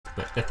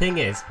But the thing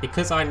is,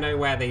 because I know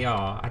where they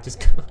are, I just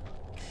can't...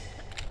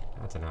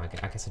 I don't know,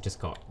 I guess I just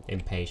got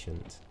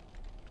impatient.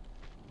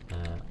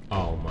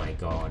 Oh my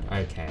god,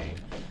 okay.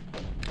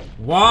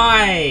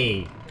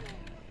 Why?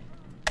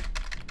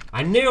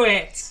 I knew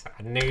it!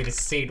 I knew the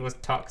seed was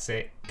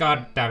toxic.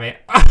 God damn it.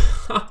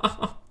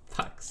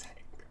 Fuck's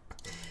sake.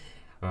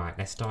 Alright,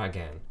 let's start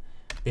again.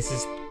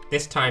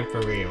 This time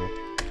for real.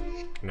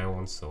 No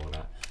one saw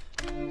that.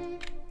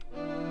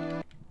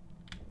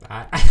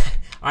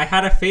 I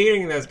had a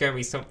feeling there was going to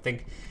be something.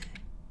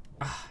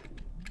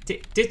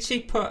 Did she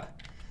put...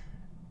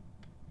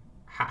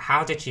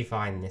 How did she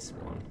find this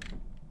one?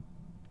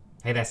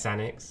 Hey there,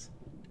 Sanix.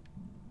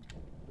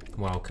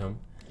 Welcome.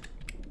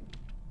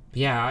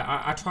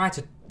 Yeah, I tried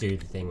to do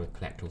the thing with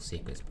collect all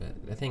secrets,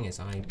 but the thing is,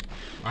 I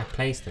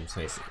placed them,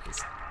 so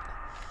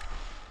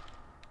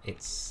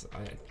it's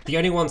the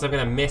only ones I'm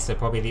gonna miss are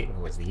probably the... Oh,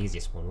 it was the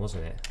easiest one,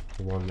 wasn't it?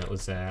 The one that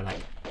was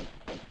like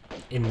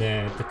in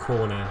the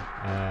corner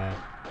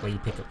where you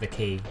pick up the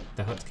key,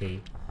 the hut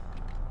key.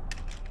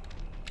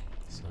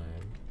 So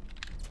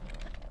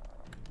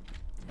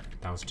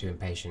I was too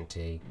impatient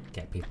to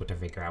get people to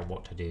figure out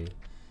what to do.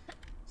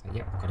 So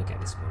yep, I've got to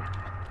get this one.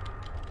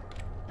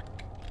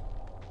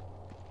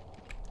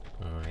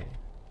 Alright.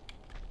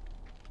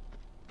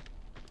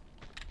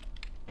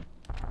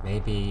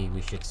 Maybe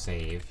we should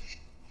save.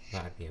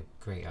 That'd be a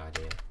great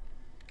idea.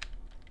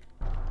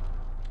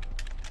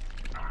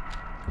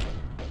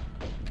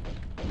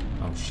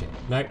 Oh shit.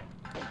 Nope.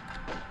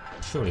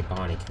 Surely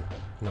Barney can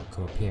not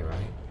come up here,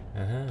 right?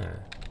 Uh-huh.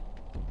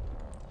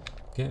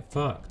 Get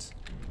fucked.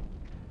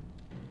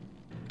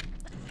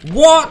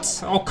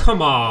 What? Oh,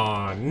 come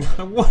on.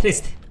 What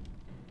is this?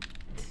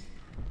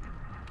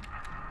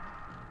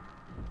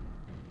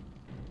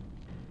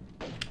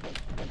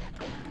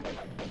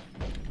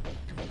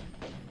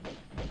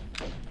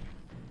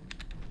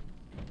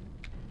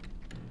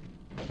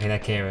 Hey there,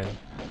 Kieran.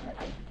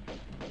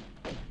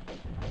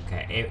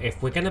 Okay,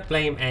 if we're gonna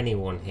blame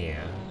anyone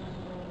here,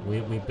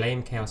 we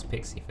blame Chaos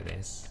Pixie for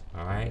this,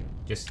 alright?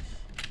 Just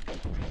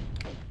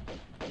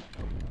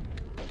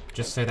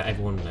so that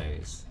everyone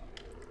knows.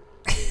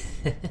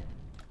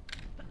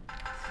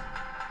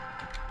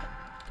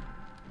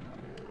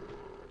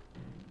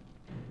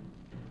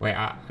 Wait,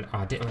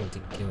 I didn't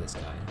kill this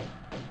guy.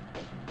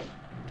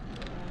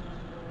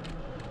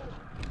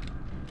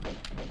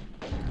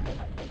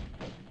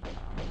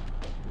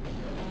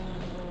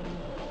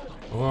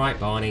 Alright,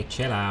 Barney,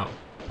 chill out.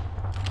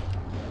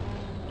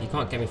 You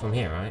can't get me from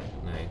here, right?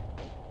 No.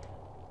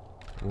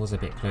 It was a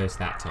bit close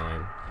that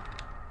time.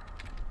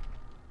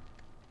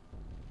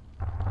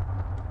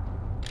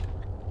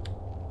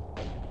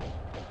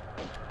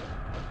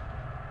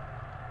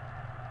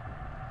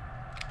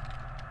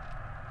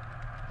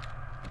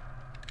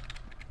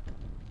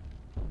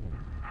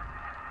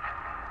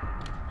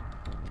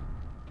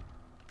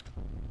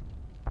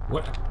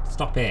 What?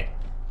 Stop it.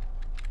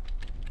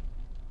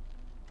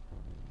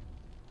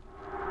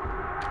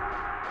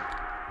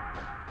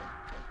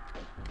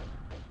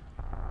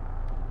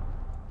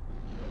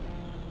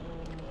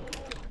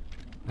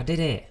 I did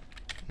it!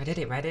 I did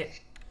it, Reddit!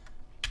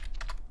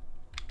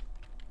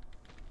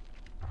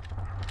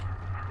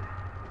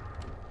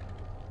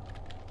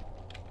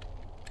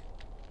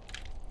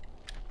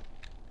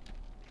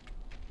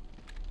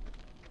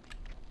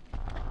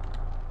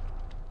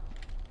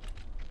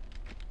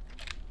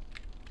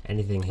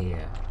 Anything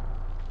here?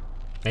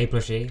 Hey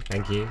Plushy,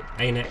 thank you.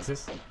 Hey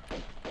Nexus.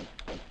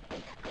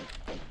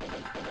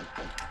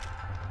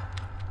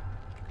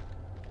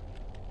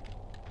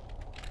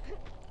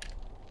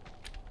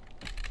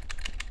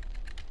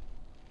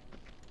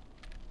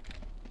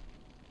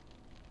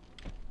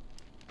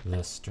 The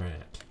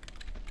strat.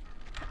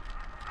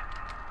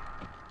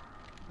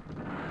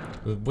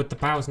 Would the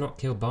powers not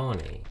kill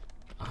Barney?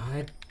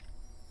 I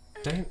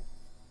don't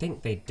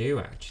think they do,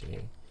 actually.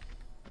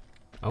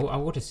 I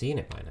would have seen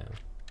it by now.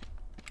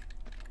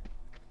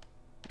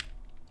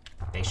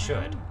 They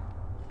should.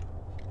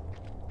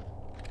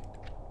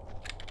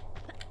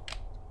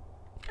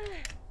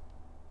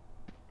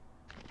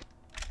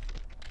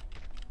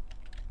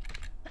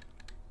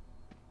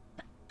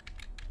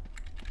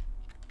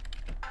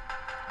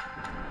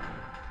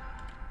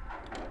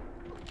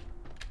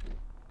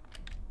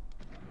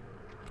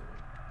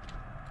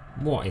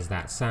 What is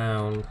that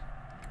sound?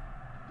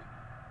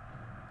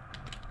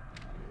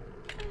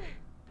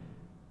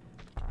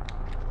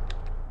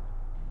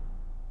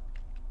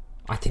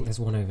 I think there's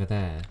one over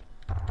there.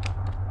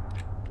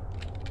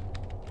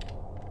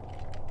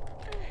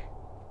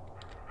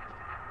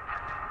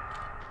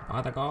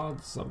 By the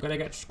gods, I'm gonna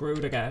get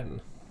screwed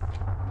again.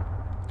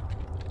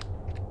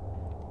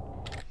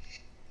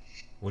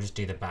 We'll just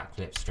do the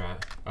backflip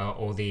strat,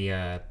 or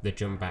the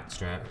jump back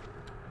strat.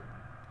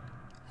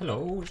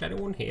 Hello, is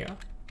anyone here?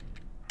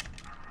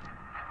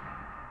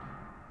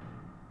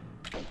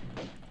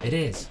 It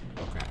is.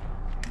 Oh crap.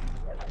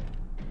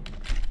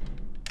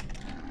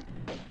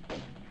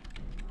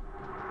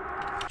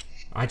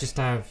 I just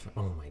have,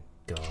 oh my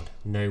god,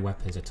 no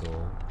weapons at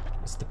all.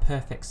 It's the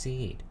perfect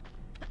seed.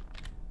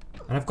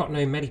 And I've got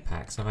no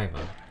medipacks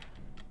either.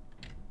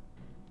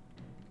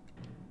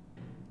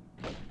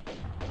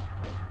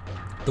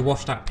 The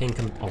washed out pink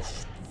and... oh,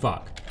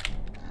 fuck.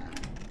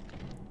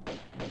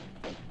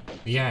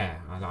 Yeah,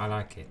 I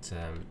like it.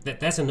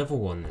 There's another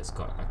one that's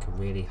got like a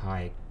really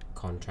high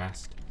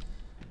contrast.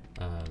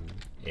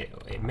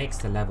 It makes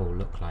the level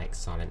look like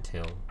Silent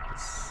Hill.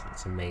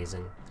 It's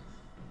amazing.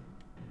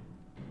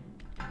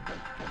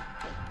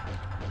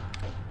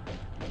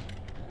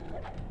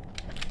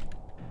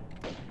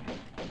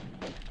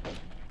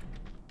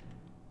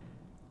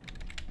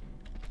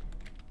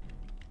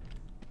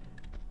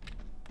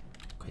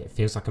 Okay, it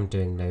feels like I'm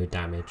doing no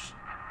damage.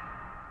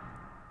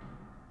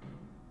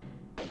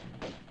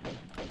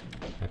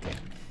 Okay.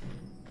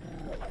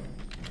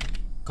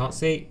 Can't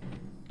see.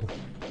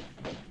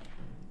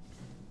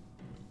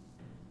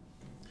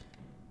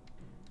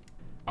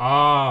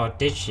 Oh,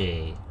 did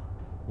she?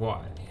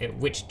 What?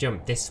 Which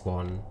jump? This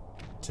one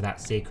to that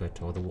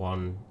secret, or the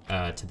one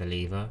to the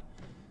lever?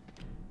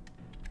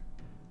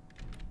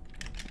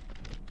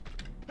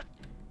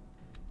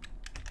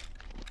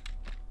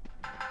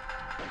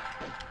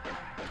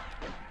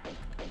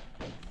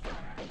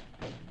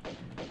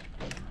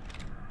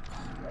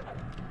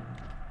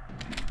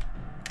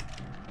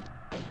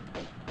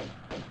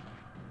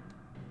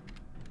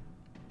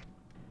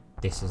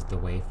 This is the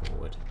way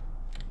forward.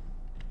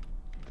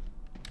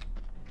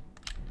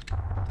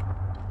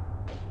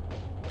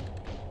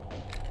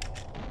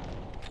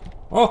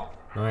 Oh!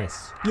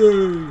 Nice.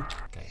 Yay!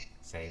 Okay,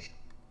 save.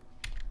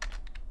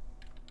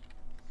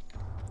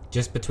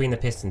 Just between the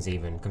pistons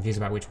even. Confused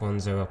about which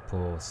ones are up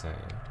or so.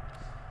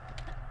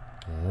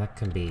 That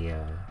can be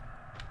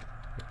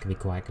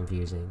quite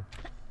confusing.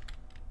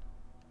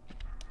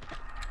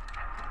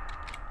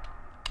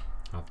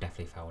 I've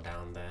definitely fell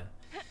down there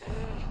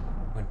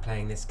when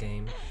playing this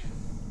game.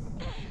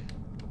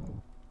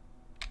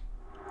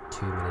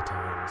 Too many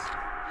times.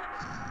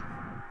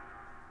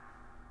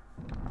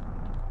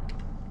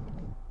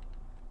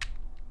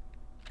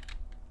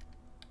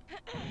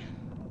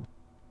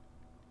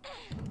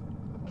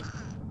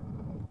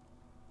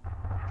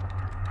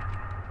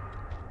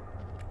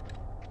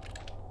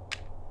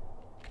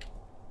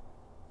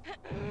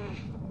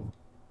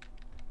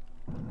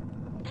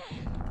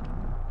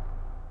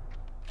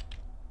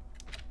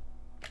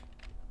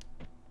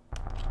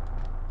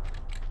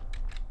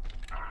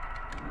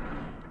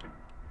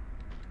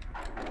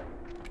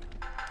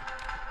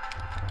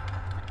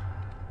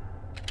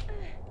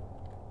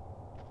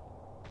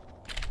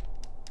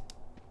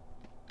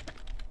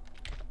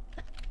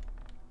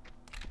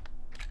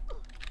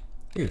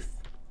 Oof.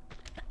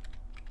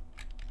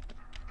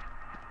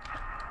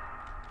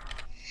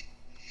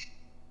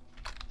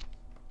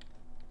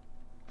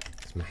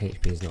 My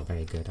HP is not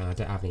very good, and I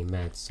don't have any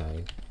meds, so...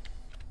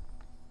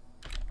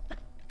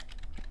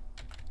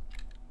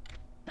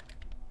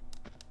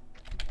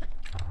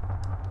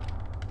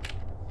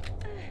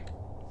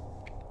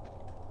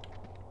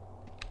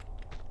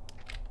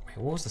 Wait,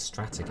 what was the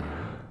strat again?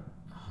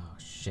 Oh,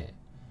 shit.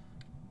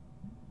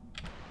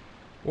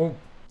 Oh,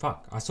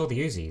 fuck, I saw the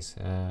Uzis.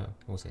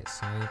 What was it?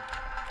 Side?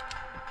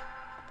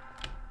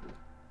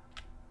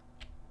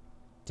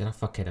 Did I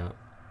fuck it up?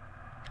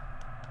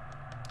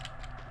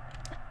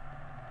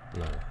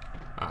 No.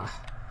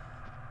 Ah.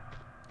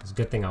 It's a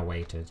good thing I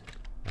waited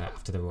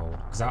after the roll,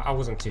 because I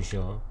wasn't too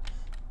sure.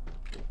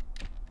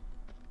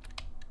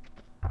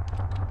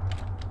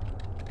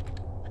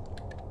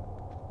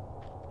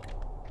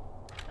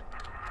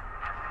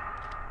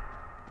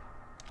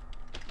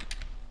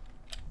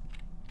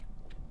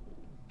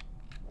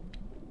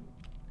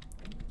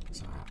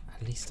 So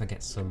at least I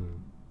get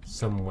some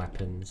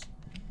weapons.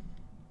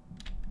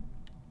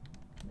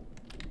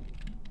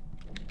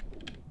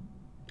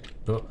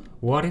 But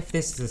what if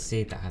this is a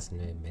seed that has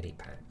no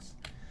medipacks?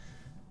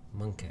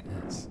 Monkey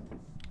ass.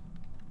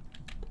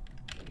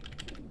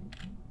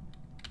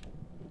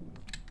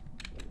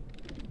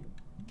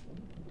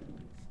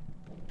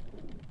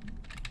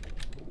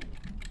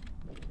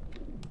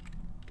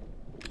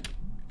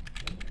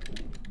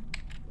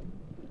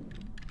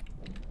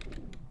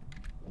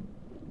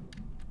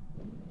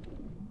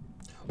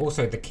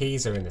 Also, the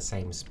keys are in the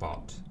same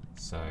spot,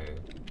 so...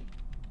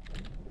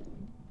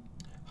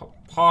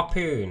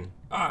 Harpoon!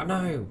 Ah,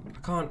 no!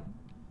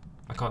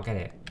 I can't get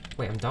it.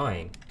 Wait, I'm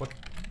dying. What?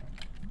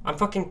 I'm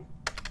fucking...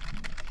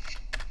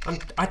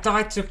 I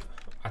died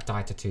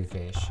to two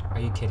fish. Are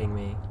you kidding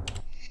me?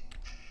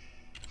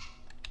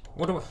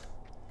 What do I...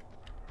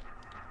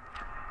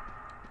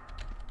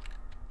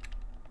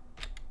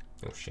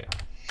 Oh, shit.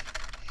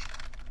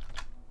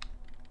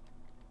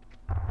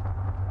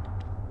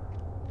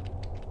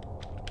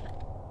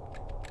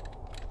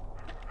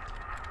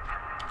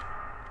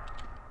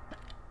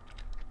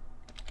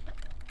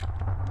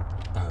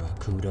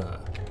 Barracuda.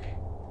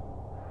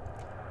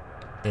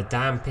 The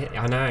damn pit.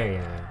 I know,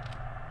 yeah.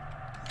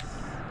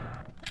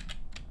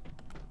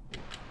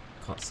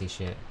 Can't see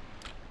shit.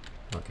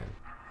 Okay.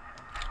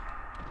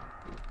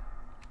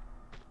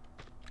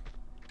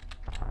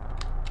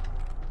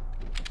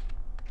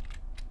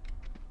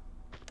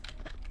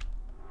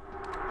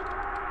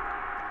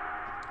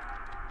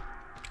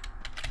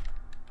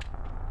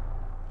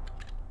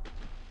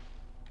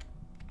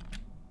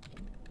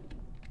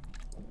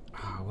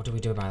 what do we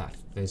do about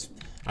that?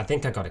 I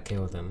think I gotta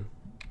kill them.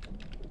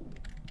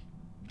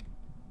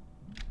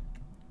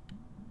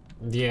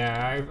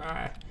 Yeah,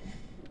 I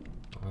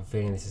have a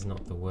feeling this is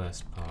not the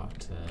worst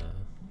part.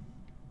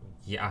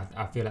 Yeah,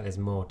 I feel like there's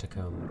more to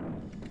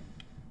come.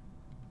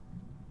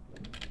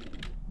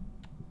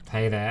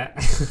 Hey there.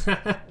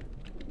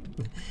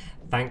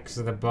 Thanks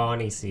for the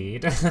Barney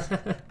seed.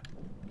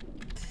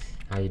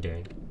 How you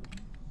doing?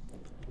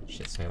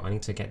 Shit, so I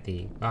need to get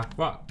the... Ah,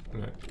 what?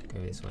 No, go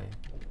this way.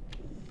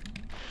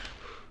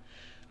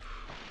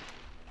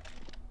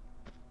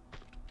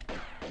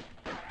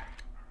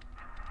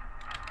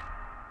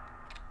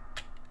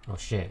 Oh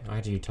shit, I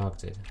had you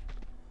targeted.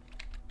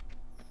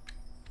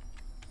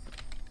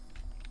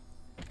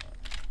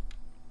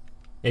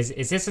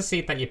 Is this a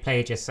seed that you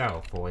played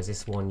yourself, or is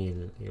this one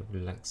you're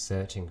like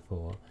searching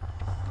for?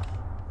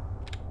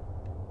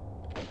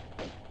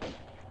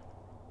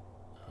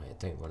 Alright,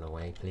 don't run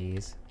away,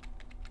 please.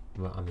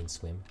 Well, I mean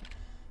swim.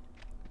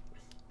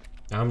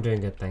 I'm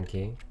doing good, thank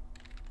you.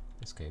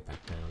 Let's go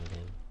back down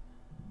again.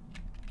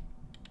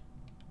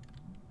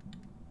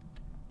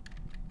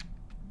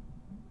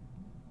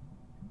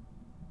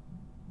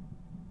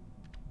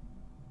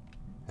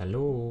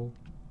 Hello?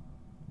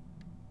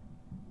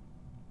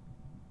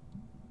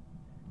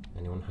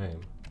 Anyone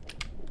home?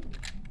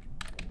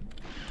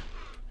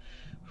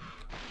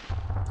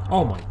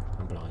 Oh my,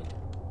 I'm blind.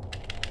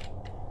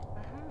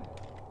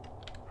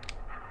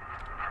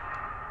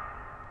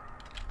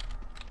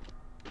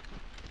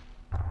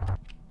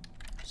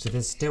 So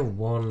there's still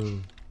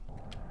one...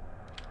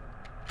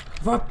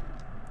 What?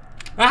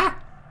 Ah!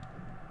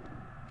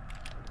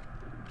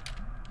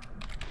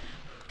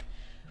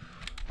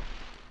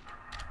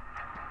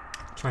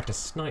 Tried to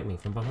snipe me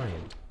from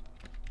behind.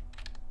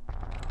 Oh,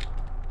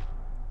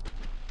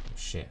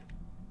 shit.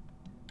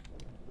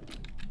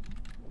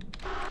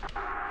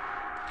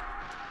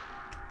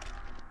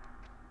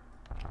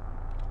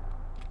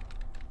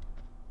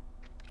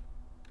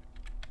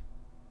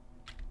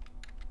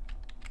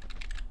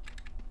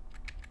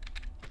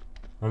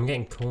 I'm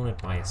getting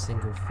cornered by a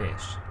single fish.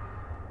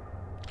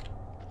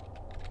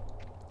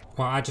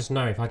 Well, I just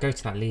know if I go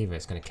to that lever,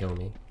 it's going to kill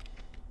me.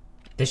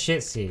 The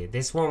shit seed.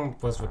 This one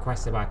was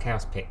requested by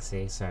Chaos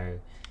Pixie, so...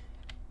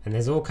 And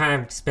there's all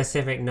kind of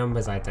specific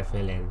numbers I had to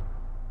fill in.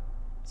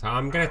 So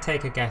I'm going to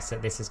take a guess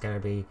that this is going to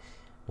be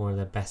one of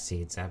the best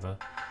seeds ever.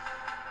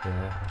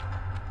 Yeah.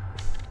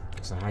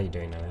 So how you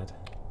doing, Ned?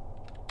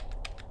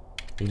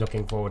 You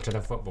looking forward to the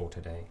football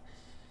today?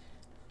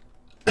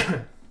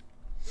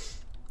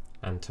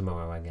 And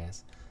tomorrow, I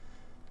guess.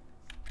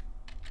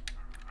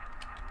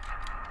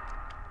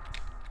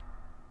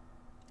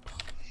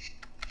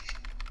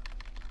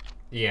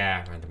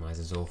 Yeah,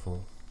 Randomizer's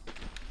awful.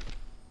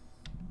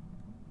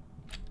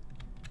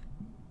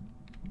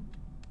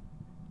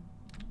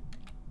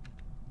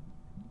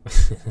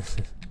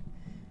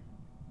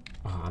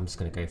 Oh, I'm just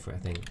gonna go for it, I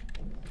think.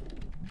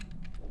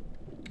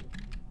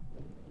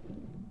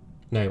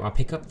 No, I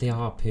pick up the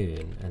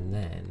harpoon and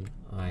then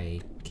I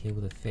kill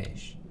the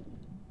fish.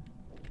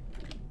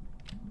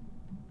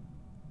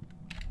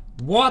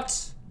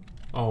 What?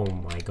 Oh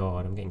my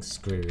god, I'm getting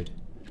screwed.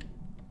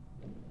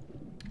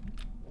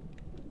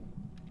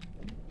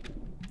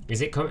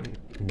 Is it coming?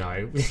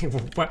 No.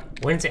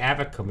 When's it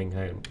ever coming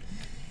home?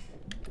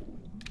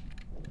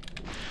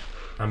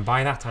 And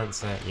by that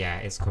answer, yeah,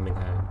 it's coming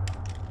home.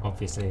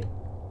 Obviously.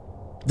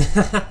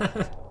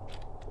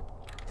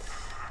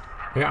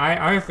 I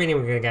have a feeling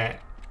we're going to get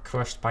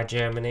crushed by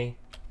Germany.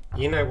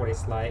 You know what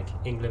it's like,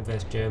 England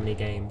versus Germany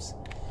games.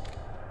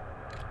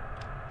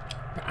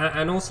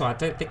 And also, I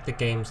don't think the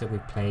games that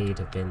we've played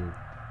have been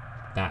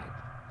that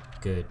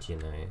good, you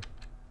know.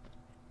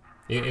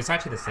 It's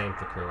actually the same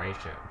for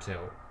Croatia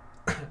until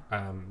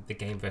the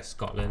game versus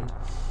Scotland.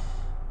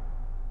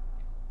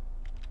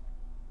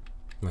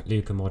 Like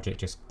Luka Modric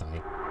just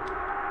like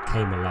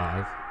came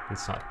alive and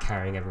started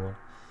carrying everyone.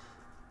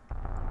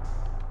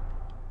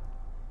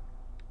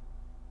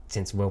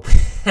 Since Will,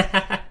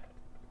 I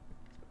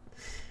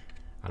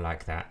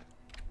like that.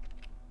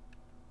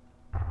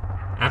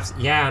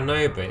 Yeah, I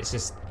know, but it's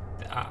just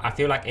I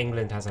feel like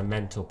England has a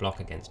mental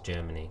block against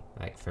Germany,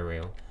 like for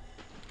real.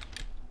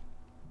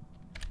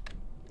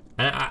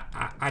 And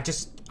I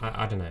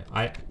don't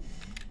know.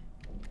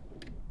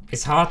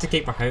 It's hard to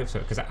keep my hopes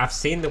up because I've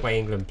seen the way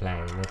England play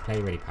and they play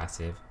really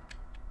passive.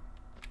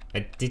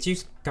 Did you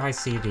guys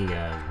see the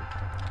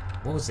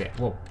what was it?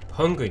 Well,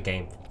 Hungary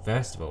game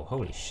first of all.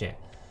 Holy shit,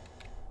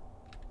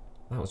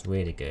 that was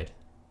really good.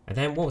 And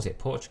then what was it?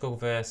 Portugal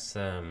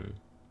versus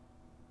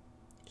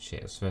shit.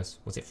 It was first.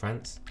 Was it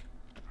France?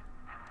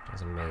 That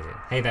was amazing.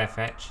 Hey there,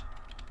 Fetch.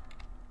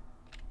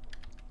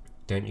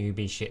 Don't you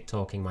be shit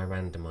talking my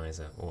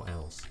randomizer or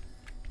else.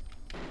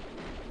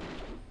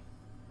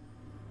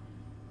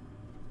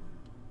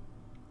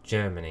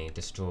 Germany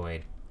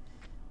destroyed.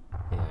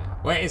 Yeah.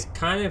 Well, it's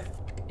kind of...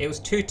 It was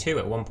 2-2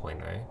 at one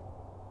point, though.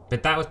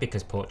 But that was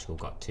because Portugal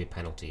got 2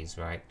 penalties,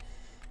 right?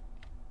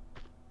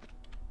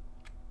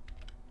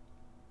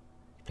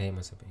 Play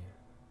myself.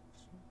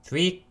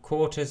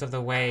 3/4 of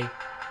the way.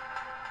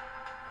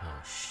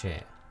 Oh, shit.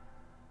 shit.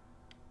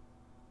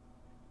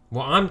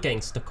 Well, I'm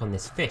getting stuck on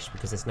this fish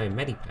because there's no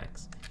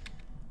medipacks.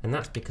 And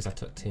that's because I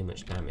took too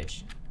much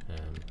damage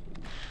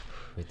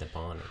with the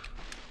Barney.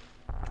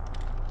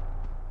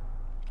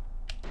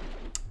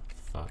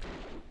 Fuck.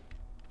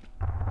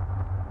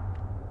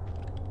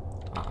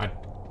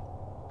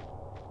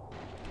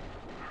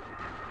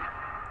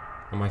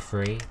 Am I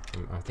free?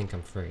 I think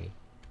I'm free.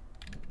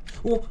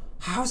 Oh,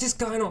 how's this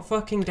guy not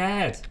fucking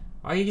dead?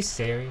 Are you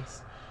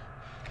serious?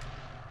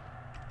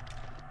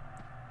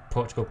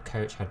 Portugal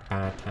coach had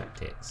bad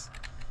tactics.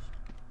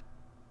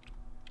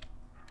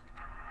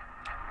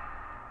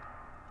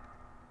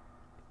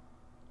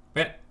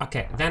 But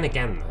okay, then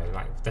again though,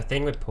 like the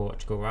thing with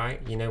Portugal,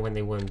 right? You know when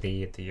they won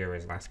the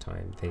Euros last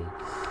time, they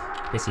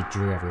basically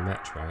drew every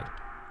match, right?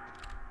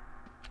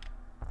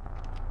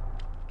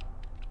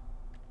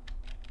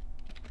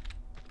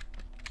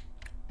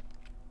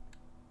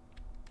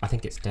 I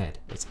think it's dead.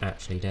 It's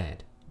actually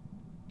dead.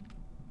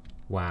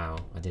 Wow,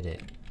 I did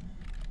it.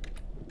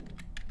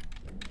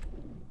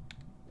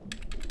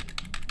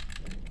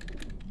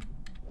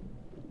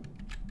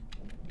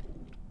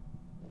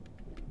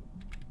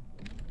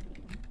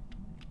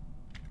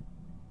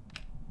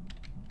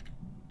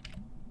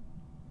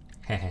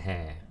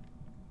 Hehehe.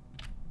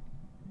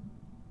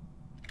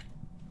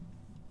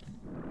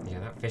 Yeah,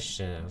 that fish,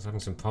 I was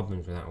having some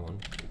problems with that one.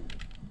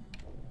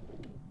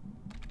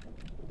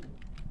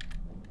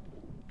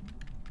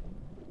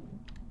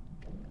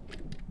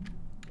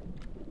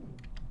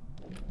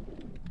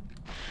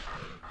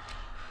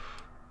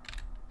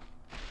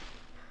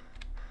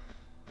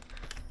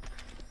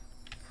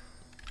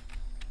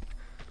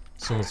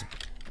 Someone's...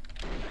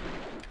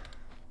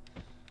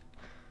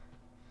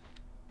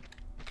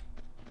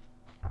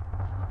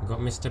 We've got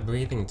Mr.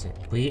 Breathington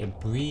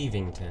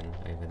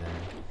over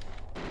there.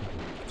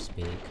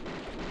 Speak.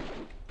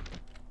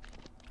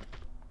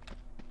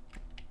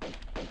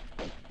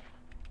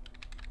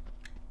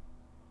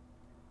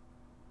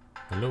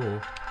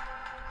 Hello?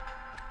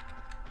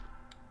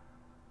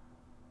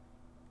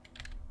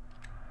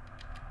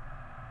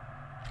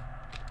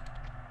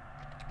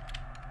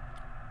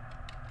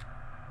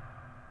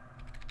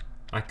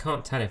 I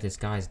can't tell if this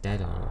guy's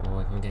dead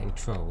or if I'm getting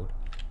trolled.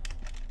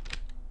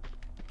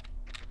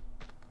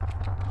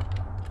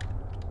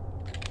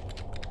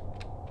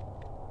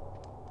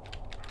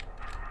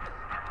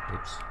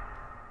 Oops.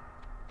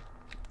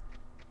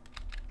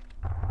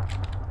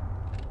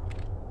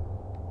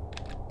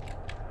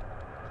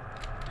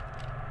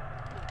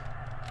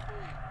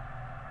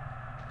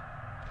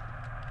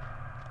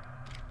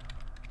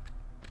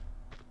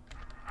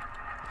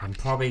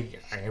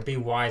 It'd be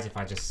wise if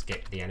I just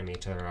skip the enemy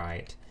to the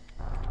right.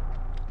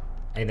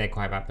 Ain't they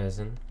quite a bad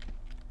person?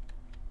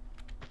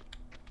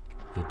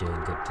 You're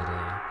doing good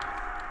today.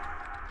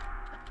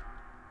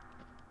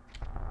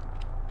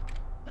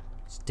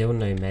 Still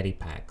no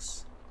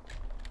medipacks.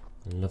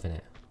 I'm loving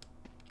it.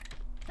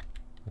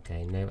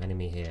 Okay, no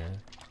enemy here.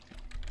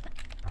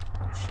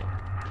 Oh shit.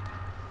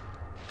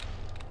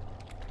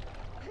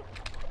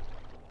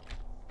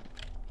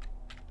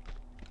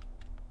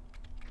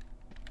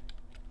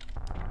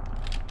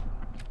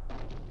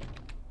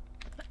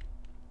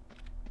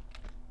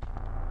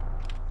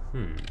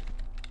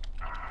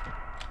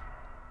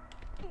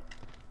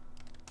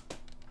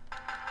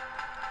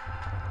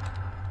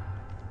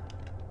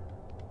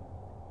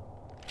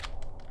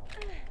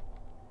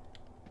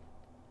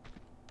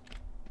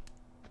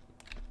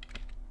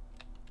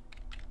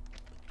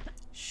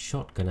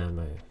 Shotgun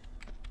ammo.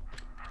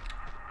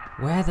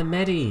 Where are the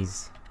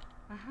medis?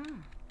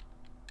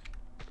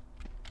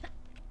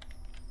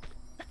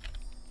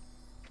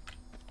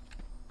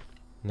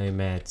 No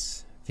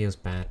meds. Feels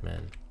bad,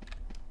 man.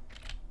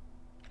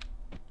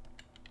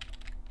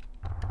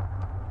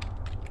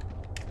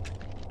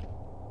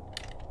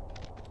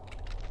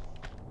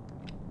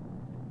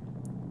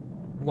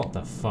 What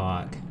the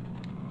fuck?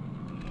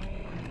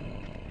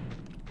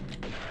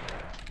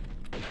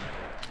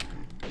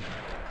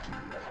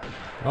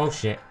 Oh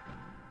shit.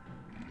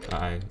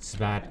 Uh-oh, this is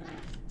bad.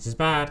 This is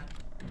bad.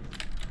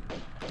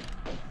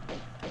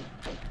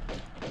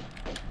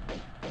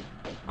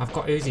 I've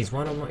got Uzis.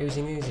 Why am I not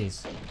using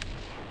Uzis?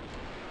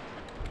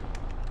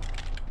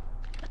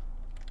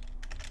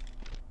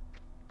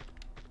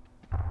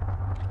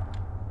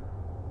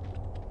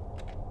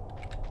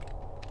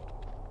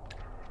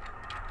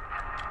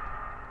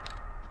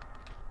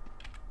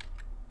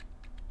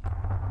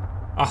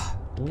 Ah,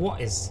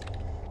 what is...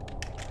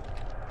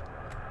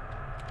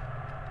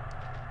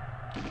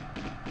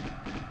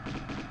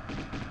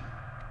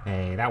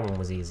 Hey, that one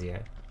was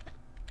easier.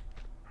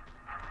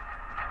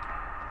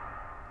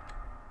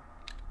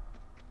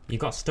 You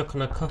got stuck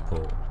on a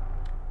couple.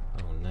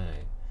 Oh no.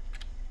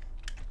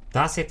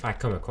 That's if I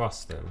come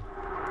across them.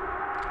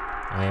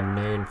 I am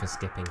known for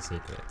skipping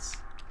secrets.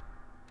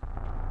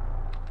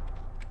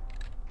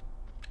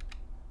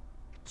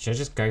 Should I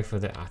just go for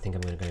the... I think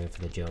I'm going to go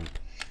for the jump.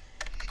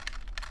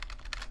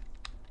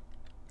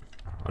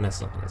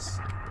 Unless I'm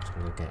just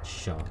going to get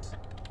shot.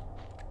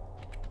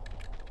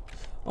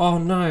 Oh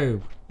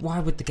no! Why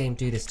would the game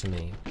do this to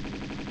me?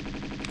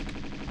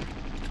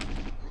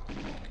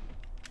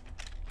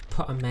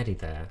 Put a medi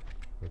there.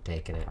 I'm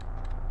taking it.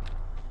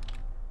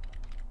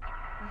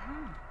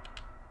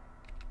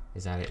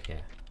 Is that it? Yeah.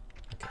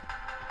 Okay.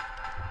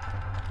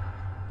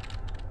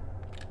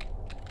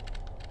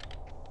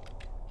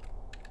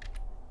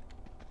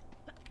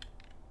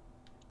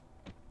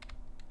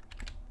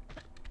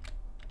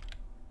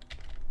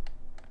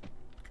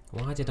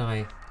 Why did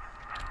I...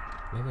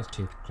 Maybe I was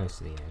too close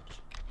to the edge.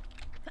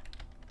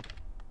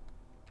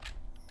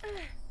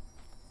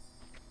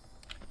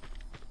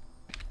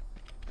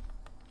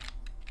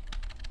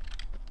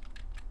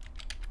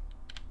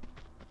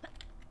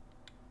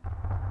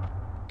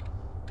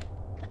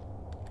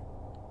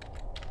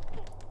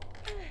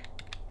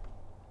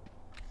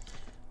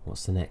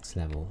 What's the next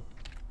level?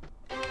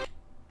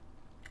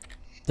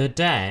 The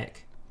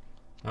deck?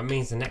 That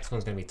means the next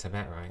one's going to be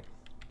Tibet, right?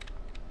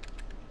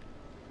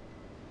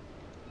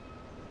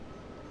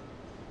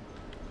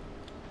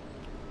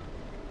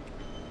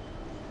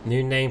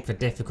 New name for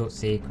difficult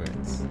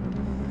secrets.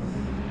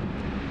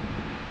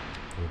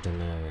 I don't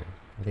know.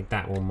 I think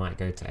that one might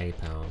go to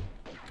APAL.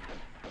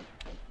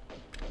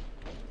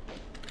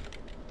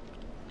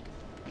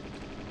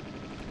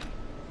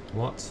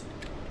 What?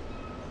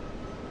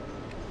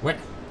 What?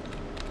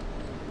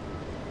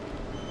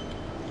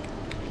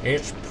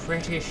 It's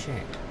pretty shit.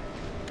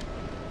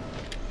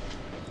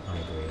 I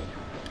agree.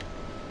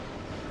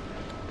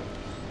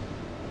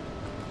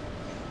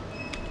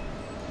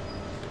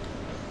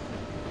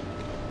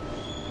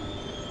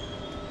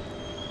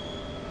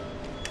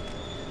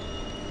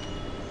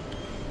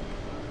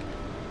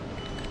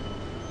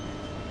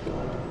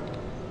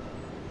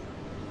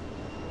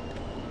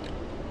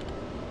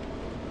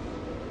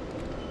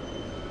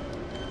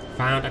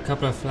 Found a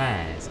couple of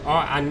flares. Oh,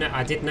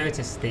 I did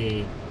notice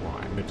the... Well,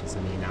 I noticed,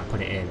 I mean, I put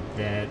it in.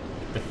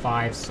 The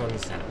 5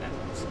 sunset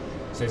levels.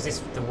 So is this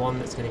the one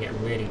that's going to get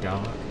really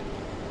dark?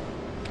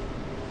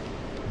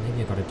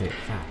 Maybe I've got to do it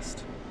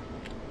fast.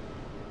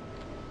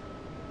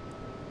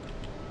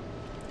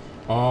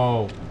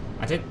 Oh,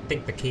 I don't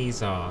think the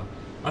keys are...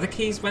 Are the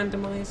keys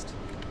randomized?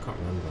 I can't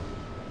remember.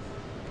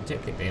 I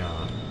don't think they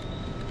are.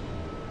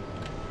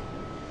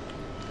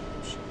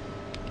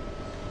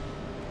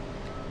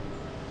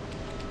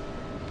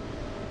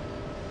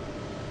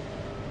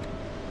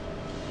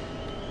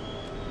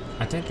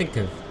 I don't think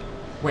of...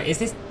 Wait, is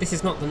this... This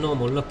is not the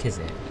normal look, is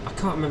it? I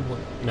can't remember what...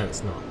 No,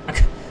 it's not.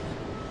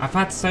 I've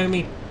had so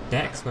many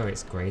decks where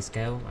it's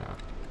grayscale. I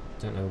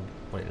don't know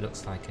what it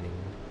looks like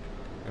anymore.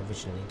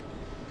 Originally.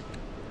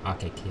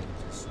 Okay, key.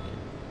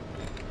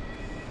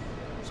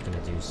 Just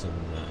gonna do some...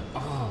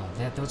 Oh,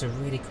 there was a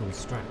really cool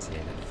strat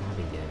here that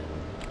Fabi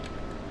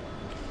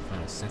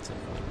found a setup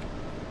for.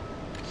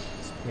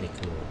 It's pretty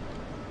cool.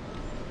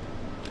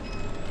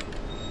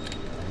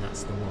 And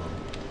that's the one.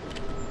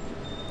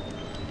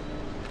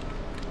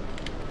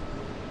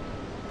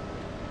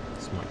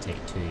 Might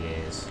take 2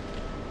 years.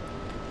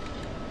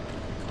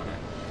 I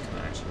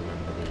can't actually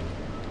remember the...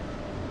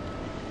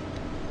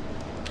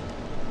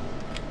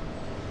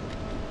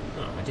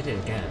 Oh, I did it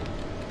again.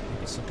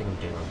 Maybe it's something I'm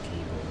doing on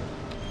keyboard.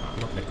 Oh, I'm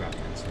not going to grab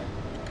that, so...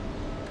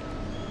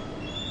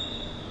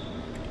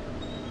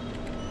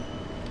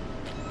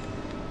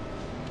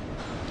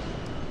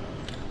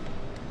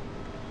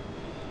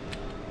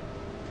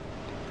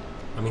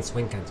 I mean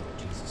swing cancel,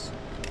 Jesus.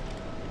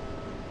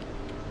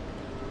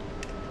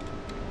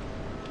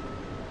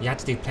 You had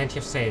to do plenty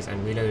of saves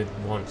and reload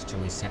once to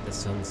reset the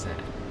sunset.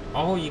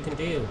 Oh, you can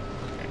do.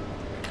 Okay.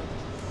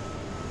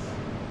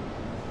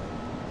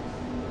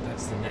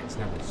 That's the next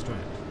level strat.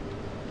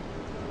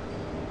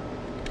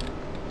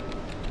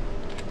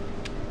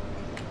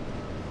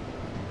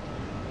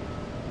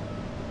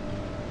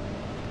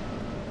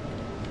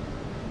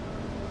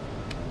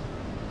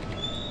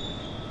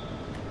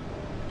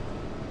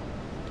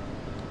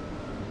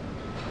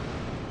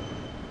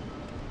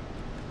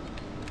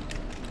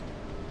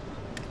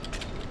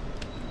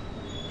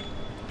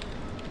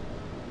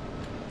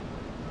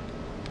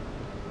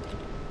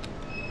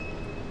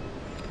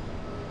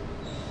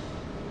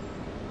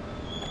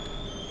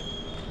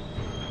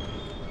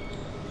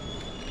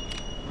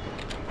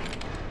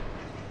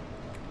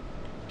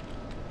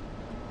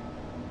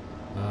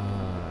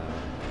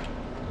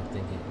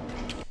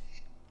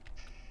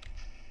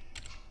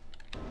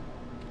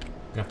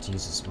 Gonna have to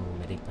use a small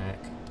medic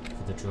pack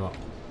for the drop.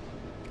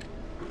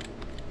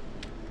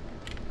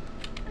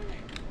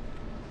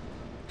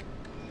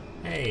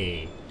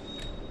 Hey!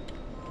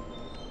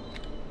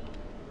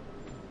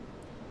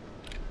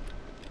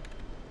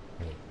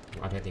 Wait,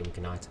 I don't think we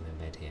can item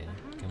embed here,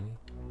 can we?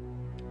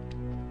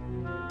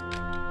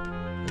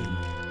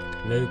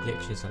 No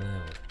glitches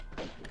allowed.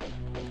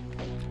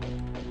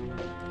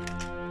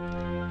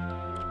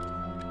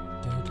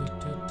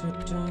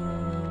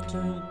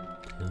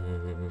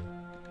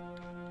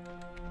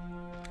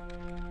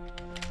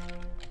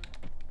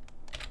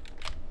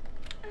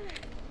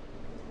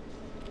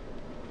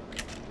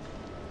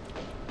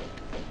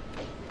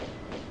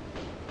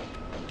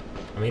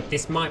 I mean,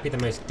 this might be the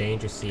most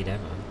dangerous seed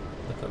ever.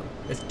 Look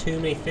There's too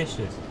many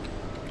fishes.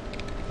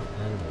 Can't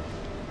handle it.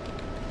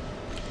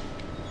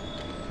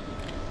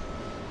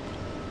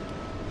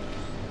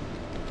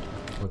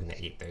 We're gonna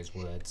eat those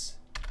words.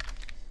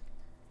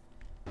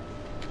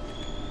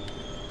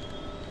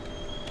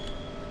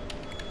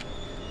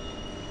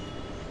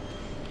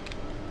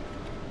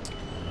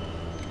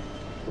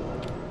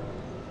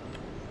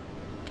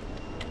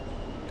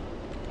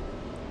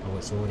 Oh,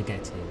 it's already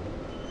getting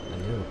a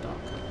little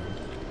darker.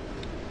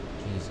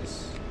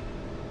 Jesus.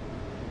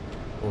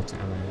 Auto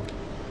ammo.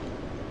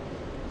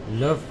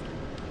 Love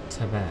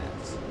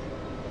Tibet.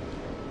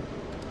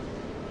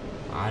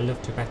 I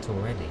love Tibet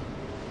already.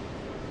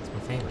 It's my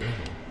favourite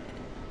level.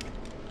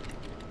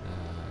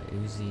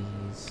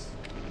 Uzis.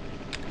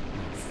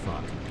 Oh,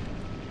 fuck.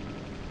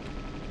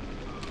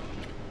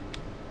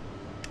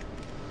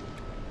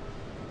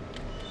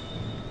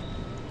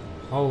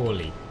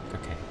 Holy.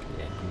 Okay,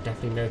 yeah, I'm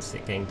definitely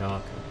noticing it getting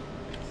darker.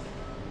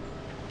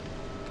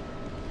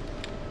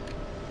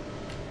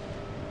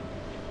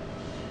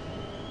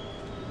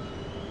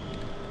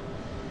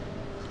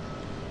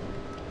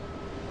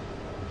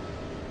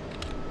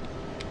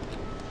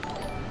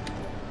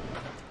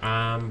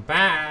 I'm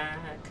back!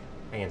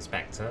 Hey,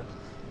 Inspector.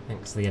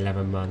 Thanks for the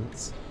 11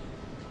 months.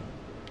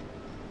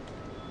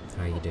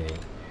 How are you doing?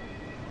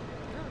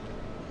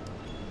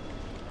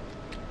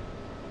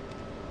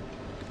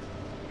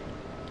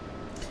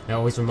 It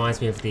always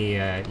reminds me of the,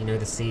 you know,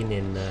 the scene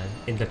in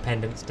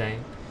Independence Day.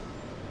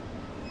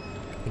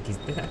 I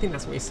think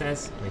that's what he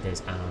says. Where he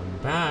goes, "I'm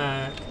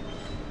back."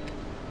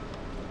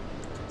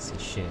 Can't see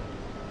shit.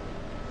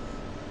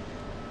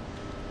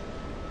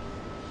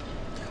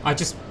 I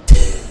just.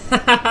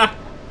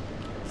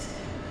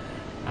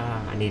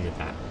 I needed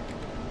that.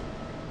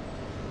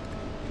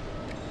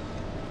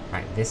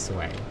 Right, this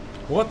way.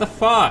 What the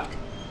fuck?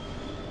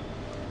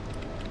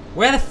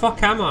 Where the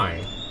fuck am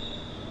I?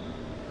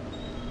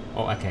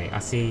 Oh, okay, I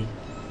see.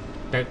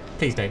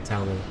 Please don't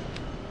tell me.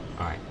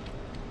 Alright.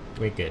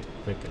 We're good.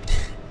 We're good.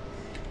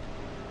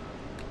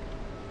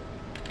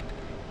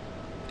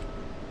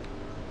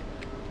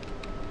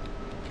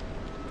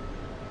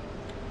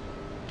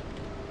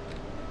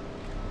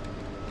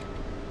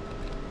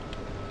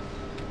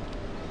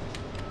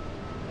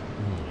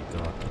 Oh my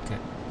god, look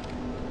at...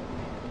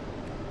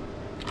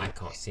 I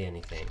can't see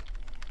anything.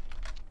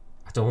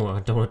 I don't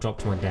want to drop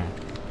to my death.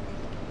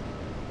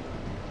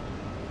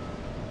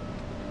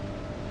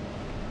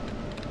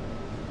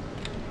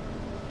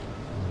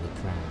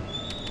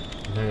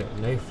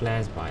 No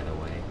flares, by the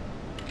way.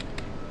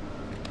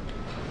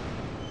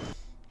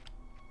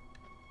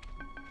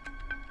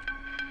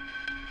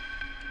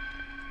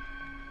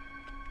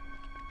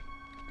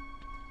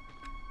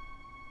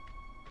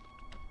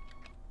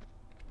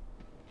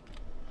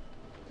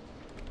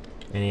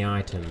 Any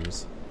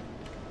items?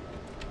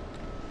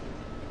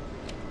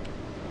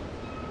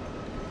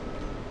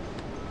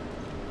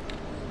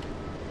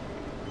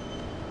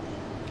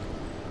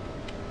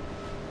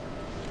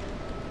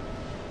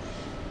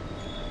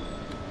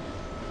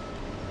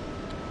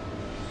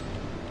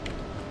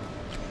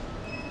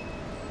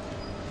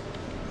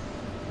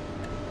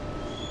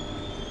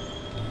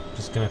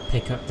 Just gonna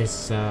pick up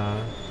this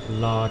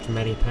large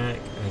medipack,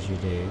 as you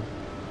do.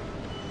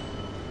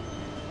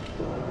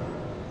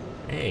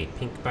 Hey,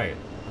 pink boat.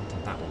 I've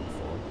had that one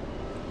before.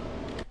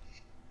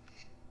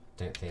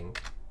 Don't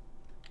think.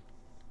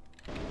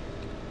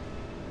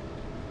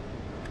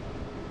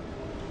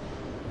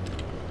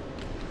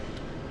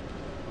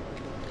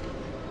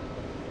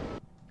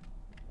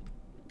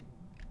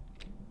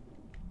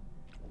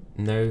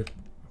 No.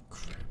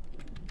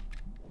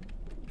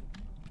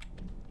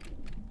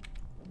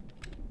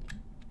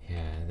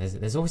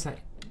 There's always like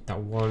that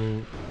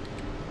one.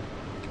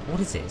 What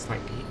is it? It's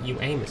like you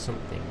aim at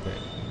something, but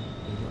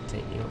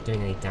you're not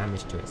doing any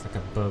damage to it. It's like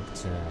a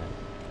bugged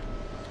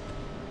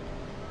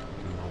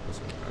mob or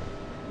something.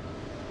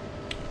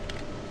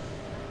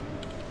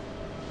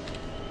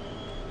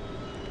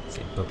 Is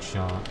it bug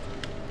shark?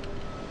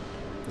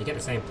 You get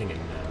the same thing in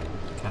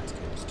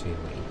Catacombs too,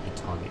 where you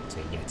target to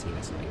Yeti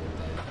that's not even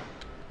there.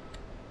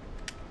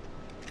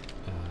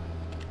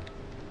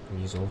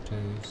 Use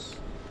autos.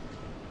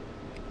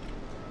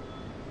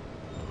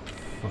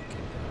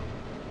 Fucking hell.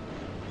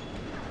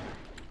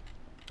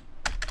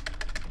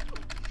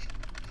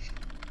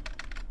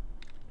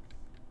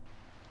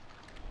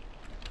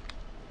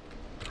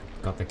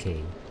 Got the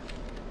key.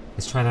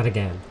 Let's try that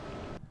again.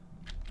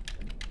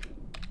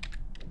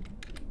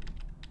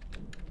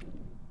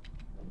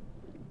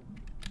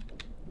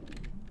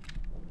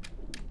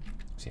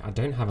 See, I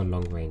don't have a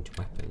long range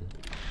weapon.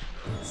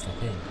 That's the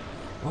thing.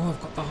 Oh,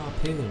 I've got the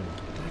harpoon.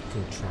 That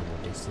can travel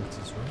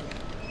distances, right?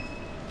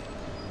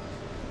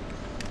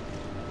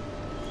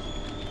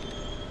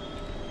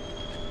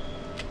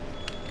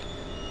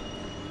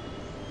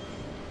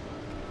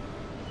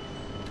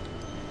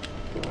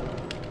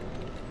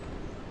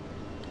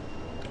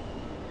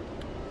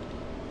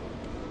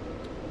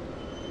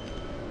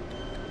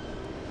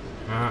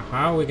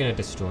 How are we going to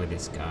destroy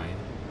this guy?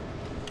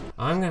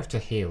 I'm going to have to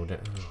heal. Oh,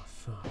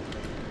 fuck.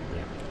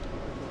 Yeah.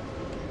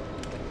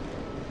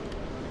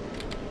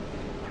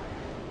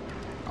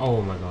 Oh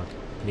my god.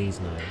 Please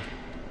no.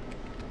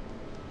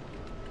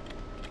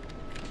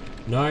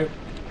 No.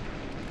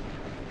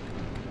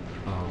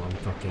 Oh,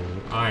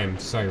 I am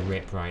so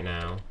ripped right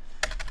now.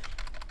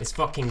 This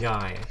fucking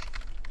guy.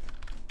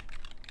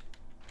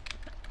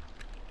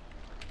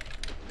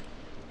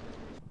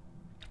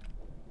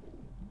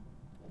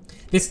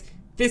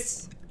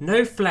 This,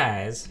 no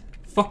flares,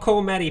 fuck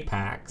all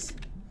medipacks,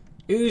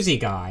 Uzi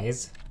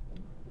guys.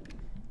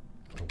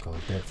 Oh god,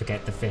 don't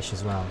forget the fish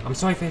as well. I'm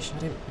sorry, fish, I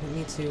didn't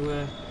mean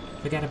to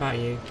forget about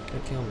you.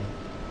 Don't kill me.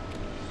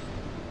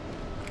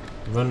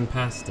 Run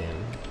past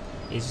him.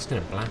 He's just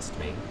gonna blast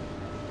me.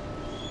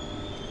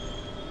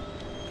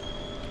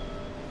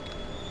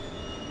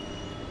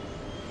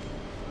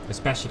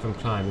 Especially if I'm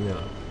climbing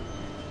up.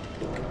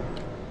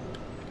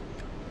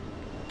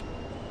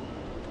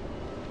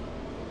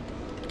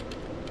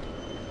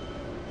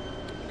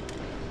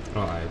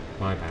 Uh-oh,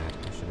 my bad.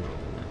 I should not have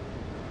done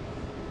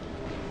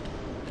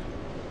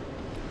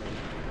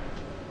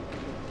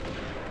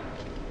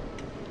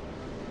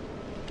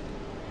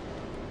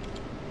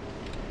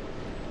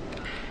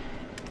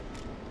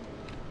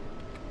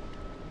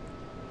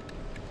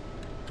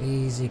that.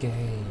 Easy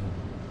game.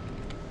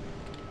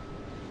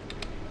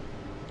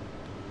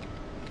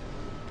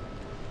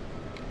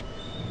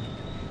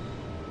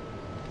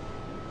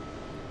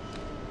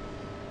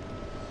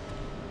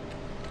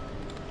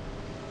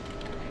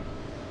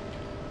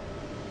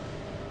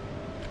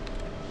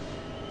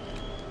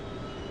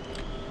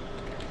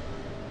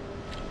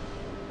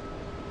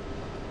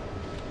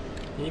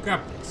 Can you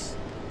grab this?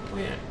 Oh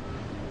yeah.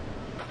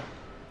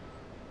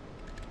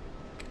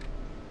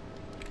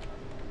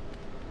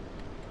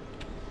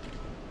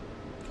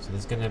 So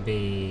there's gonna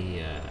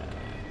be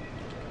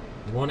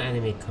one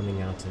enemy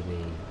coming out of the...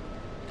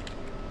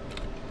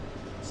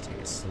 Let's take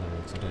it slow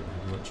because I don't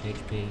have much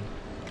HP.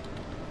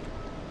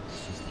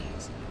 Let's use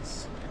the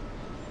easies.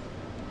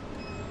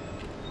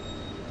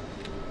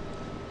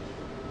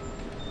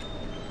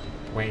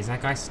 Wait, is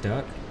that guy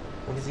stuck?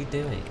 What is he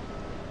doing?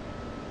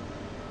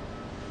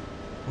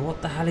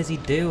 What the hell is he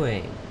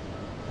doing?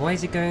 Why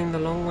is he going the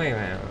long way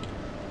around?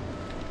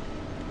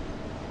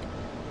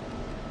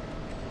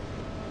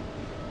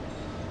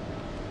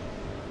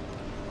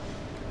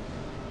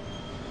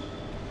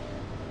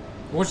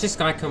 Watch this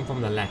guy come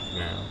from the left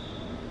now.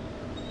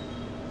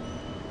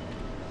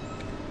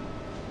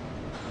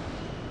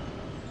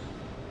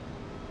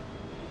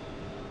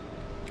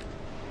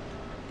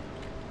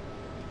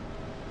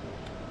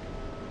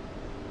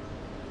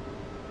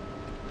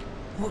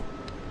 What?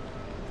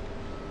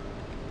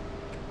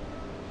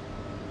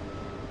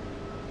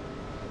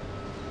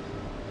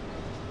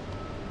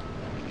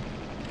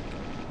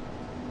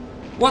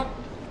 What?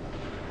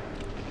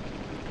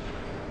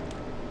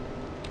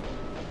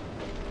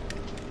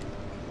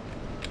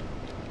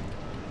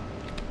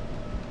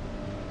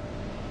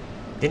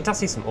 Didn't I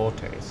see some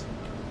autos?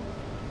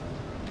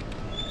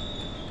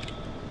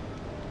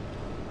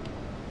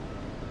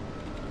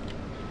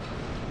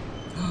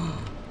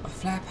 A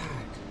flare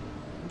pack!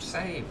 I'm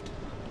saved!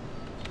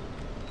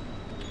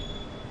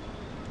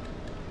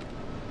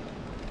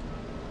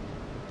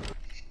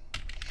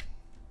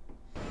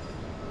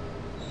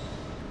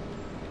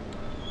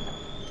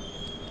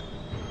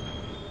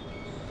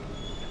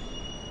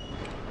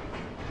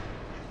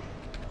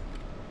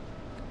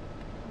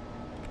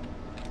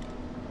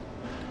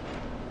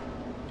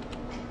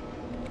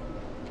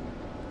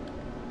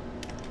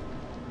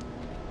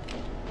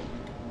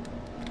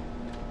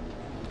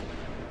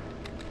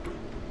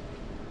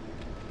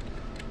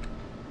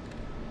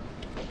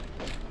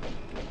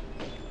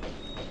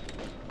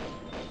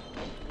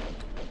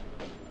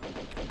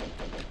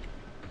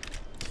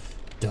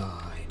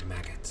 Die,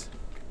 maggot.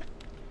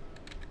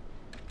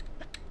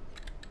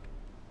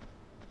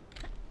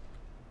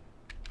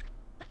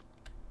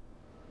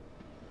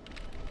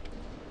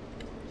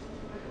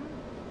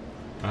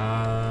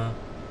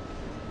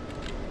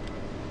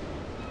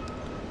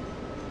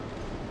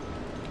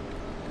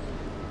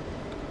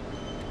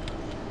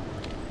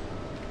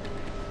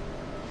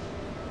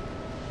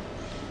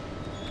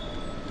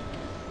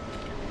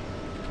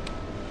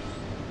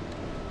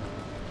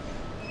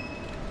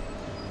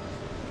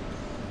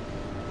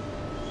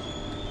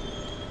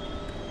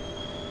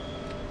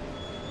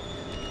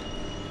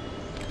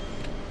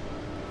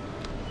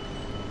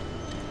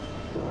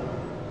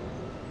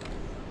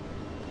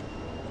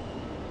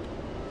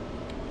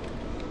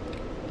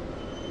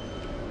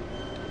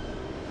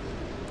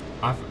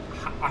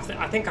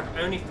 I think I've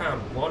only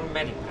found one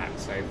medipack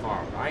so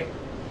far, right?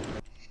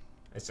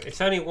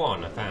 It's only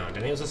one I found,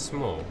 and it was a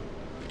small.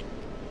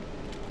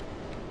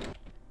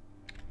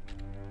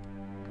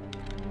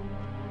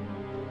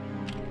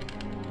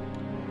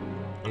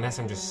 Unless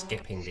I'm just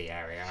skipping the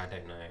area, I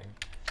don't know.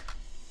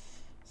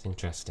 It's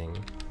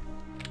interesting.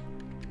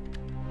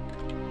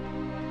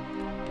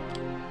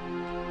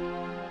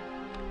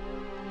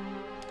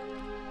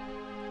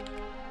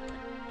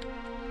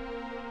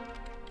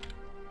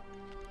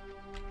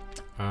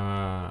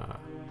 I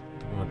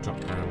want to drop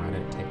down where I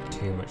don't take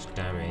too much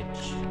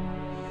damage.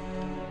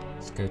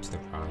 Let's go to the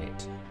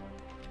right.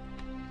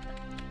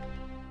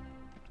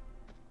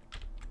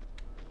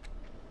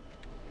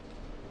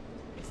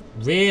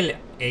 Really?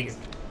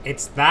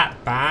 It's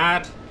that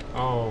bad?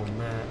 Oh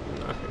man,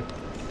 no.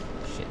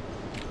 Shit.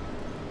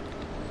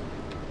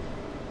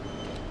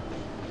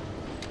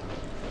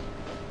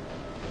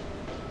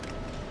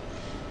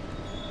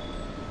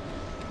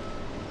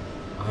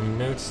 I'm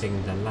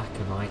noticing the lack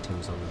of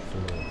items on the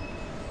floor.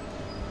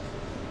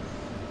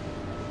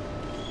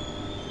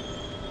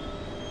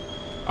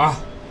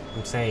 Ah,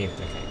 I'm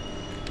saved, okay.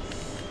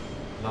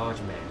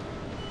 Large med.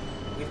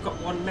 We've got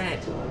one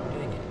med. We're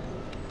doing it.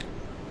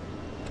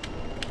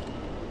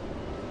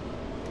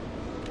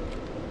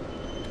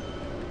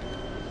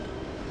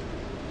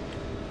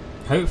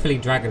 Hopefully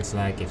Dragon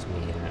Slayer gives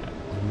me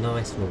a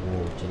nice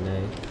reward, you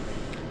know?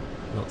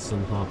 Not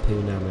some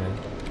harpoon ammo.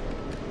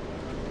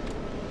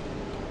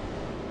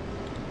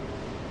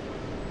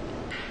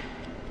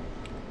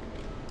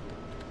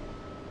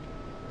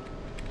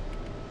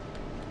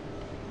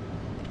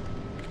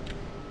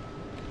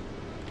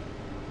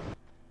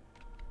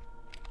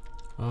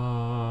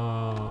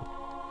 Oh,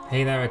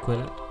 hey there,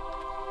 Aquila.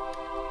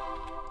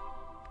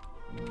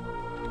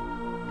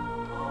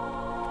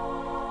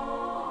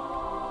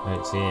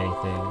 Don't see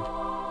anything.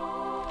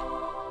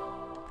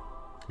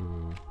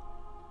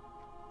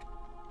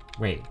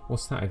 Wait,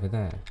 what's that over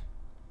there?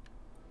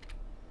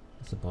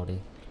 It's a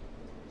body.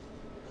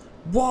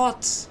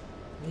 What?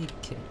 Are you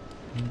kidding?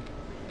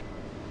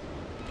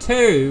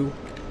 2?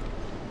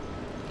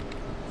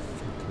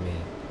 Fuck me.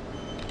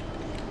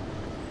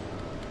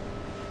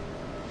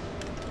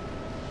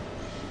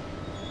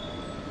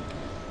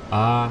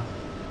 Oh,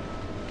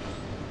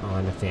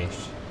 and a fish.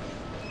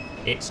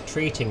 It's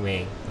treating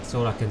me. That's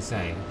all I can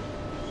say.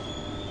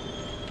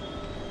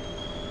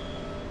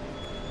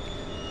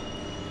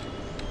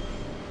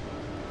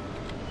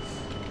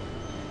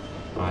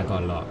 Oh, I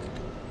got a lock.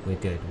 We're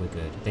good, we're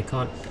good. They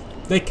can't.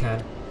 They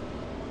can.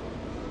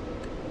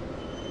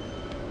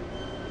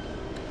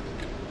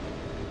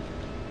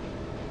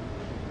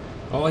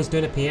 Oh, he's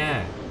doing a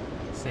Pierre.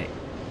 Sick.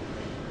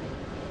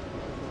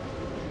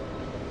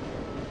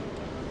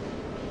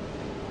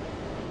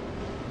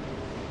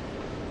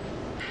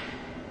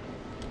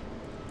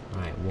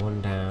 Right,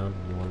 one down,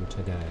 one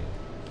to go.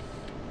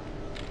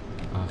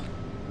 Ah,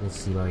 let's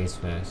see where he is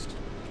first.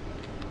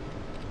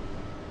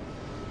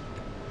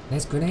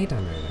 There's grenade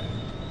ammo there.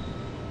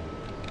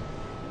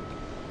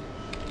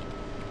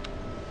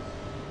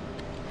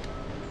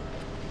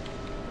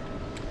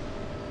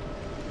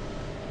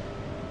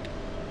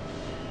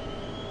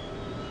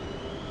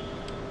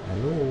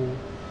 Hello?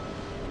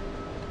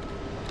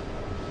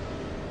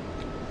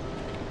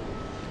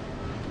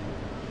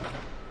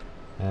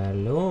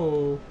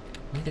 Hello?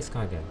 Where'd this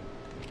guy go?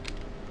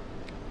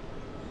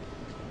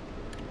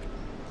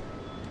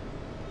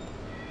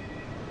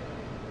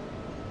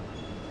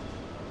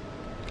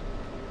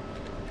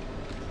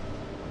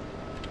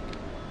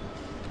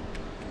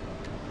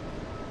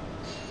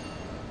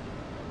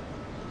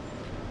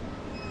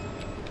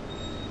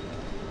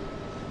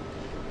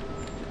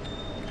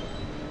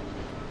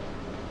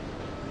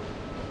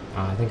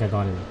 I think I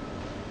got him.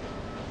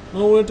 I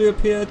want to do a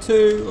Pierre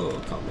too. Oh,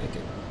 I can't make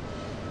it.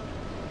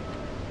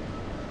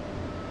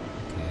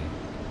 Okay.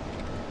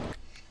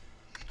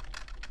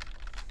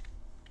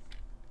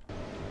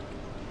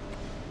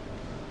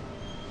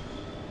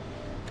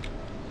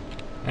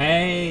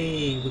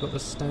 Hey, we got the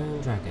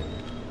stone dragon.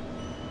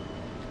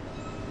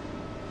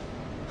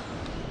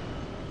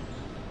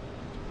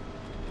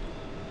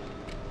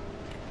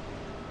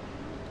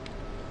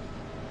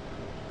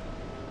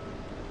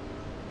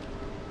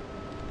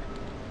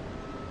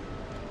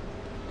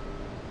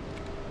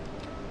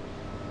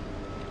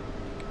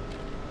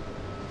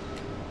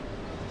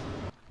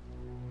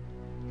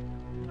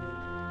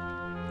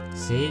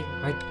 See,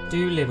 I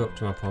do live up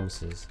to my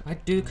promises. I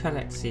do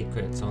collect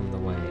secrets on the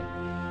way.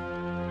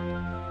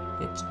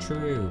 It's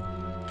true.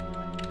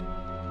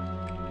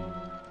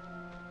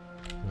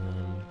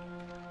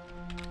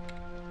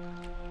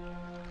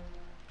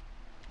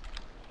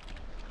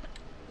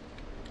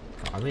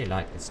 God, I really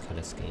like this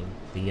colour scheme.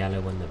 The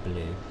yellow and the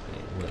blue.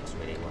 It works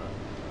really well.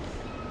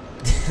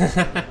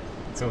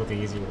 It's all the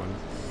easy ones.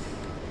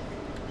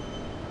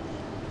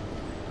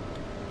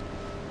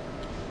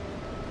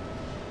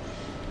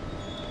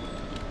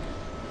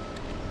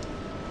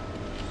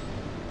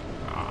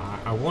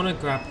 I want to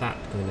grab that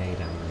grenade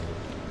ammo.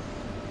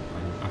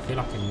 I feel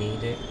like I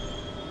need it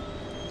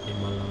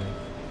in my life.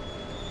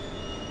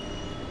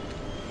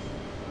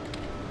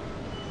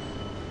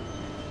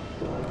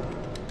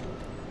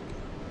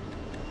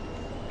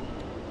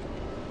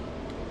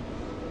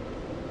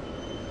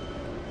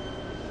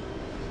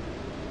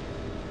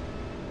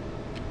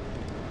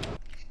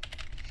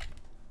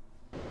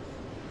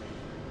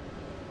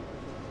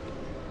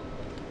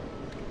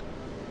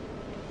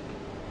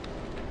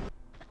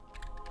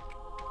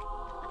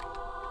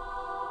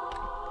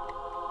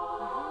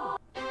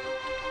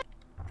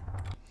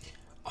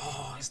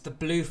 It's the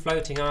blue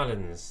floating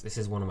islands. This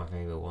is one of my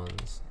favourite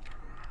ones.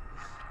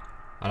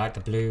 I like the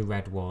blue,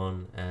 red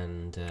one,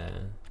 and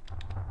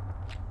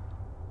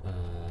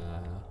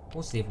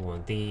what's the other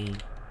one? The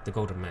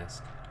golden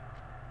mask.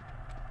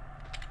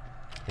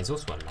 There's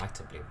also a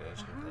lighter blue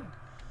version of it.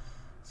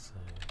 So,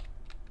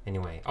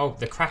 anyway. Oh,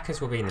 the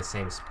crackers will be in the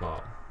same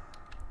spot.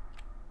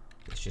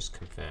 Let's just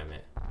confirm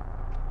it.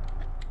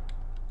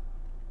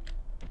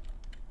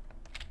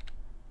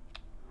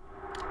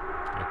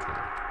 Okay,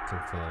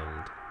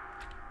 confirmed.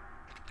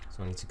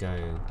 So I need to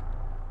go...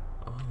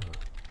 Oh.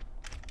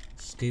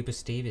 Scuba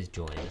Steve is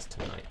joining us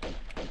tonight.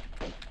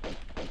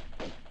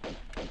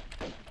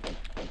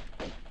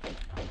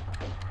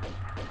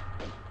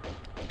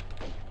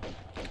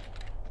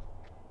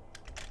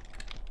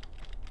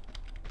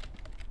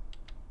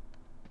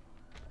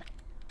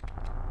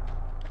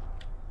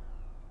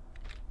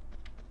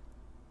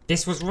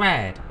 This was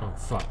red! Oh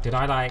fuck, did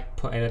I like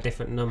put in a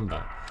different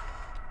number?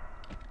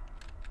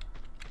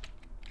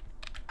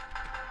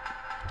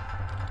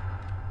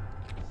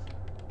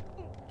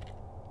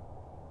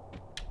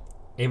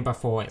 In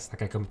before it's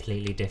like a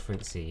completely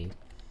different seed.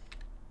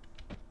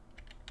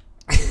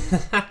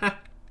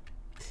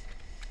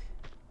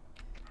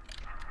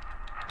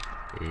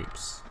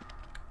 Oops.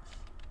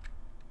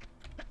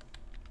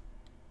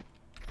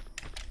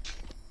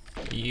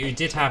 You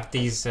did have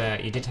these,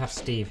 you did have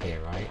Steve here,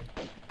 right?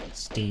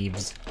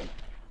 Steve's.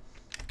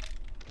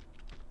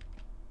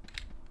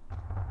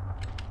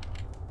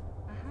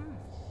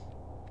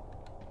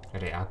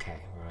 Okay,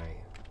 right.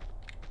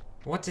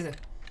 What did it...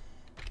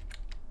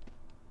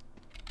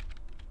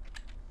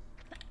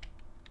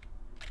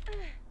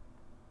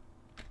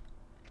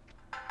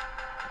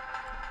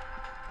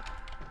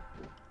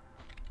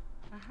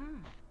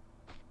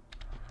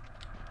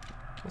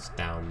 What's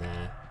down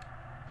there?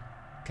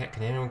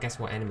 Can anyone guess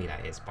what enemy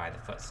that is by the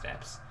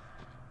footsteps?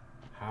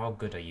 How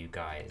good are you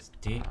guys?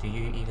 Do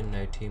you even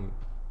know too...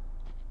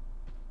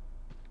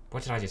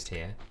 What did I just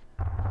hear?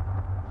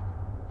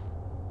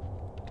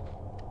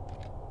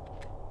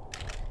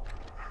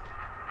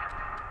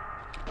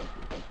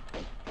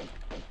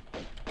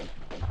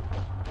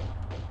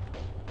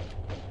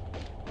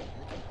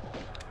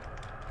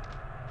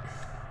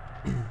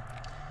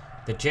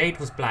 The jade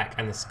was black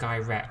and the sky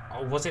red.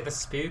 Oh, was it the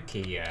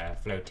spooky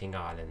floating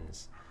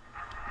islands?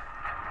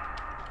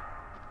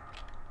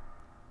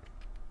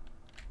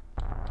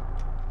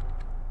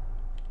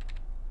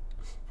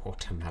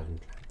 Watermelon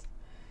plants.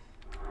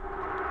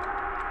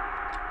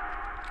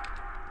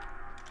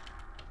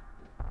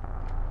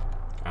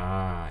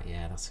 Ah,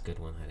 yeah, that's a good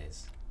one, that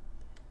is.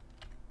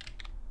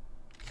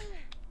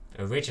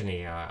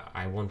 Originally,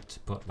 I want to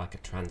put like a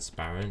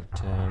transparent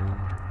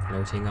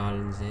floating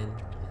islands in,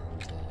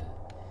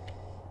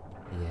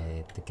 and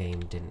yeah, the game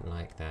didn't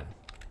like that.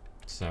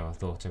 So I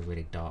thought a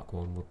really dark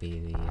one would be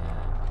the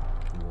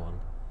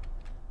one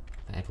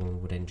that everyone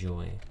would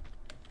enjoy.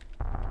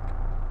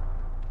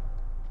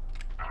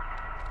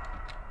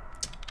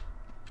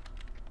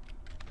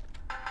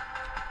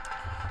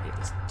 I hate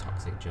this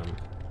toxic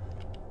jump.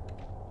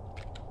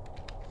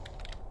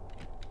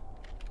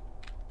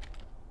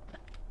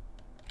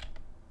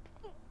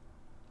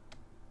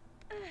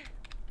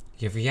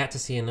 You've yet to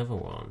see another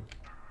one.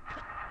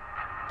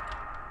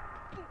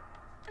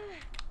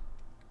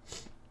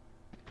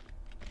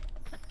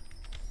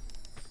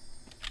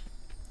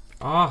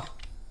 Oh!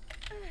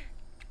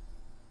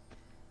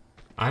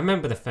 I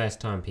remember the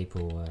first time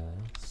people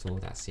saw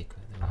that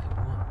secret. They were like,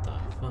 what the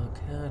fuck?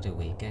 How do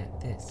we get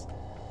this?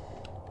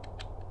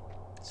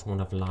 It's one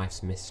of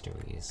life's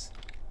mysteries.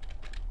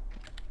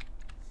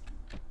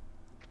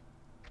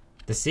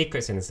 The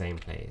secret's in the same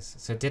place.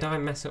 So did I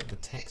mess up the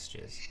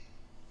textures?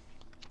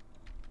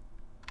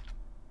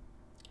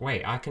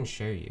 Wait, I can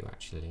show you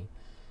actually.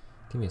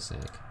 Give me a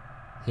sec.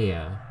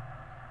 Here.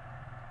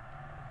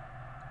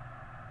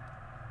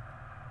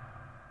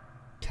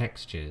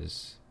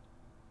 Textures.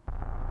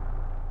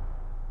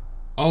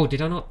 Oh,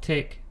 did I not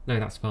tick? No,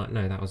 that's fine.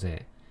 No, that was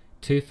it.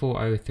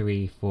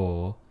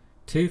 24034.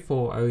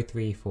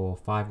 24034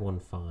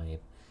 515.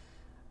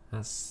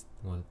 That's,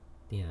 well,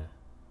 yeah.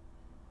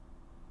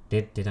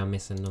 Did I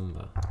miss a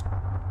number?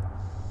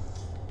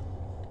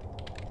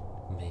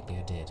 Maybe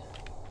I did.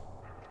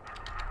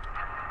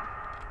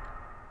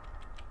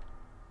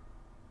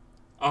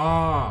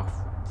 Oh,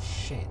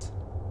 shit.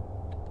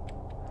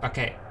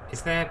 Okay,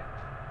 is there...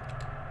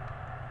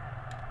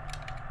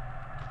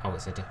 Oh,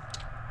 it's a...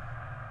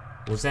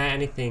 Was there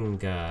anything...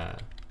 Well,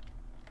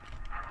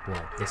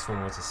 this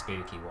one was a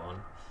spooky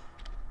one.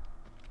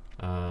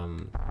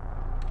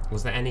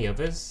 Was there any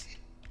others?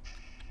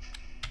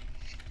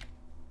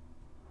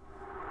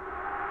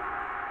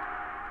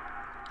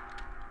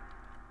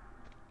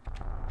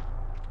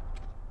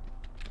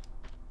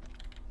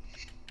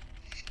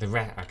 The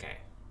red... Okay.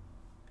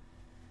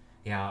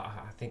 Yeah,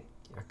 I think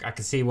I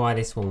can see why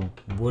this one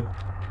would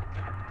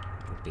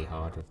be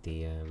hard with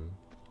the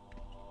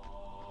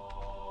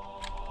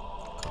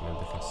can't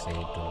remember if I saved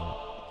or not.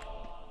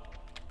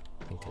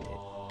 I think I did.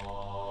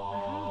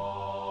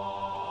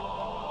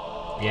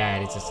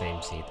 Yeah, it's the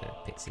same seed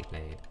that Pixie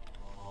played.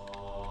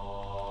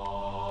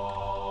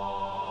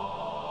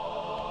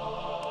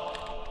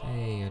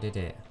 Hey, I did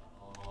it.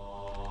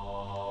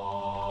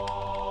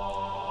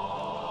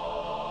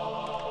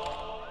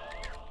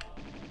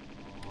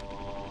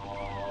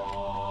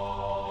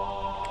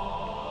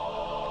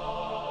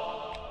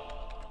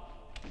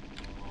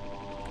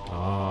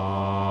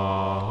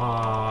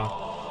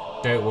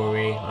 Don't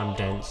worry, I'm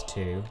dense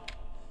too.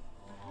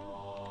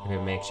 If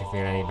it makes you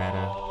feel any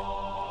better.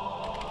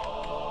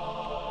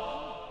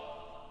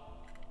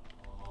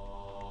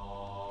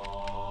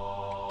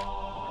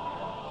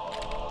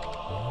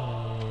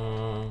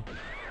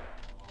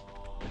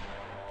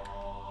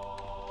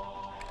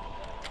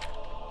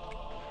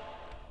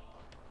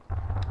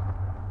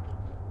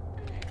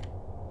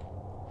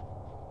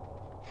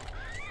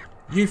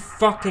 You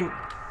fucking...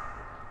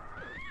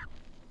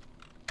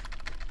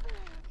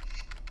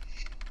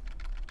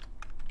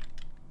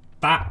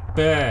 That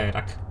bird.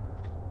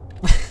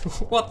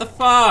 What the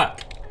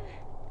fuck?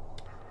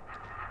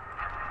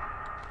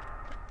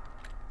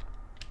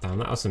 Damn,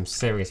 that was some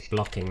serious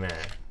blocking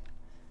there.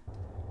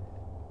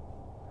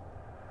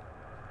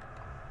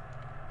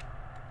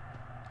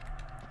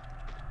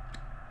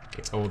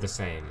 It's all the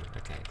same.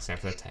 Okay,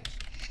 except for the text.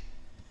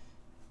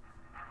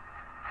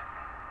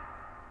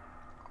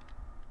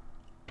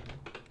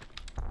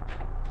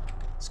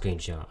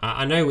 Screenshot.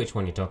 I know which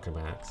one you're talking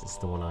about, because it's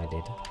the one I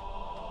did.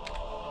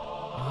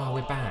 Oh,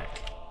 we're back.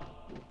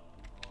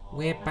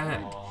 We're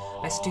back.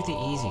 Let's do the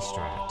easy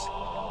strat.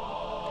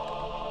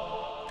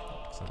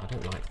 So I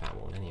don't like that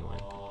one anyway.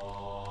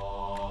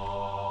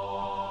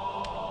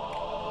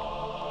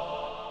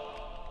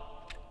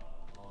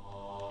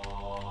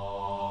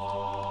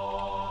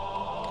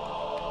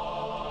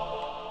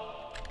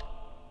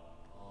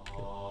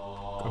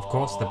 Of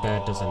course the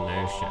bird does a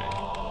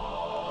no-show.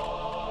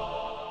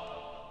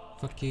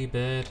 Fuck you,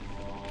 bird.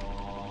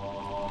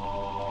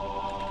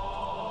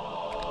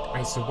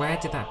 Right, so where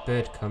did that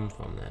bird come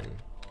from then?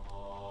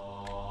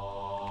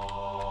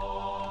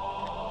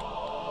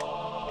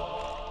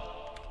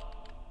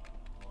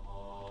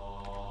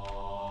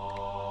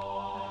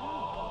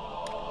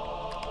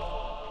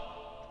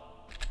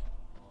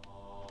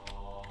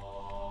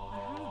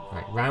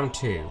 Right, round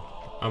 2.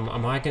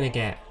 Am I gonna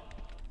get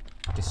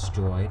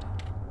destroyed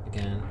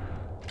again?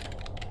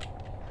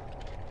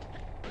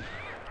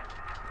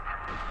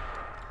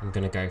 I'm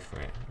gonna go for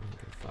it.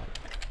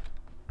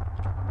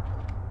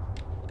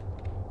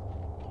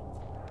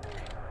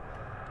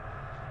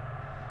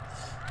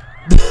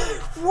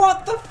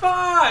 What the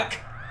fuck?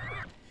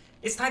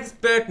 It's like this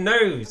bird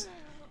knows.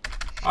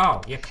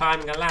 Oh, you're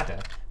climbing a ladder?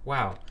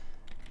 Wow.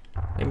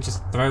 Let me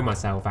just throw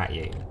myself at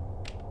you.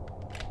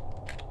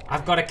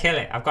 I've got to kill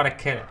it. I've got to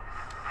kill it.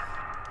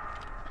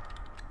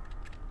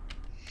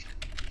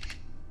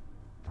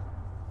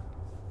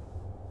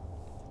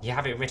 You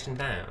have it written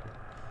down.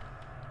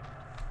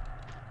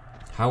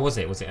 How was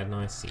it? Was it a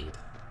nice seed?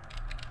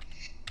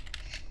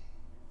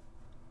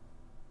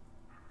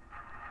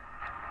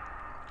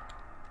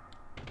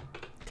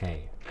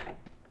 Okay.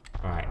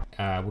 Alright,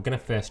 we're gonna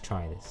first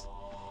try this.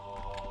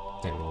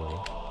 Don't worry.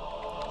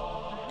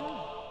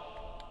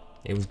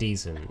 It was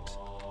decent.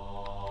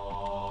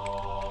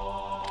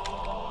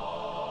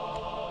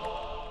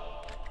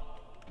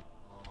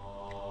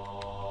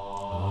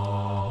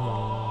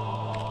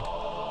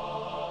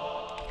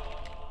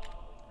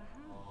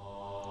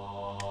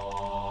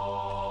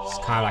 It's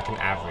kind of like an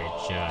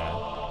average,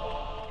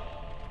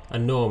 a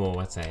normal,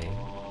 I'd say.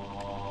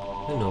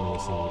 A normal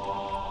seed.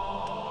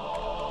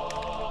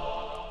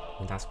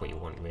 And that's what you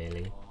want,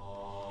 really.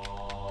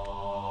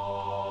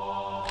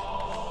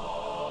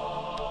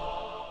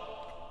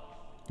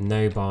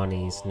 No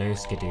Barneys, no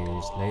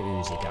Skidoos, no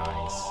Uzi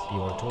guys. You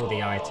want all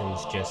the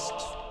items just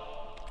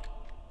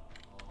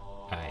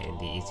in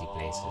the easy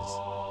places.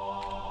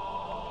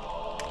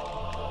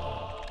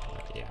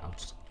 Yeah, I'll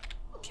just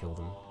kill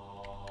them.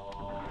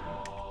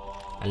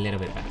 A little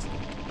bit better.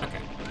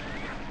 Okay.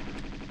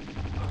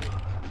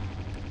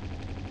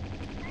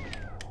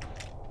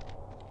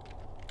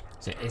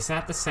 So is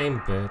that the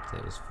same bird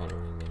that was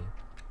following me?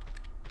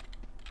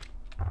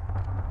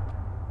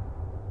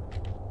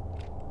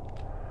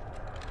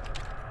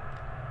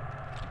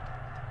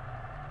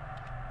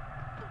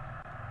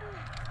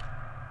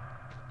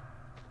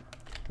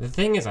 The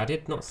thing is, I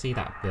did not see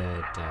that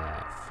bird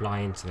fly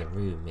into the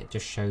room. It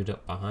just showed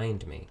up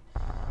behind me.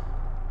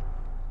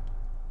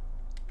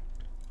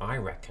 I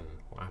reckon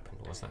what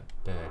happened was that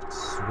bird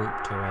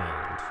swooped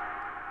around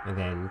and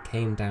then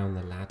came down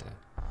the ladder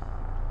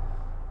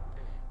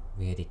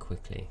really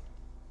quickly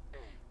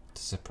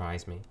to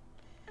surprise me.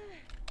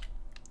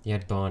 You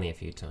had Barney a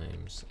few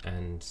times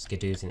and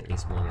Skidoos in at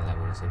least one of the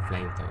levels and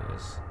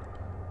flamethrowers.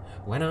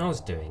 When I was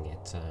doing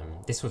it,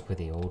 this was with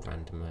the old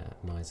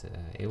randomizer,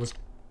 it was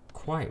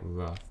quite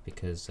rough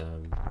because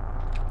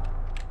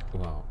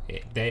well,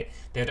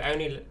 they'd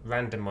only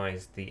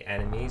randomize the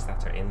enemies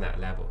that are in that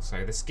level.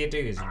 So the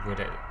Skidoos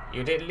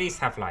you'd at least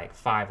have like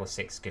 5 or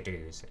 6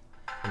 Skidoos,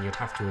 and you'd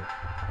have to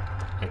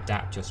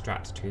adapt your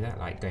strats to that,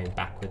 like going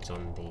backwards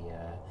on the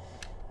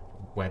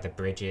where the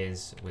bridge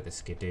is with a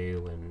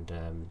Skidoo, and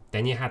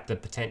then you had the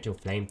potential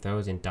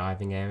flamethrowers in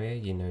diving area.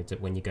 You know,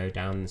 when you go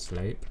down the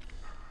slope.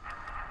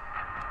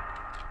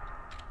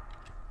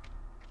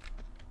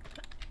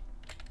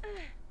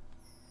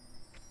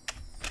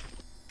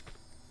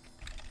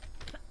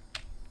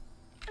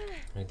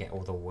 I get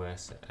all the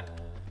worst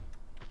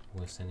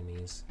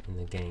enemies in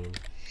the game.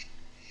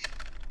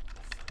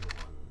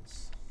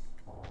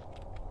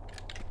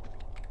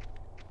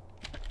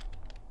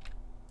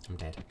 I'm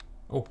dead.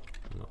 Oh,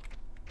 I'm not.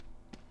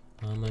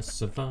 I'm a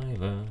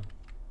survivor.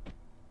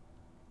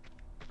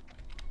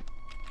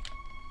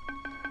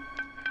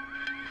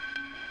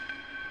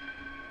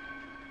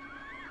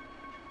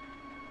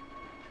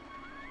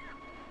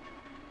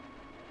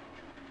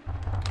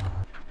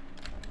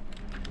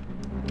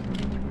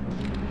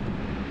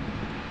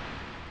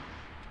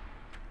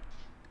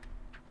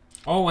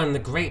 Oh, and the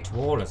Great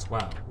Wall as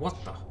well.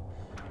 What the?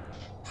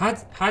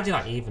 How did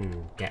I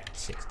even get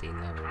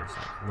 16 levels?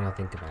 Like, when I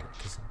think about it,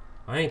 because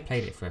I only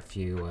played it for a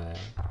few. It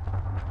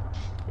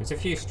was a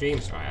few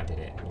streams, right? I did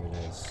it,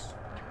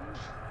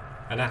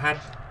 and I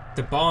had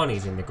the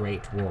Barneys in the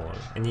Great Wall,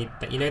 and you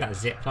know that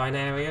zipline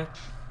area.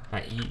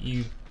 Like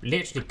you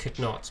literally could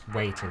not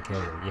wait and kill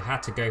them. You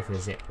had to go for the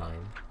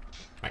zipline,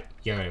 like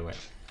YOLO it,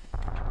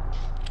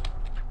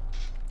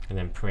 and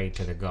then pray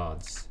to the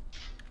gods.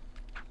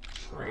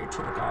 Pray to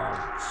the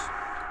gods.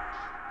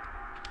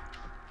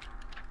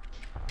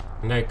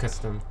 No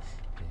custom.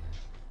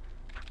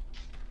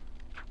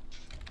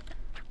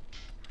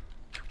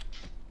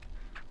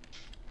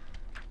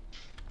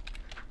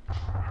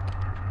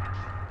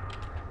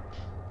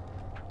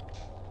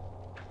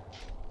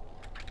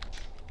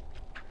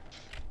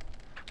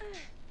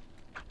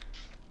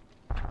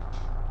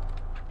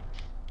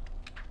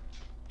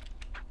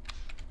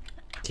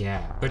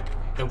 Yeah, but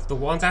the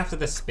ones after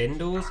the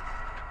spindles,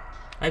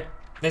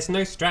 there's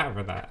no strat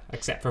for that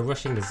except for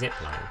rushing the zip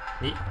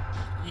line.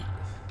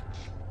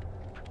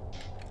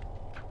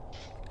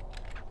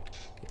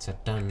 It's a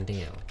done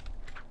deal.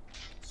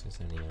 So there's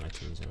any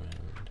items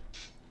around.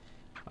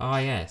 Ah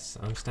yes,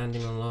 I'm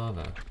standing on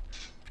lava.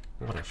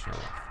 What a show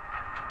off.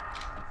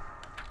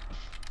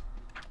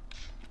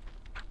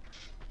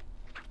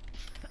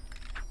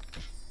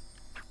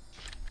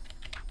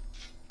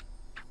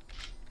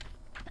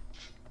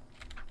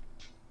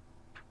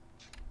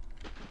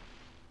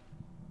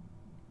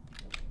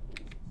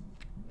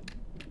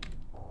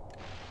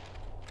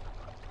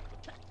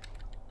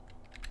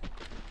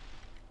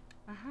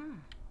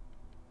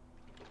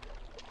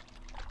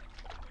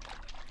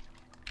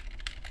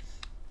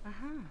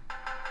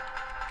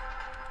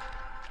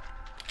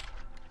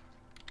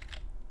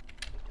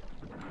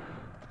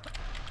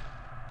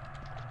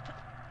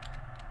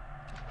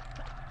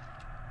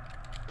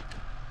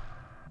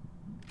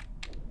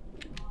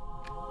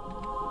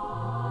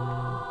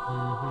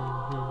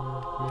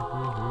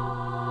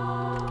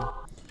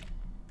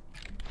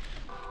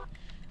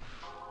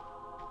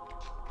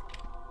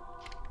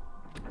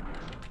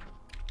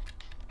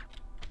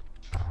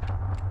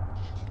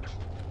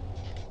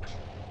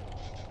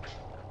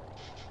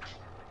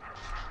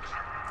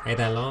 Hey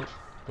there, Lon.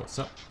 What's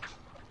up?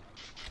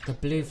 The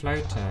blue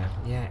floater.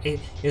 Yeah,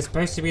 it's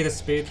supposed to be the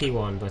spooky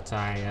one, but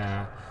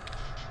I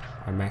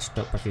messed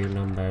up a few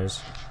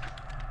numbers.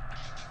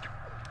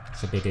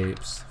 It's a big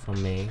oops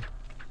from me.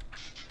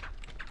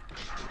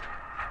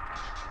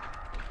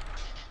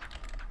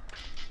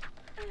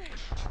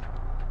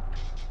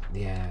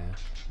 Yeah,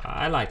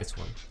 I like this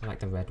one. I like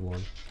the red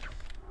one.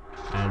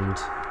 And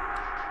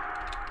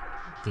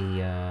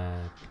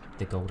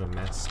the golden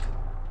mask.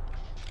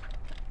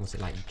 Was it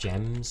like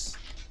gems?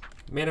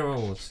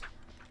 Minerals!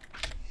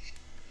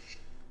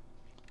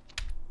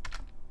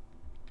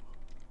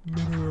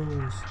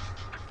 Minerals!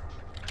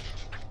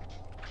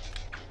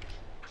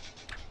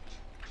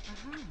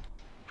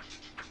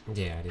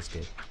 Yeah, it is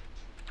good.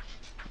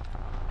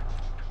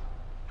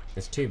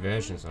 There's two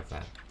versions of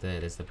that.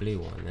 There's the blue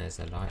one, there's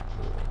the light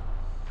blue one.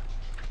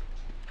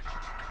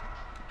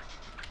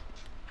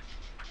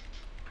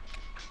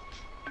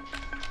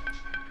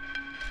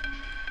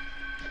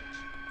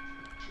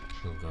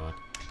 Oh god.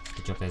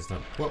 Good job there's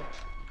not. Whoa!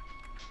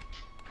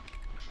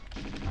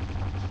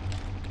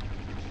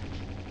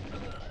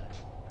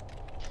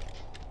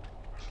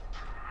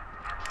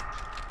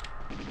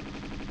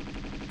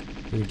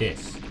 Who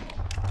dis?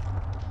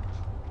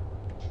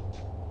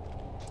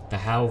 The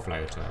Hell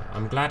Floater.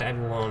 I'm glad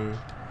everyone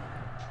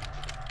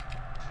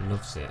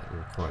loves it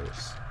and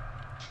quotes.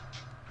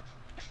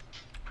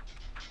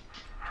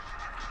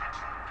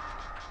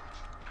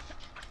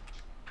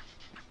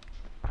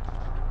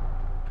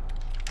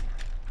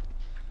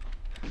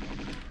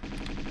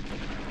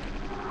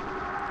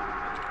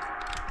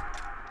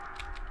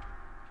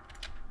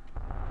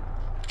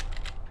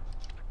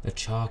 The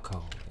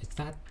charcoal. Is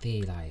that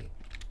the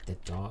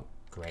dark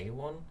grey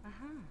one?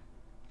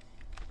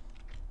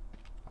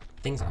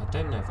 Things I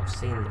don't know if I've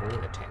seen all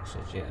the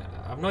textures yet.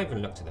 I've not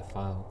even looked at the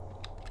file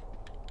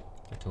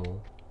at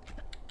all.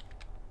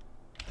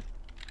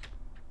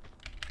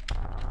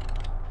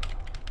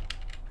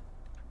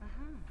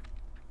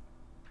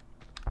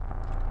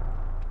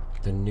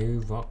 The new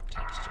rock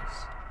textures.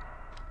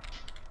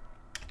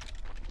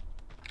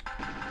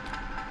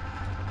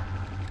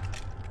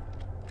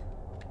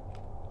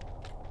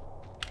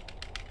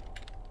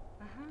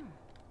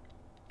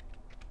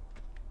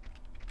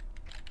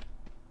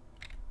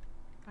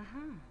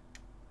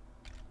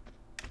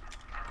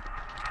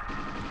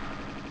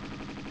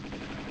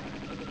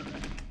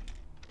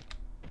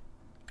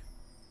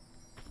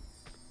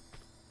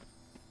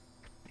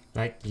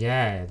 Like,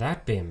 yeah,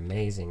 that'd be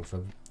amazing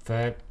for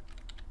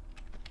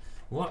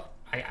what?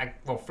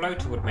 Well,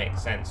 floater would make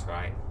sense,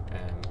 right?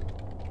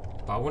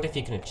 But I wonder if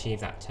you can achieve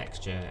that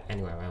texture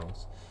anywhere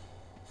else.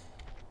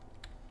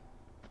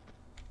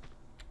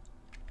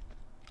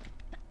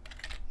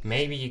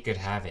 Maybe you could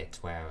have it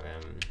where,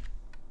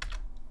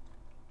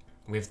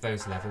 with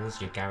those levels,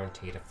 you're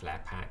guaranteed a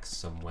flare pack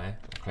somewhere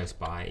close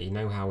by. You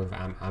know how with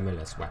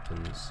amulous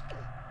weapons.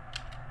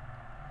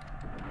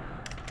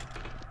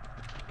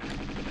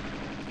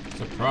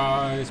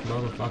 Surprise,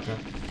 motherfucker.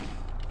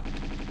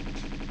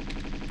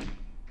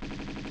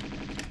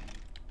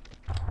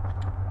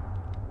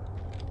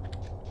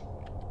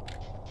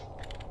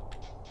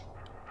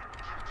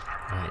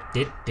 Right,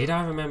 did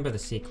I remember the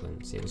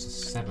sequence? It was a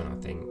 7, I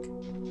think.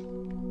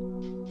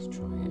 Let's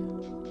try it.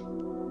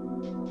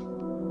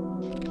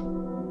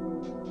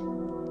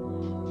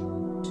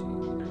 1, 2,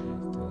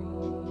 3,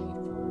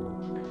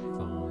 4,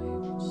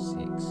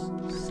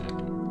 5, 6, 7.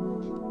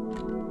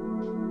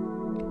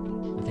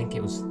 I think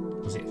it was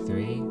it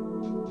 3?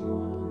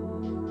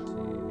 1,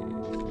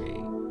 2, 3.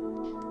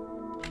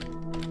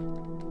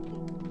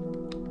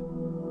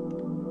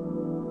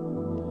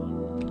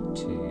 1,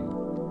 2.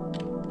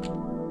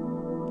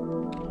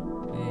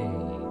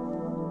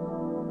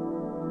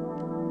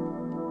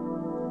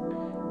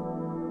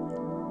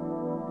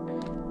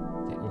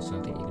 So I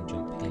think you can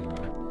jump here,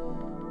 right?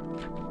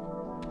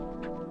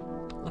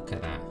 Look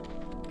at that.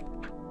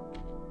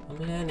 I'm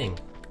learning.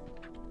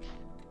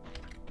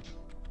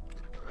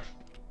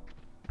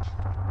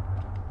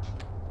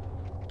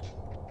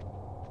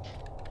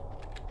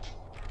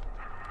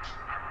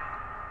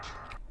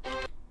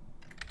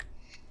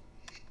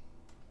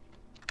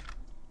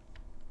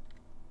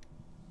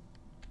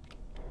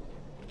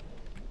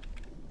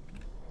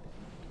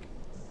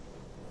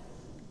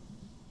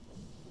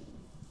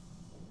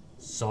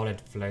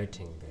 Solid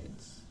floating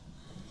bits.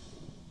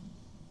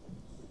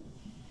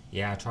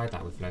 Yeah, I tried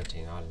that with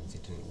floating islands,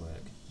 it didn't work.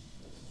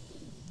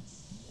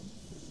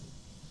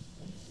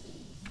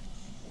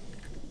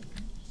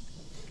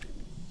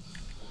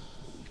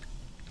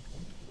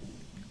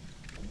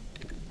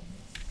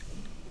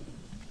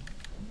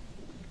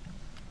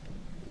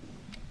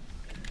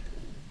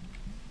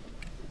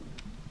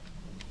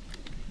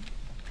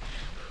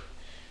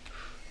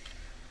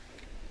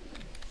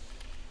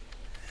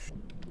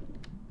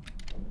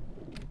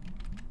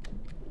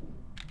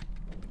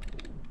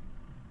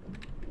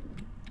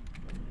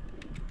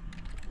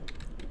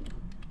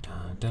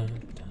 Dun,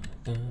 dun,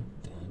 dun,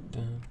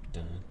 dun,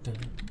 dun, dun.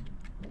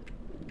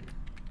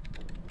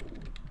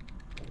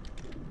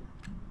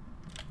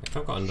 If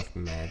I've got enough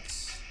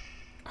meds,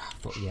 I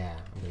thought, yeah,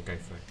 I'm gonna go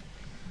for it.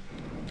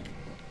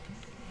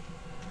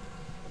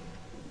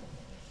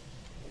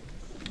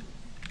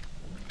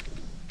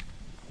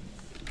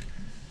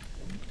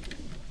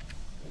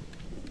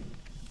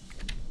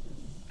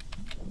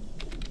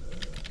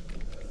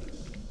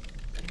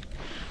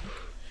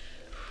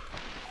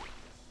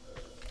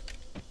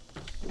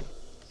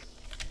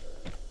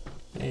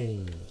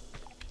 Hey,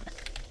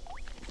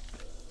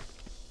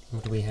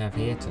 what do we have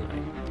here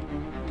tonight?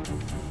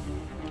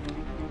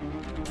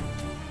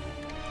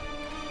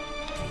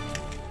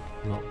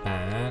 Not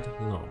bad,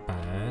 not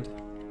bad.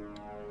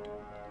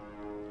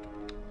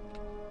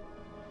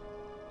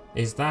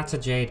 Is that a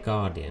Jade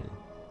Guardian?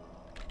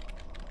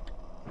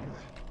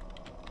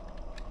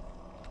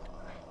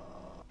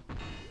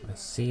 I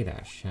see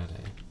that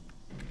shadow.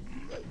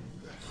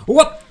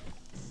 What?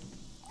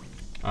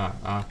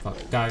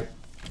 Fuck, go.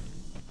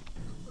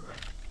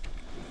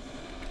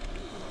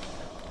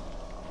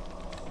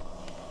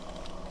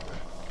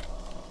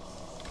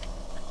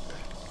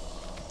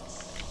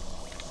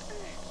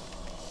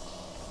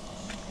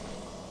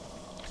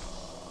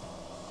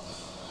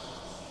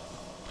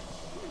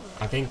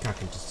 I think I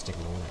can just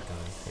ignore that guy,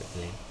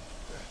 hopefully.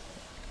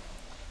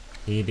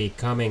 He be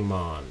coming,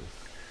 man.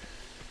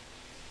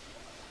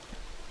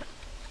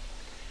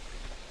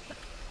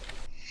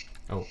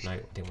 Oh, no,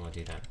 didn't want to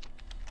do that.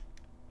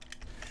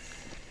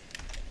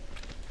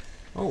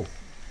 Oh.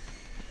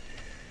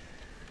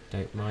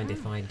 Don't mind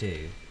if I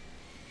do.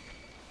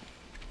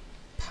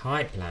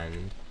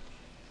 Pipeland.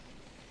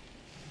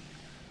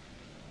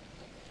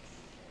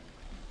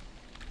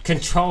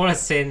 Controller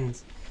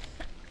sins.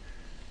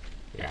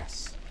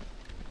 Yes.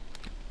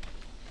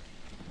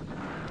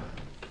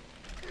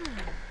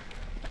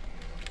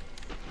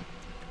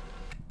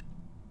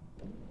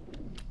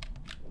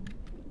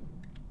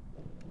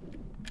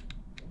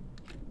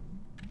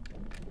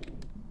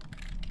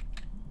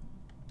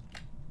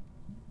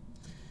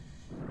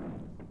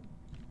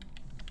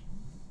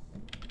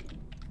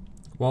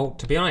 Well,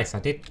 to be honest, I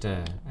did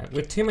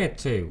with Tomb Raider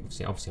 2.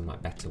 Obviously, I'm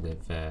like better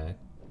with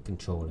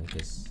controller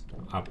because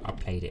I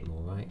played it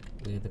more right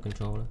with the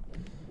controller.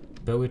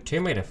 But with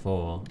Tomb Raider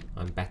 4,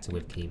 I'm better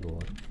with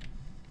keyboard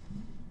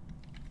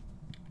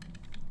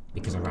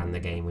because I ran the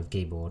game with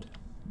keyboard.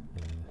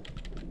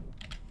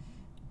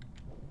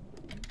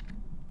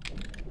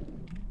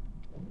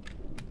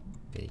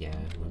 But yeah,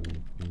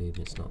 my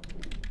movement's not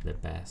the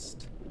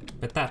best,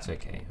 but that's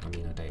okay. I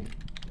mean, I don't.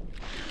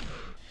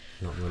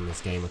 not run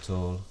this game at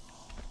all.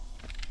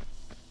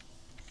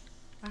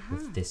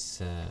 With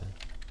this,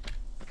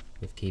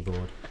 with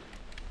keyboard.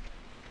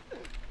 Oh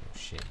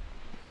shit.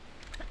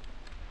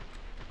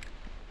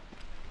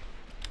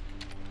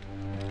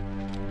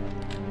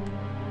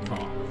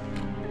 Oh.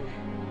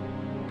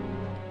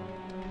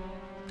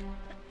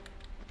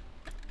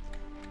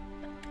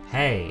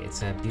 Hey,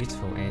 it's a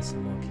beautiful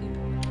ASMR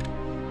keyboard.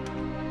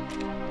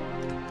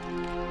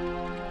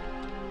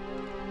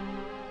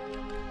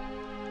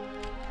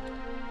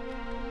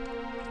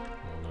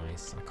 Oh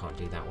nice, I can't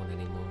do that one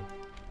anymore.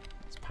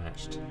 It's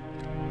patched.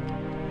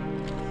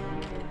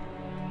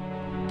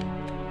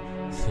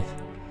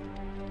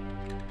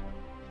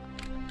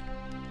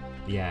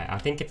 Yeah, I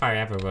think if I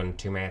ever run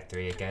Tomb Raider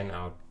 3 again,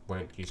 I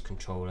won't use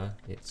controller.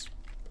 It's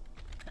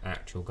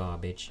actual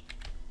garbage.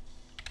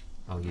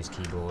 I'll use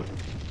keyboard.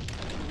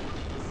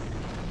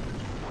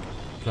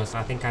 Plus,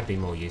 I think I'd be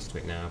more used to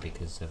it now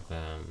because of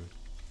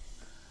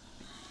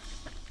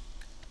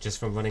just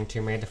from running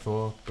Tomb Raider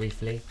 4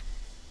 briefly.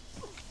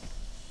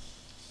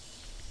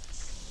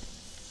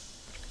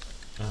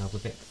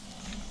 With it.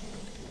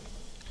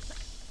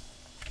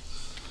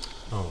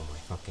 Oh my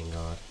fucking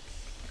god.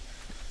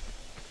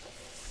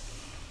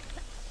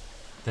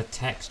 The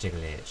texture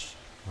glitch.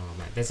 Oh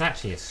man, there's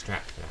actually a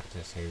strat for that,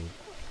 just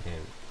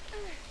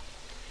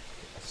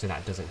so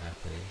that doesn't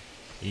happen.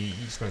 You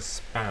just gotta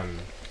spam.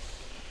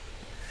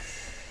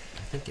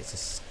 I think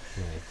it's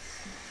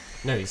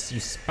no, it's you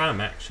spam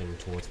action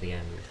towards the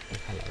end. Oh,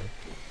 hello.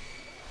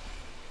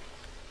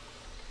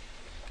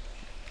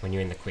 When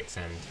you're in the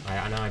quicksand.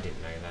 I know I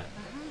didn't know that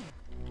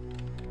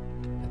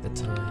at the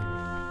time.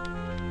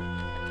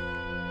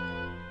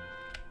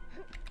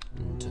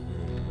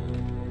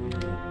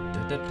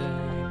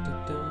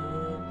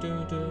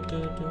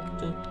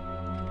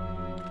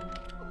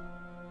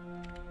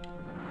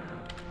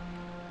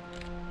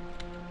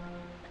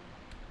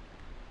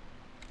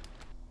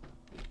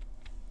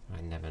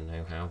 I never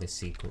know how this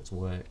sequence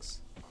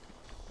works.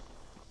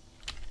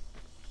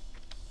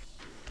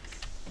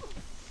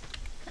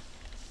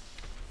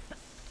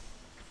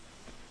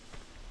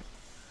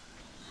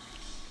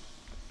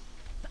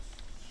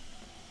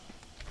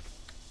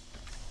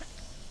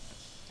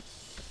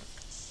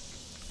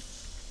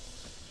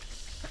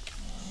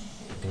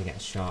 I'm gonna get a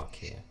shark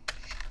here.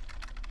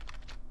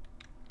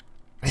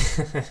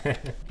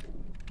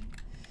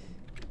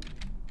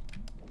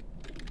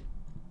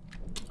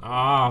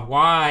 Ah,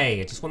 why?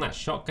 I just want that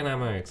shotgun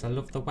ammo because I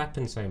love the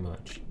weapon so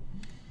much.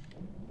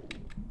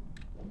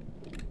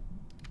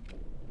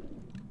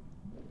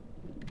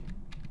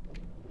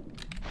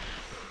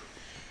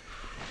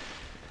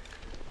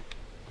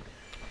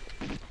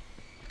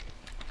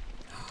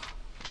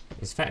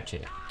 Let's fetch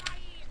it.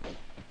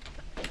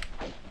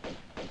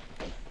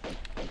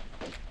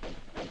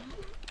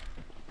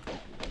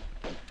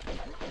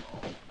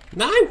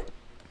 No!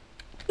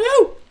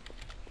 No!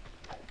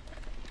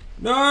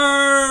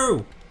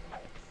 No!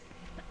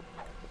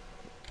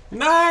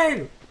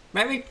 No!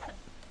 Let me...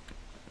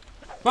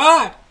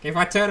 Fuck! If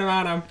I turn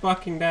around, I'm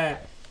fucking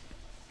dead.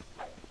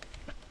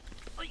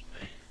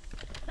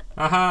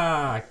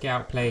 Aha! Get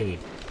outplayed.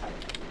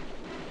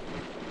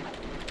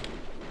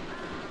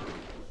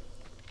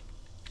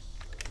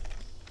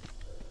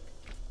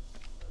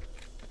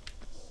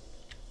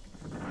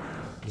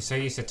 You're so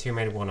used to Tomb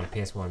Raider 1 on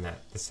PS1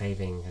 that the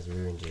saving has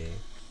ruined you.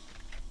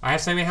 I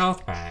have so many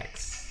health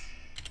packs.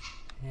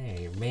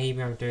 Hey,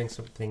 maybe I'm doing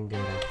something good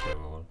after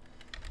all.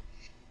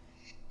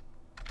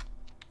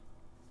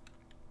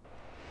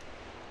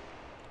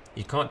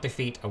 You can't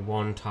defeat a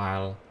one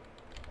tile.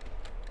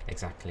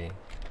 Exactly.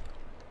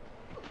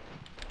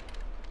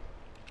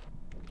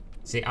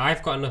 See,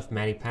 I've got enough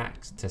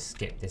medipacks to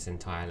skip this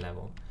entire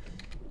level.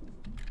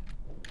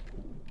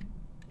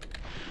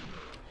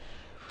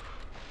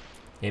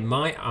 I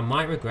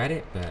might regret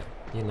it, but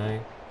you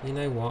know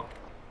what?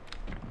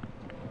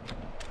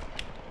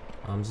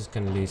 I'm just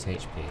gonna lose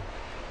HP.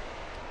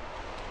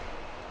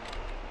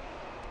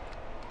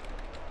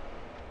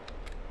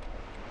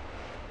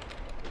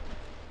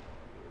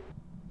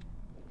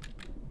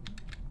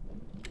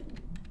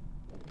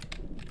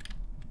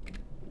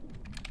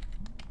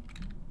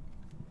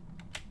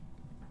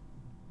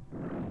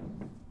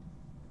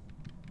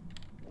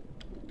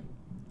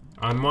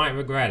 I might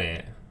regret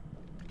it.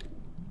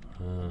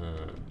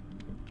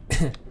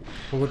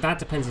 Well, that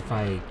depends if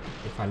I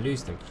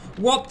lose them.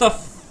 What the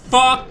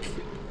fuck?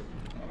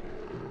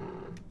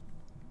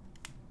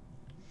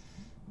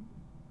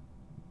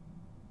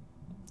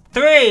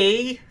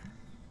 Three?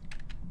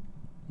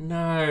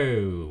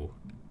 No.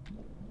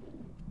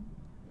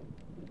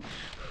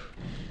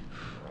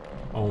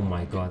 Oh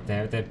my god,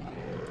 they're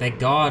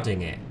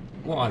guarding it.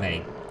 What are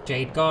they?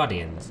 Jade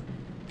Guardians?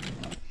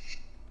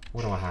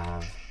 What do I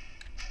have?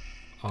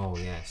 Oh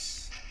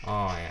yes.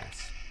 Oh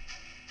yes.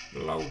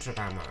 Loads of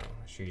ammo.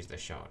 Let's use the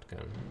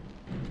shotgun.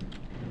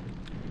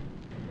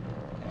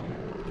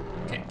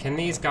 Can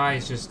these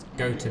guys just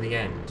go to the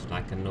end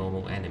like a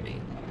normal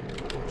enemy?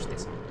 Watch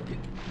this.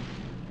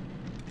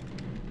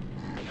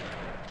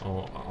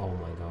 Oh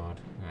my god.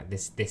 Right,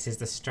 this is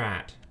the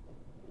strat.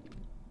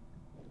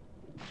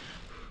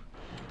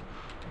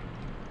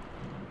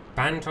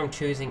 Banned from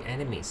choosing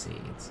enemy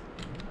seeds.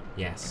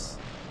 Yes.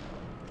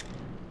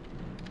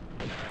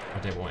 I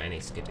don't want any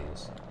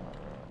skidoos.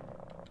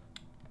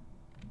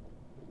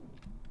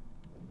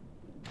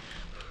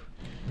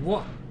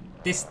 What?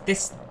 This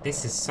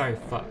is so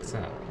fucked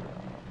up.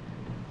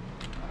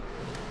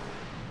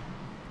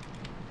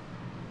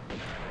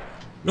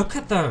 Look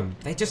at them!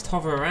 They just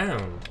hover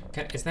around.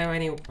 Is there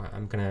any... Right,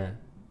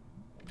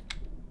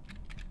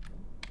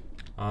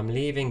 I'm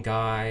leaving,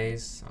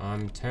 guys.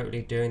 I'm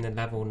totally doing the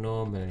level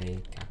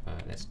normally.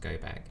 Kappa, let's go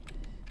back.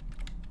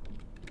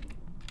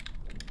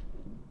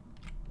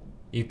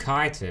 You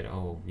kited.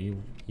 Oh,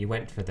 you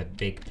went for the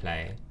big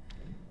play.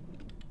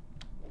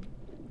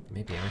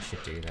 Maybe I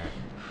should do that.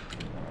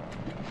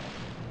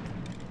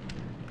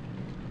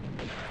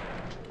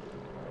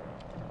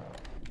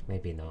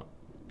 Maybe not.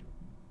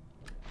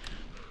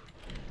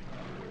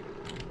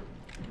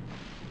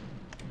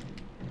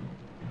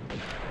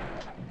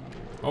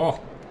 Oh!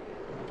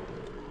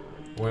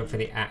 Went for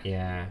the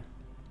yeah.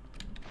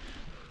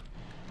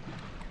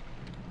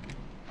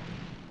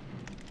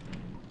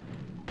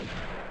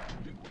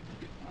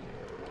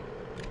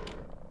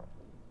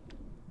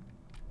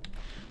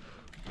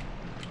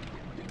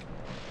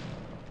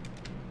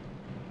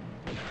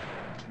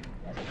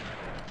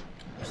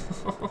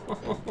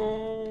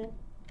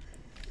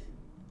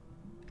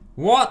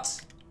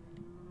 What?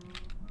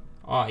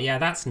 Oh, yeah,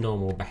 that's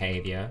normal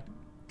behavior.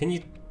 Can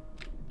you...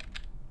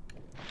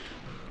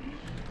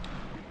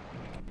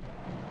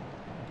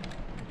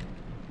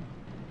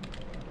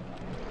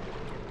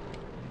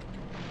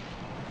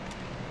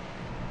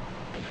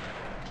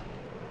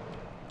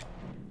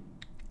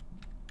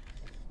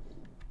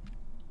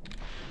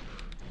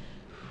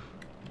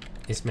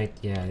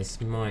 This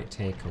might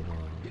take a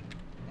while.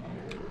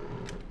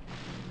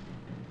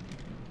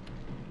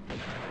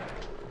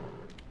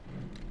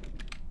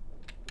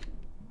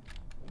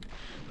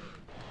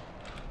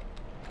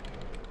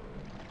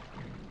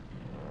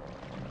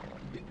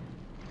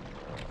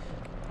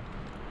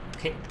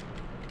 Okay.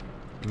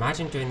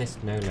 Imagine doing this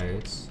no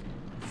loads.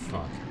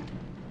 Fuck.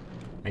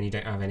 And you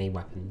don't have any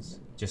weapons,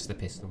 just the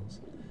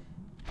pistols.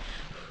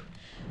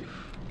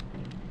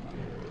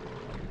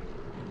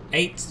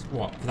 8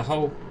 what? For the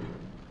whole...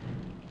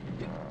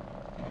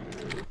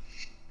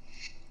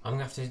 I'm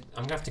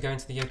gonna have to go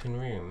into the open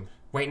room.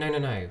 Wait, no.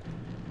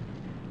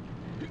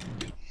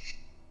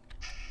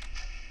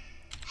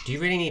 Do you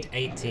really need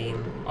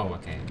 18? Oh,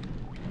 okay.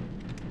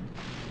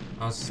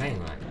 I was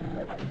saying like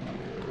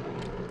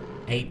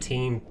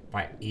 18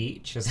 by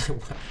each.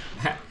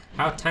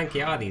 How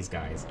tanky are these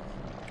guys?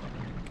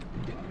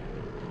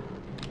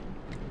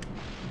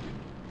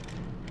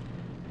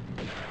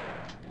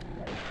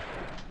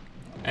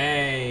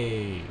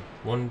 Hey,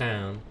 one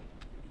down.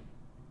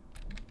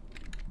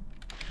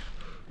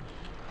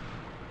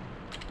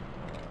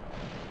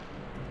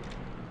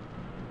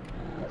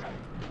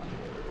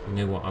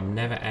 You know what? I'm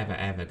never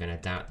ever gonna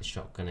doubt the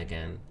shotgun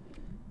again.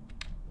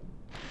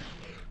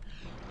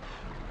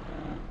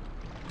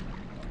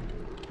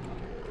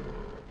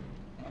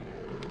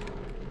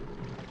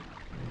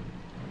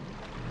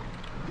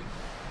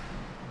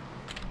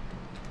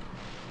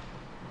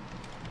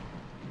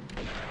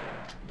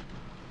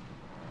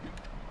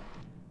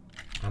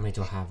 How many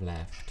do I have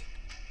left?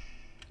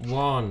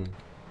 1.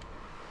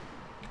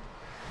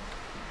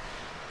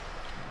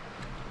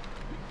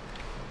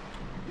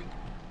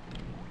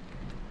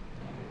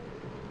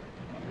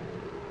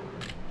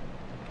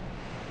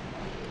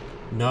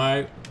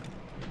 No.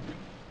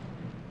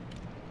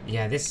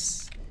 Yeah,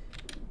 this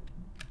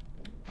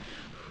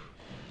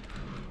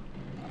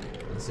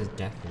is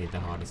definitely the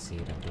hardest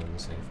seed I've done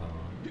so far.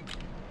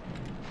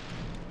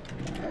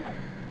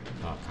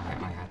 Fuck,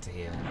 I had to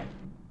heal.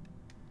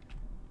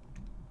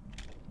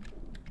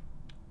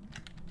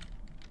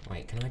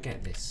 Wait, can I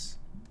get this?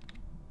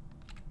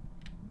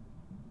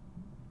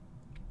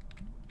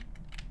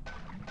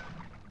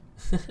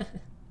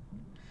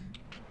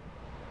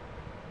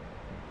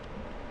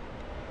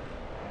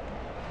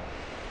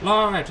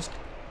 Lara, just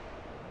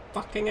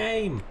fucking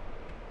aim!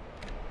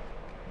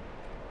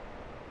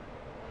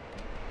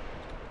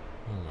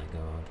 Oh my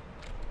god.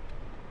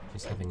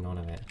 Just having none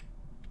of it.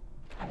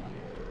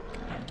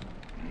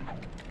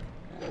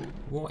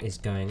 What is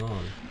going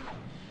on?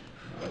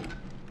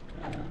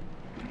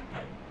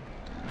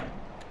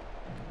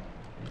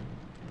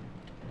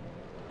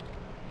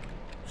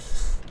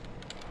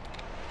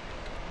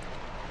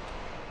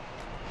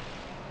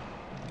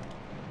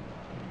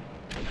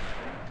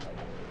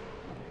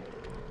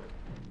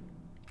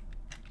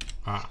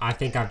 I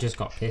think I've just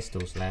got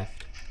pistols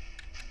left.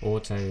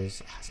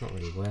 Autos, that's not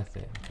really worth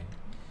it. Okay.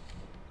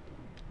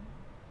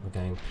 We're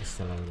going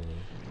pistol only.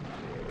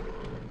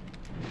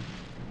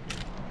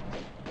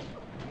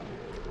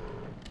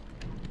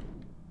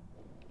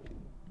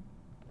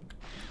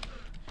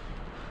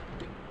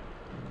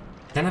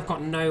 Then I've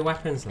got no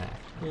weapons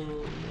left. Oh,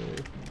 no.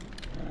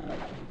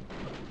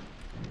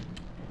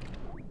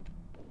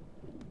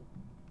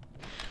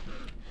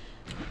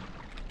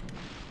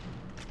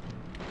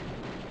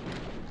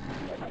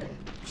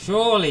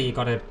 Surely you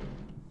gotta...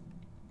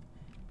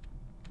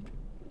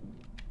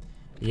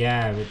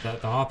 Yeah,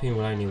 but the harpoon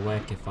will only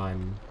work if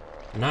I'm...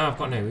 No, I've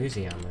got no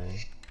Uzi ammo.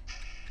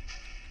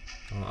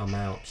 Oh, I'm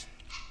out.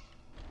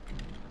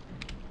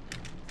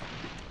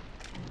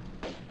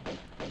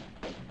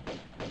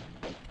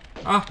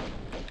 Ah!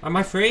 Am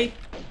I free?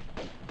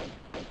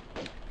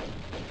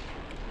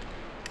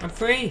 I'm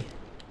free!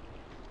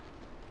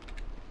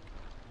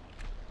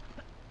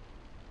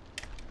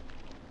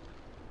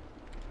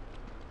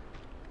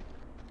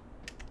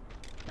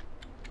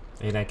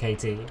 Are you there,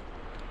 KT?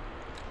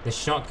 The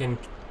shotgun...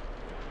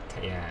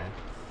 Yeah.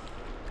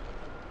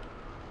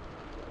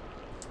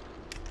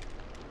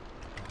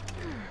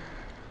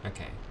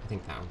 Okay, I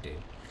think that'll do.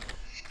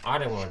 I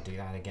don't want to do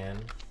that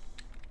again.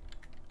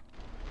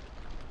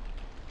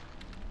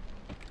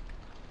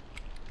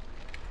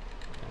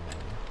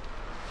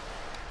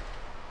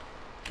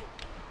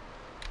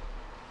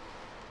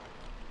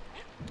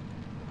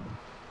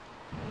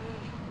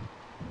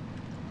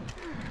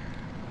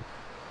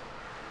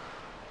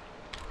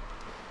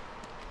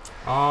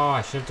 Oh,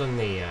 I should have done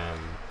the,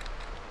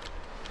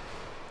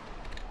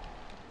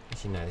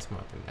 Actually, no, this might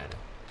have been better.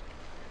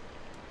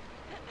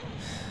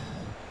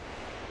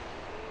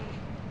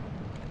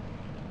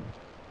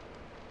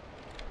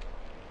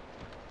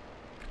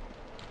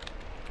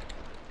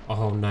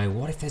 Oh no,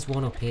 what if there's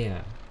one up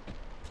here?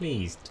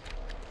 Please.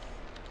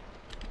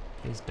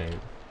 Please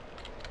don't.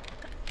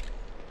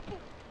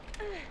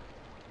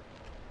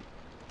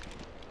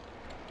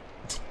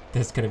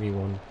 There's gonna be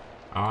one.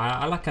 Oh,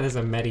 I like how there's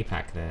a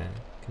medipack there.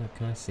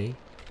 Can I see?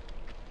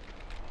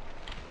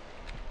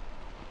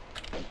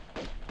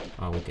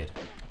 Oh, we're good.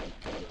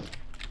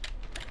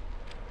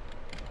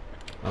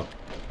 Oh,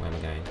 where am I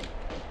going?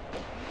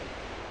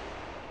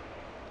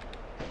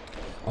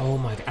 Oh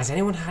my god, has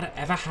anyone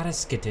ever had a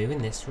skidoo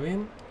in this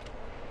room?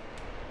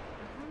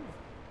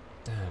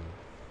 Damn,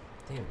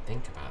 didn't even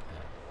think about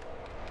that.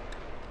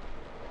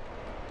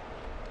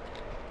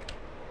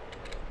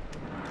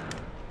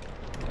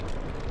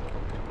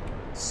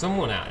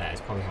 Someone out there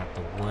has probably had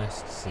the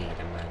worst seed,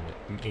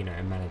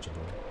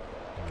 unmanageable,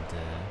 and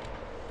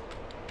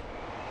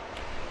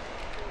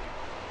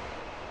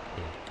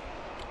yeah.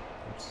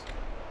 Oops.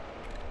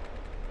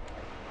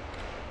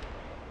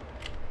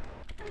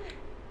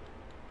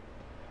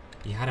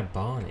 You had a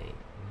Barney.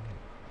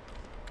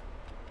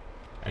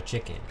 A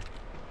chicken.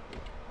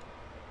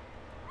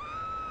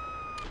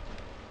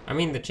 I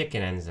mean, the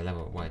chicken ends the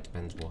level. Well, it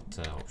depends what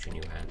option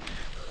you had.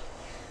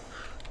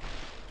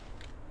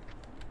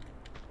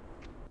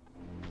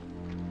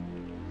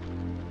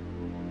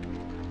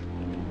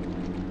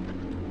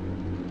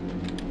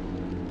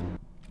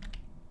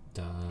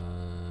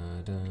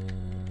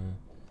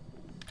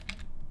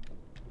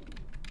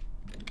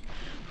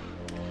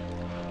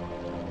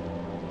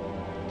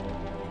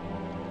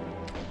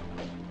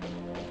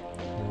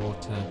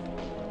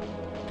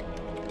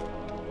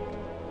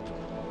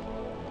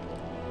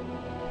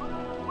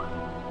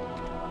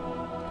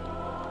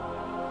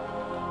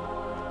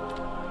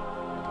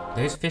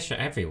 Those fish are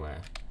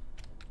everywhere.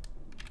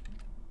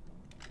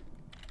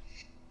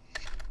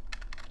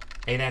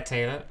 Hey there,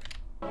 Taylor.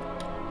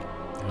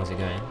 How's it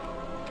going?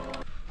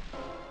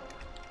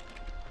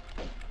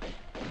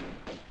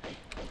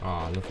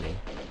 Oh, lovely.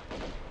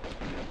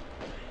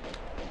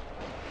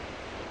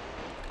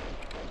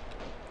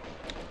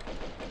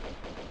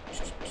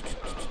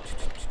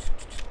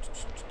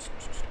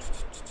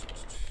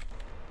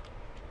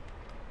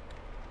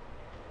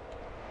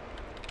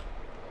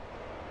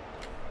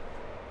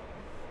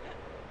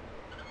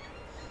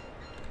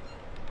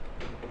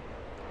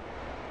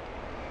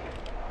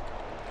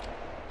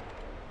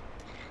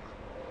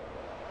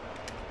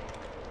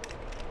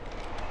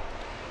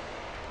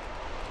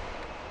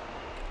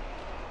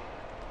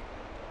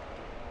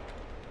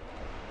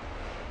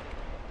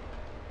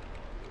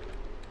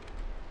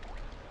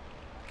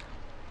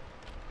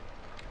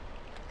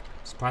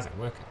 Surprised it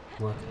worked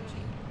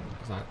actually,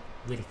 because I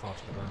really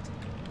farted about it.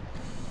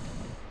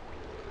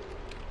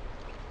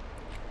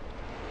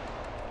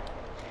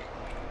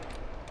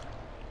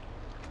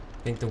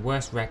 I think the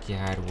worst wreck you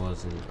had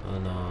was an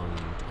unarmed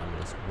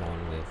amethyst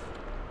one with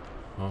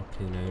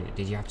harpoon only.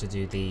 Did you have to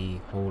do the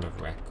whole of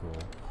wreck, or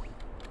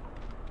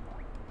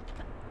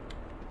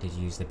did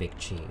you use the big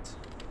cheat?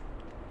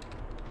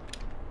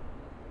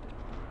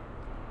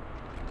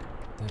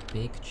 The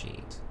big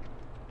cheat.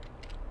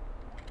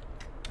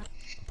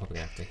 Probably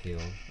gonna have to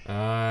heal.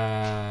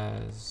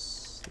 I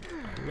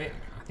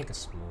think a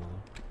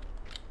small.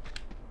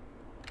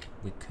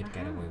 We could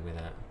get away with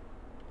that.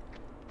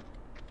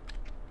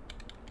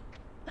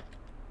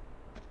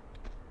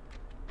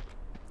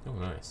 Oh,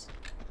 nice.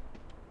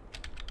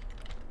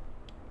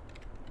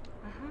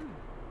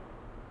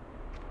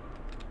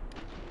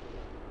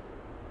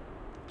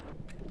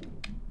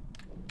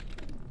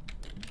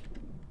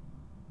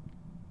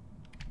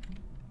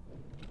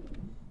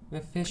 The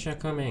fish are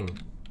coming.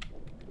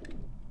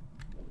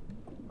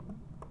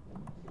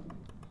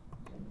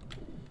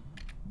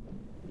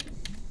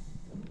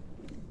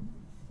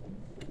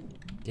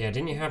 Yeah,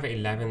 didn't you have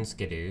 11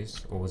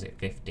 skidoos, or was it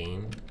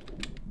 15?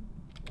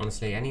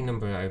 Honestly, any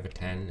number over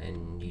 10,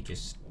 and you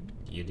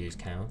you lose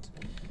count.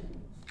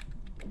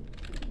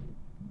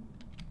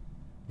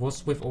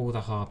 What's with all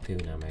the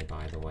harpoon ammo,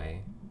 by the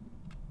way?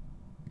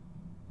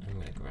 I'm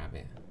gonna grab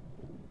it.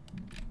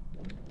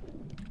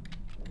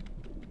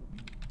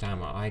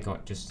 Damn it,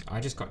 I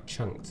just got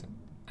chunked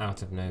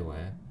out of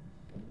nowhere.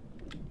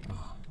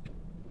 Oh.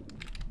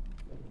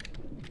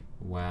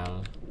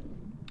 Well.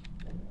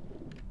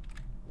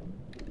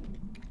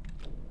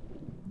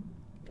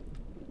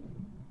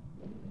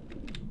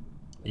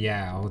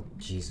 Yeah, oh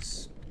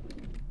Jesus.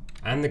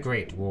 And the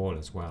Great Wall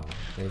as well.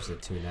 Those are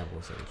the 2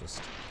 levels that are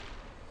just...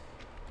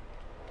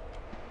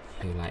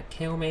 You're like,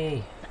 kill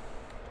me!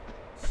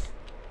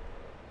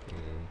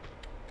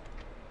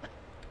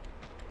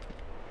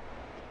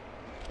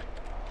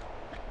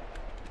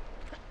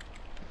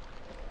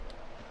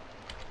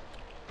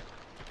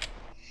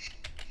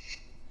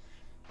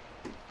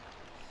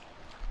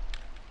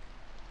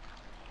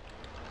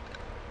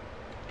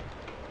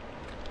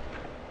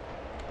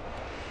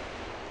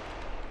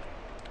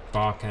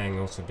 Barkang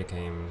also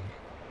became...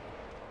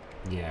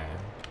 Yeah.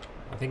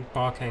 I think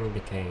Barkang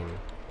became...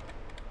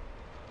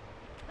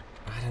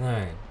 I don't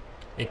know.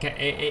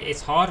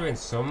 It's harder in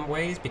some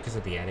ways because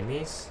of the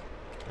enemies.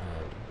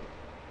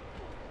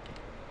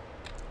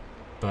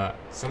 But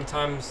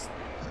sometimes...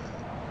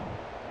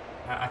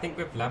 I think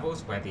with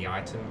levels where you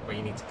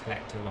need to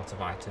collect a lot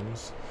of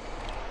items,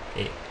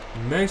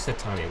 most of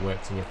the time it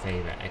works in your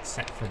favour,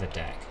 except for the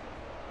deck.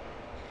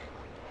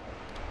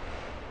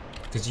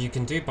 Because you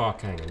can do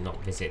Barkang and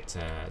not visit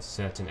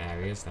certain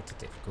areas that are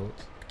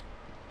difficult.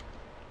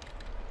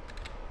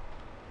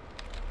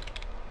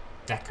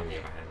 Deck, on the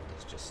other hand,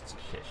 is just a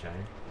shit show.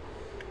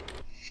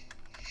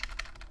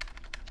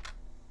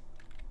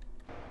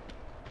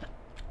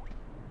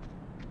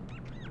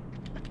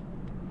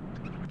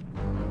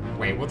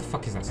 Wait, what the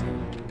fuck is that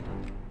sound?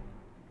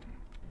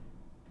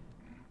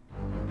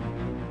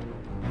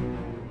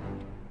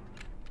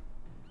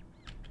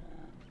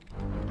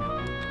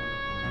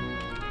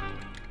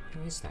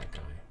 Who is that guy?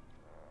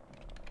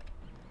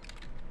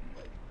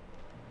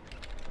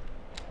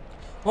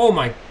 Oh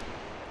my...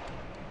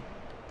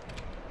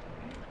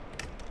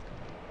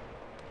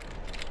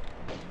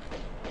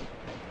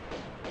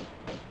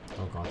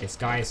 Oh god, this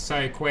guy is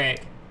so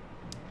quick.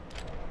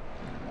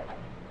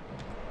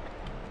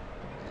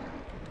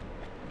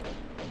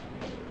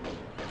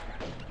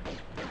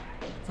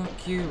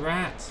 Fuck you,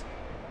 rat.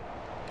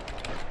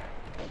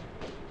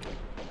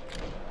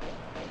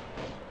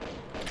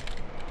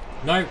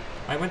 No!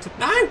 I went to...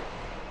 No!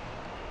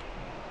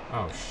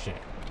 Oh, shit.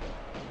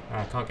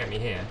 Can't get me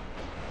here.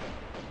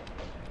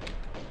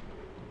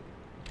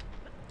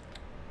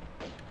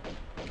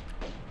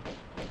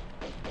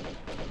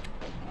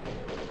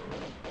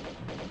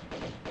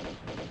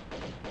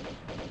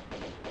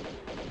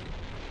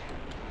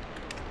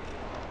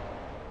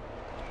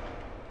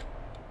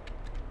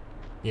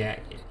 Yeah.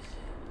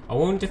 I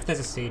wonder if there's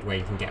a seed where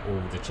you can get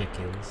all the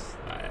chickens.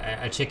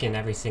 A chicken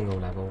every single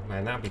level.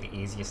 Man, that would be the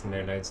easiest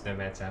no loads, no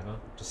meds ever.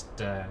 Just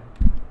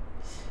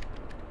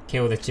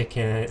kill the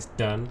chicken and it's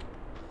done.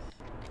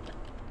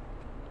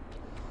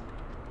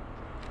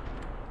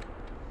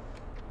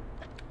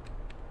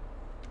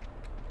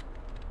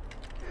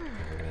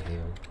 I'm gonna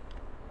heal.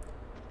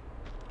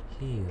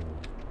 Heal.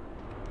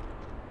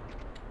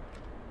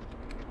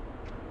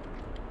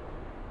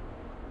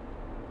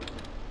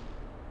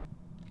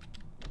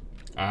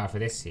 For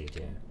this seed,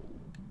 yeah.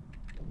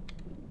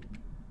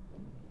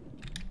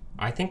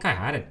 I think I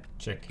had a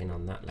chicken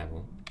on that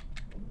level.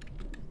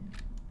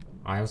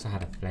 I also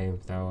had a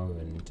flamethrower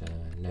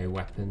and no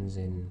weapons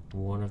in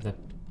one of the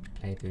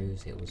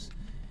playthroughs.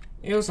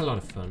 It was a lot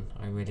of fun.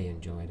 I really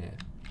enjoyed it.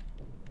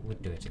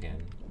 Would do it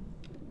again.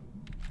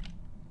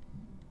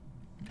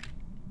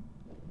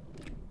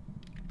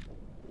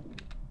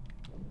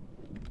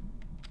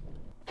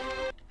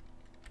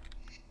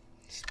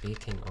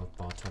 Speaking of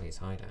Bartoli's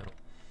hideout,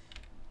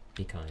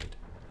 be kind.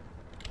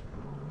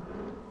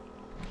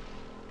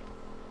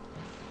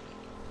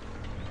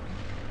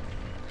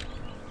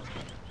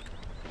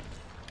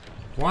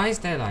 Why is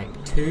there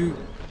like 2?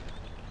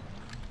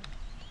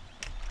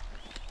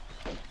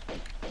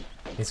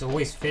 There's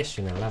always fish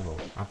in a level.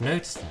 I've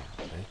noticed that.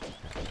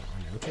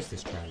 I noticed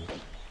this trend.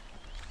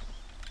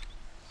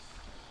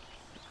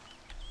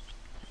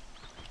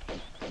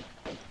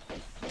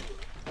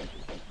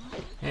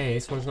 Hey,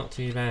 this one's not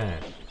too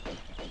bad.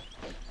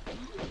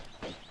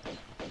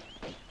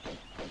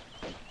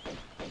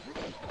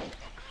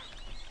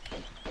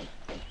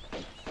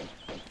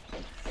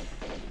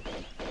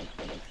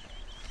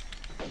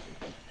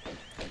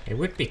 It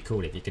would be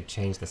cool if you could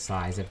change the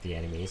size of the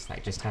enemies,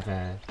 like just have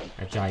a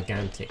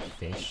gigantic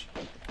fish.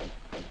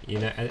 You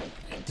know,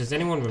 does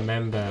anyone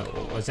remember,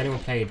 or has anyone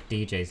played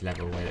DJ's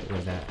level where it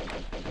was a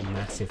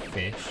massive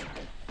fish?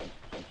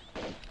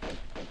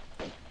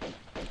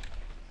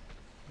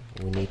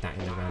 We need that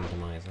in the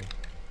randomizer.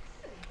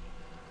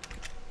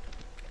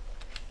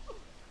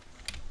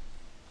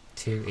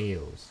 2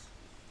 eels.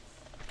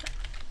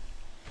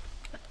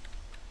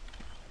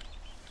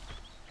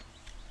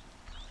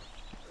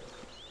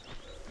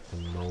 A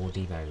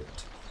mouldy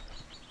boat.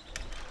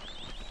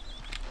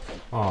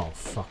 Oh,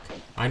 fuck.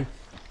 I knew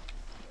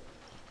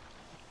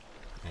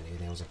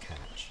there was a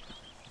catch.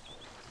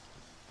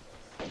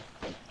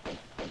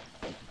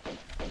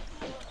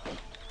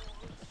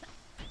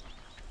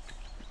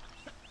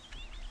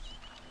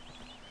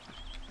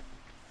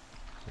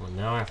 Well,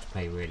 now I have to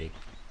play really...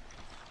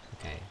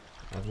 Okay.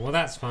 Well,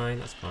 that's fine.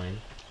 That's fine.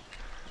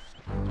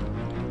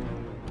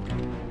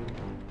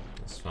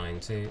 That's fine,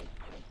 too.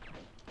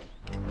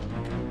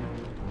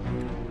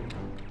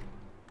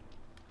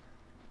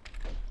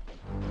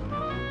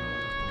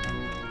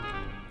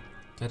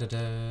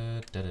 Da-da-da,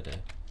 da-da-da.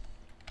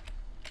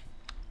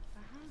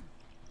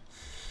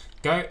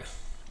 Go!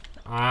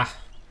 Ah.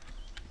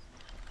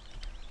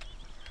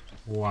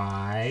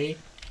 Why?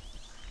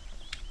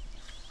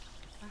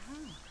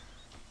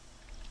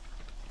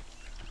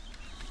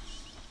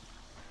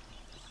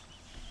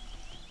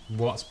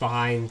 What's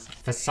behind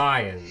for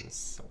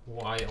science?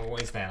 Why?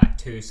 What is there? Like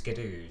 2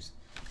 skidoos?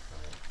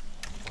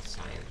 For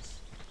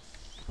science.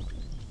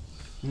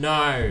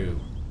 No!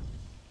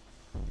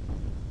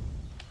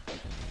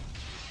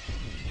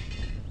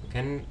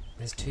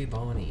 There's 2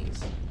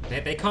 Barneys.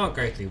 They can't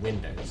go through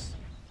windows.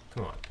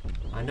 Come on.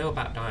 I know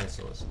about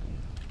dinosaurs.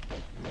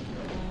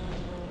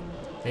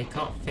 They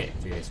can't fit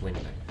through this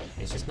window.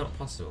 It's just not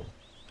possible.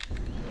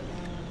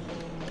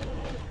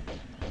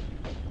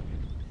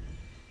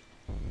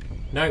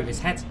 No, his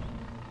head.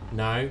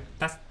 No,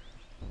 that's...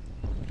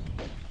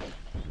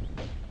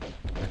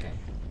 Okay.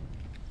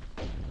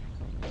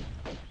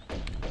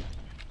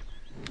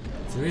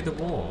 Through the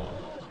wall.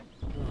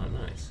 Oh,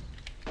 nice.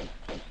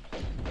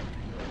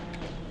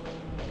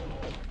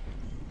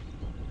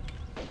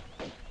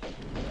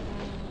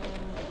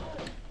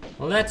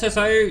 Let us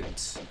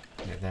out!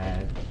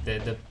 Yeah,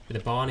 the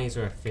Barneys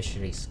are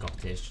officially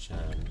Scottish.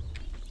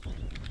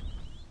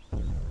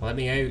 Let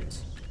me out.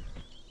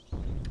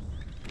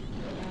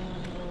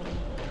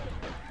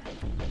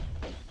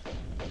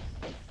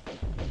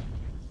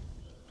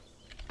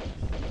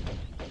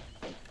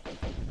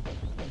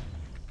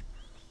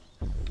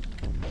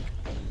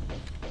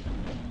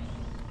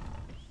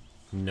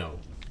 No.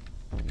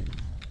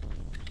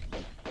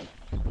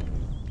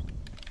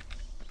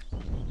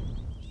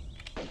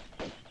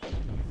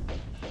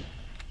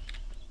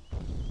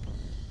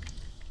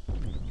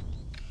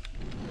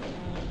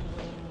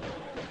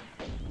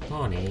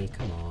 Barney,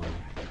 come on.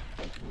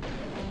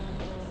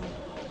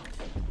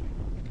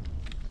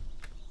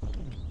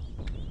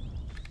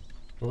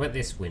 What about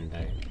this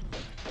window?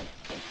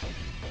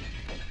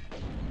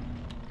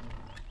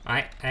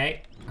 I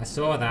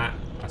saw that.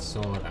 I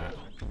saw that.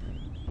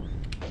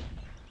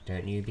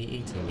 Don't you be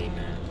eating me,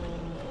 man.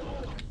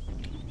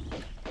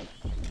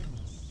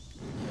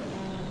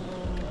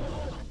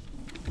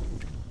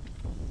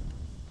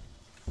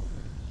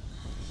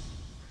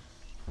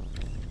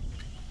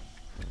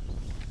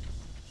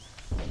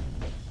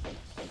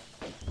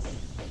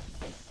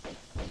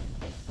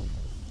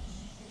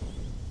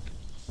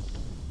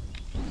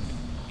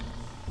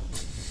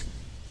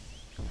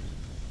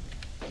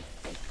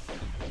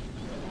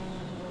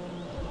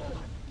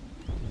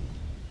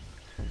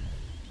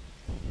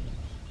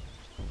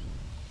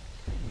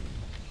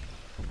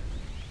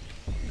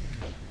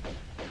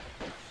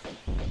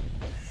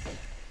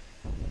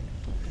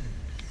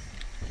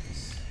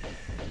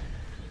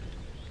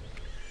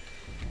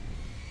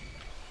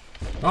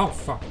 Oh,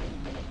 fuck.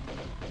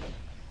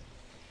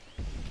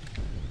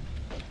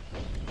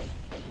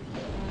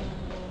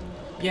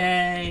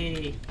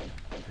 Yay!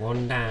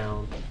 1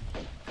 down.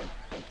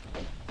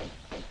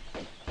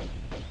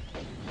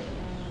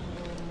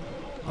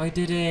 I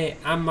did it!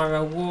 And my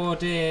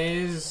reward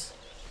is...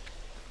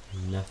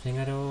 nothing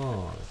at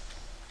all.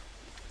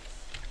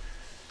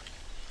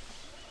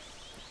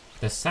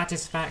 The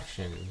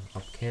satisfaction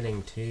of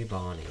killing 2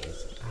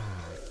 Barneys.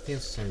 Ah, it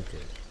feels so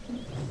good.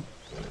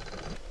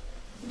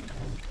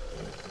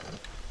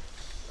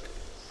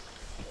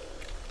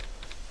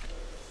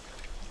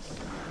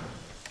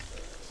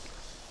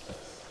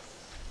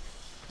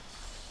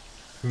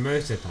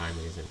 Most of the time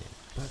it isn't it?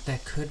 But there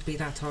could be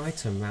that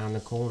item round the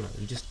corner.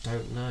 You just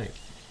don't know.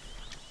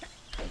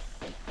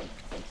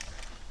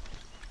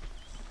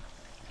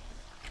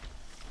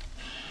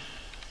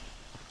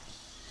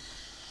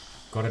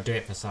 Gotta do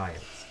it for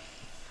science.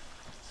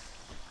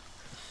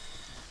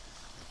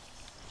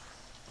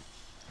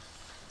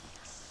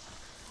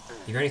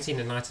 You've only seen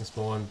an item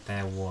spawn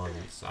there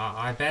once.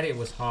 I bet it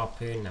was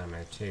harpoon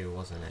ammo too,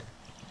 wasn't it?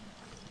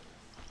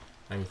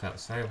 And you felt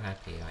so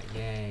happy, like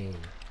yay.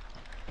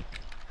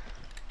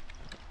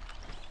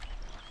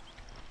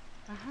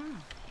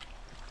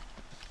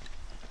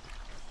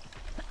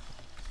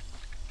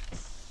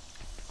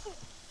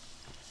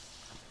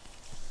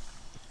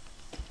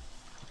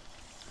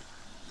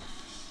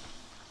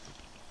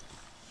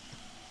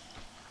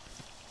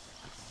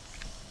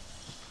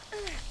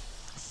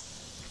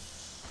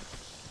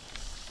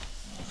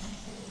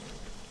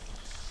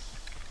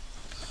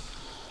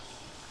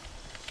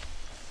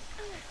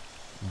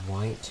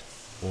 White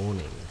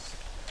warnings.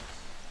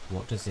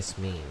 What does this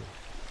mean?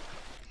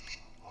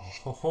 Oh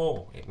ho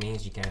ho! It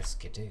means you get a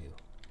skidoo.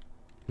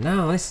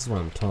 No, this is what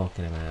I'm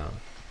talking about.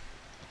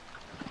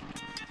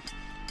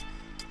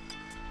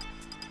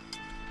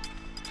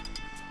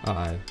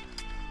 Uh-oh.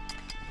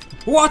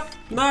 What?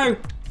 No!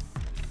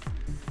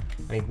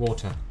 I need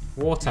water.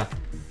 Water!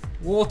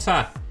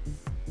 Water!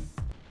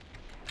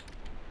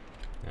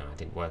 No, it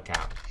didn't work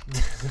out.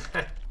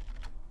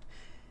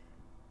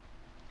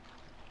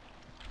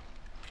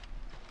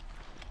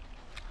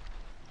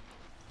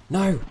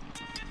 No!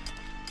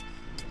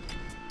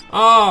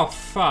 Oh,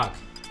 fuck!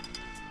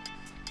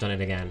 Done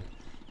it again.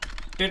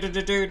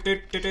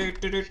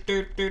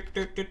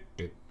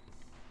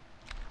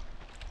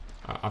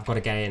 I've got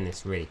to get in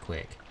this really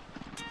quick.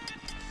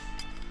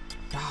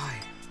 Die!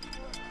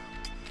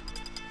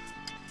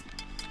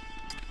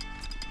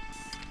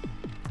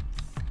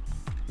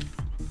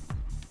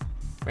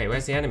 Wait,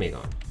 where's the enemy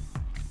gone?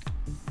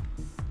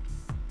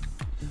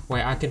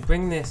 Wait, I could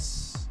bring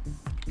this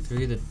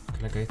through the...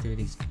 Can I go through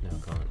these? No, I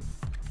can't.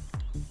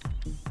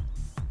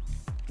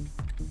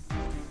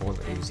 I want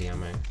the Uzi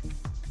ammo.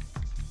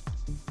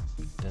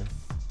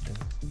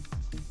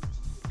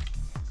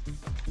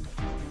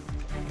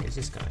 Who's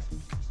this guy?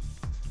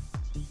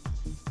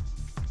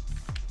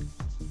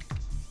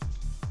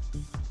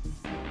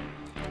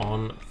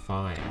 On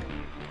fire.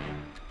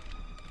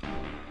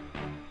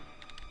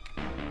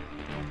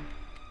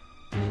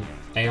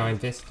 AI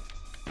and fist.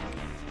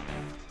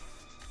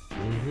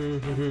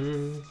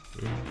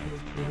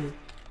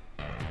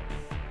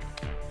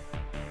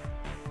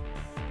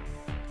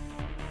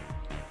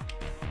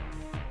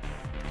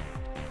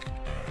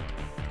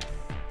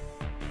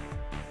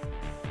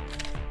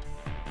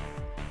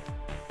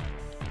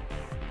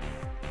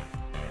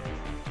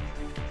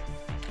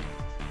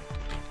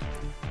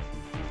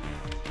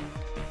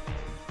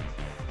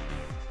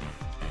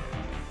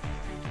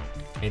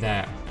 Hey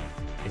there.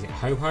 Is it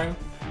Ho-Ho?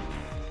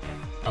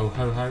 Oh,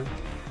 Ho-Ho?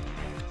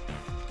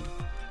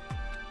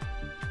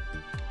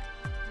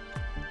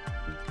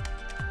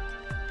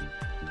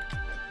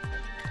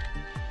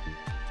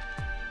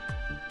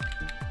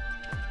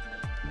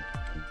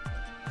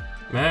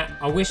 Man,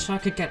 I wish I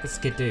could get the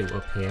Skidoo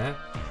up here,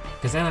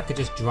 because then I could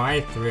just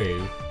drive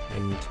through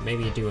and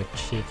maybe do a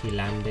cheeky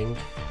landing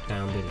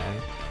down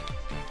below.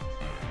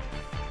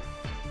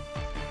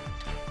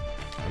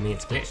 I mean,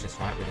 it's glitchless,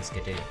 right, with the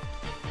Skidoo.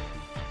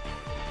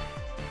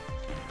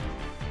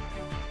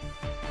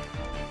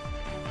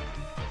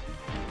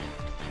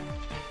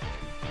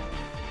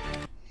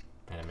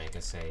 Better make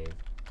a save.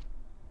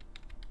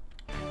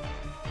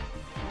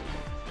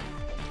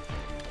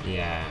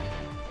 Yeah.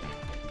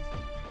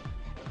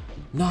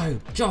 No,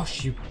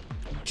 Josh, you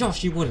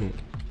wouldn't.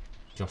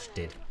 Josh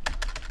did.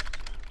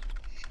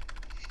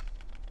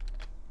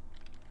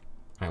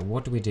 Alright,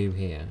 what do we do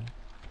here?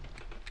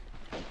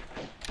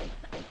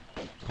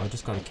 I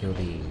just gotta kill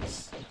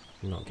these,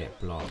 not get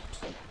blocked.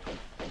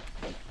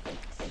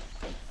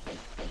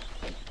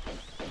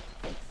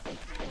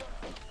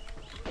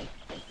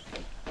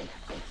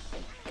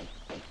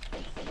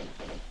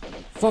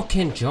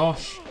 Fucking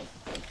Josh!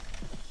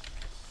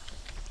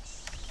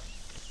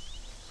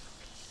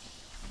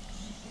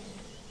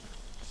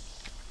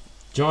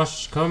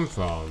 Josh come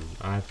from?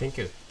 I think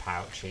it's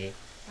Pouchy.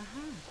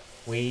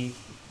 We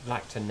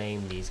like to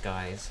name these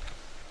guys.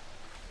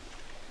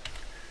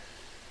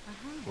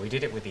 We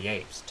did it with the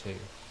apes too.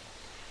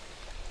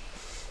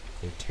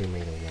 We 2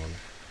 made a 1.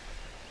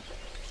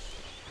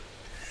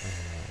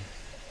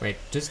 Wait,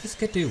 does this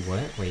Skidoo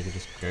work where you can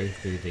just go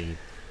through the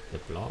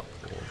block?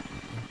 Or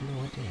I have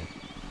no idea.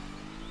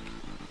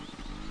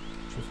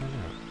 Should we find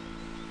out?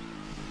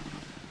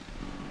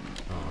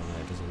 Oh no,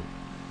 it doesn't.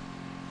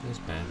 It's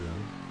bad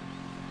man.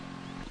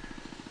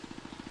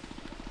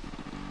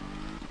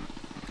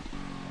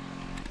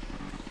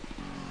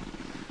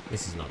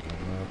 This is not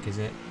gonna work, is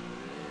it?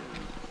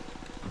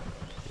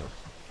 Nope.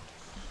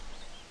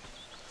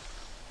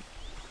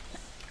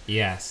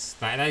 Yes,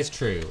 that is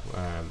true.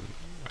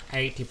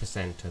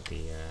 80% of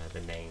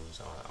the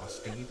names are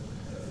Steve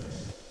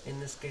in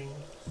this game.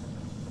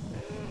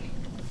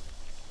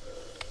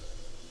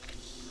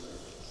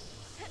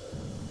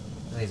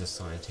 That is a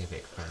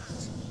scientific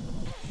fact.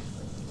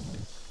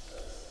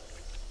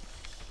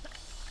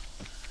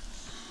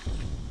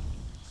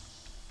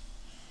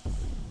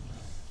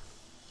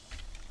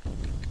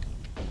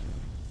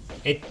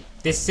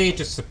 This seed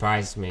just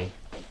surprised me.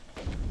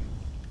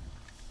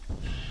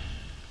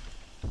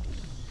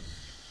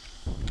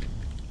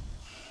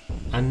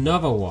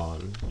 Another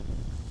one.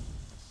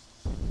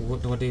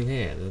 What do I do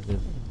here? The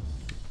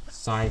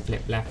side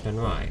flip left and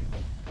right.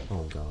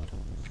 Oh god.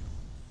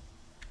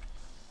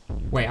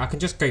 Wait, I can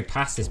just go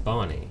past this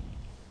Barney.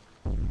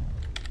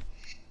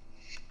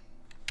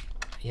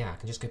 Yeah, I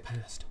can just go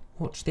past.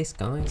 Watch this,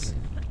 guys.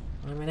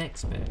 I'm an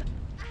expert.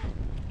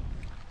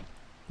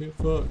 Get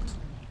fucked.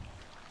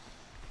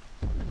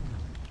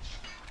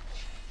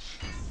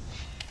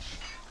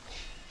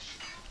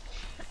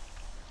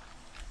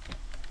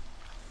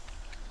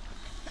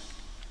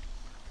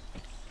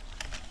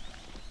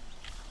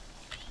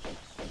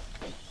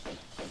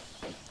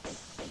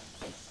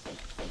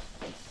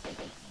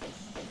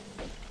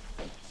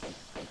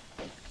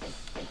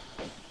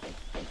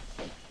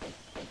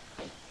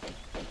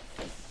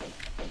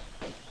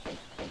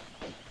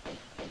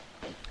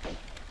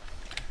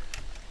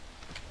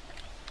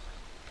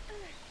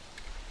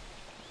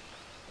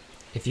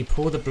 If you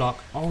pull the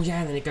block, oh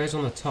yeah, then it goes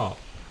on the top.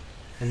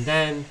 And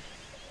then,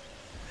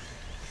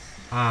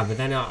 but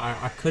then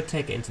I could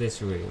take it into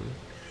this room.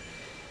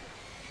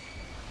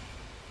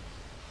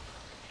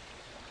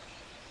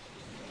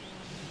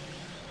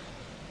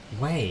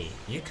 Wait,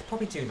 you could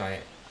probably do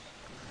like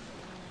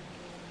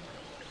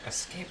a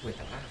skip with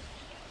that.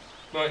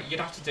 Well,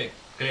 you'd have to do it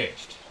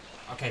glitched.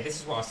 Okay, this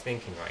is what I was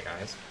thinking, right,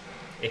 guys?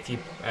 If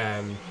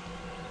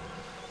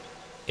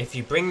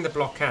you bring the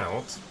block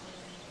out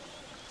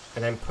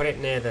and then put it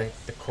near the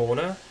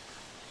corner,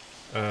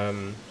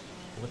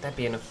 would there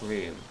be enough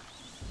room?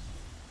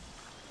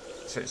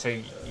 So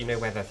you know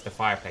where the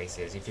fireplace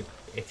is. If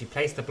you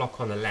place the block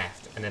on the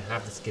left and then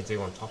have the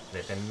skidoo on top of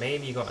it, then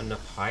maybe you got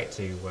enough height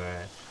to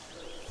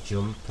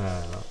jump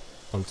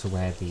onto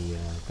where the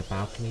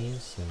balcony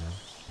is.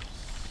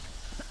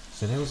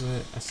 So there was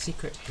a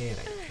secret here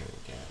that you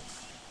couldn't get.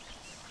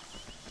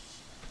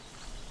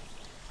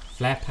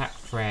 Flare Pack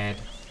Fred,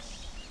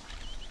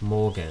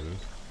 Morgan,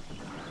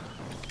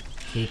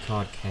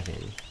 Keycard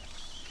Kevin,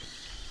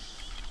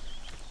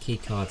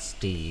 Keycard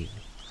Steve.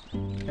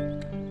 Dun,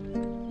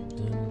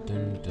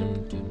 dun,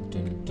 dun, dun,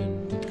 dun,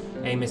 dun,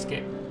 dun. Hey, Miss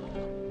Skip.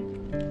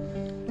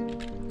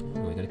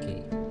 Oh, we got a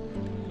key.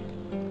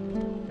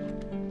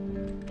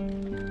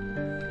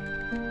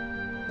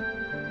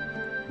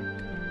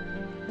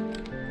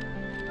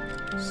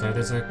 So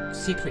there's a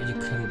secret you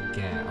couldn't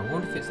get. I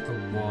wonder if it's the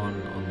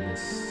one on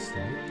this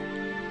slope.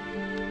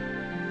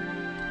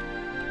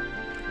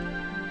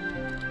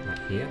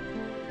 Right here?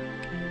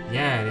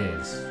 Yeah, it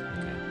is.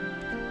 Okay.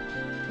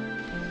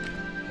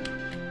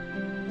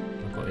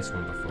 I've got this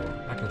one before.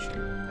 I can show you.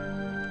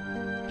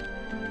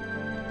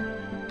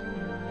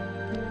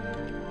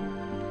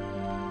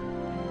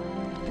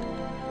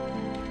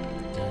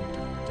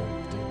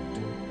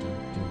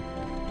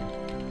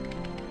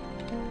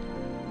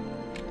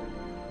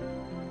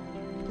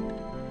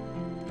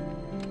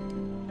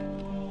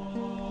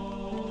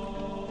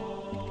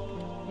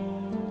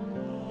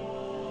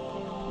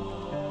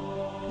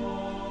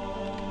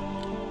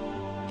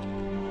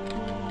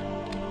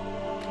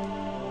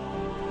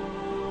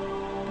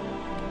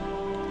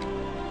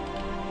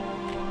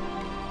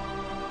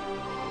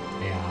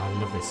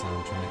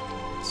 Soundtrack.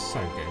 It's so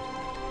good.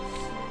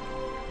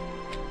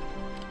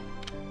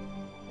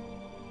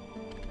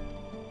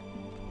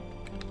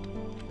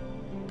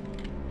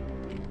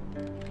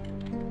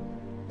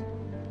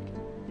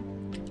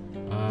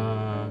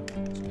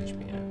 What's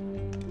HP at?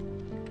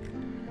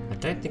 I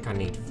don't think I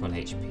need full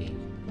HP.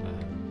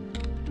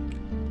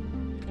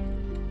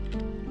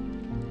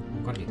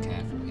 I've got to be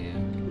careful here.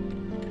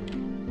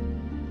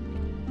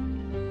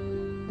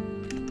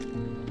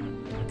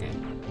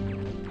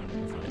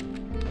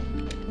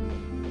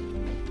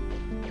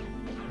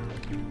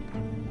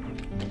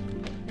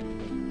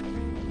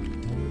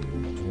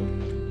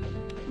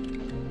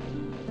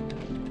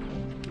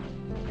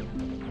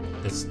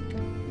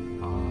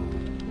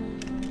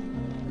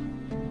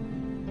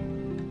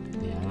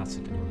 Yeah, that's a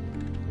good one.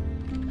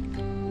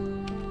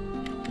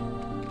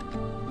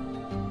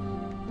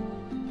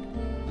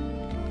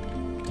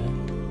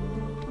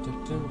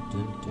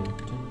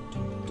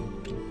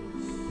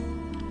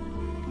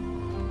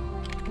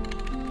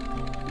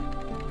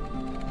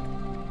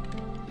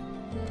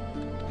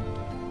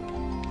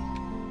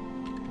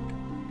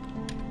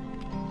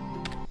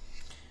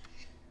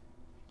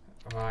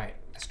 Right,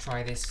 let's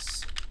try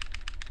this.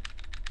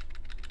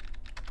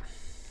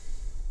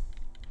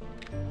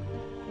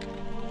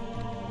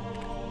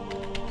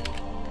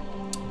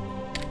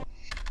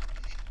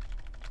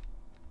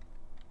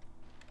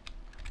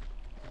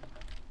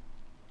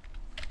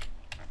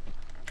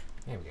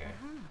 There we go.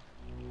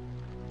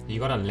 You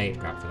got a late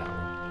grab for that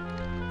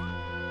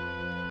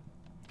one.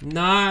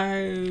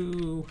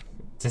 No!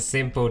 It's a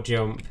simple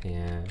jump,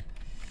 yeah.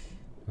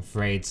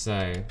 Afraid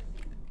so.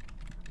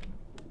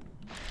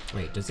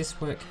 Wait, does this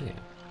work here?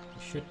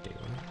 It should do, right?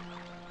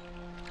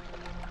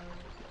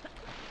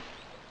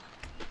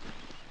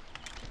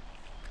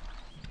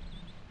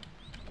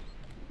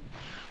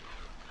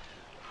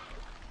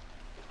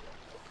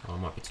 Oh, I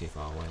might be too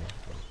far away.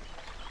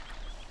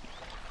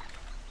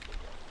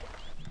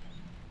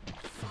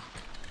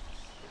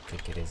 I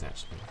think it is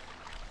actually.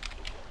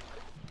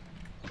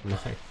 No.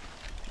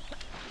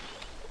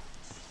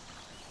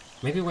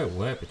 Maybe it won't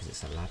work because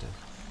it's a ladder.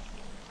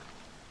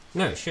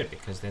 No, it should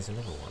because there's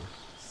another one.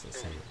 It's the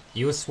same.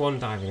 You were swan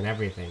diving and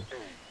everything.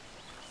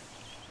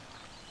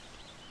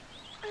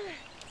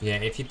 Yeah,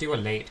 if you do a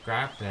late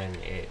grab, then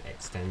it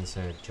extends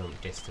the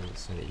jump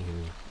distance so that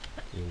you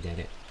can get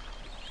it.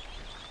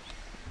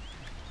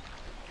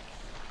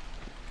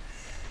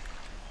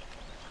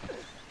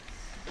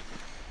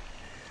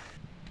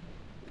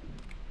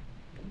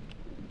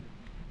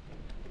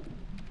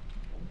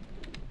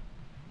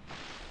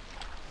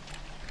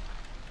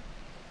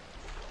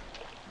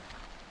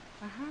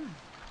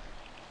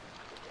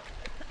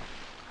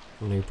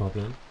 No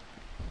problem.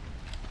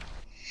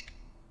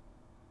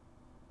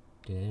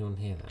 Did anyone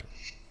hear that?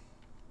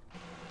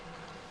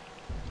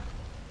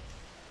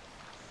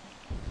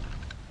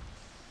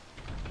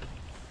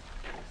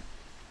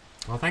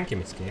 Oh, thank you,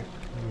 Miss Kip.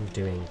 I'm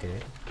doing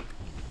good.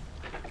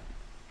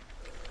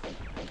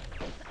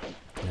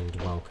 And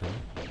welcome.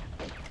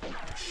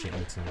 Shit,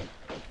 need to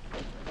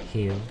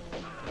heal.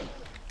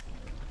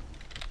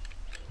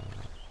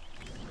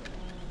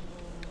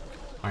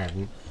 I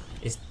haven't.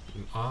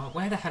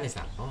 Where the hell is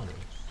that Barney?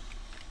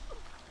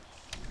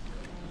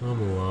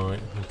 I'm alright,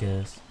 I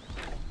guess.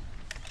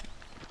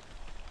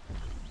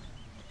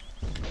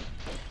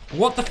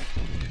 What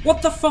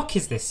the fuck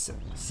is this?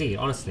 See,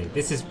 honestly,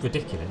 this is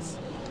ridiculous.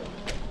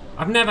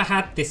 I've never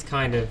had this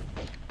kind of...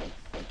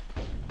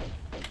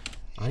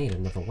 I need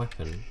another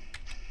weapon.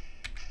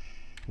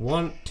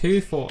 1,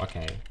 2, 4,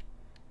 okay.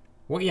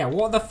 What, yeah,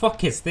 what the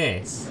fuck is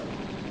this?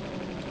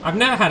 I've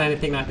never had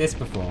anything like this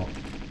before.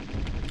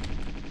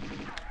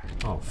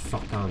 Oh,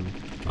 fuck, am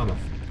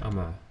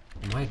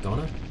I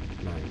gonna?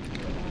 No.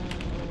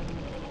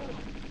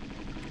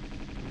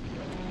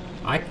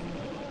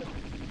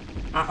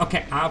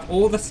 Okay, out of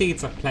all the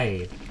seeds I've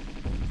played,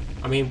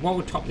 I mean, what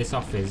would top this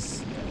off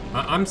is...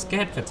 I'm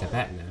scared for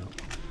Tibet now.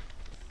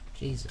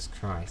 Jesus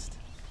Christ.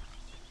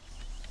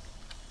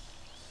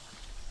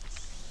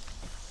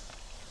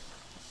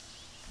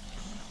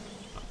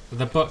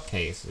 The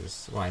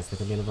bookcases. Why, is there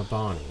gonna be another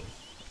Barney?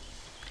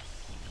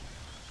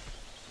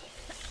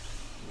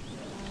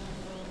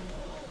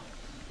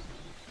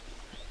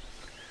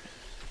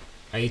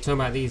 Are you talking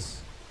about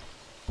these?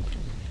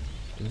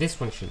 This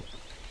one should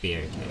be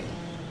okay.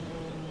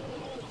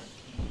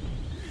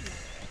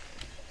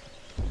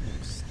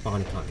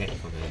 Barney can't get you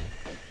from here.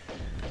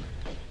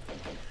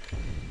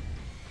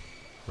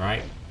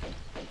 Right?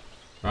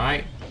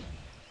 Right?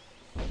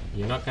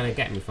 You're not gonna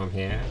get me from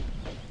here.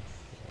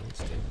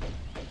 Let's do.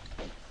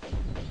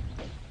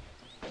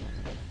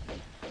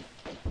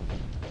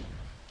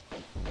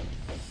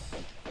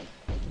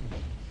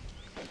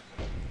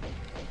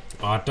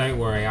 Oh, don't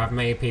worry, I've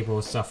made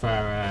people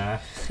suffer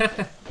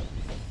maybe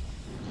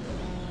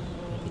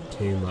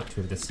too much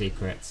with the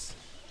secrets.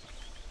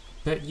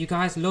 But you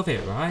guys love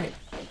it, right?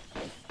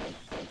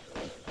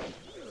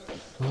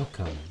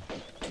 Welcome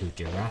to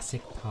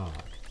Jurassic Park.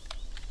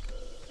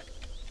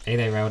 Hey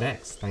there, Railed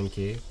X, thank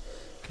you.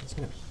 I'm just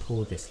gonna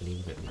pull this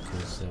lever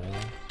because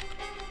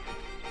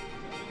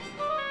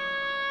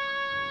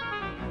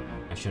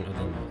I shouldn't have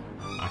done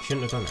that. I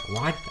shouldn't have done that.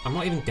 Why? I'm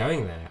not even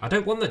going there. I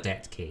don't want the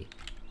debt key.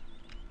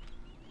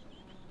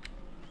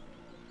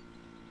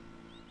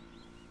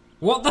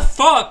 What the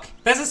fuck?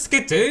 There's a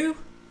skidoo?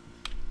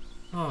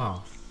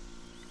 Oh,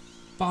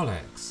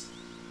 bollocks.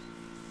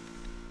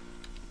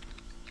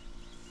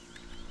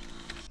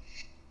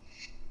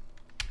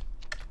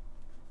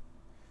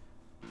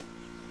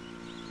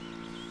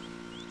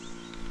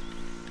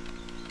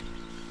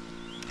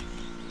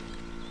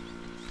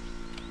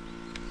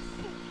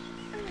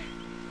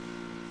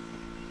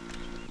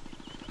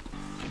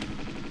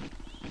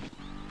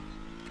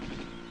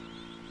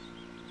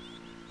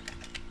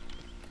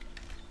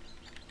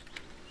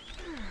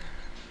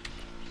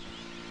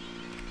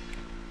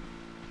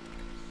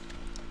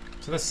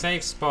 To the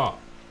safe spot.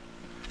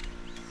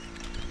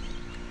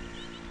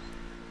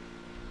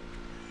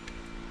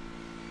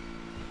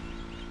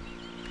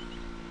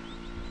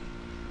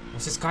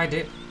 What's this guy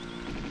do?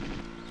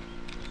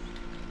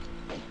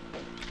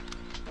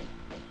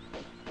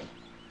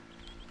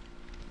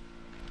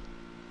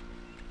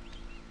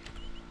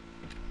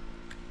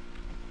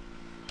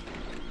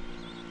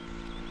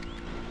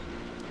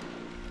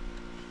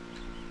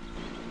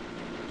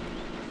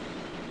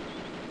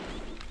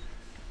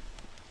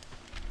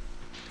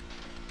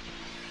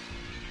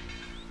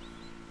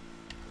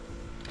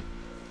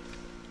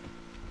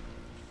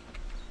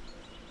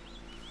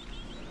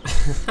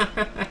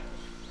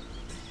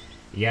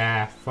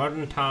 Yeah,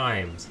 fun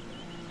times.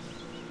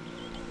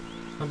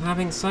 I'm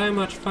having so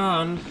much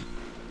fun.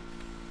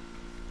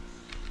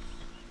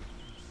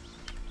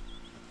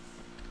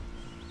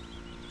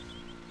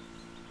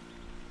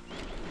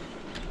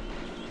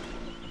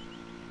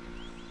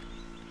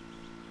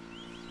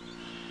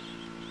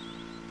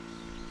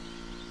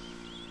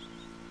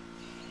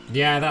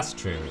 Yeah, that's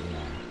true.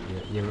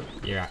 Yeah,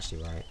 you're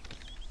actually right.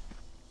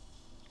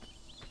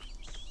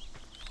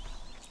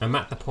 I'm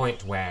at the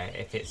point where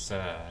if it's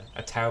a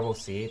terrible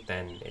seed,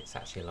 then it's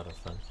actually a lot of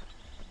fun.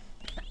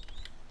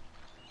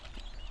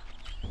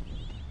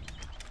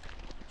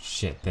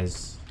 Shit,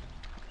 there's...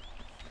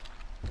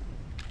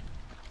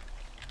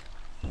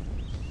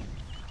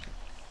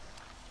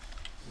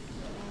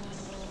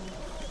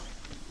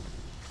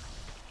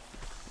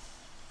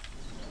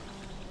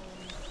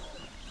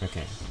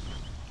 Okay.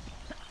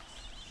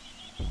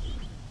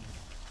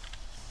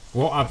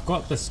 Well, I've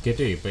got the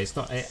skidoo, but it's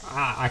not...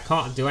 I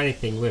can't do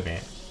anything with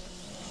it.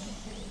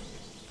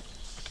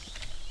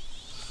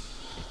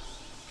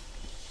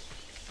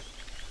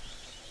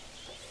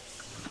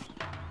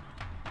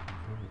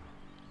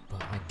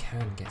 But I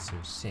can get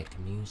some sick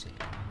music.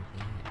 Oh,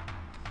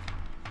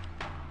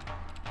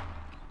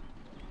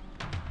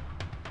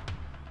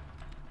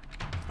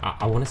 yeah.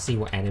 I want to see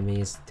what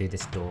enemies do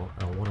this door.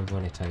 I want to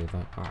run it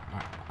over.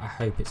 I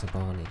hope it's a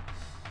Barney.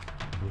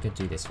 I'm going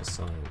to do this for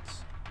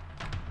science.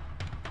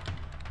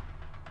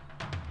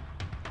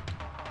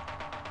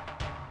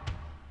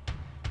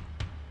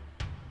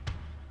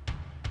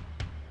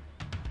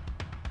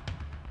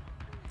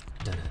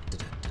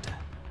 Da-da-da-da-da-da.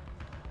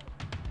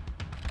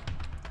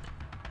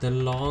 The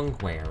long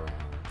way around.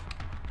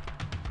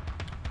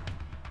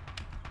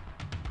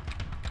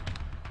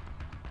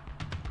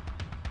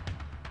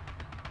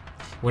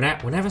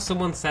 Whenever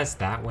someone says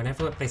that,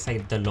 whenever they say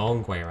the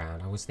long way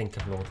around, I always think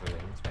of Lord of the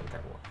Rings. When they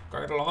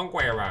go the long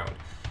way around.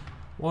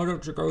 Why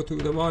don't you go through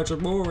the Mines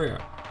of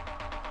Moria?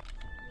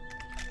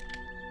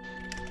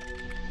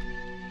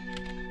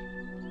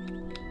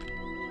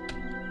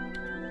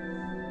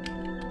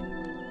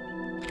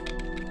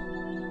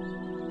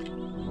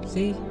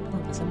 See?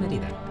 Look, there's a midi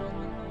there.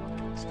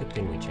 It's a good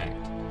thing we checked.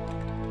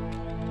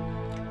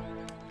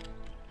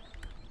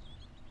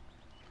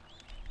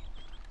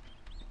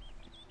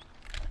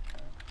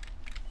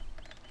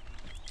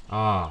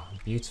 Ah,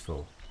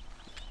 beautiful.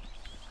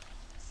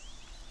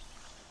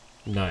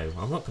 No,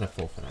 I'm not going to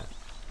fall for that.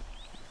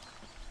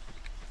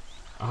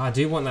 Ah, I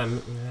do want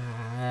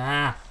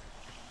that.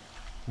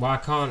 Well, I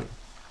can't.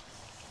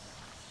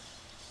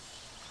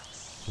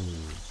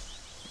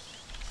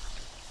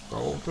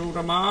 Go through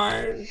the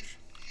mines.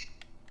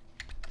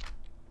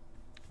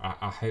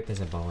 I hope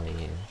there's a bar in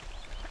here.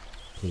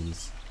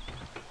 Please.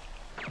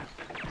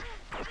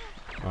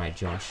 Alright,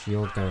 Josh,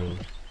 you're going.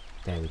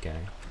 There we go.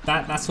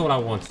 That's all I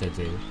wanted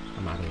to do.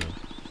 I'm out of here.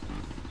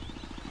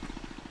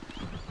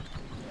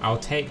 I'll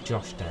take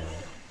Josh down.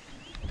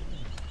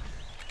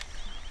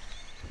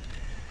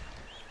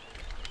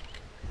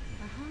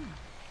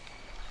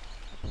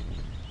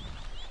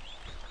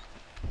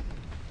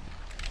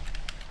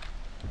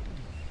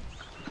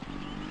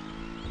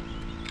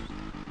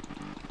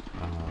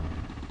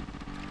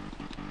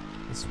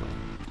 This way.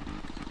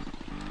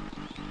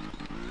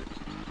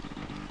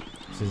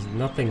 So there's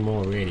nothing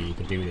more really you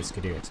can do with this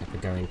canoe except for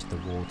go into the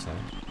water,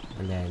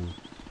 and then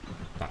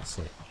that's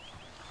it.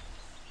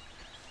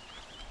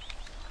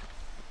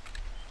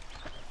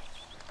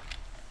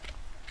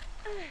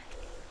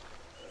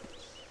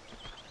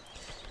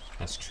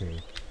 That's true.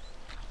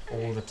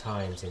 All the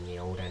times in the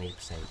old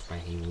Any% where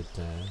he would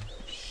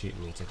shoot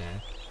me to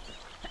death.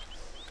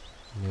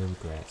 No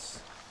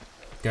regrets.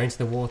 Go into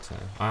the water.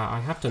 I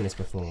have done this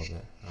before,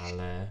 but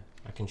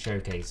I can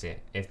showcase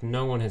it. If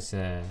no one has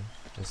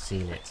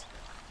seen it,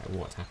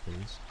 what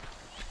happens?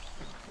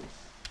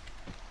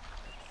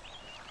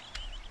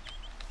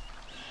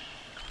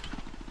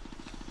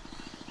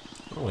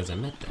 Oh, there's a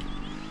med there.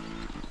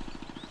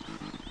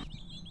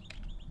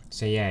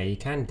 So yeah, you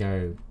can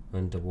go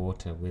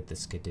underwater with the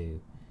skidoo,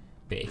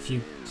 but if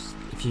you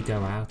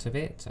go out of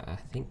it, I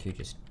think you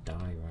just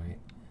die, right?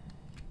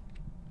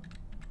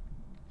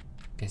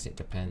 Guess it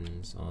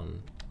depends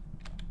on.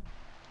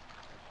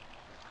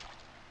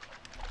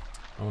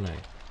 Oh no,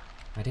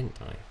 I didn't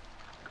die.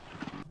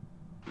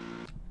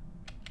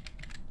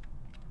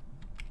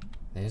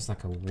 There's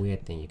like a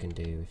weird thing you can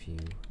do if you.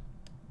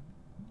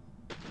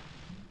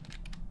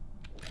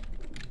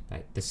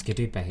 Like the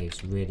skidoo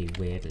behaves really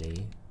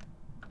weirdly.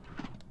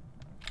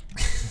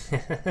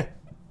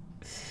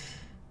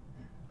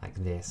 Like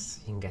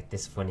this, you can get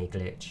this funny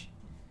glitch.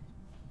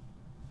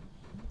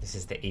 This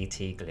is the ET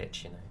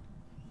glitch, you know.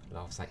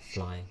 Loves like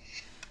flying.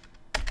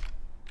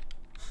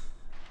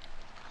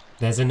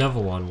 There's another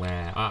one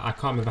where I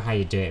can't remember how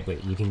you do it,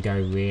 but you can go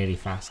really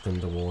fast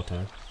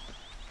underwater.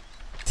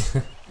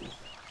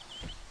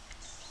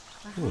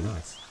 Oh,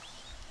 nice.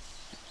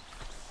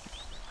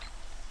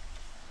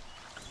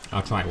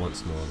 I'll try it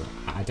once more,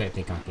 but I don't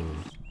think I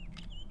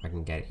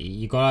can get it.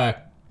 You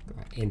gotta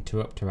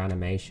interrupt her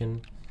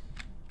animation.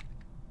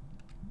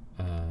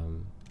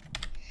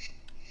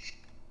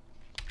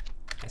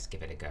 Let's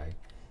give it a go.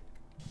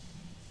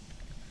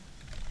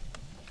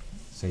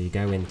 So you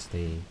go into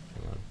the.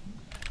 Hang on.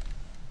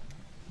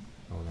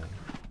 Oh no.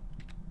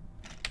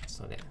 That's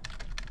not it.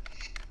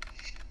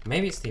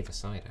 Maybe it's the other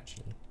side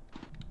actually.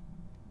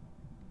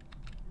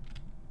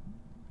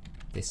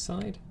 This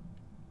side?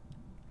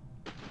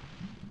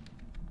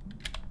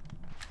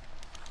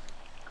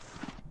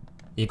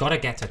 You gotta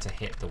get her to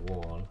hit the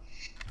wall,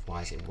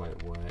 otherwise it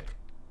won't work.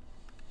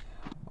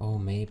 Oh,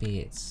 maybe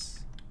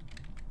it's.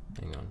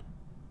 Hang on.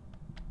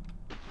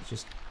 It's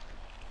just.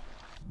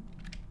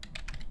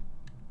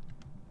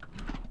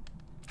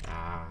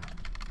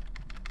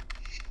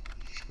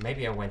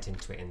 Maybe I went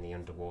into it in the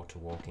underwater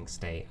walking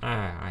state.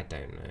 I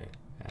don't know.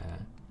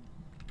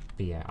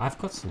 But yeah, I've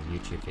got some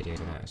YouTube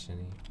videos of that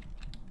actually.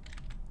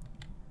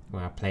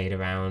 Where I played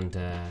around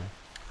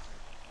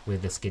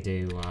with the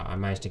skidoo. I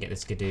managed to get the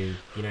skidoo.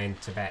 You know, in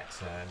Tibet,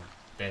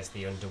 there's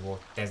the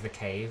underwater, there's the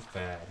cave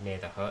near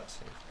the hut.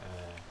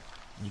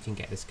 You can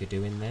get the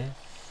skidoo in there.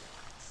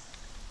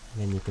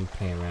 And then you can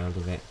play around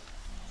with it.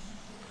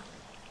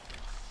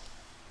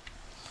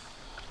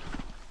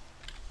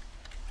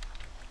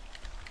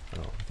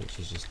 Oh, I think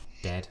she's just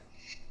dead.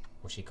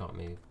 Or she can't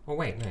move. Oh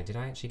wait, no, did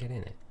I actually get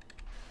in it?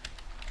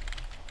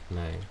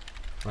 No.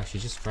 Well,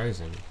 she's just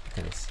frozen. Look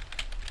at this.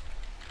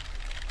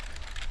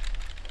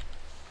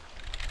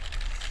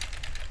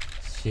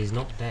 She's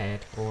not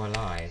dead or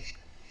alive.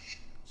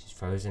 She's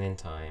frozen in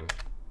time.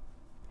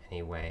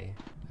 Anyway,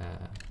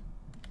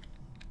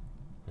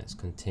 let's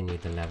continue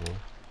the level.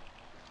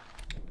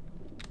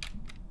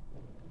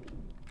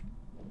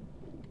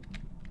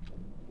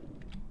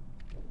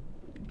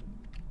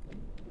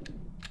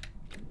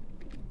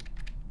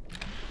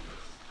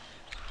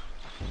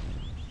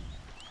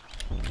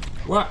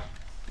 What?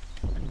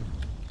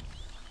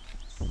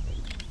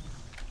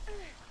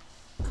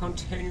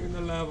 Continuing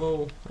the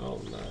level.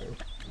 Oh no.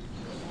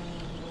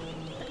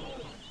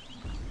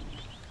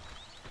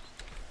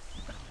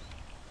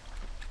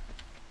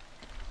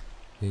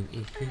 Who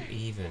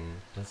even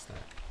does that?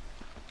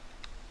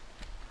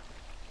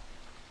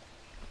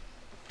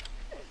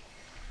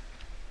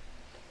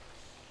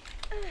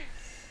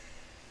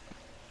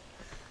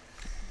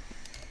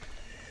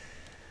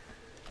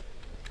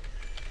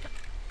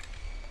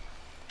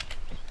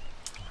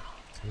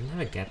 I'll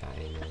never get that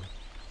anymore.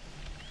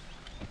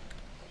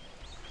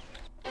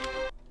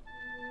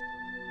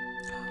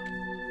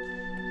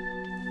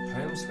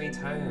 Home sweet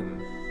home.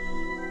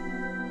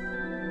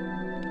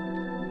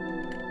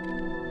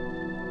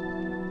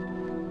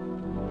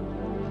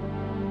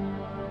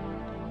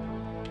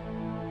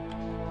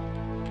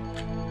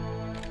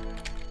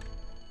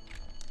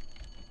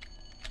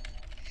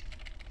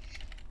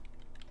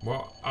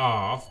 What?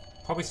 Oh,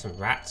 probably some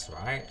rats,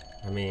 right?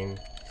 I mean,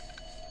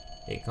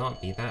 it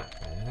can't be that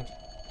bad.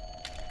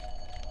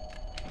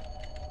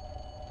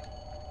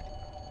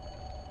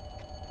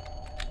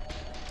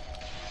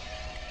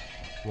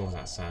 What was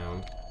that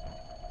sound?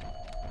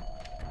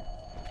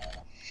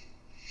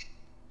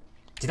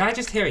 Did I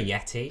just hear a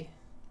Yeti?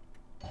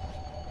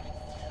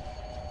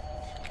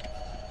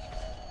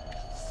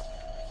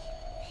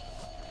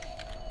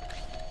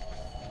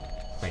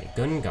 Wait,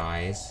 gun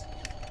guys.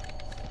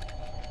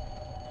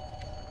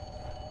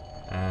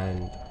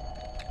 And...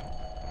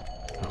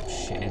 oh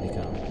shit, here they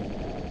come.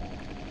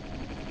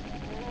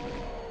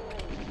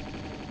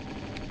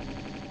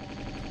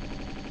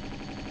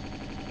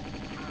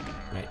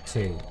 Right,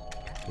 two.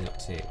 We got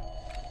two.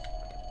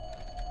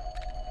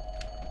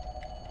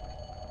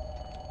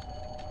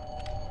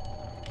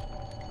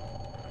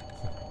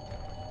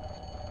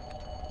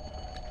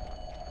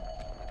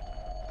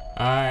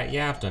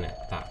 Yeah, I've done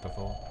that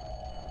before.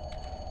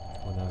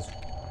 When I was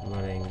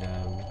running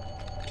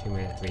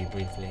 2-minute 3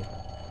 briefly.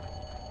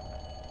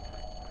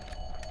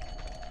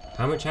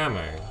 How much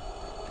ammo?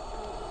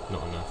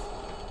 Not enough.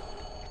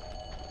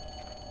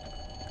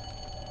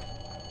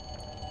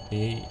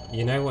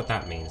 You know what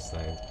that means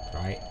though,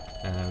 right?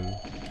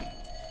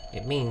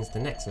 It means the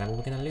next level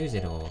we're gonna lose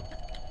it all.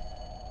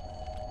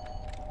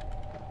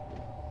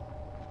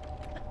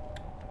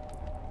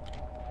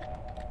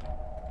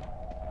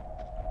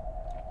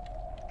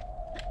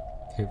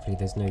 Hopefully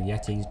there's no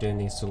Yetis doing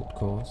the assault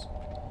course.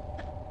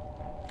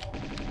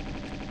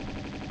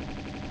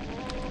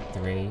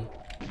 3,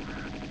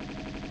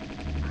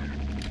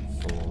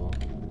 4.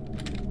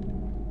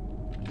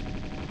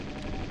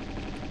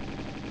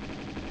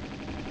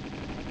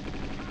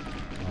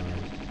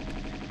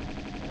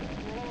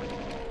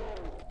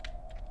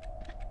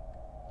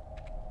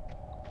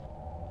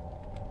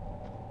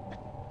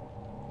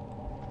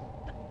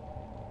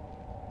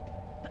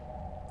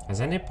 Has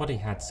anybody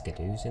had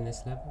skidoos in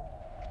this level?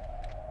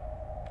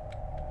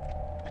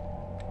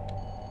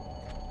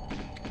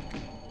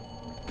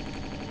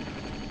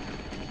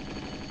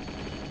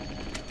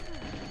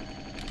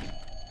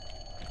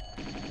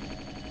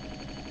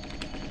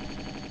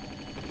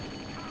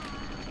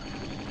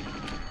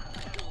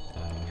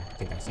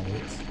 I think that's it.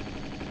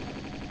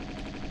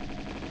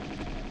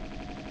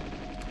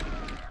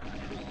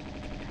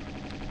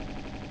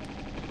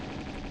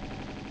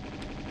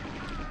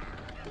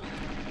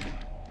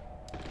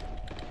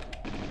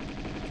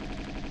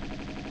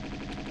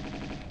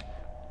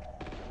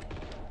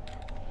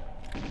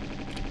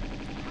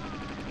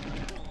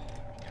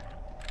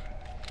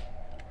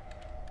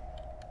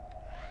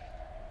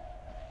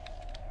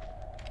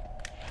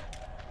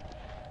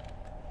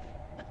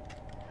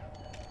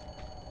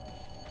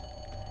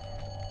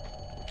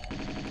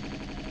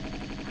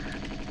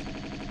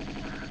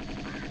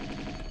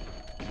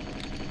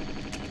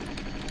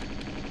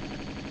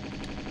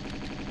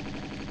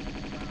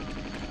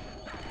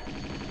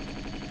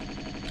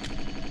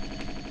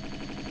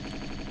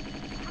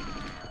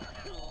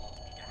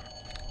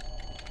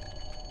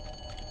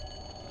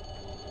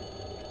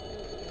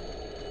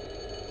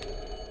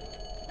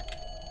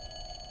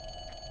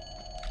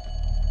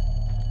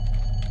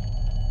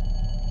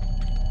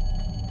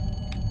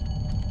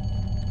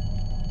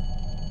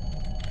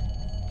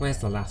 Where's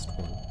the last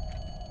one?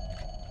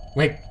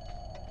 Wait!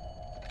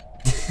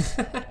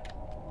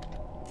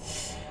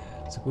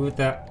 So with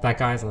that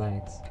guy's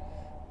legs.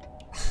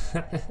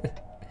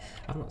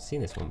 I've not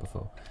seen this one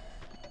before.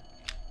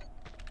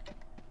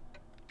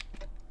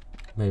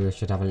 Maybe we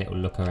should have a little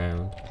look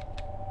around.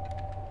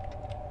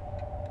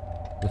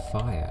 The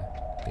fire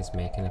is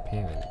making an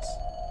appearance.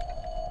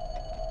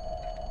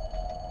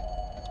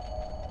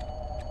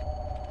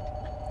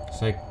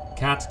 So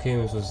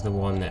Catacombs was the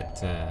one that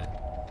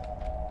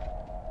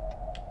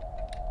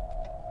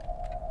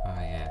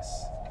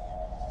yes.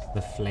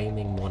 The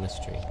Flaming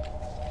Monastery.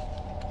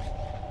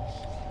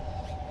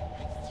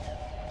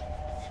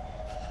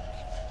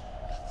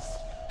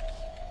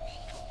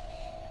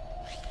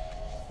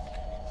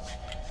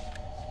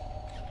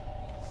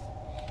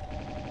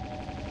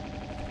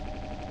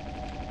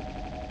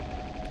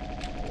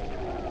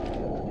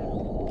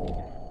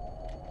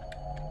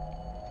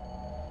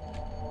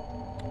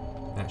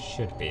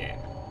 should be it.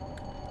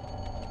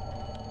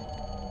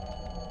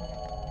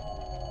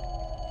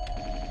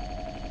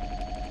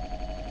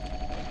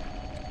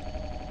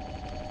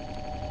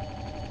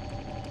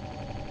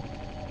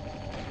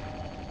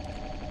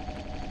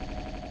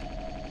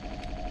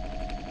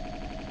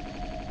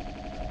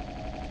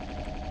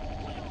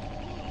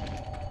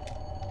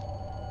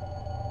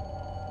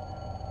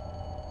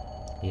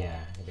 Yeah,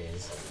 it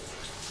is.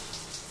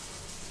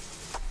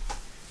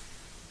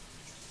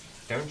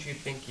 Don't you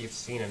think you've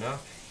seen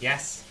enough?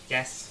 Yes,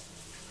 yes.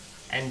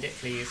 End it,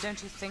 please.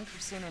 Don't you think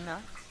you've seen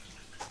enough?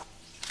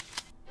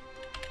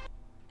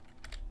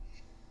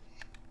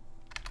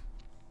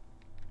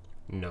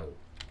 No.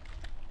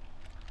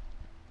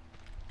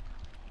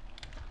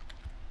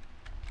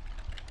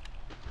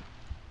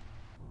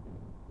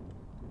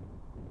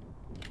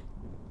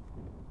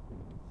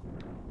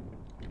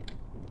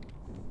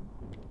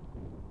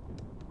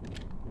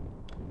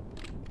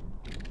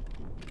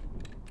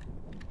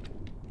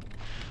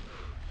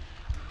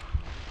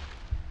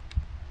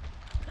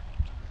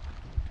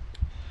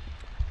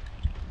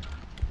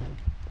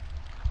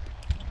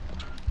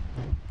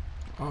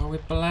 Oh, we're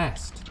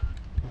blessed.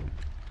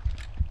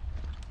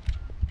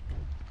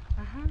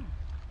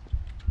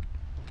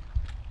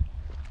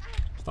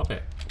 Stop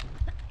it.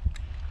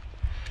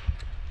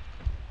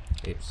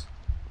 Oops.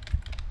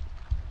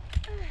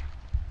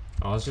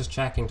 I was just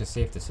checking to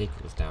see if the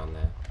secret was down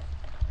there.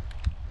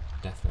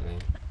 Definitely.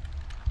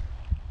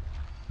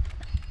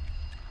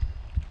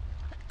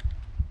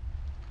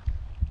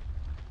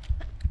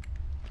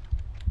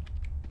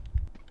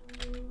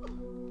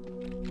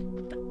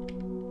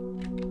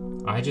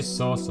 I just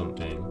saw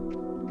something.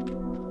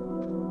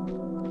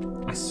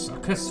 I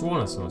could have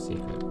sworn I saw a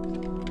secret.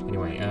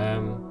 Anyway,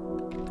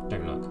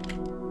 don't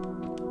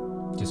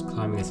look. Just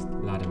climbing this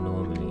ladder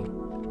normally.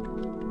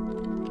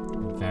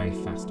 In a very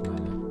fast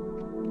manner.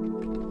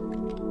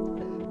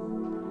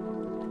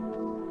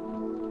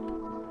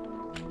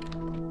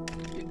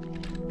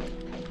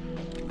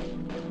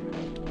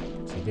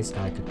 See, this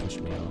guy could push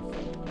me off.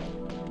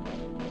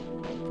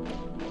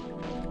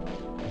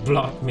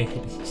 Block me.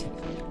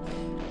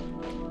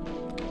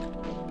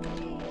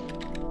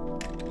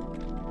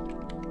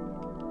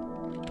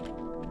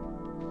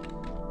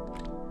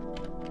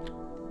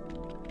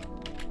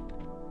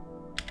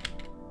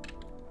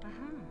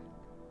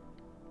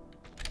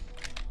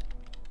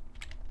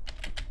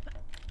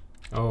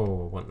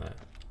 Oh, I want that.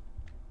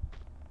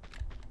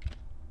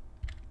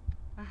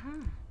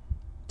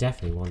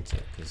 Definitely want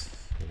it, because,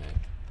 you know,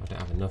 I don't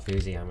have enough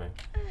Uzi ammo.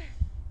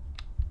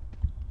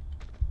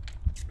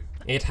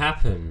 It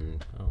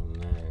happened! Oh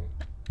no.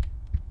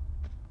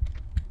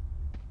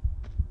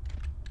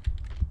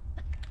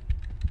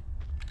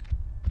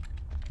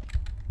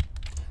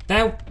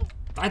 There,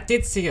 I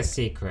did see a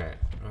secret.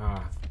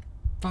 Ah,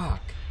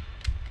 fuck.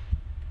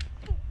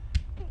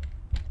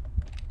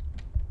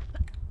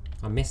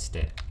 I missed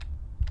it.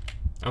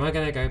 Am I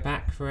gonna go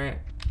back for it?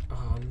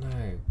 Oh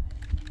no.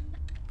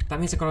 That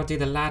means I've got to do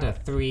the ladder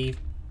three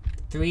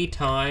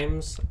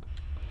times.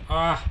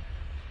 Ah.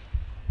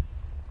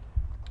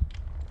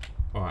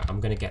 Alright, I'm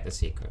gonna get the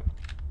secret.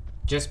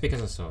 Just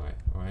because I saw it,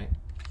 alright?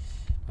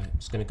 I'm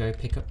just gonna go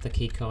pick up the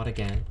key card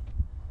again.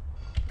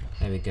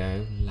 There we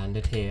go,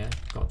 landed here,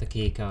 got the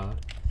key card.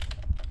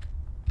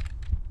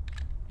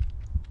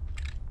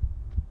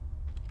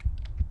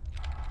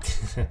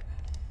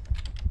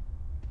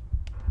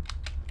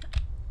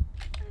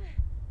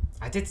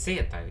 I did see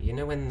it though, you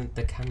know when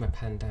the camera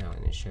panned out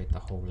and it showed the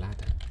whole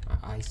ladder?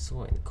 I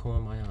saw it in the corner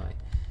of my eye.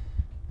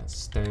 That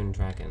stone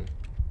dragon.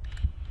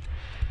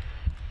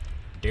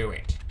 Do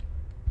it.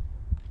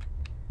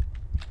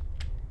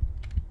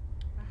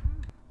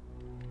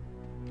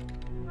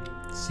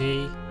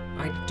 See,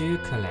 I do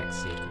collect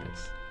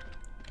secrets.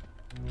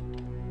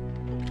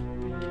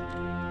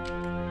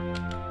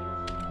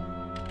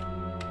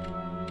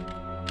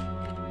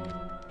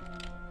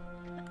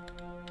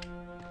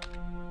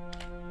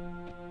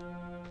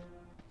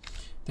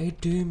 They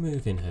do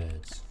move in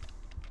herds.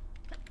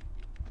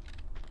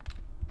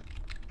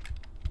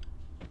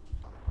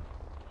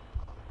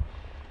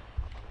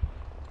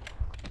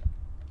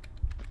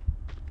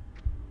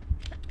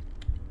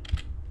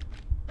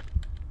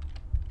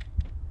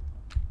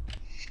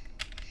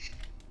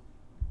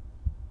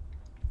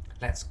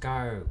 Let's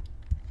go.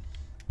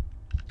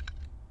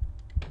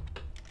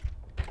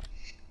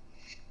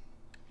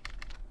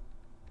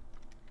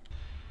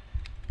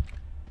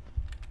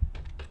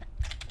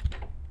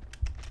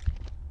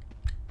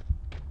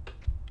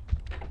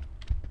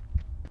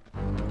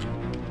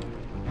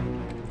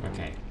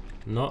 Okay,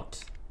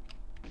 not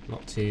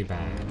too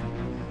bad.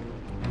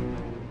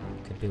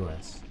 Could be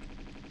worse.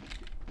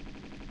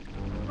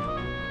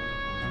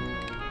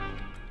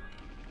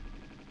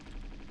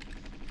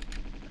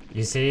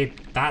 You see,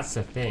 that's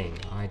the thing.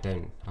 I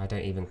don't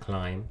even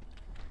climb.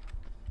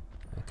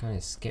 I kind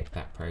of skip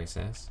that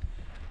process.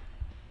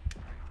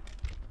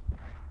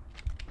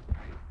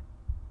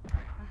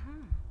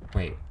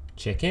 Wait,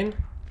 chicken?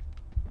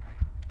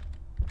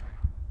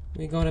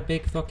 We got a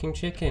big fucking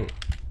chicken.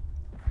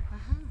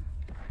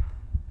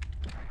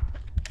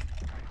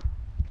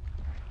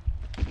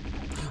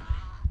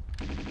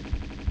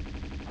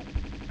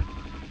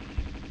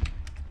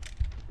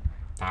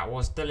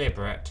 was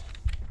deliberate.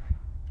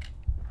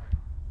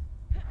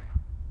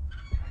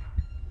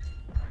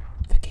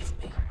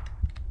 Forgive me.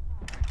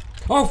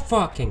 Oh,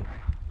 fucking.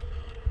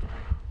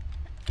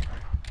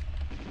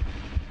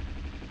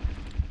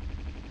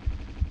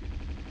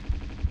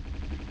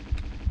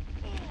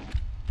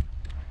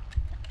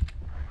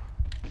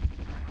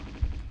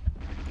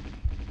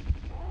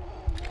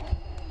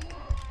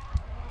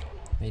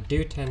 They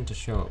do tend to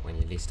show up when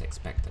you least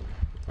expect them,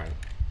 right?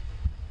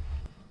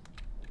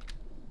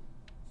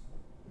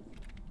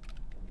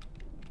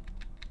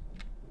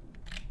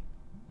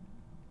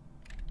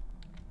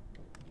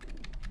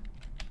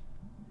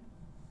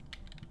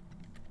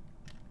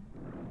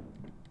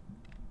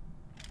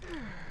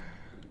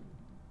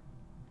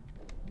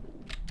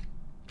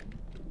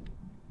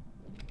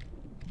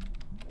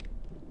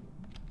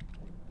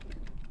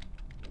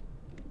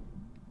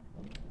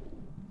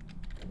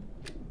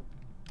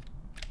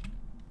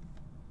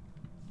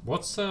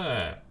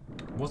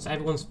 What's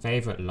everyone's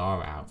favorite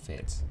Lara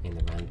outfit in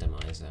the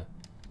randomizer?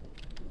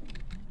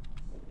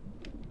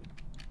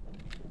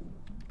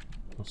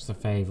 What's the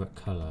favorite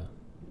color?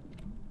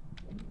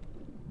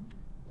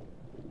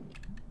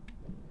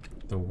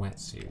 The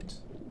wetsuit.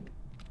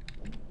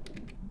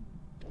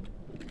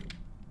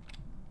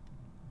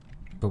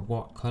 But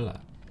what color?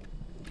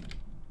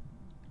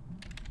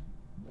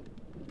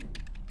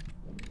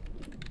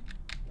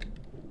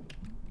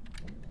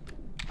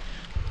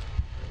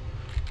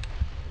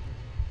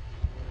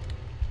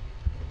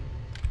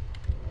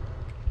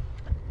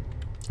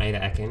 Hey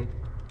there, Ekin.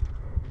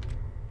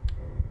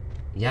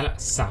 Yellow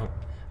salmon.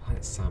 I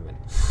like salmon.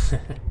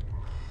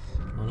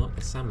 I like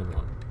the salmon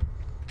one.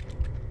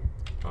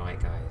 Alright,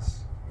 guys.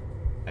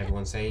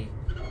 Everyone say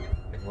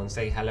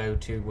hello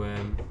to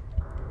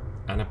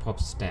Anna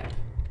Pop's step.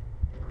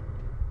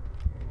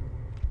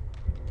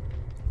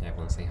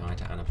 Everyone say hi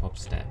to Anna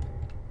Pop's step.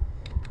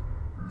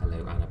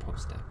 Hello, Anna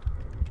Pop's step.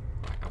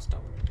 Right, I'll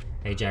stop.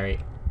 Hey, Jerry.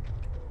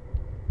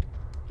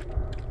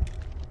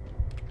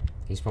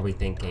 He's probably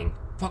thinking,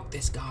 fuck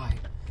this guy.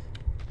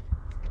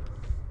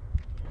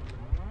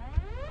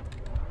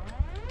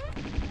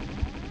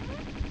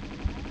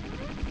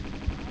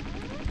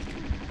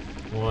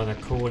 One of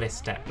the coolest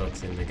step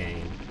books in the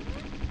game.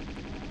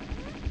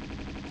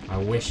 I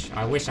wish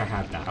I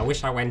had that. I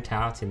wish I went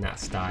out in that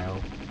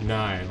style. No,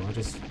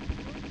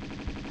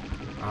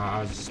 I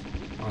was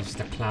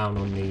just a clown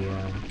on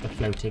the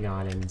floating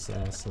islands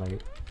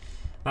slope.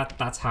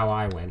 That's how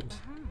I went.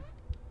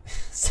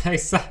 So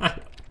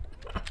sad.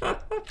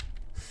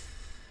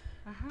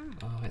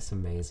 Oh, it's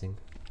amazing.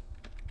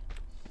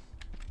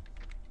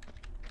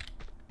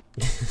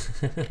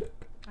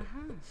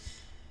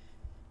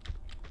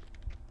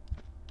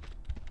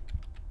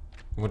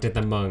 What did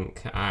the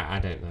monk? I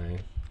don't know.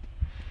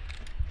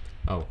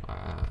 Oh,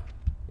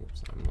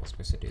 oops, I'm not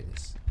supposed to do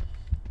this.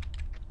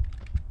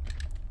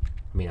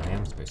 I mean, I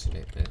am supposed to do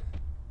it, but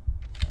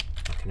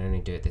I can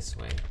only do it this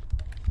way.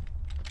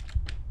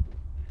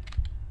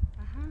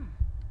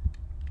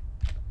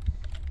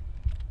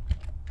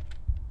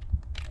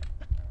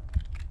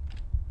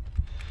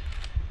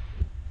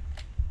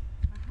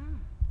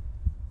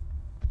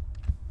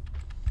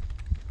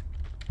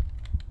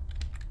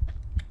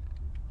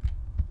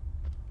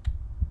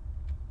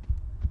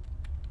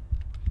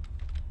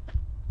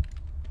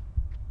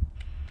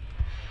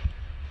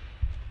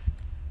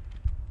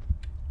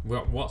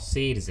 What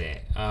seed is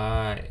it?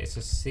 It's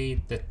a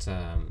seed that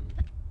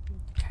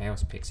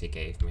Chaos Pixie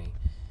gave me.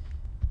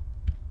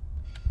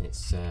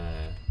 It's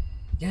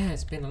yeah,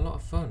 it's been a lot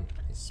of fun.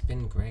 It's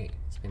been great.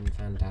 It's been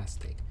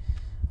fantastic.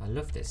 I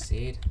love this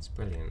seed. It's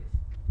brilliant.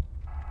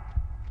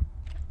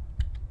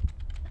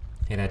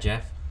 Hey there,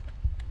 Jeff.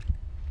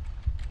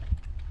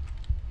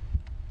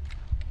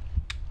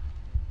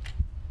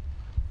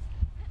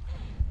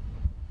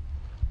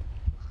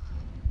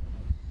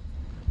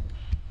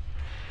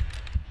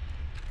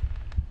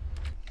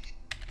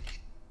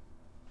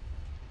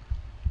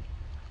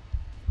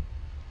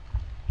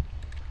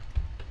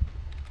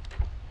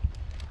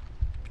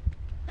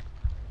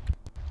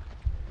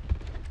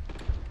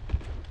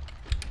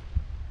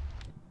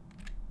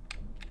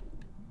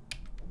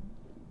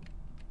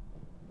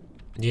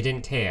 You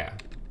didn't hear?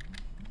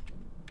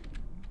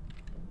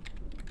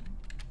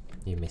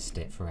 You missed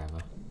it forever.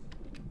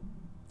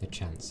 The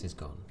chance is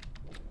gone.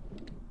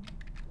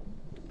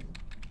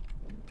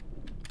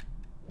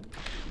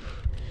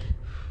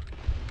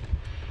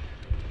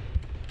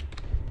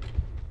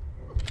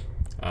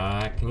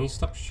 Can you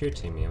stop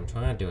shooting me? I'm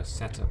trying to do a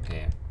setup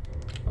here.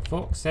 For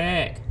fuck's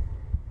sake!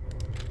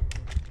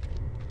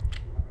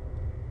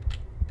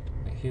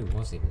 Wait, who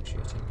was even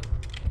shooting me?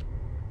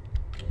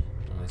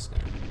 Oh, this guy.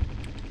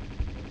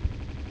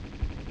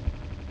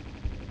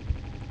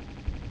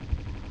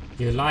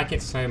 You like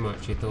it so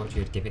much you thought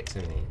you'd give it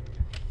to me.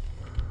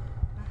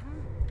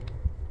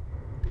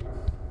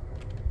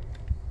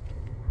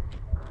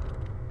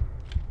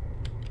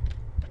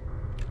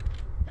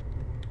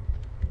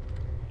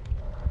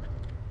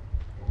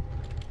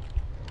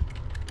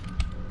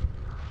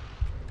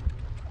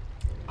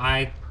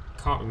 I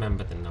can't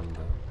remember the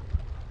number.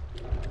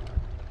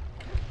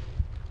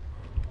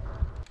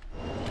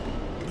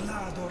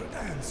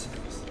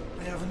 Answers.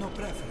 I have no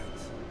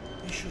preference.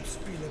 You should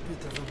spill a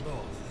bit of them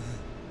both.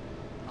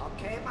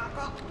 Okay,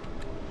 Marco.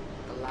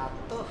 Glad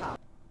to have.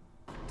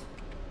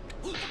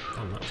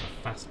 Damn, that was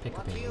a fast pick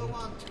up. What do you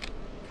want?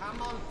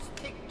 Come on,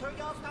 stick to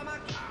your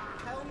stomach.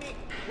 Tell me,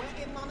 where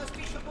in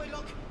monastery should we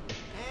look?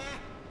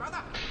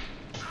 Brother.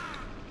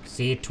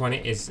 Seed 20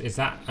 is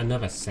that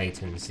another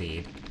Satan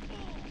seed?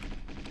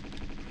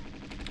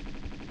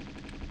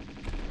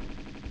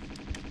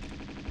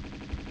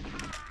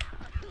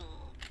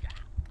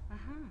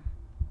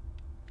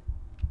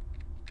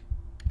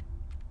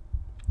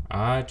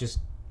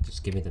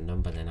 Just give me the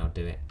number, then I'll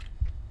do it.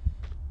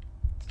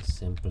 It's as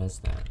simple as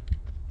that.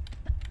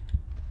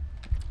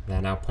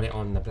 Then I'll put it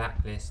on the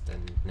blacklist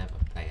and never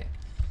play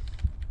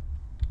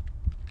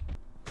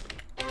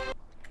it.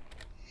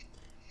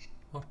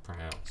 Opera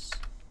House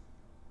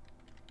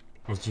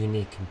was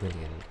unique and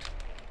brilliant.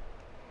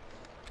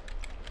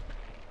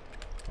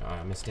 Oh,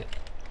 I missed it.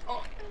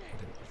 Oh,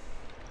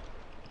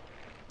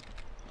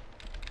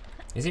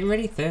 is it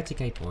really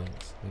 30k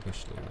points? Maybe I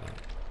should lower that.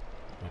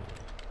 I don't know.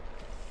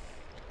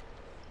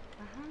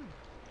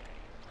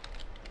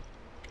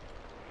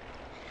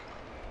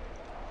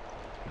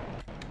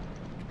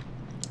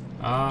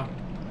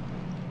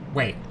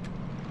 Wait.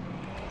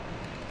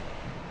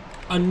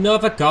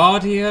 Another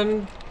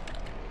Guardian?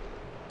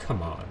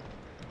 Come on.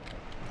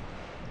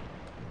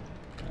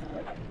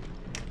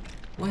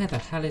 Where the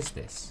hell is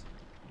this?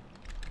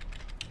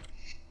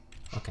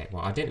 Okay,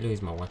 well, I didn't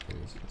lose my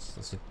weapons.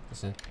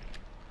 That's a...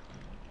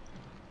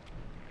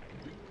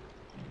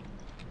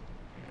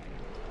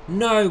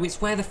 No,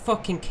 it's where the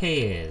fucking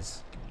key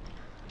is.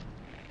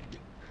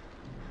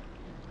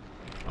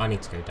 I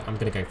need to go. I'm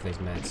gonna go for those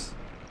meds.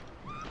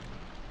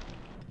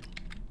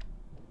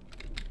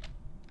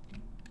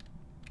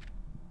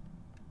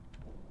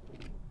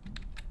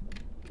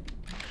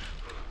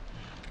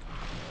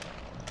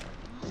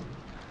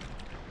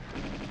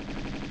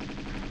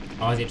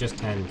 Oh, is it just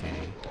 10k?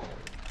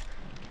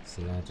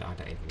 See, I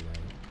don't even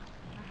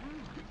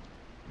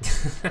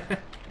know.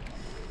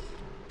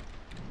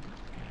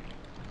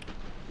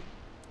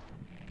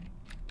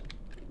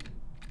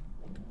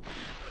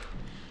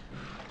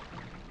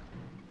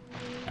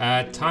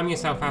 Time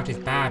yourself out is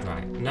bad,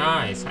 right?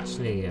 No, it's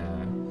actually,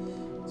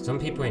 some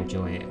people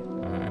enjoy it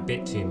a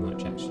bit too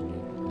much, actually.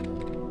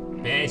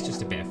 But it's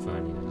just a bit of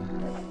fun, you know.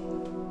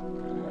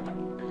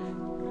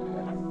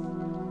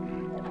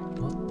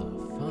 What the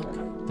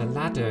fuck? The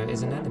ladder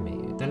is an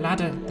enemy. The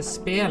ladder, the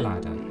spear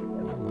ladder.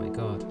 Oh my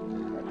god.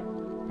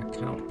 I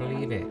cannot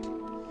believe it.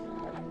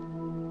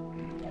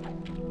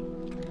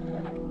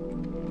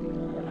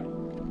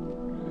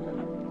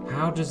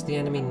 How does the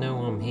enemy know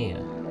I'm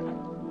here?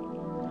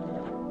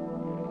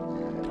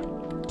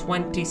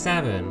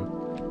 27?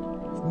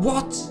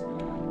 What?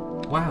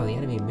 Wow, the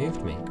enemy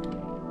moved me.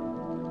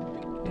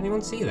 Did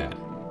anyone see that?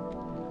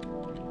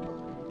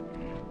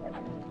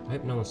 I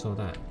hope no one saw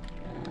that.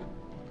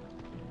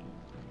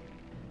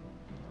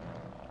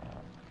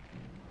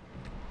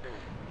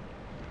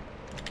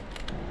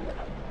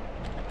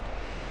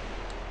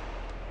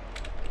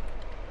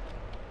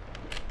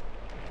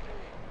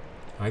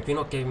 I hope you're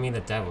not giving me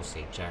the devil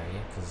seed,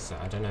 Jerry, because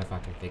I don't know if I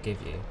can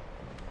forgive you.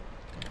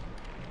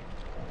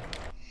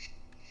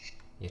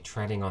 You're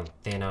treading on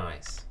thin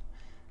ice.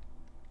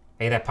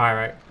 Hey there,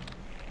 Pyro.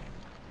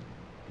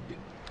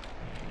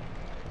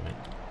 Right.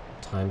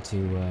 Time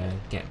to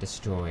get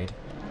destroyed.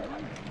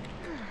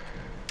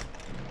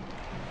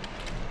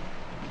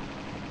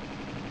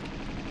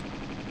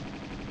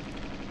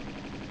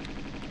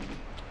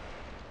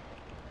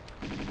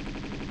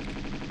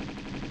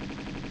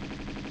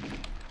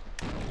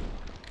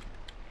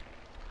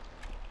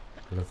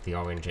 I love the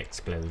orange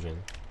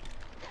explosion.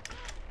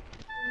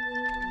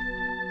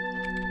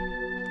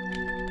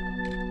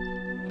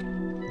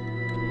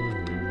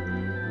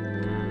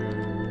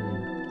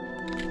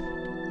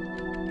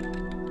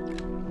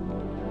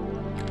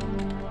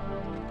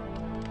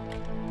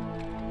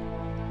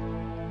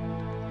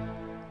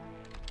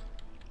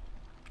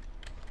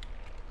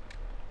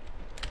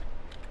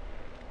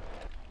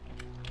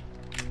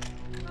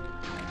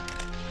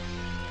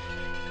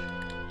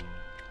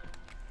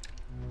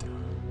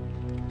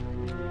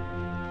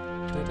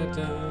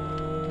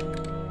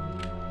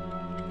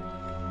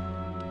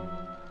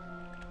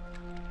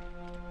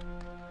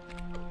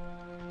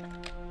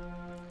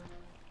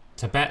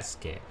 Tibet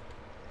skip.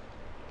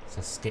 It's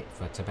a skip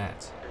for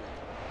Tibet.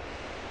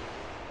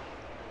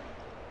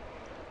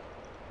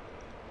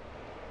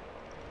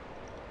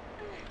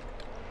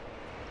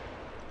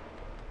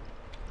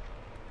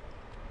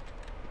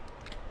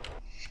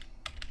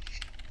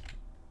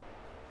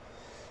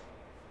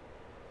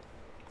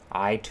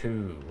 I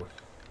too.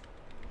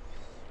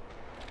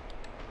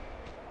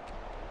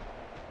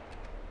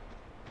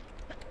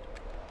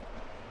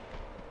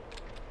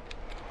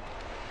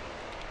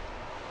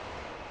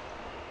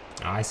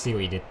 I see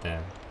what you did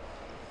there.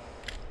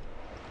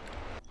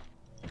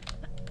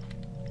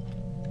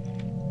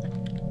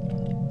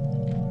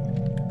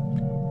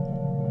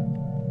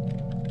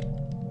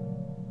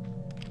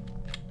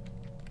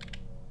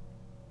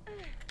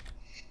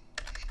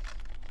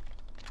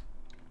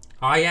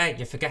 Oh yeah,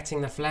 you're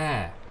forgetting the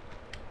flare.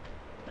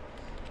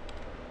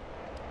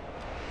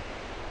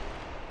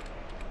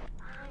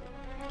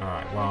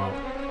 Alright, well...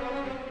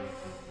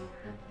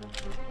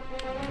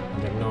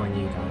 I'm ignoring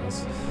you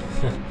guys.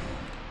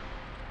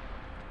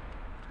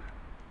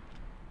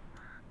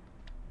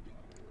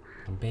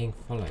 I'm being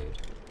followed.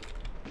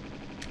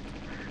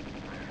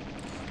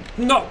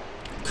 No!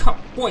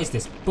 What is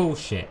this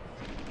bullshit?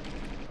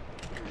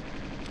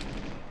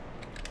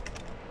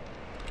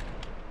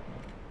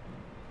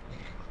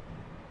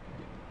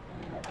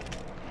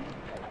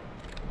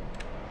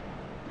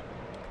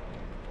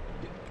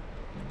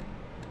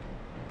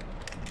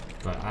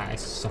 But I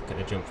suck at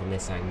the jump from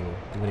this angle.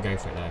 I'm gonna go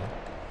for it now.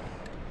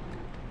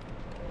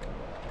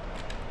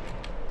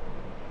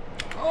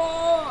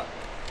 Oh!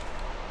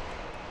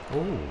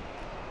 Ooh.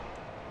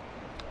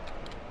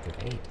 Good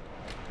aid.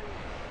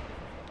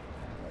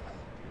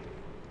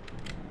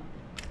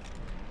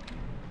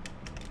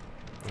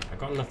 I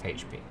got enough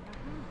HP.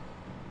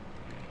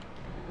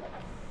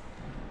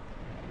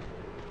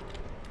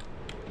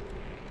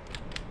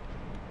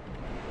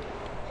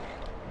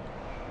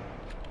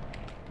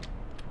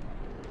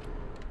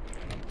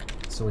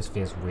 This always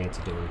feels weird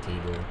to do on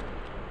keyboard.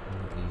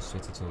 I'm not used to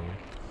it at all.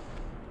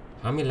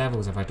 How many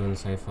levels have I done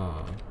so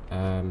far?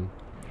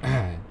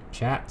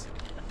 Chat,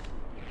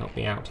 help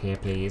me out here,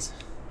 please.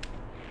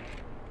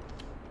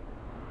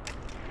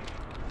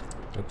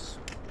 Oops.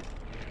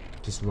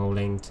 Just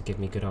rolling to give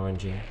me good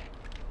RNG.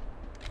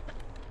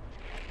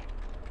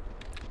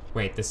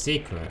 Wait, the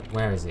secret,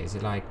 where is it? Is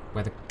it like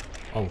where the...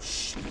 Oh,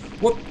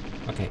 whoop!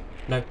 Okay,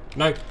 no,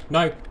 no,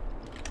 no!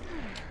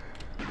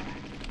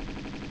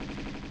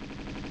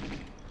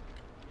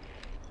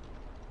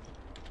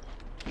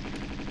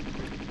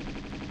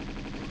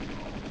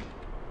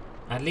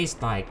 At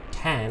least like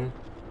 10.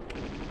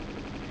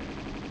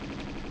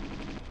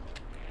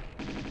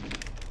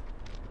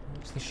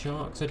 The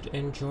sharks are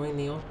enjoying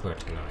the opera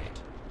tonight.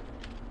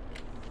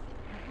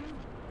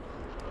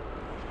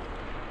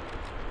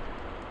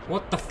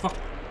 What the fuck?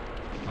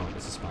 Oh,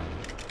 there's a spider.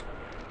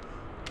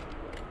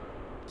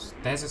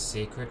 There's a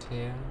secret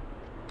here.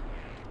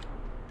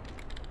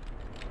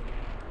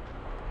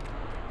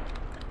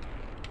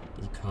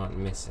 You can't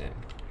miss it.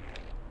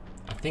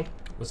 I think,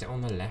 was it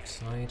on the left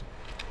side?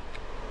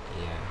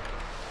 Yeah.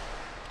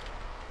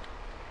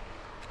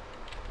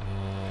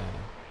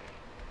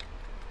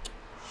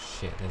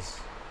 Shit, there's...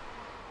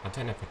 I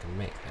don't know if I can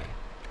make that.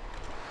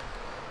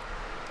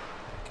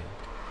 Okay.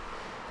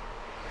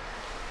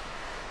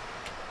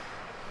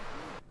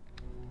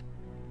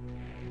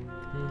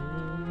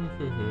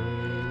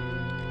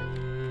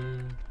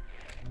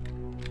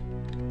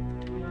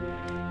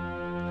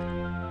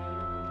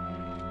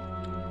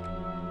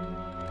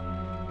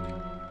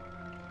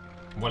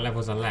 What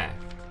levels are left?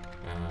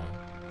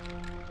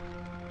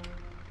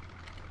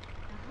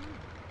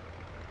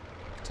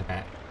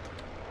 Tibet.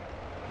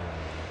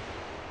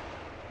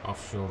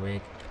 Offshore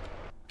rig.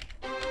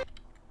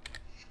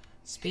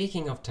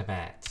 Speaking of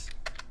Tibet,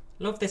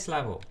 love this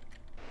level.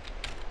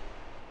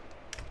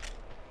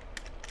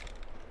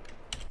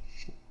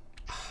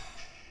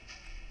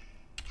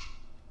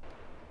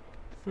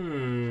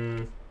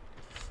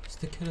 It's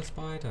the killer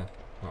spider.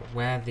 Right,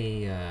 where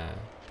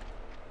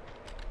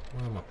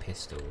are my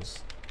pistols?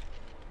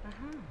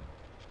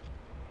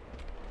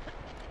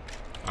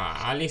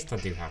 At least I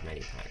do have many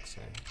packs,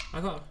 so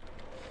I got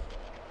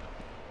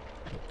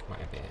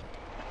quite a bit.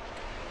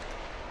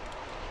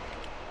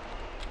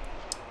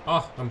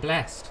 Oh, I'm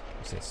blessed.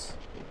 What's this?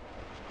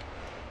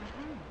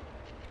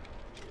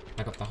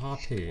 I got the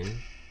harpoon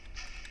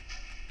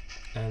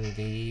and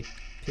the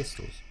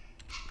pistols.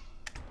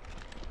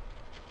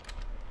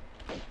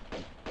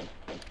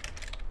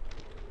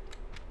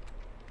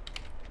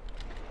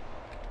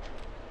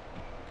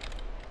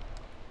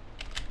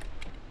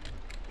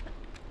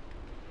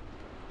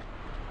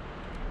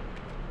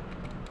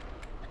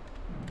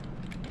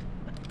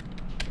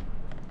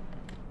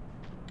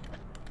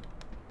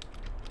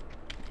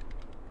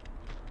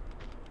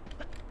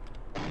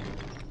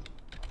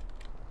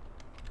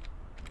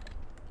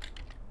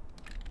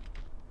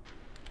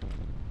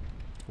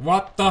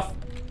 What the f—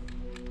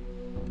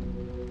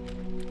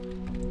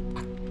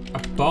 a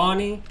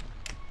Barney?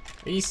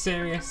 Are you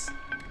serious?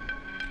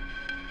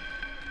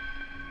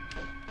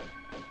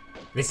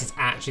 This is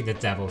actually the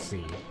devil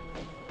seed.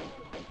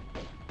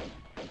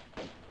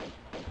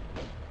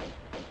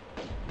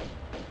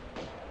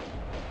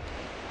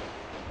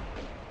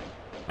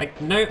 Like,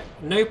 no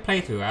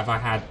playthrough have I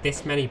had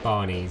this many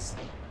Barneys.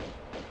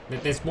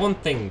 There's one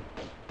thing,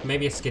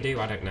 maybe a Skidoo,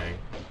 I don't know.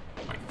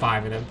 Like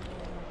 5 of them.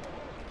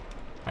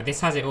 Like,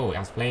 this has it all. It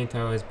has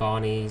flamethrowers,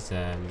 Barneys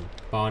and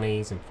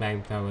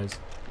flamethrowers.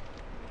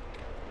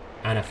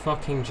 And a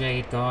fucking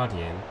Jade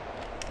Guardian.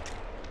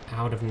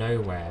 Out of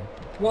nowhere.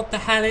 What the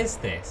hell is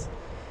this?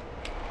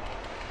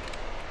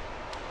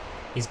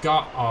 He's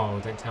got... Oh,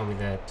 don't tell me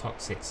the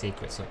toxic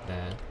secrets up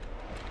there.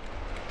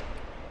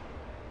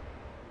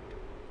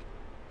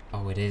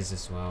 Oh, it is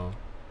as well.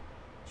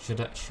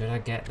 Should I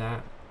get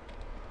that?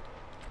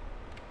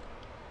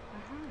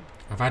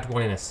 I've had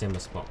one in a similar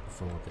spot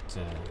before, but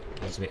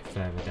it was a bit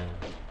further down.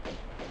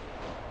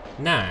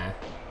 Nah,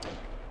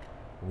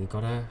 we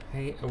got a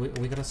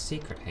we got a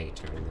secret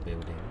hater in the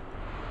building.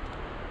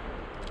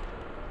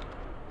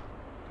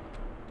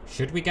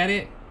 Should we get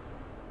it?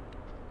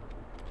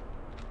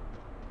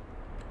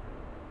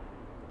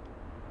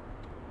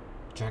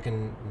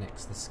 Dragon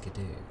next the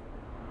skidoo.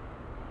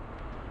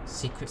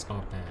 Secrets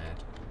are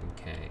bad.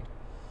 Okay.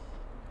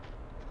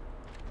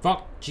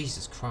 Fuck!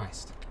 Jesus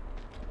Christ.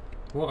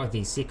 What have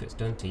these secrets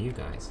done to you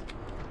guys?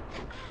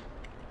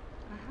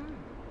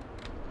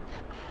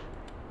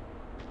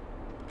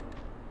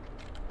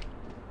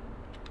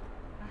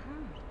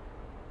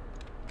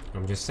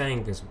 I'm just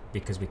saying this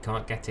because we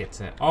can't get it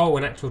to... Oh,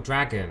 an actual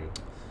dragon!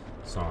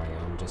 Sorry,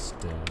 I'm just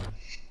a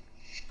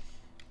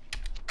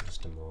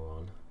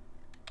moron.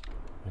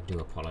 I do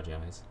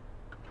apologise.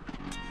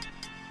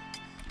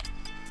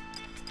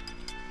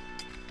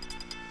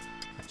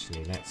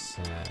 Actually, let's...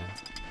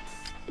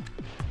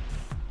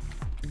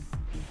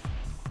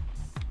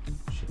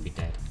 should be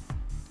dead.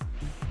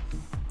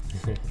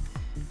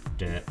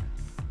 Dirt.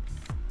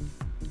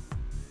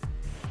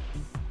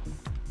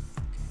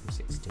 Okay,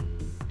 16.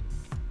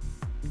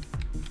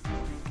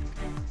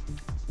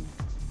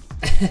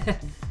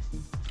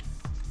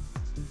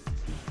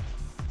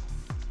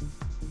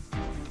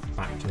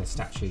 Back to the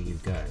statue you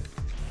go.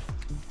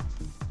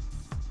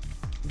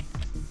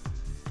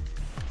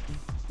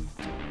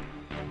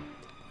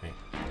 Right.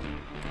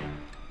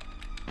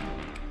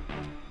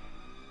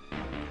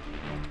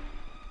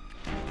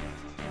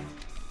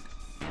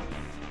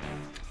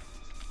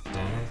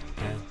 Down,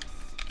 down.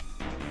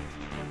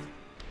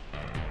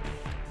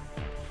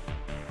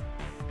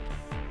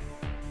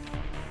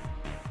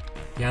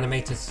 The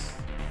animators.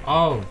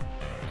 Oh,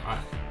 I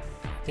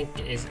think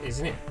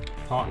isn't it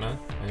partner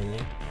only?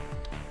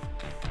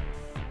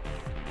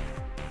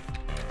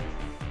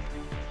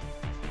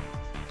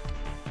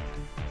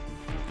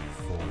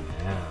 For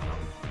now.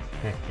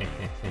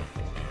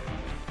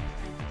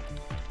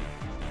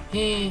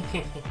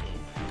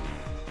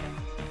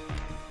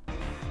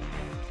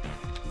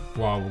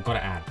 Well, we've got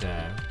to add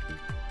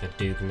the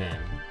Duke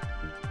Nem.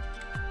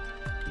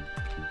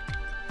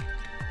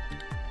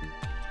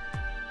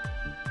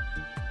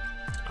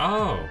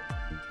 Oh,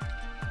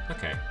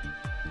 okay,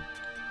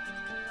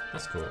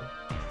 that's cool.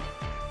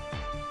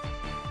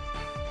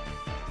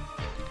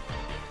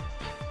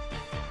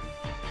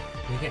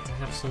 We get to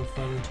have some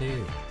fun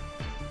too.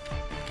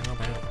 How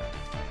about that?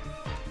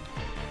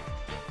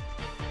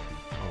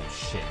 Oh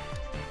shit.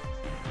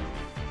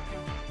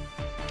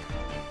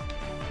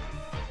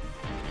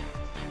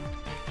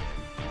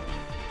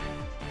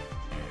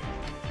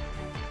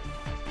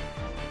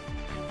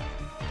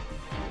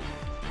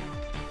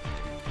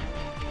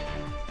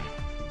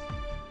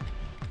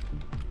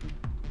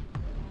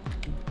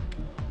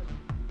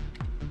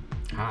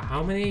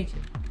 How many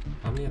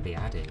are they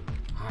adding?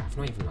 I've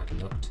not even like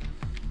looked.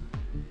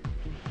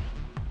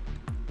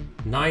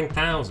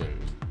 9,000.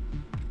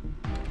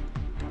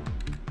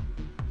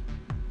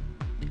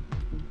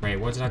 Wait,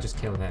 what did I just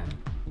kill there?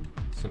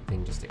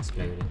 Something just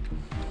exploded.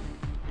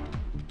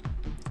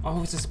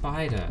 Oh, it's a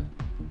spider.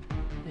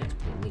 Yeah, it's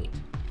pretty neat.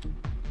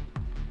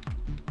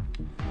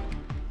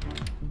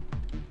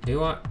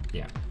 Do I?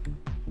 Yeah.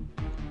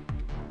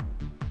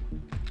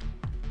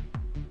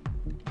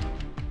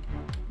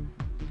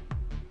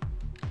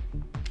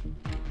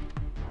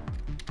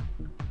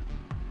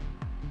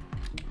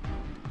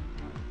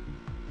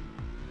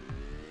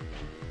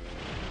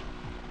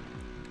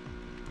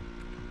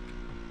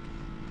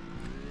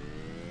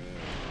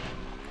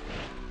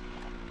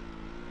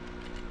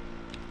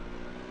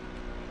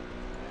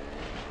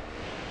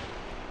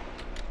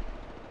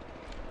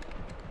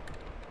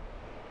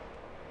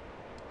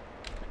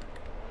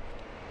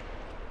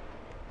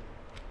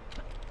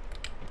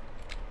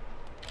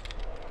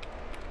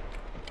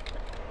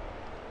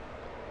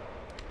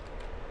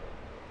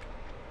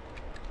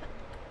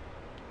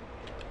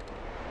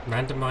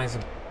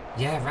 Randomizer,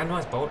 yeah,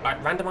 randomized bolt,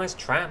 like randomized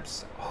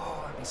traps.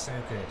 Oh, that'd be so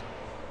good.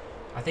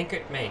 I think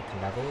it'd make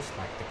levels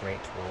like the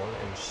Great Wall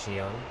and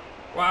Xi'an.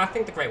 Well, I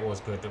think the Great Wall's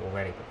good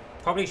already, but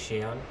probably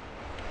Xi'an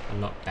a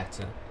lot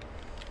better.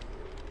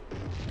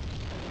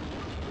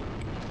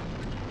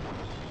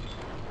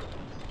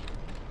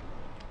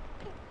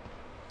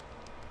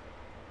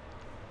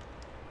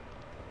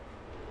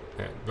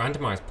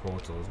 Randomized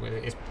portals,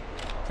 it's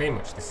pretty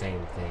much the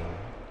same thing.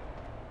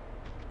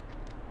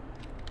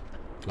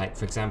 Like,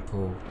 for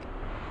example,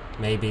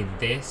 maybe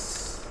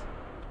this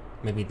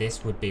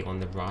would be on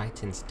the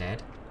right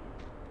instead,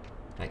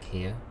 like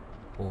here,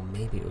 or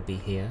maybe it would be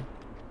here,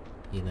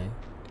 you know.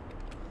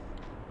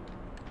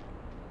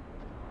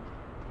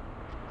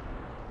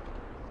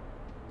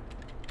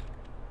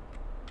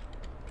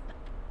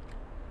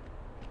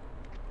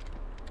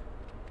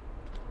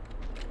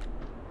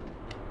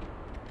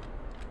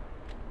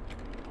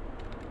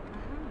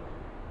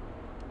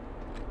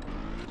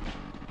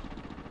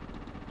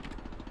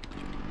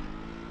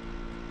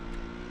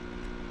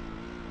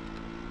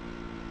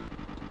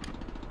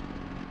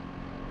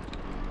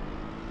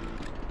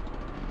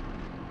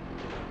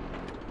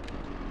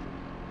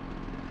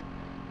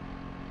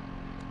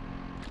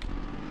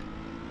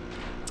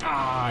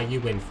 you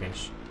win,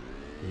 fish.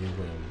 You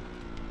win.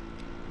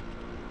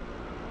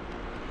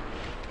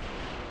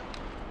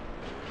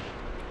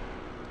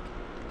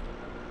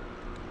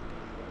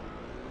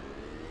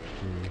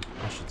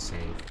 I should save.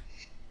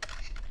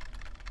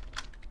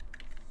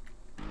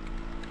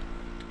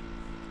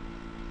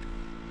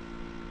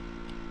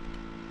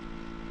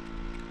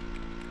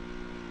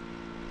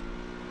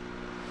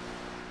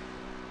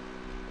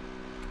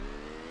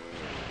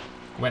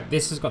 Wait,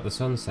 this has got the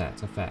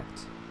sunset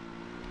effect,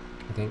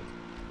 I think.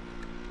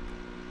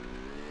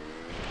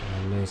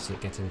 I notice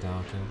it getting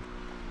darker.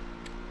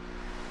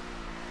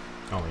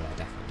 Oh yeah,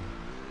 definitely.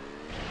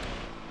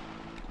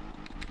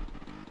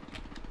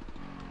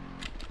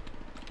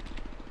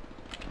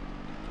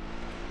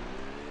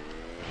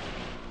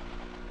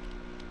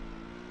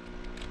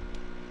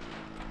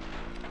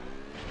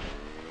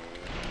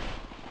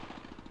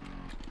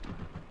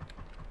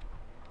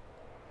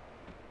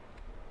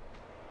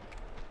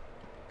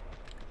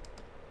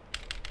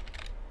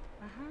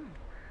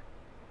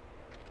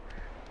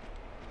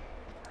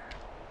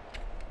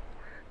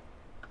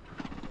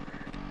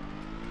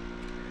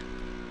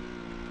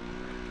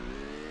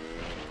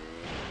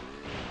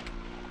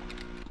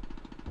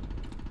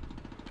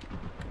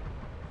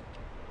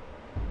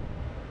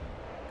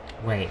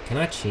 Wait, can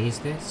I cheese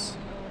this?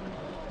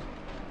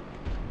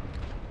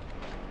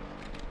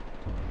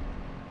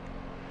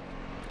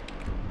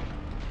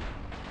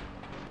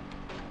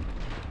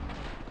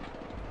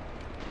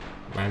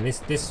 Man,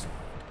 this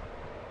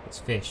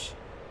fish.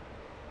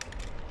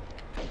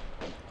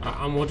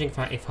 I'm wondering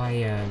if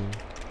I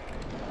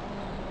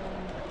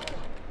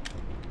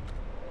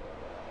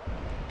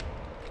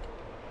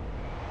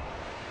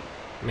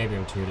maybe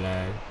I'm too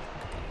low.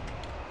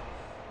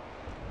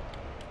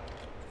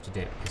 To do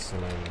it this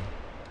alone.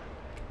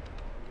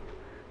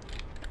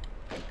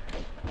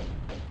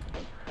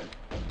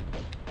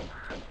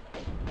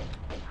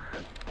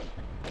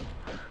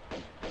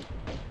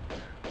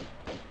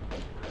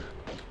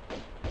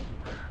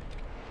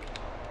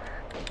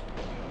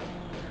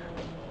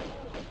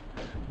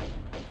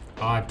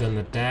 I've done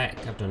the deck,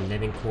 I've done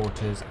living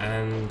quarters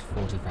and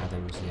 40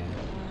 fathoms, yeah.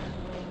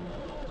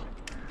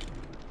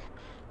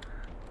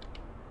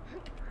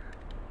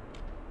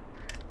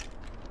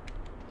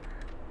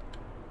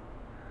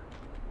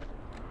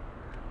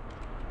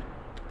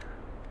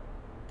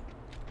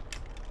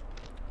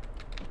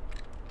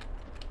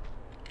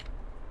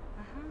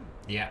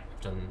 Yeah,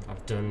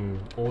 I've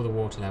done all the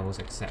water levels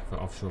except for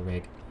offshore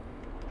rig.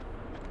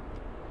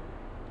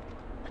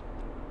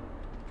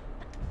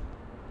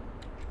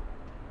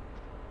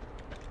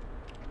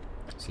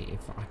 See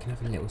if I can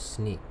have a little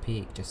sneak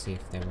peek, just see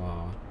if there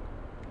are.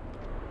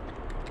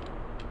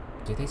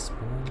 Do they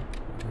spawn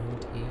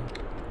around here? I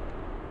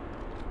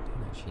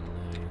don't actually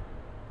know.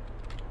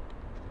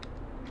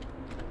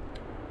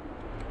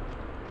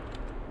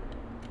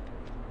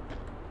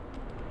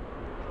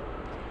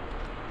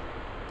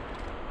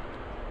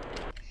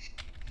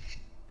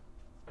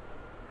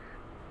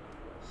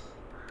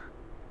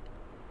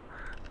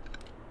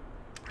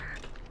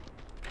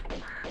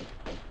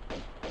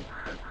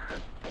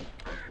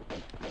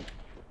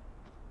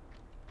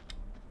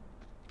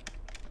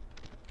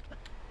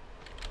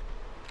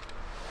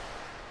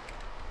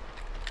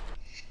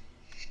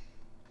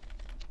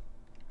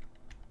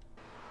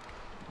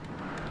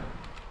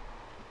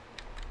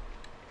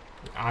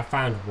 I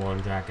found one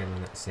dragon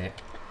and that's it.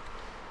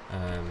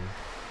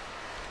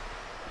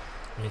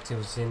 It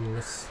was in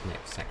this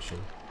next section.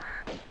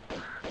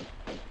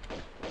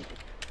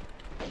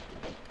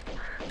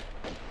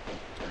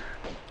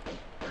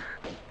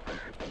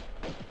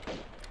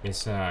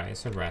 It's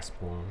a rare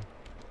spawn.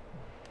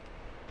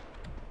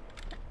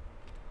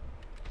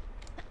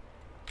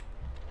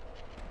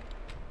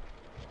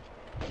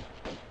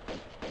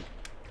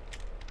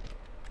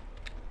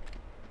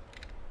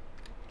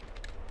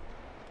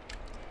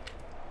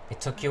 It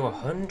took you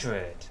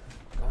 100.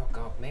 Oh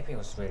god, maybe I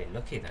was really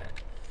lucky then.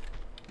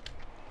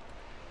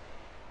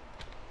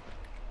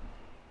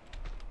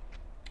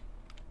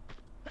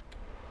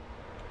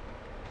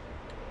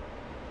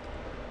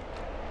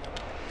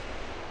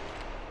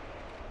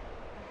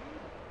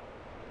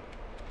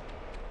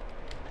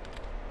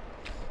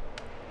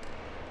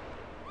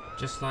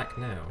 Just like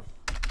now.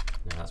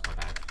 No, that's my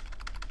bad.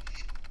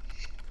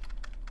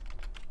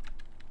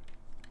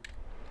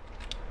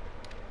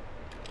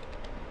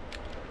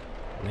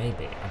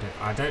 Maybe.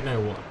 I don't know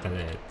what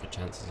the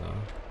chances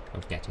are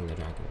of getting the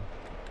dragon.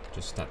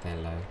 Just that they're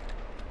low.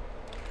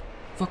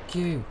 Fuck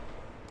you!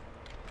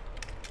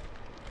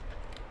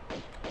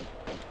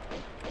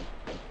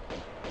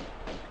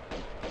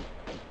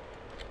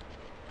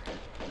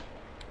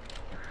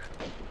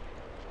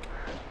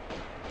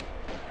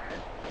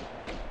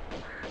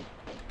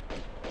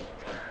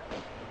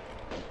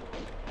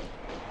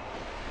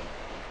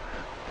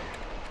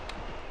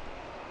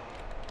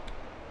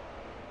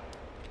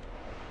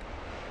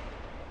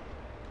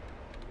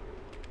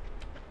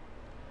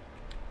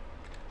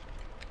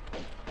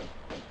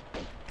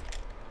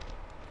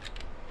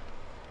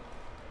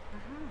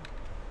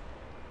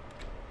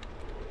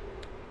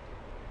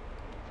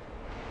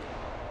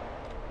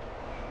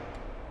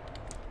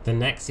 the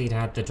next seed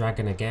had the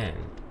dragon again.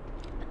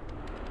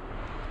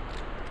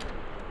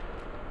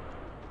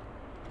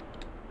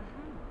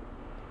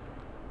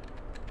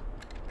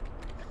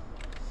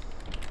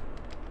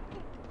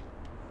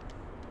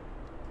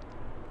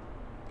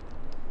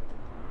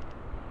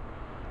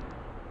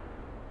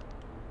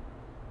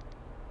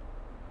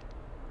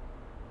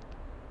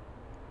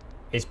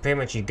 It's pretty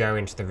much you go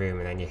into the room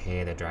and then you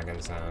hear the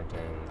dragon sound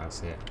and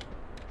that's it.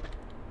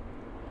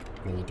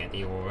 And then you get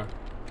the aura.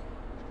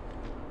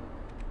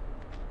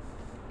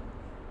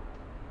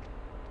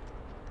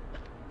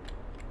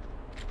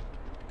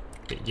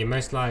 But you're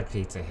most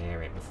likely to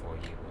hear it before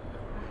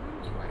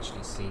you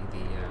actually see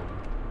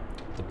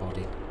the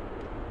body.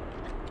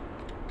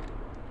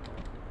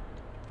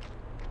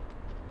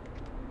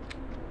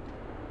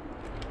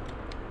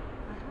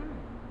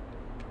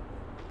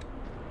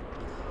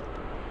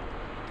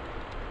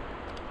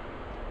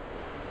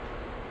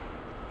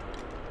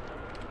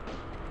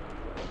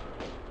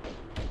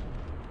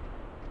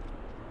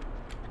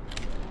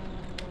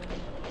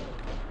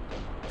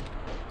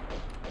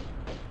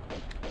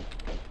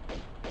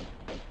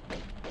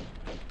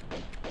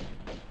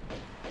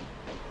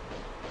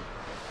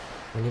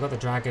 When you got the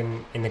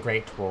dragon in the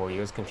Great Wall,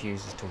 you was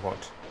confused as to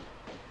what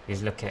he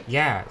was looking at.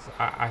 Yeah,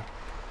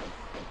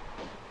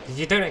 because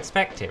you don't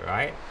expect it,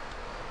 right?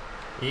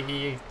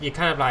 You're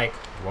kind of like,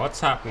 what's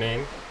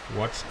happening?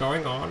 What's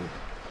going on?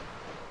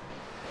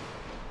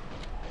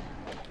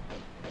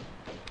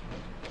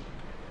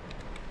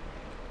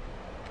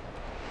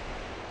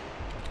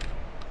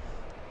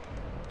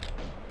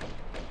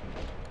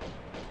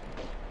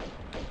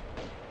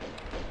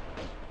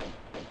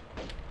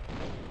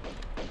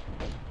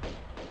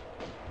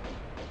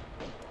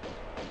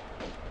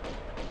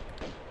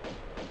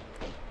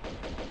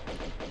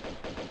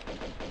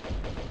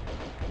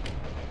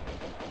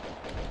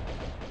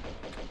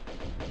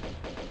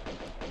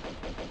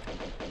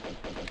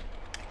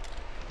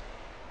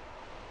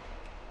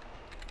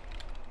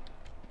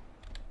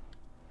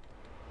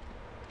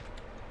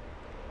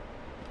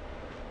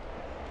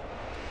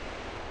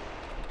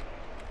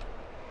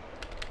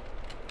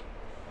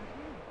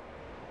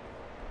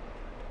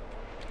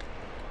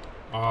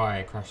 Oh,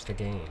 I crashed the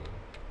game.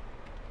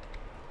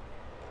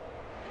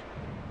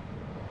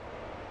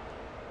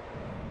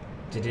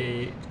 Could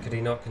he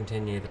not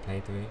continue the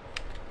playthrough?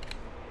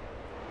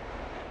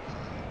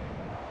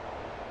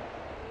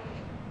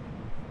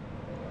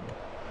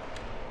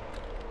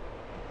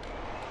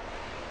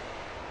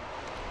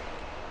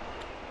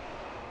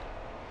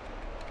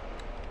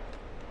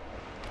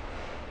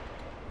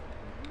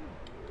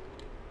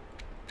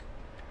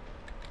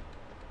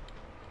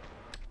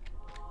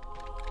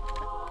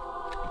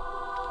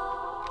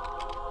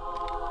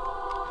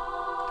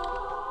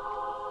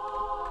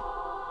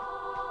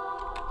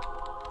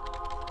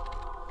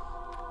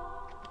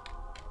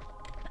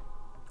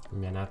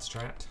 Menad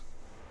strat.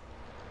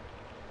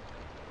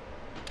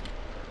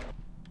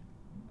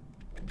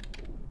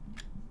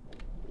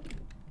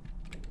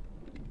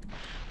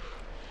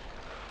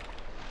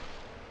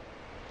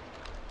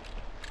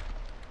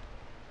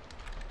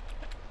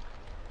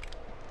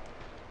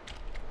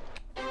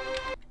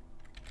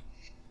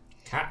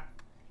 Cat.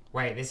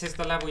 Wait, this is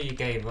the level you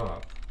gave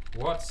up.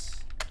 What's...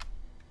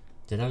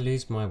 Did I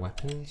lose my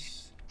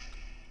weapons?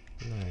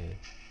 No.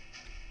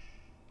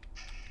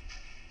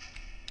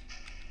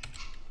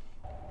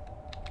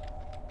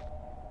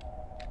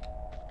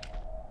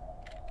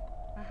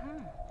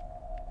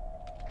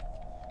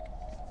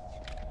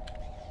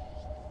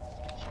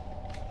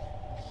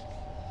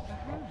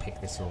 Pick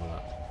this all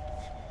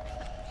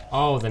up.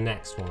 Oh, the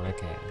next one,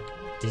 okay.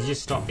 Did you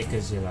stop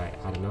because you're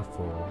like, had enough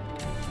or...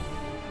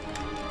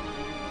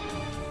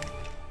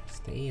 It's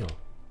the eel.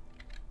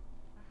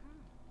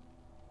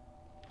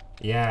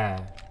 Yeah,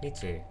 me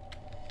too.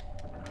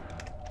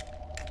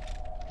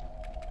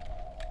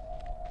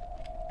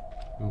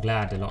 I'm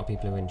glad a lot of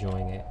people are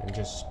enjoying it and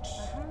just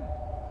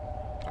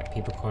like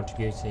people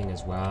contributing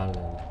as well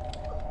and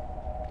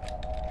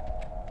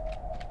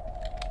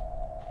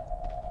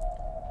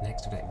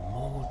next we've got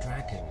more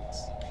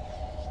dragons.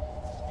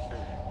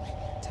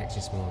 Texture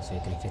small so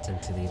you can fit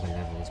into the other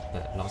levels,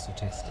 but lots of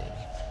testing.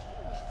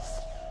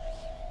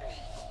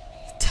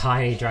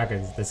 Tiny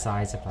dragons the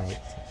size of like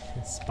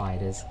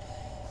spiders.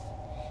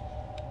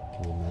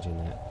 Can you imagine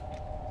that?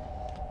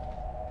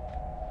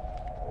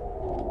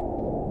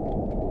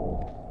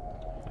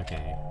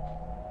 Okay.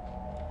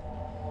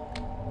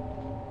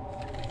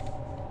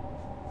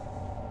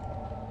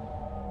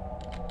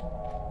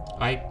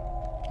 I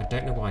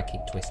don't know why I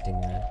keep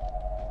twisting there.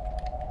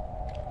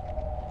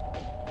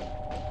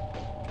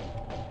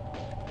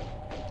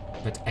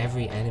 But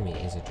every enemy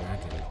is a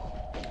dragon.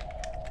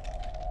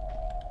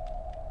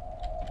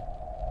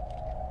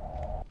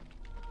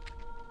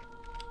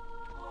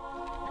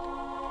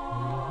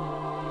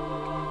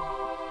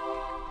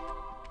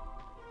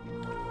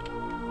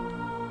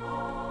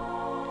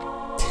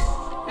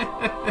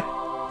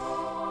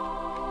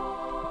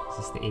 Is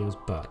this the eel's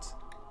butt?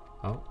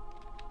 Oh.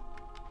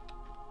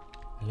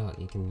 Look,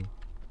 you can...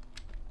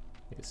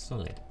 It's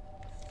solid.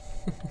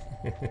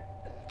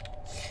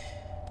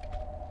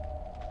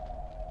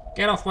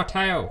 Get off my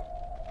tail!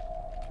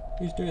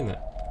 Who's doing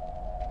that?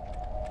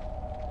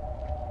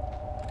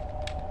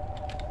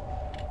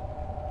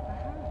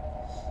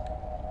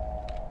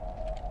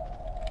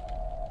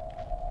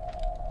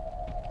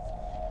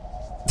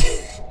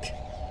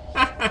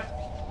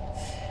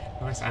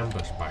 Nice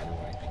ambush, by the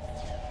way.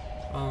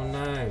 Oh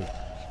no.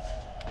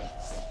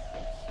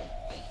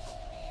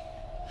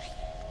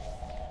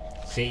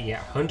 See,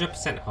 yeah,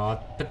 100% hard,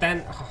 but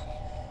then,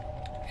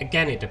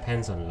 again, it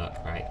depends on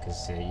luck, right?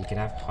 Because you can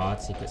have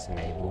hard secrets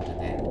enabled and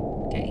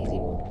then get easy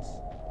ones.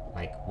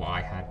 Like what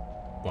I had,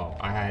 well,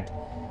 I had,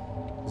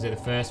 was it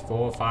the first 4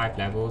 or 5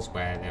 levels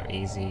where they're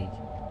easy,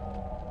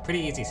 pretty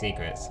easy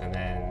secrets, and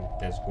then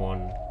there's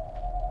one,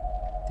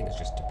 I think it's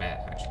just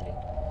Tibet, actually,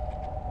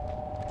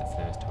 the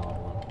first hard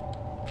one.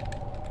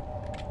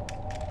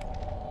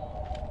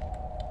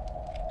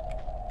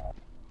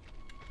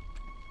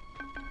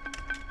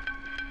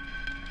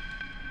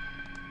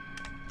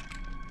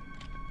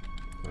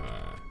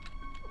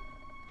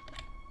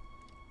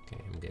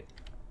 Okay, I'm good.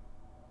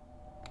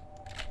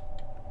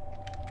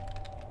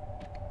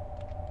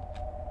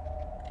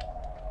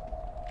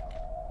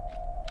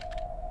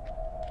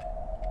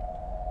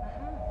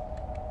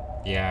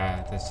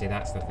 Yeah, see,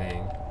 that's the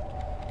thing.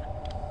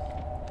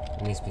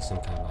 There needs to be some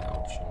kind of like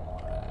option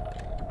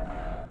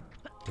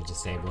to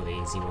disable the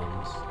easy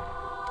ones.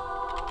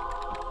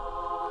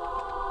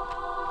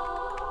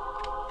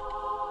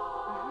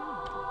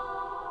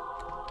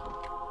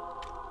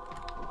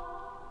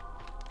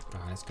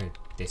 Right, let's go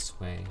this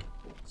way.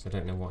 So I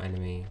don't know what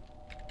enemy.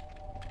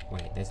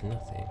 Wait, there's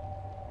nothing.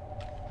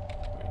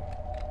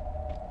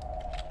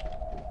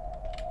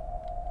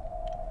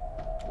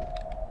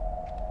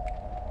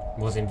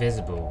 Was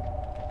invisible.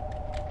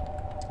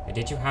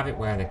 Did you have it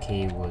where the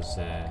key was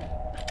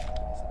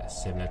a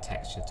similar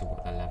texture to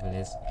what the level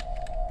is?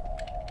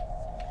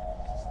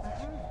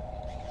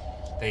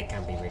 They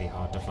can be really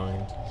hard to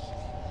find.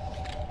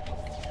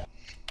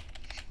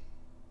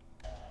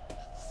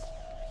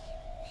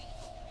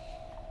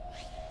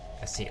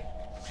 I see it.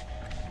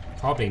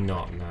 Probably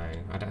not, no.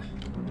 I don't.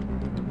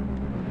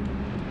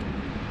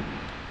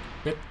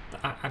 But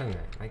I don't know,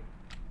 like,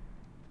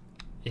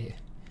 yeah.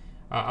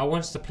 I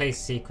wanted to play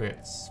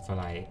secrets for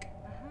like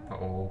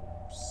all,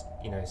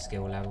 you know,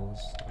 skill levels.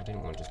 I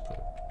didn't want to just put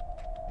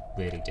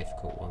really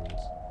difficult ones.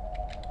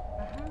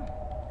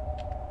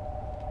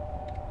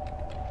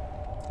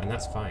 And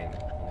that's fine, you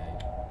know.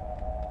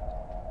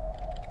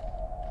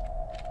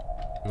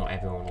 Not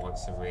everyone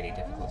wants a really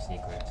difficult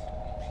secret.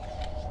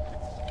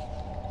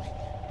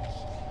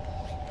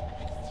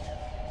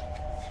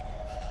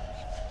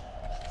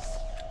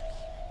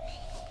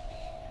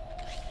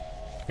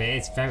 But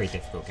it's very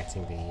difficult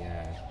getting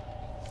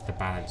the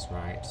balance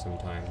right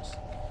sometimes.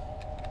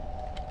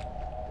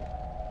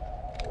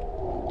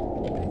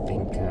 I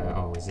think,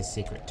 oh, is this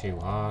secret too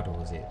hard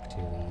or is it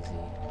too easy?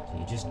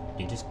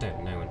 You just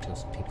don't know until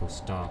people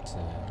start.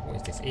 What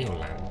is this, Eel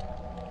Land?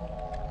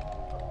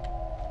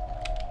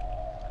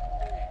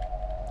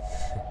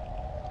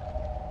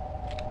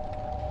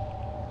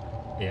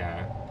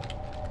 Yeah.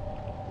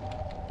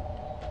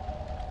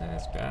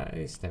 That's bad. At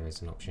least there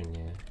is an option,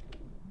 yeah.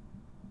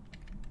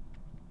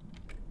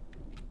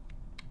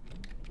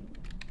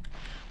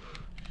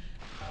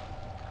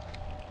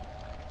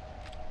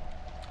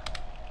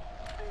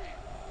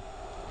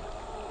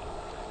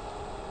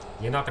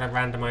 You're not going to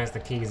randomize the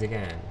keys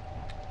again.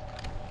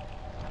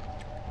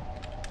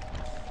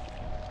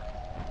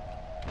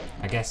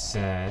 I guess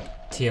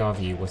TR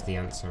view was the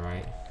answer,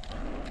 right?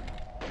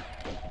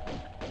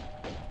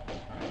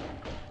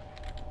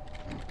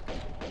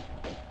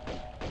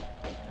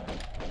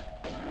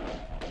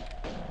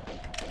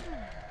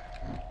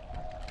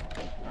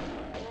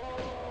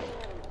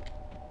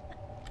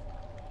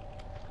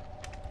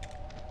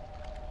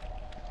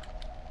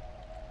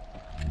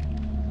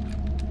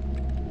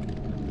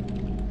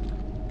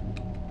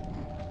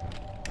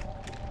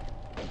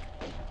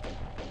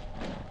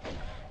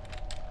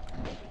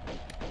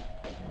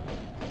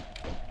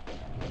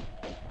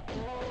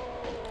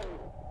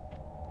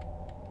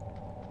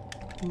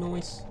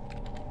 Nice.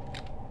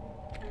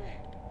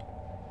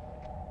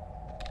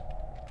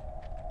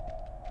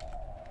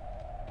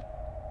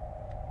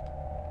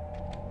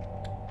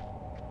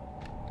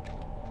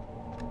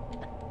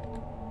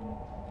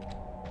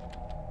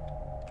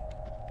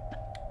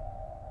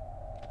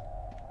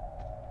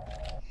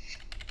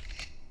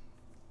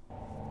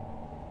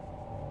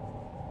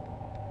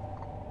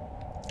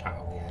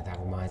 Oh yeah, that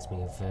reminds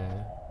me of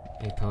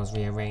Apel's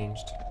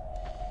Rearranged.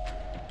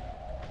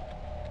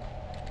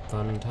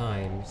 Fun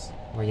times,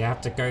 where you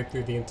have to go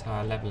through the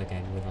entire level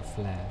again with a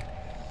flare.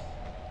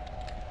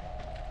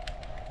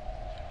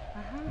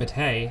 But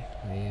hey,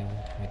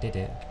 I did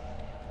it.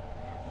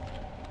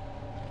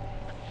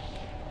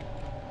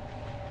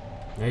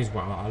 Those,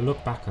 I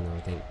look back on them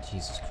and think,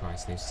 Jesus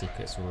Christ, those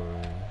secrets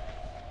were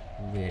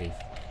really,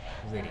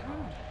 really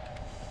hard.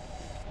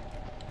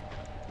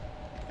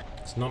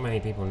 So not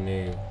many people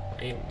knew,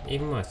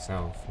 even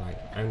myself, like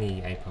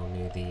only April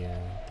knew the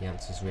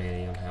answers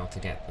really on how to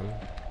get them.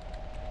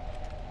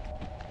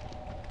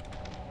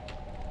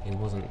 it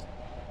wasn't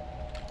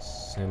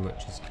so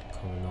much as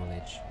common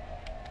knowledge.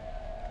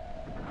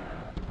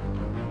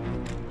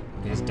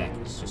 His deck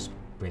was just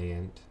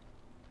brilliant.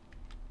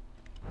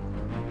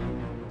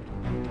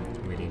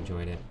 Really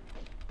enjoyed it.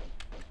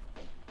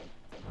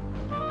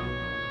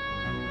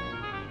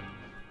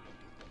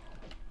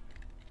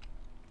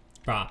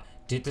 But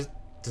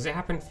does it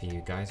happen for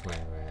you guys where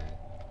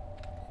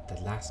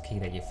the last key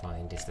that you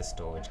find is the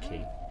storage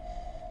key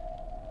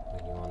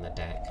when you're on the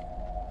deck?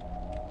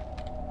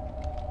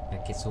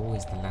 Like, it's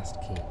always the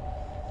last key.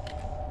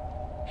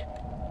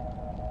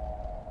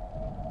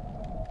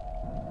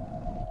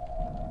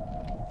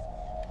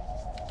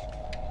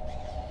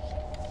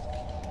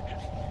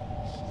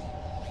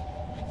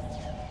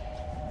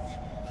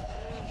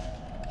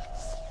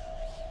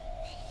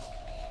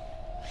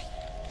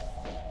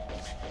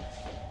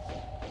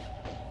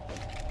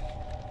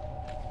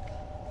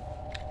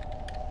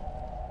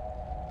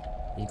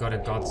 You got a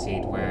God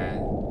Seed where...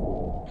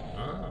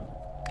 Ah,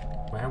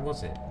 where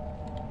was it?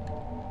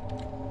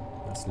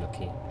 That's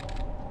lucky.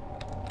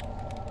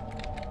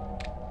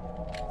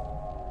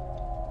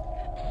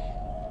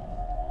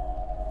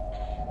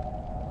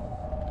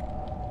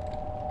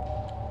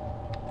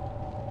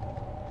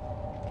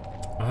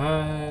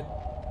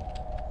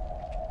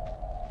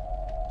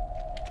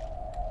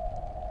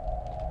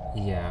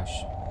 Yeah,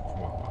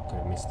 well, I could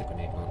have missed the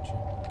grenade launcher.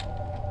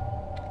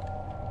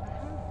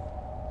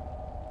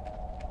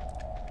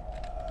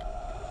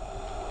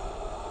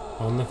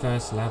 On the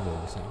first level,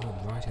 so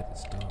right at the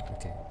start,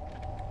 okay.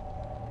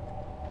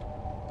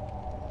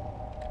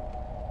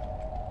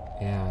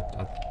 Yeah,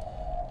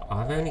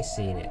 I've only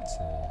seen it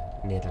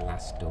near the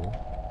last door.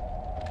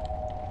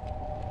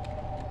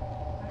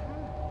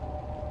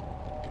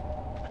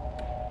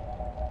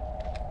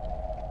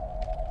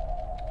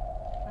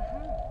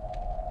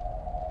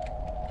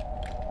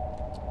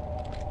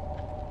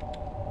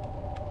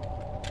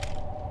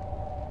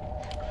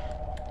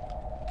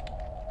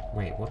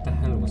 Wait, what the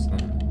hell was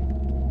that?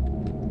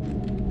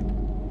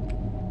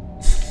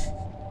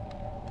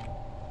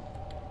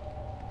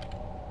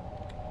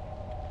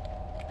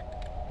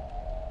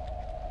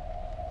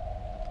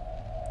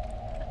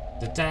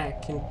 The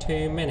deck in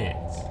 2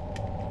 minutes.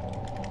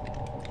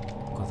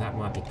 God, that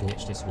might be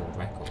glitchless world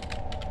record.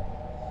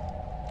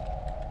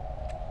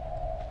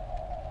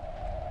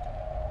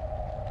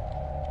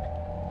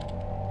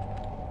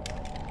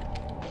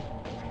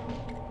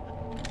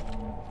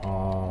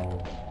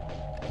 Oh,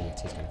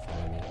 he's gonna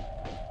follow me.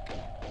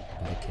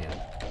 Better kill.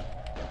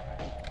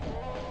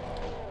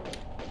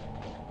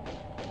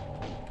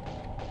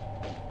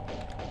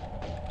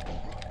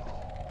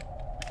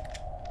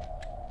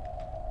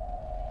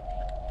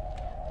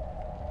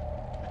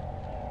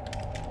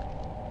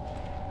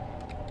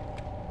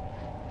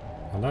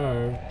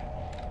 Hello?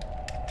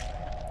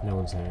 No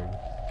one's home.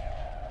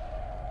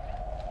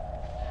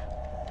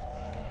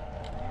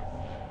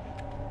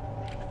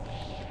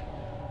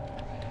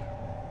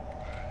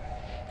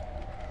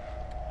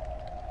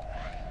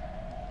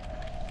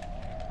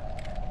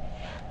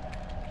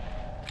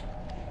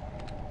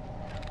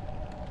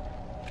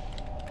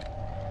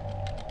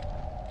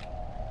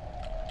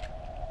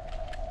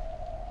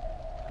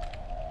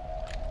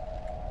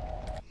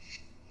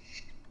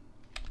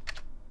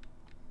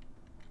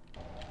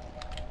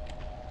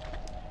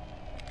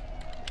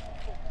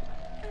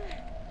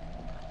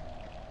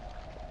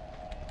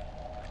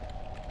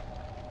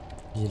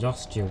 You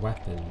lost your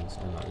weapons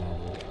on that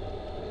level.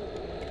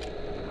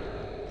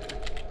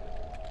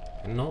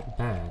 Not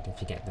bad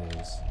if you get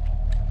those.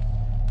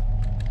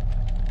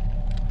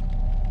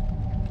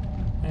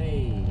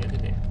 Hey, I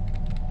did it.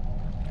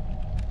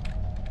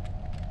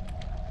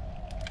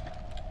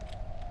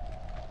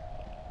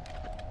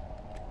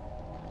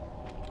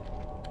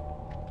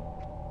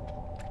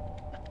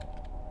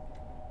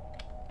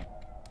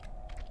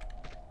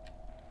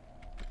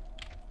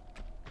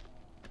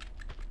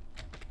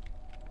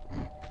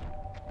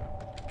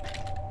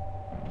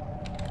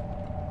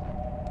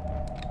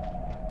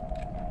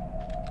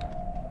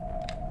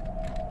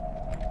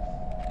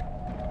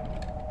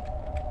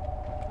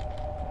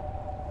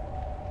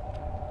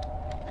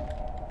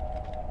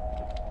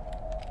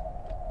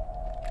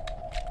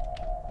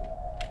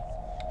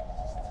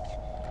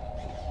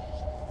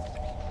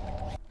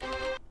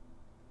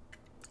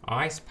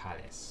 Ice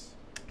Palace.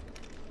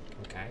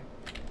 Okay.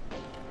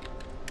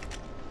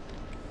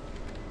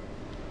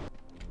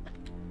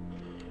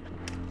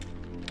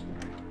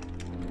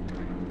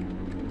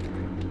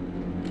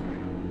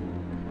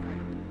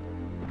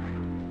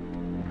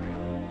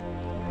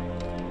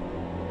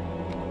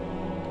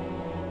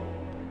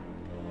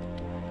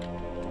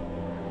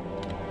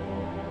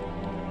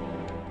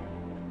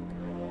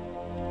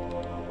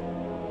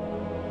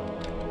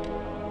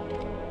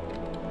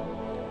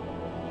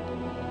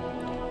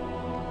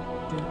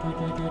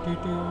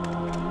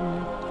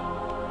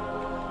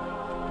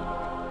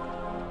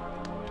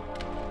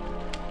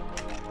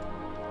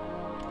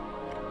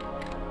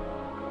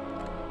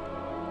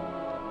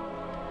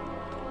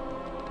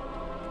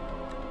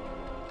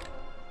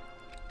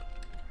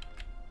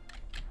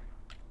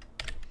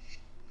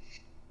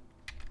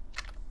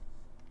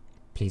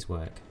 Please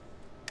work.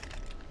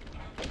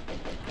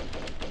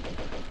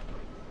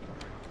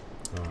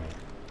 Alright.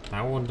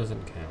 That one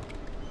doesn't count.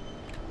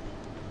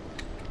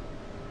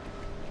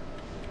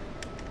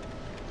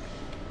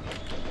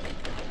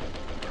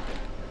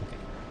 Okay.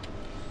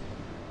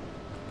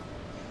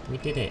 We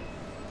did it.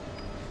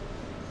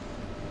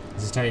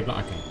 This is Terry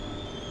Block. Okay.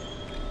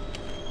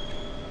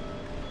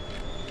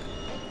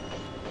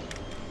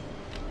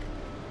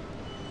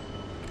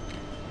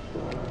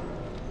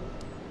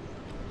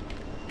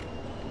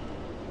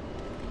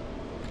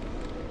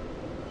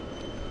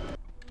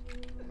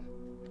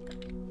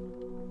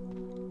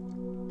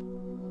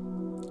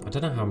 I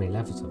don't know how many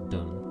levels I've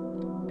done.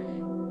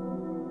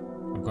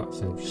 I've got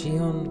so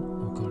Shion.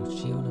 Oh god,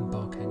 Shion and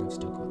Barkang I've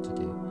still got to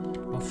do.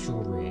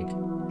 Offshore rig.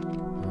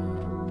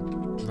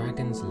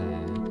 Dragon's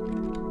Lair.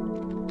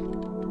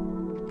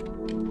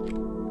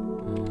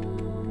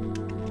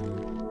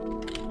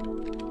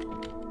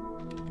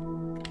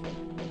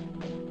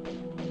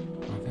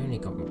 I've only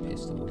got my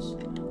pistols.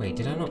 Wait,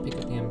 did I not pick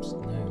up the M's?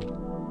 No.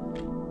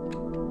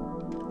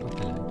 Oh,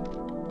 hello.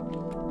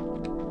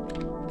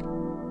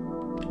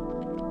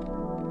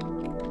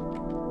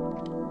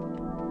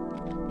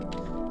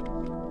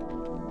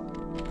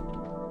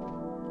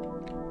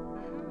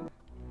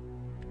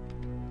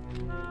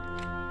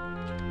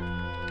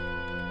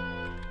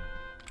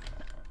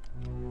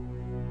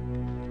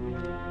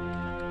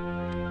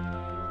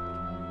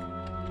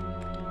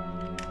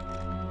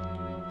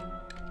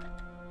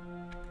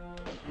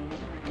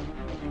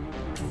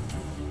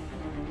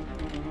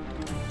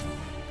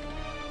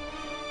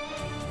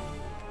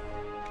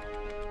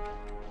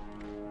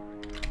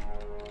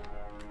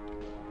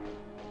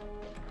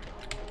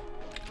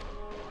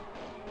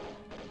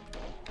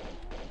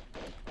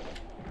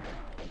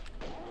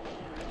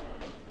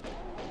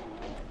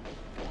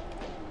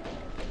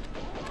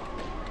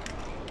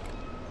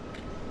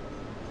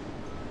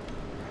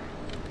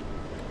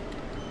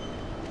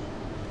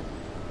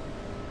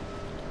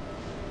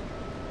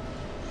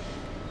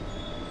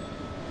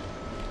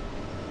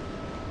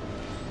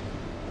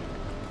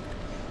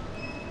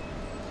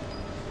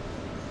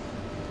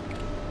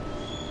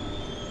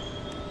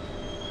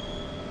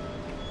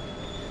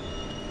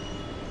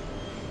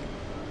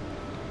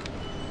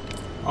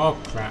 Oh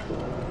crap.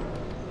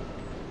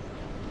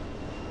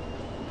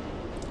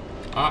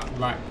 Ah,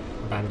 right.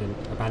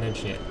 Abandoned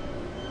ship.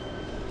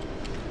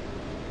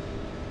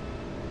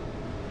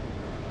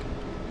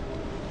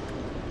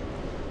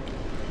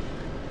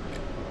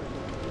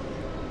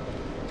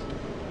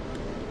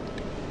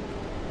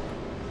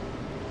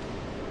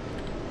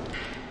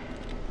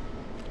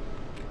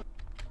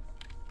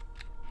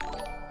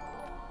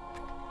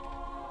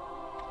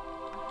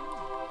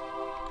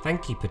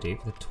 Thank you, Purdue,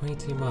 for the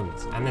 22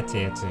 months and the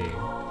tier 2.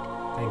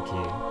 Thank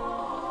you.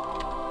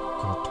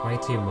 God,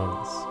 22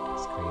 months.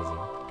 It's crazy.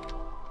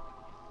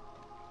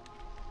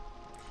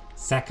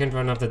 Second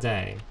run of the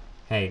day.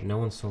 Hey, no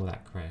one saw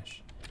that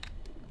crash.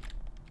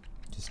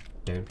 Just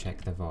don't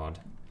check the VOD.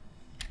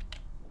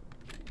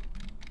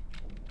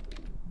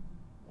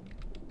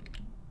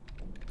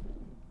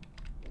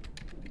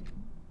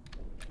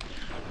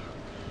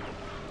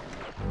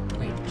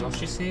 Wait,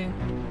 Josh is here?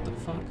 What the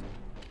fuck?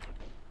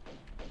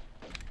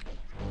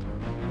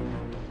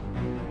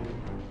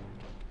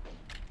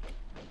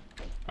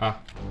 Ah,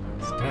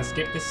 can I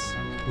skip this?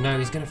 No,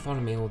 he's gonna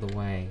follow me all the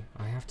way.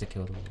 I have to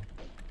kill them all.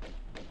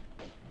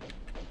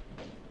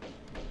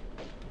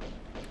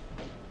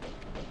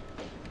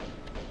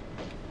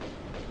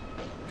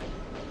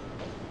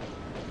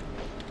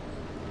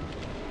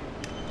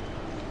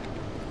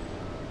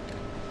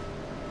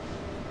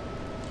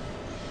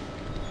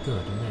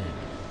 Good man.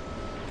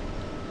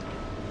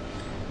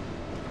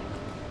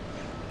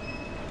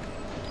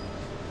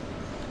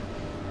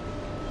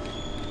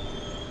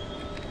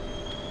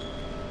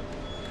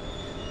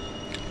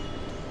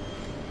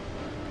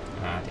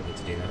 I didn't need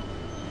to do that.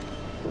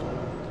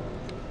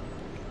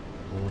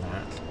 All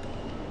that.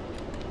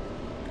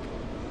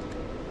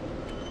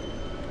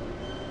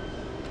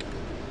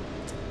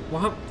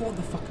 What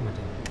the fuck am I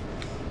doing?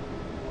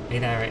 Hey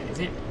there, is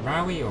it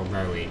Rowie or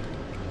Rowie?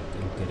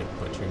 I'm good at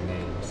butchering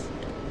names.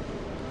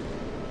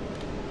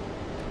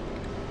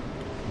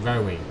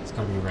 Rowie, it's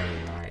gotta be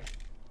Rowie, right?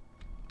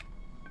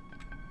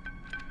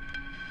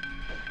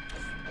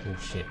 Oh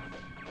shit.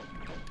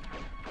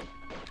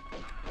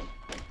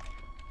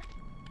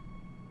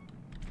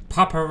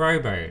 Papa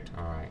Rowboat.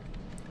 Alright.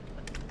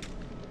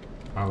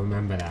 I'll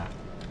remember that.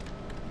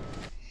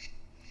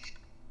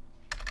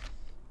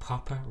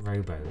 Papa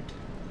Rowboat.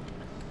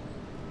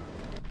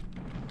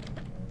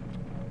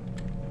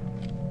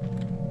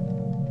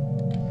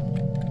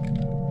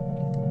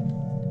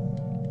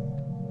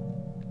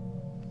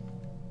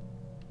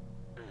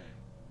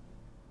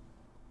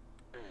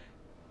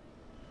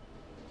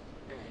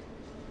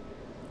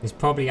 It's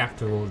probably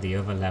after all the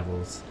other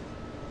levels.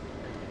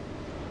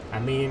 I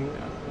mean,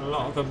 a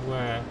lot of them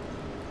were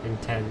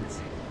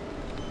intense.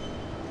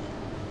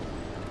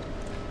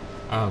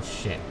 Oh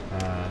shit.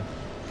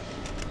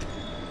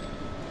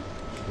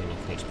 Should be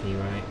enough HP,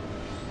 right?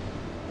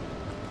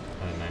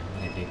 I don't know. I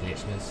don't do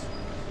glitchless.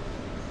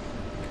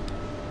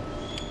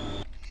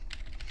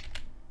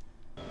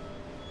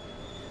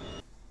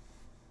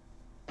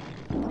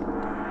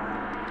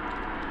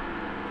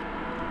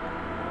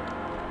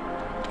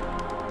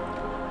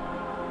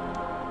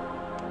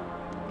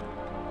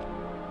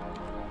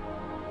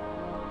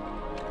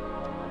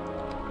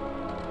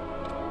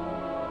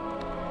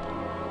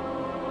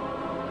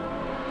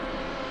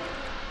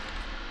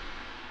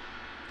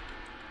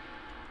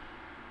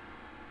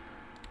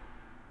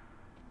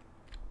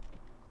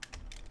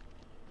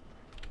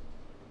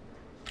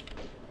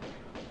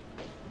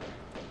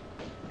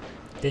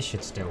 This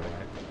should still work.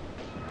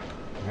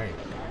 Right.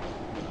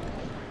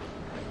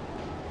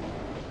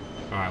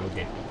 Alright, we're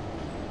good.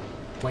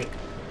 Wait,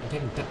 I'm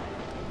getting done.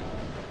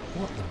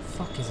 What the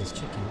fuck is this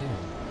chicken doing?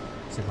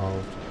 It's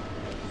evolved.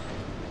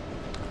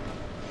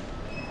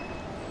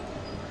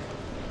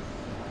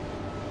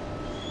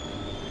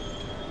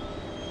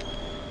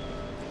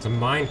 It's a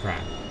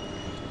Minecraft.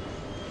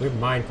 With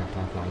Minecraft,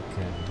 I have like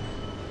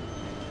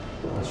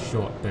a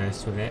short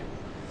burst with it.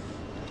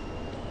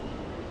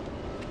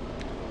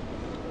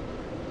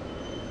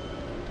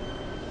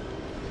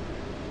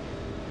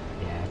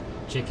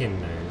 Chicken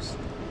nose.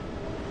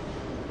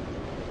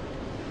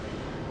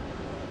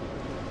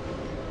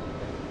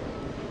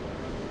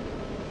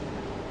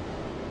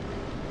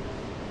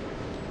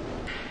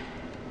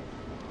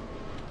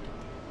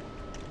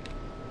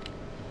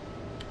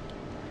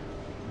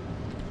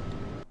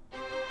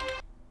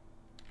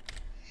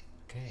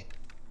 Okay, I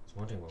was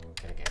wondering when we were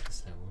gonna get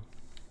this level.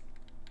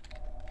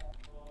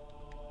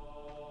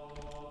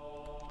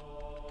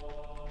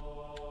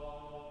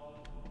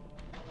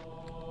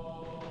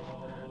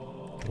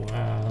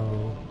 Wow.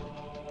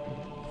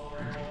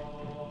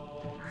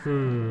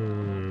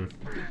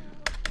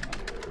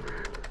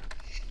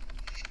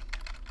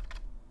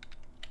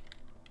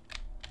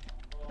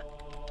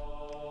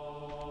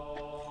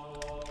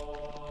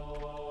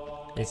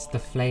 It's the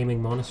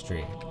Flaming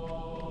Monastery.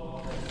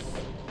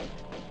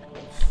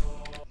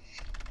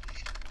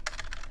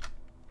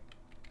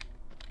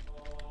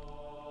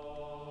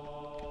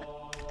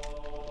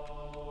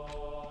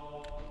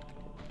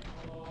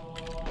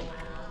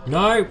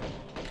 No!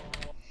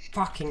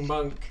 Fucking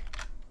monk.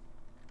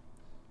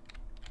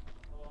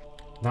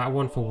 That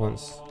one for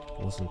once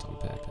wasn't on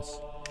purpose.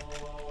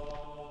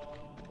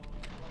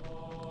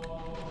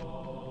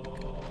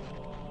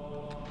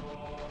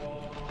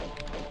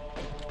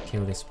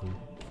 Kill this one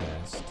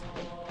first.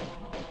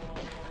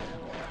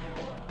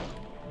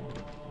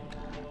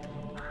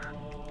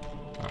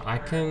 I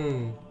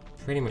can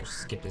pretty much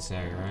skip this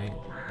area, right?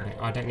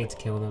 I don't need to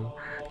kill them.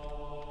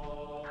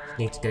 Just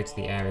need to go to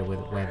the area where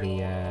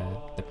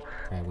the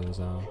prayer wheels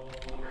are.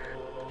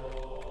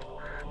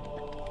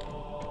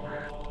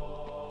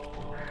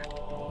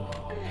 Oh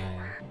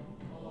no.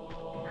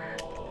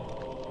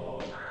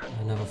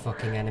 Another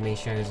fucking enemy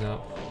shows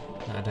up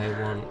that I don't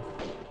want.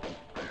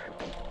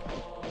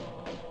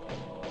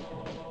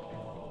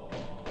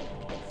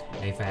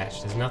 Hey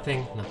Fetch, there's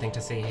nothing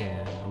to see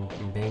here.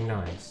 I'm being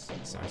nice,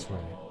 so I swear.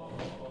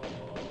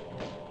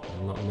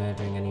 I'm not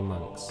murdering any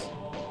monks.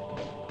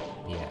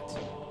 Yet.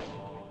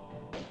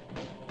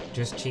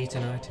 Just cheat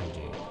an item,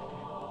 dude.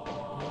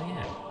 Oh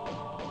yeah.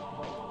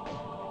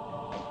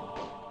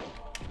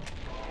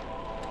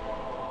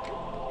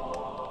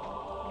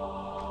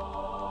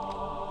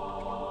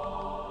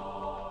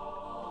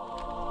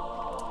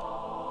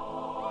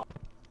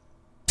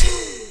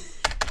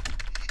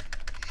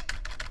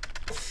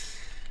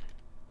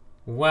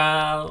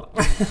 Well...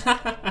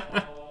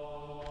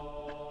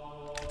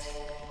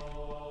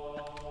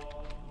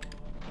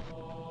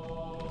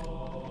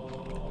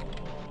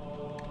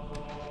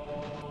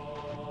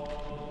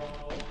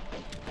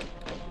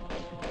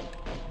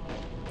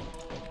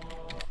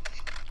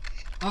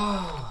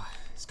 Oh,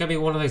 it's gonna be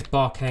one of those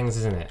bark hangs,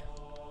 isn't it?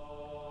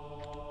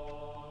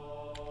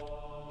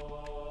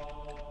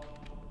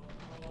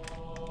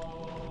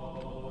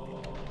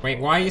 Wait,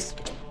 why are you...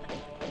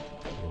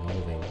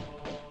 Moving.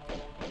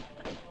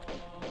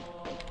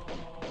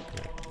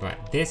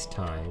 Right, this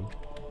time...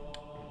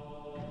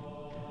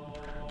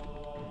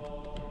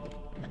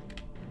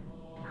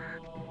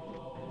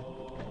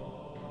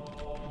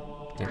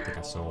 Don't think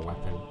I saw a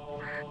weapon.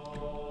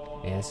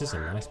 Yeah, this is a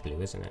nice blue,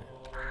 isn't it?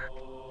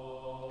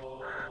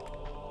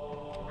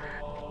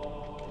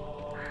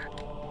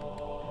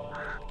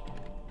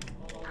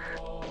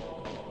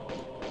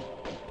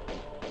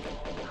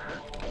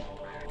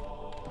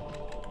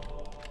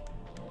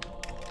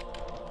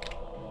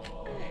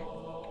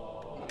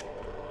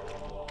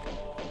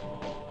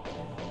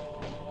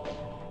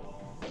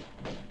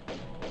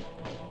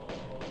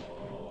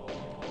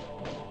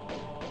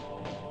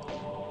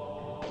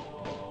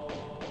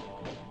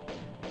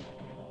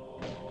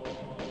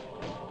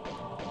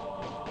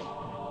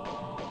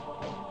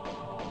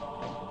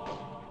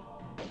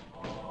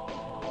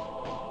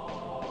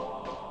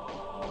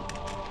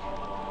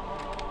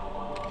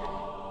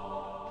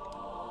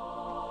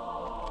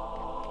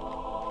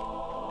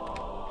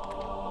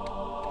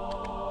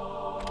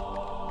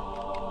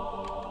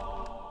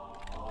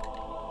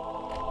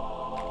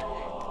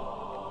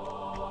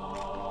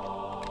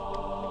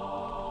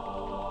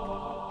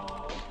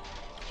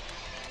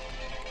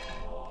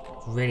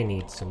 Really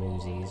need some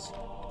Uzis.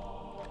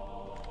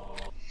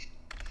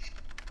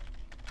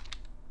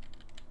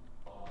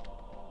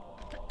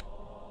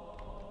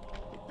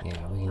 Yeah,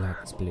 I really like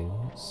this blue.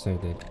 It's so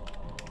good.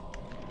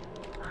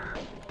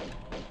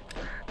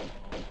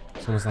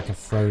 It's almost like a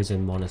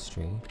frozen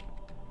monastery.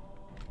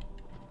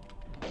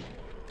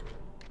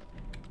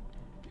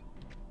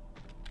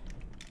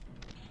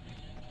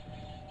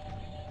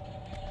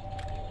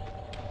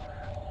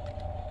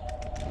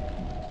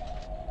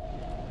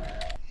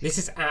 This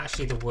is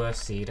actually the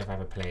worst seed I've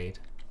ever played.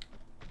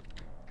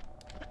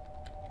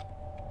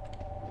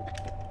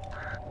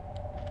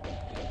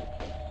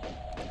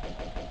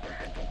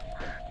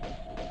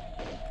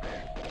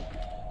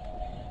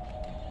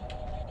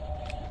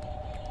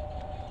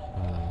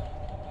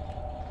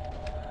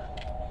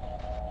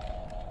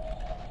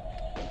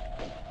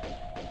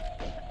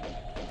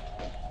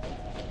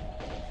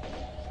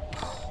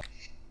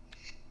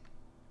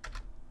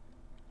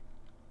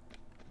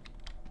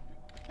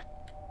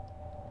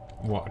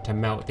 What, to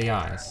melt the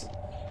ice?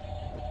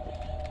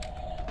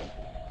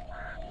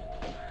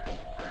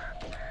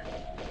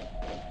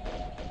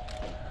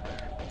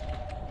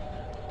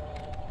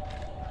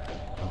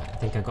 Oh, I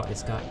think I got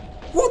this guy.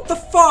 What the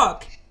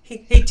fuck?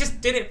 He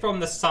just did it from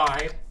the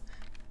side.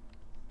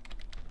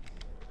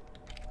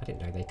 I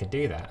didn't know they could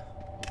do that.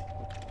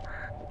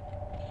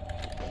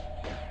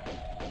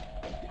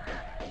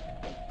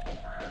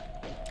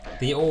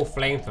 The all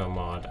flamethrower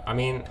mod, I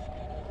mean,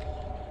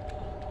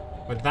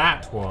 but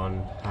that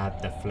one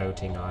had the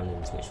floating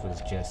islands, which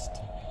was just...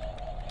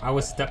 I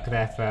was stuck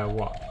there for,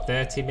 what,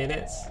 30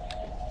 minutes?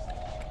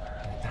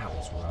 That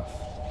was rough.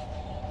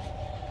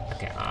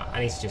 Okay, I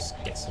need to just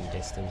get some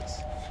distance.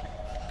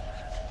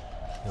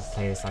 I'll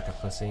play this like a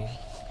pussy.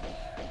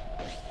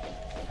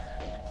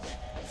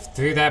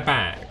 Through their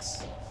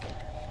backs.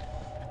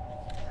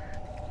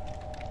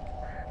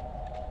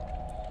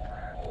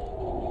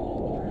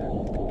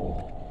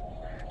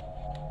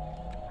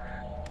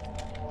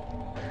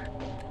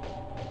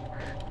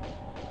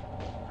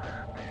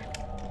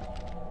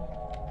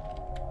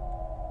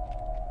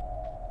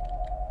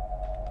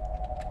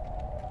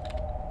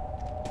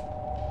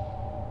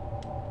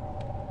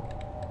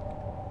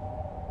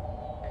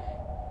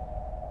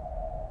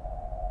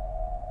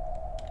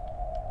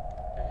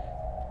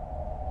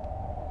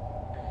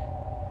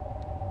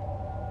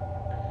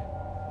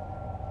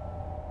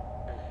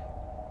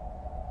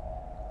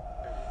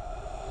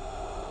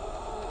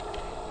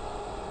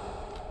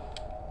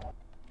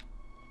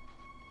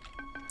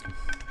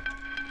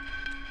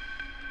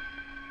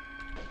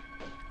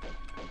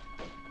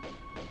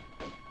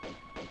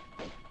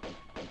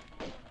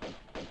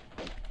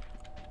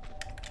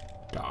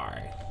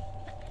 Die.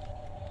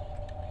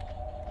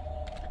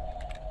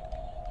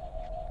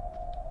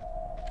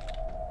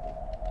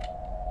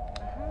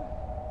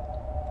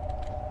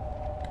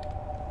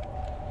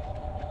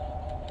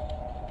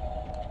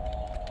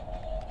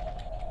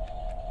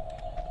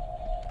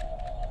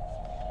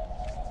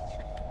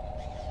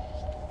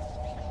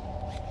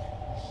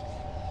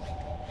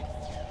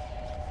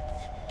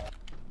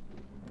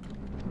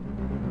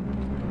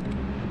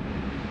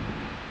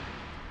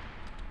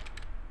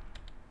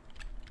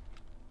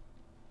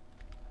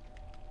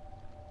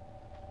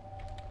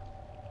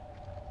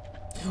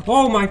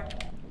 Oh my...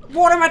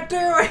 What am I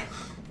doing?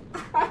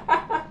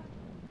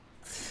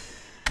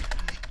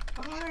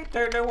 I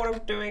don't know what I'm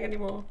doing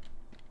anymore.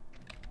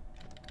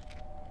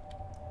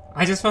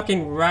 I just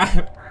fucking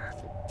ran...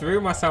 threw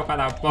myself at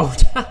that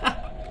boulder.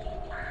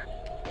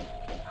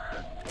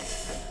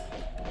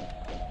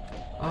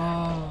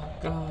 Oh,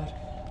 God.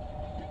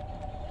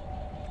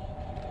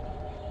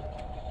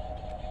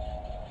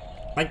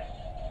 Like...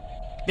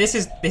 This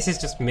is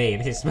just me.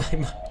 This is my...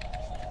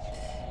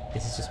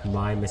 This is just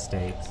my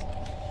mistakes.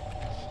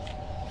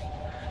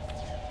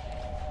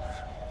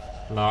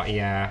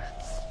 Yeah.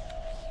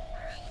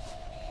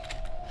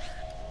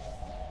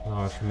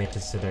 Oh, I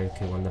committed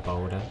Sudoku on the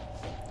boulder.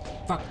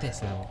 Fuck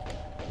this level.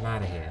 I'm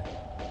out of here.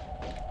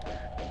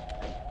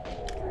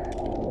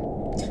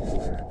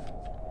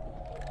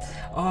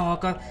 Oh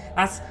god,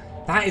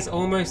 that is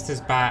almost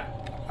as bad.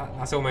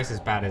 That's almost as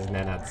bad as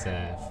Nenad's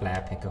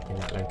flare pickup in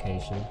that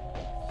location.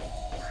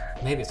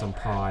 Maybe it's on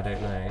par. I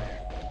don't know.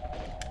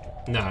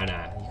 No,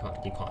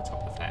 you can't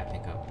top the flare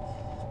pickup.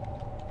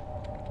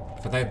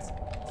 For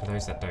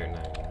those that don't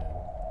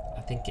know,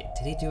 I think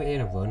did he do it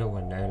in a run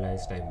or no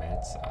loads, no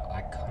meds?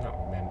 I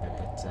cannot remember,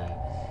 but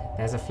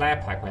there's a flare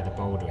pack where the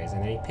boulder is,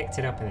 and then he picked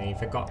it up and then he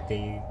forgot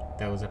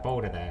there was a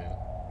boulder there,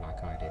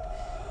 like I did,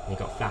 and he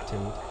got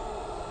flattened.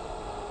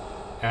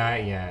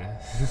 Yeah.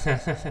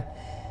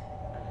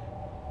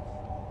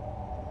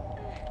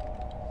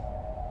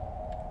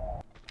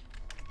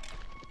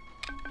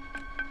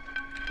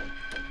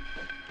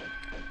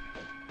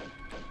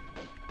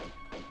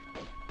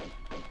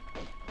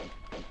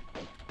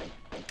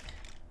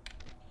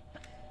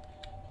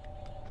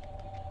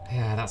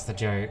 Yeah, that's the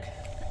joke.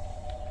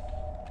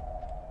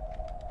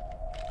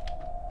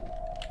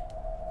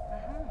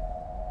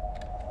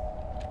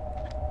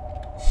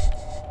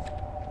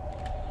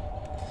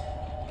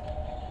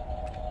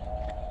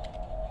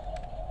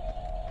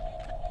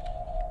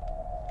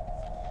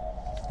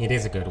 It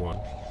is a good one.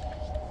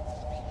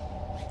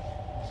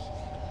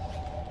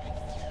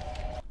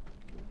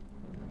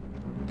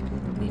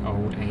 The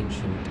old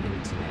ancient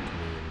internet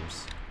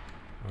memes.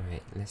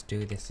 Alright, let's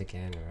do this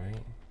again,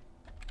 alright?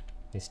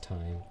 This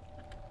time.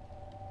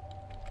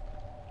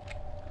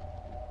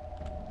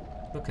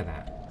 Look at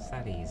that. It's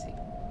that easy.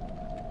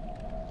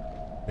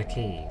 The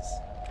keys.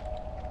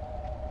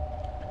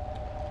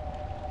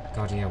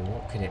 God, yeah,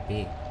 what could it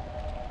be?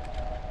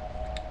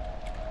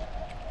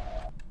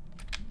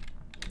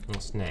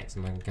 What's next?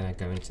 Am I gonna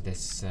go into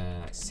this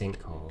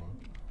sinkhole?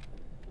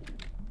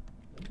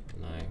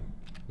 No,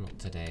 not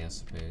today, I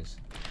suppose.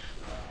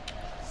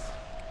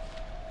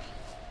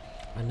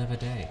 Another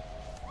day.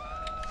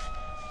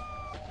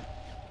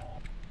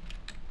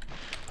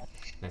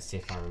 Let's see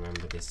if I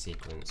remember this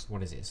sequence.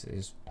 What is it?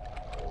 It's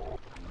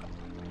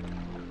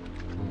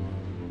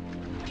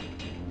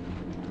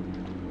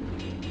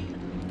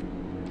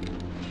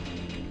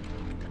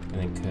and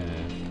then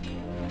curve.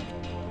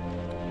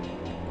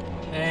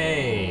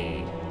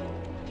 Hey!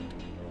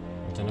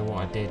 I don't know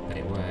what I did, but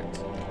it worked.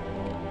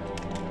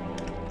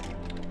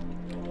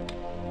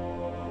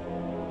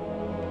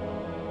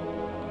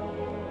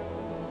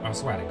 I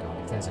swear to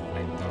God, if there's a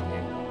flamethrower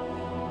here.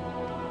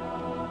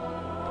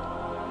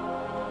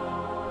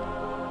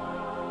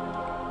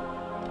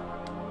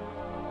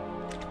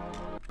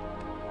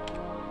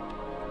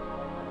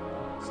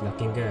 It's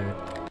looking good.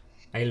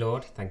 Hey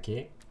Lord, thank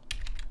you.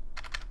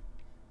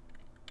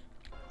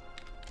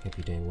 Hope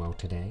you're doing well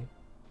today.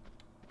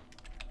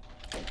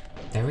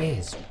 There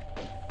is.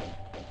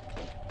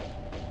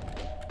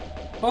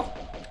 Oh!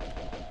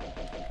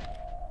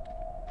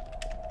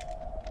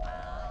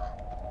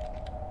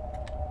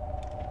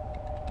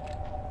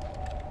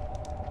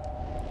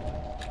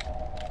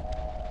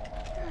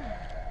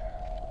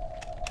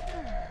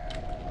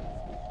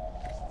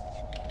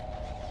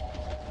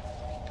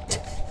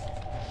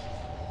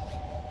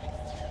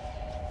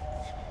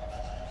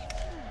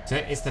 So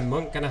is the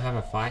monk gonna have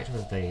a fight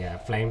with the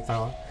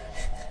flamethrower?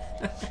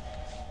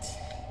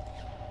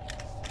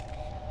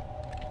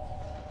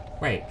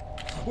 Wait,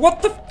 what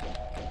the f—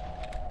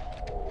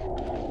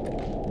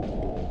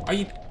 Are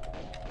you—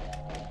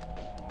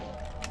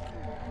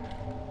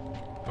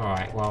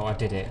 Alright, well, I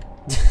did it.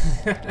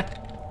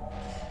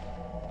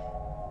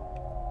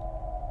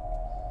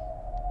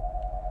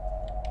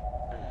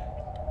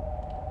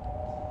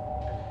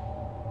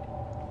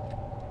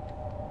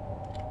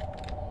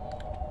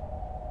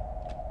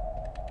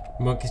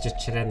 Monk is just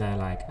chilling there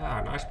like,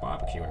 ah, nice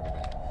barbecue over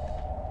there.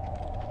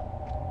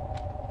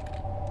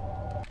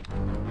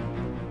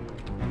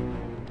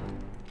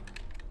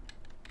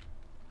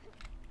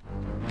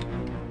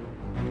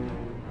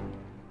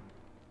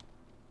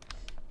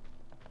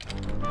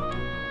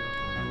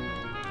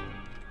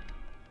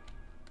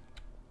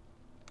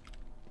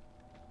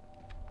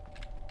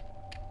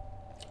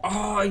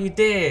 Oh, you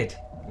did!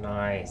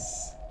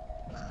 Nice.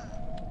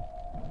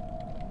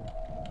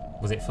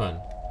 Was it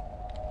fun?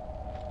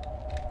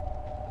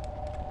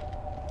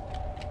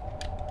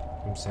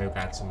 I'm so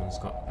glad someone's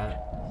got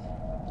that.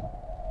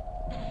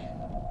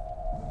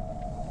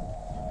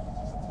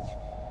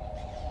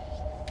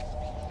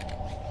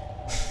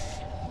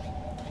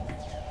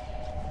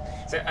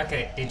 So,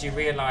 okay, did you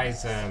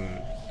realise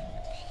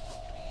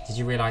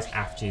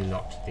after you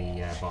locked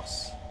the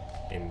boss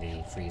in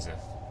the freezer?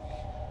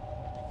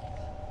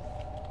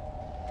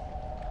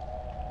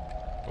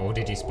 Or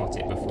did you spot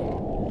it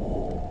before?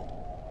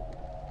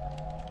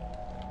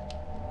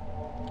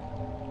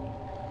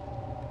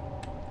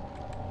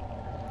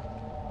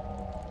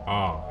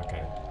 Oh,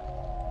 okay.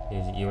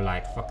 You were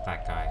like, fuck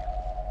that guy.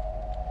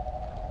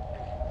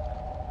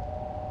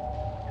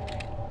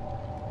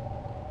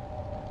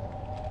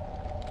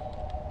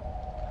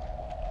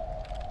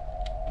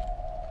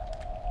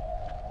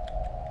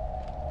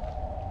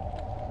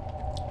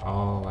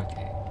 Oh,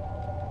 okay.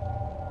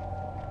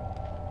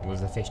 What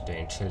was the fish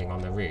doing? Chilling on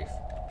the roof?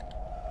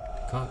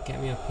 Can't get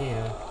me up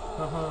here.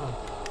 Haha.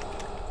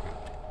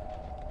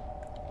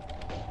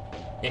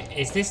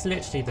 Is this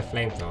literally the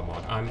flamethrower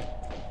mod?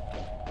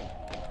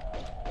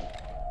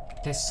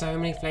 There's so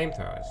many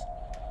flamethrowers.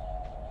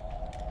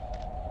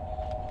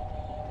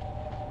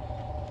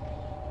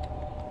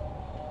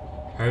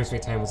 Home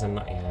Sweet Home was a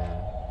nut,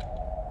 yeah.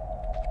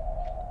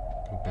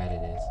 I bet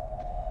it is.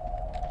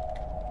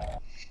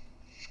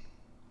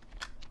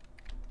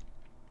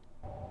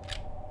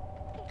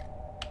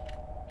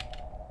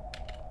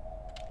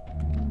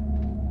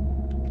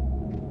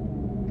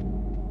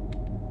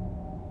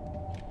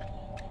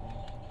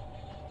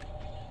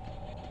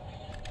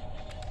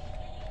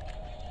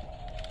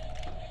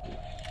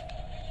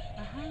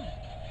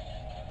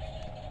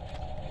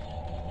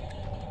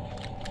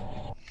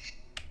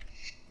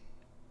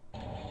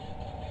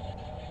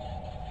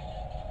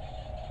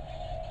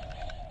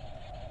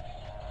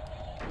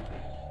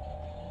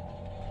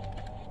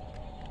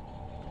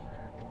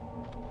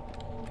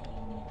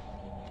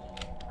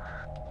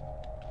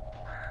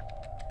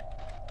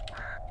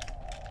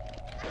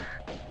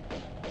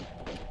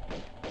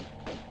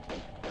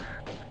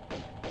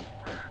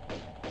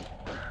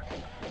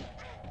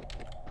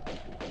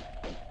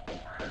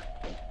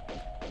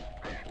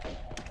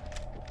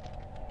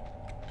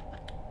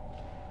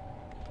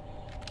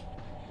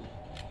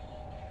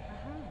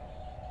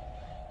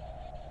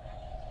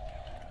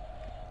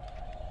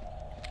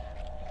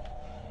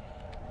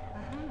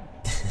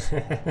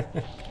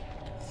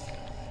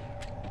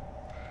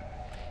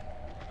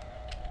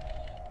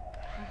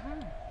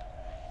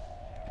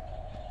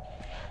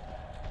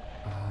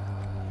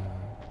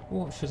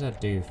 What should I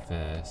do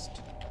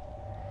first?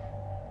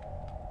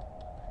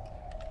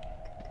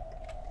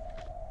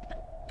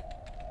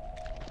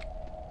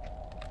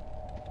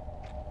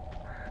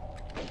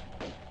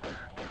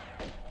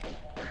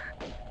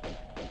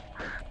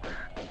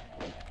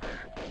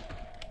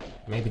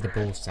 Maybe the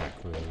ball sack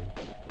room.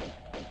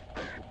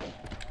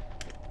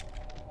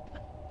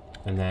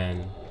 And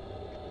then,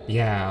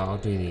 yeah, I'll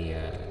do the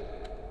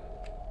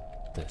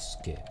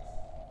skip.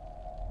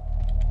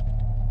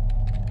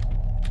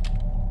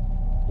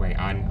 Wait,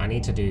 I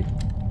need to do,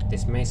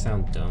 this may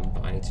sound dumb,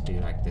 but I need to do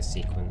like the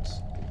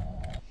sequence.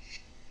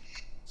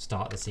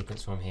 Start the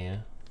sequence from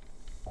here.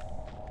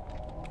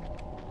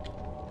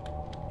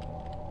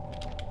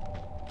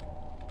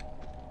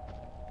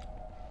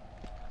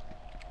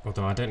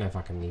 Although I don't know if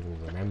I can even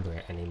remember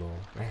it anymore.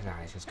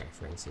 Let's just go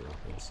through and see what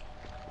happens.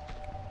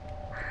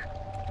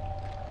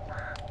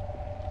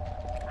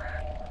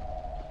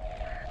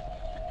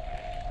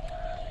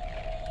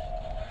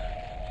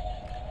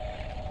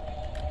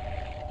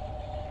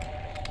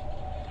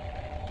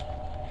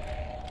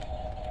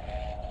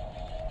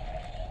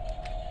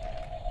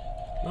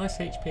 Nice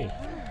HP.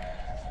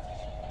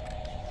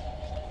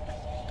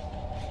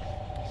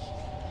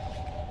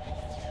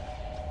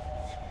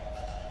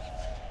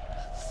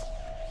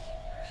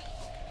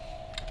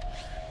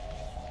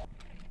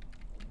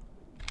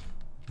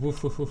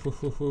 Woof woof woof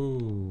woof woof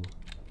woof.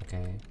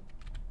 Okay.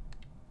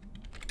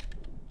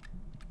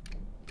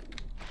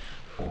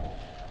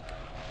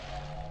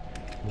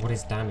 What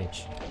is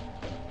damage?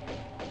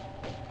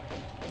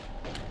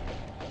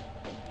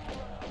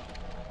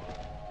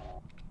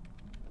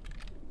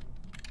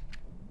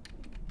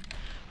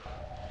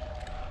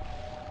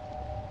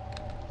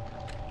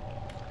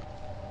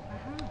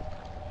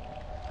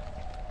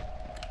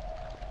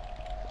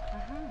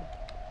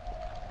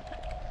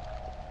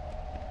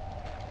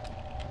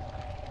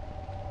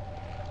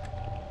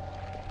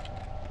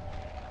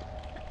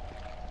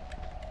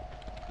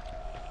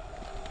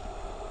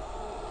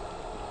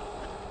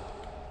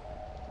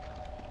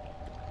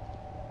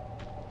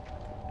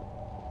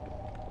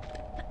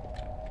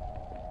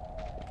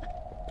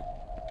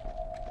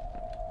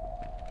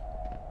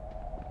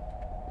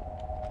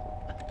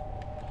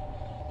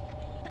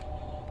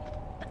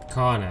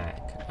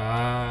 Karnak.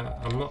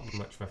 I'm not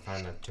much of a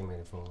fan of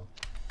 204, if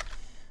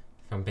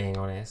I'm being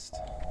honest.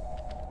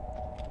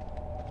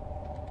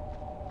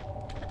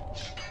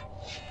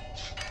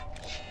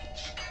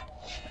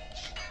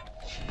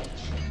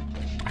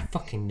 I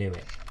fucking knew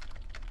it.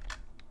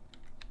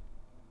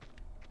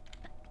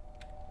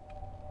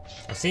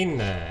 I've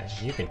seen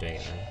you've been doing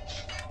it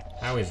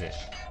though. How is it?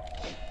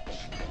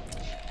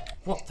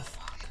 What the fuck?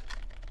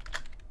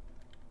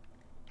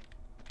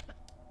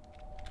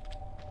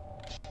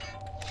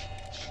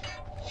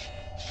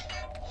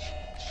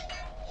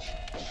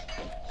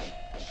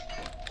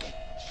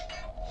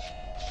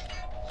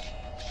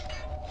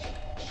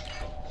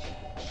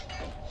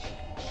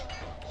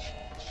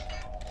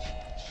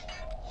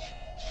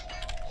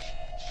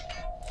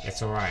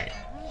 It's alright.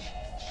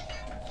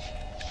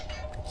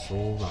 It's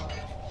alright.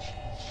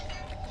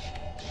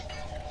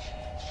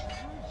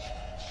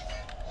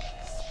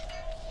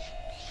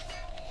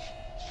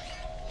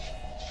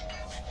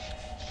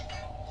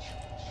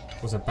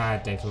 It was a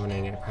bad day for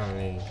running,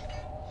 apparently.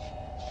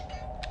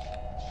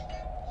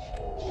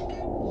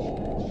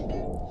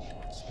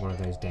 It's one of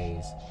those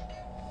days.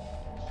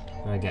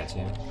 I get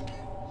you.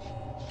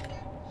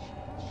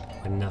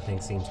 When nothing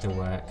seems to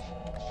work.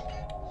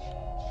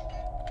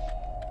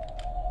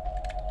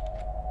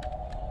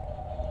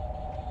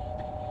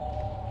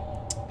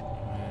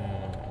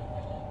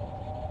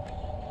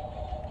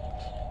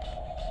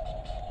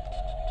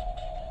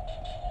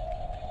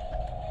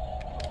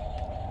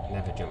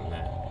 Never jump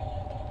there.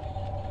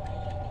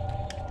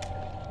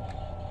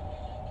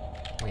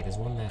 Wait, there's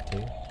one there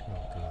too? Oh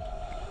god.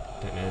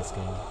 Don't know this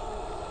game.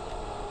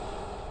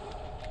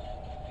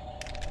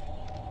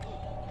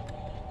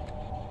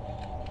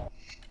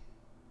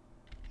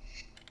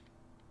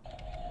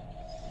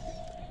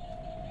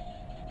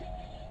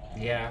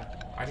 Yeah,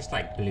 I just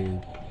like blue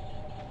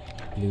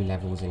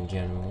levels in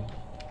general.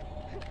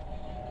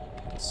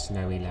 Like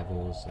snowy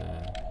levels.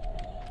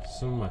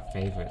 Some of my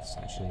favourites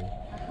actually,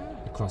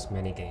 across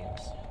many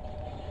games.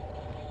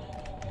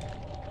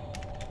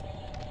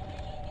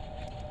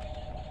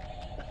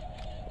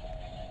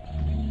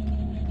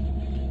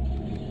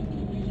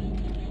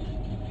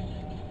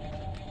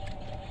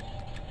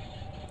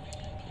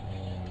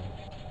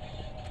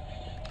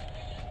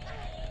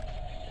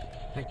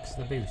 Thanks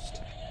for the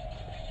boost.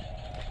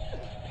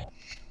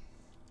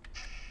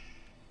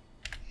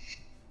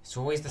 It's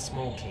always the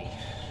small key.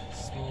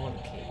 Small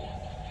key.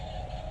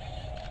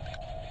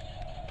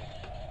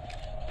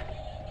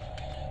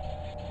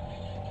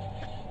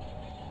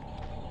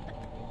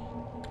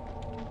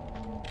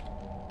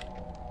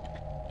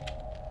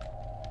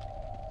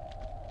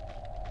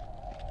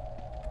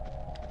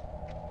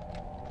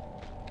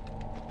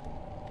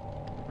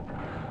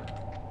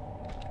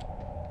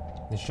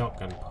 The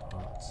shotgun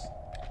parts.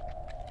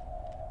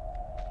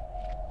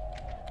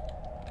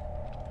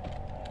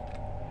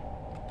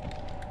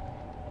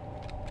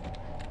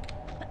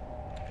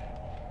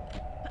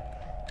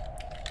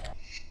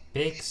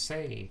 Big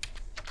save.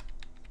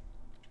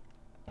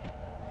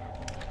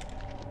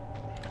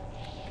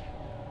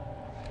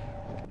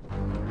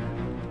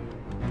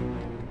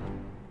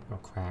 Oh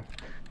crap.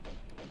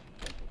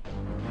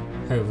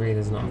 Hopefully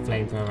there's not a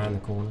flamethrower around the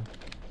corner.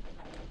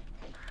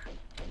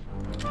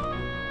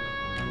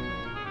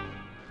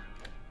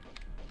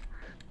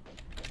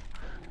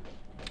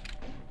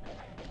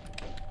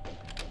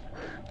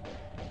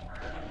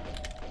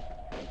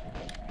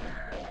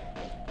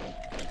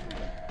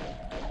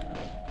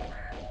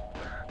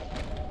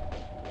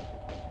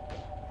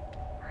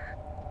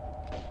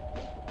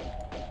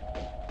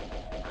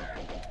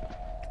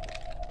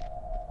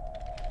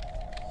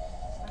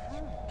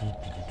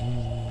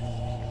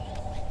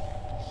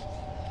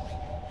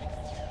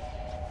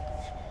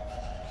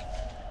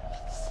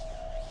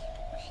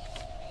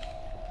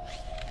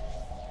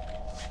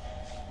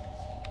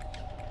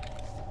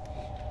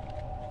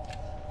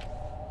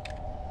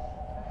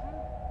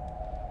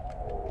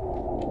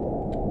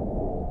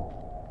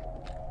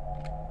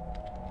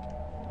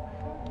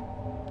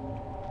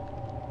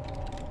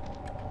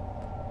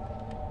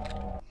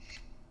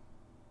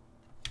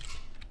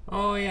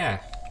 Oh yeah.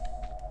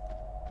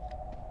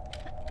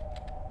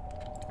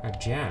 A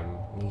gem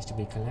needs to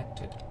be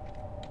collected.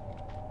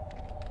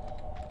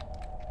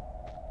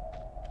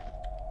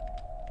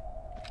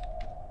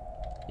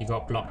 You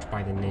got blocked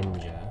by the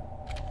ninja.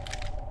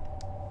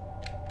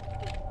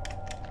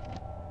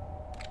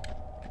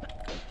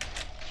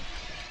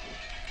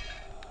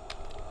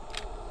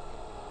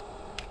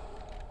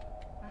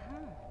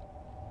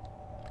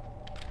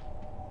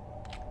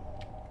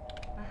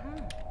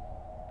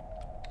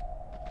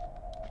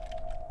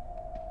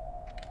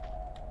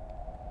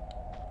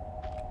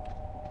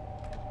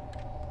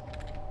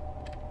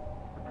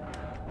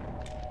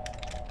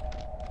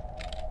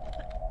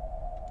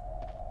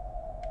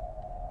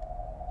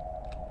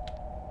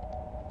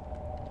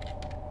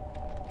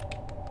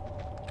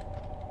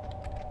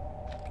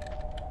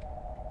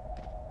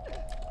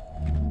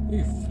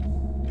 Oof.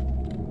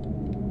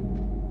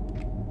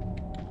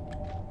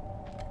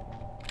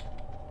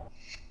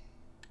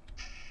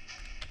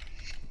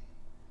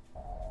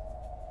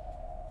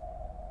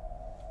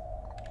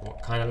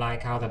 What, kind of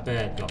like how the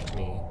bird blocked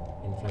me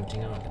in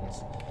Floating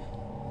Islands?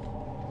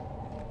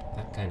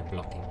 That kind of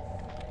blocking.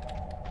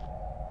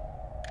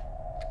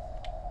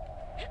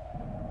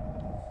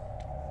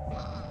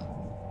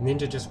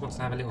 Ninja just wants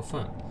to have a little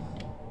fun.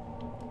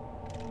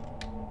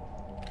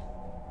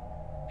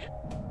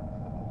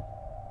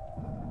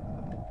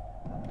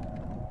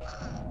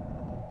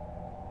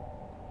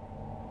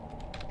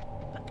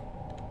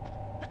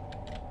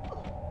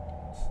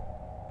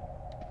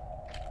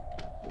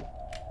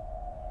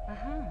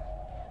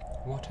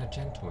 What a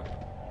gentleman.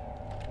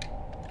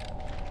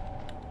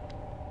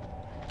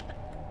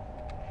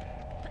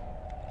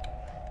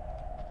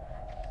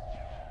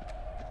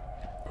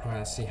 Right,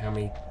 let's see how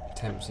many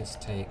attempts this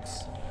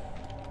takes.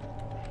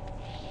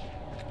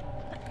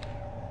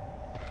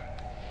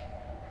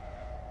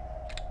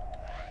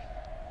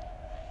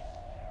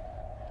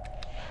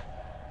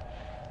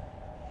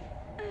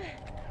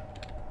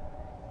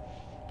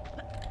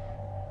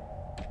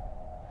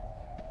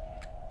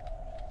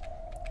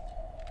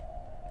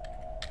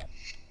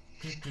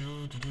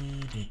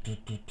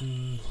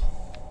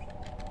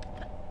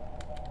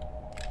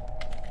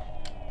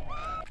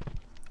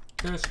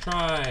 First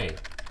try.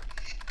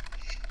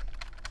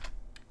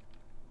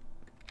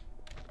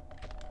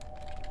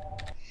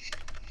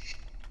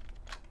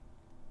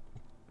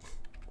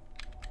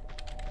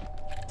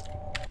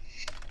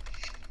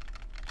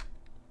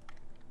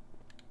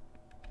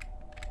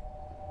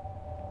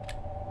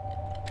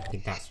 I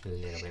think that's a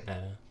little bit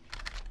better.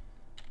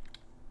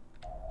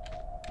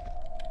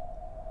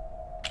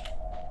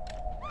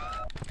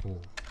 Ooh.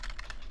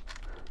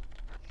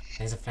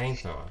 There's a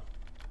flamethrower.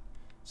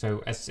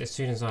 So as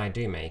soon as I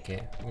do make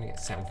it, I'm gonna get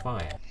set on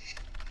fire.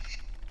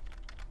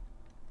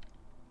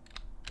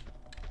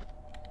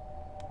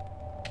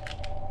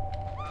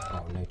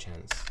 Oh, no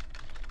chance.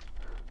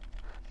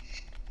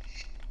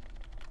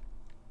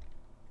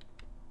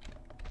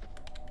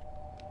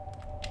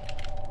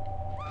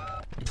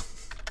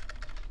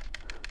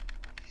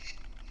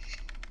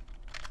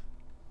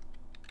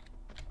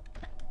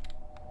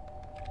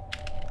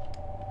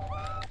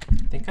 I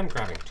think I'm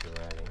grabbing too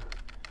early.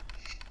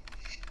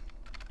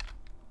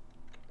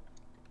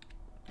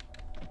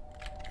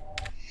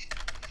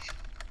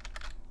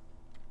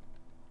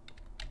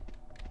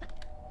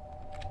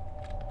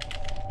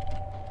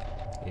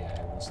 Yeah,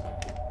 it was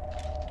that.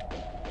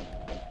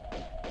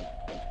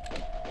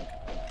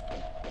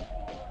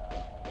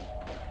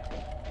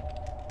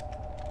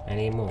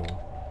 Any more?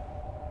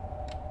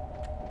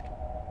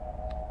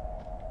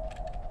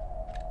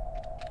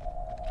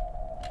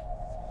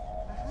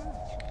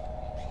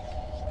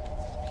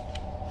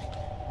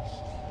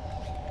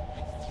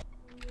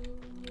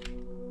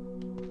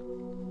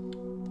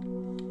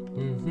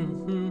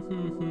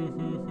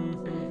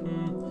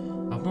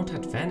 I've not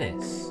had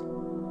Venice.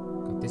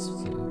 God, this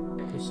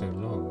feels so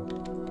long.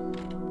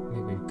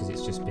 Maybe because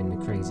it's just been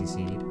the crazy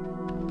seed.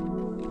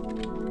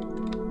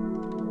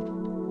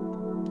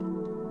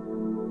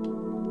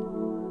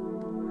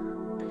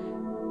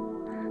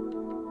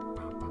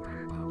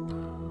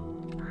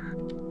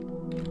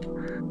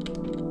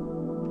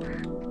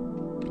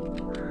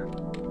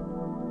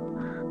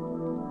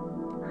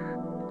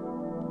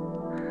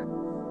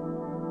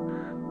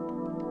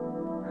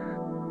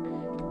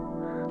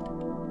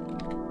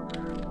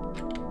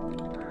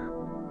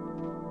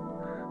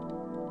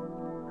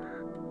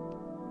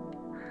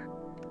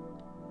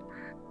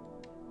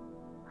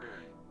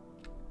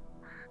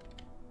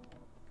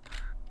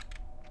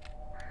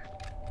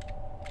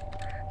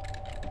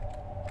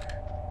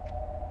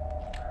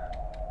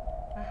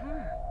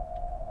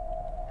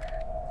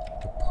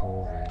 The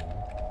pole room.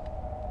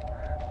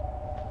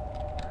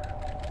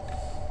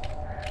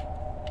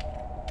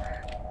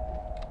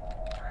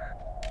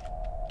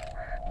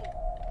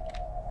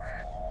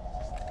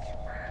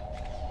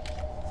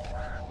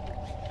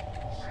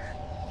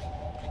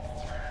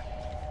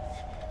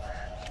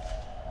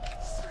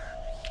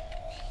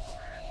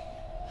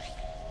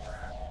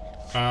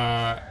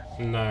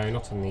 No,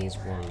 not on these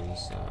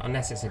ones.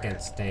 Unless it's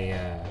against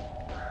a,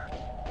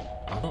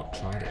 I've not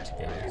tried it, to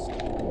be honest. I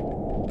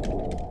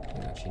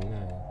don't actually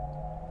know.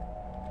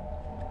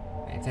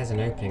 If there's an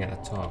opening at the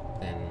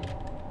top, then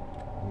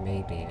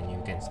maybe, and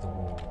you're against the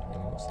wall,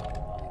 then what's that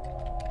one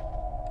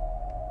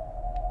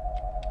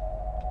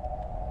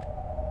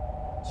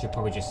like? Should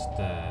probably just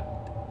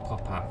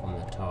pop out from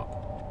the top.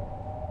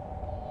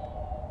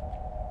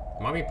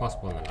 It might be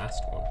possible in the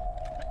last one.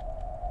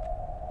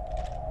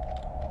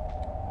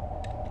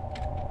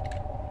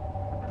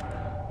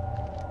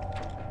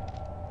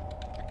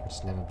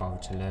 Just never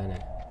bothered to learn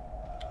it.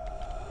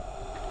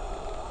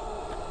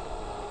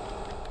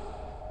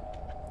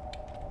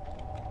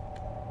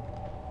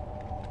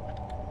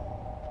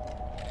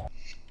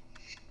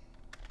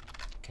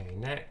 Okay,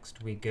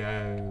 next we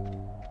go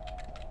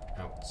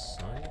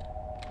outside.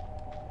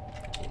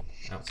 Okay,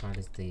 outside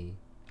is the...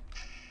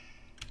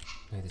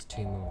 No, there's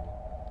two more.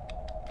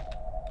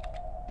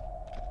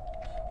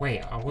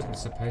 Wait, I wasn't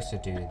supposed to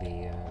do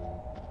the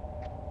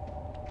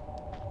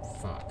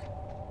fuck.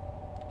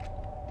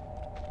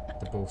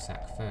 The ball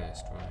sack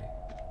first, right?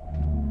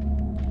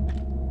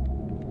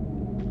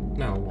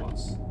 No, it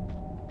was.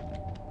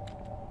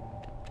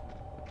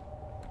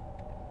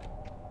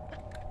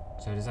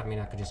 So does that mean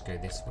I could just go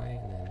this way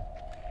and then...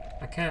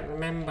 I can't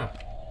remember.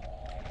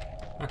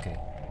 Okay.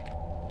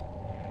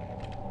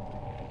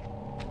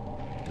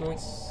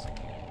 Nice.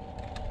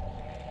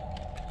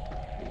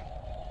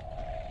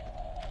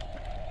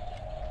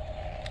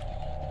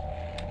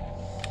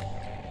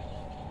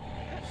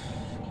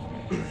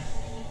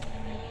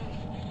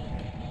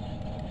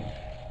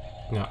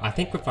 No, I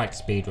think with like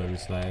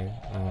speedruns though,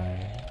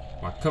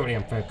 well currently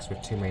I'm focused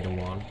with Tomb Raider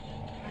 1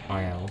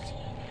 ILs.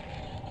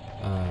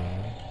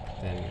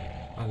 Then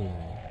I don't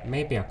know.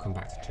 Maybe I'll come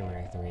back to Tomb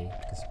Raider 3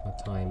 because my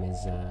time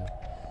is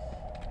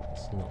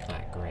it's not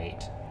that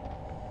great.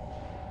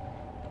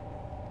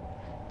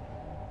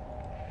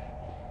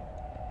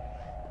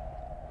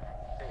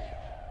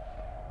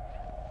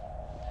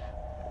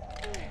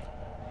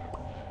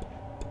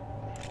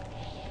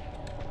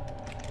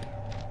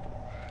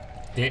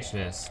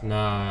 Glitchless? No,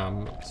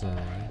 I'm not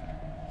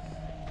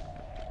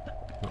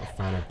a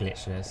fan of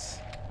glitchless.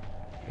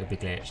 It'll be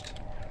glitched.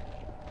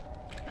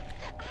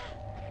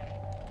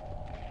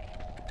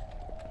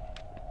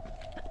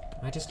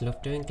 I just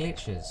love doing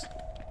glitches.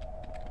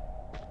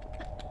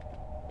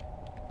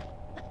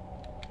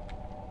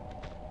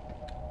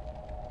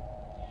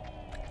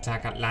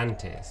 Attack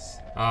Atlantis.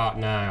 Oh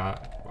no.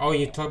 Oh,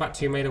 you talk about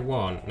Tomb Raider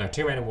 1? No,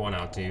 Tomb Raider 1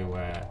 I'll do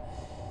with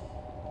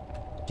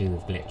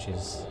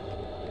glitches.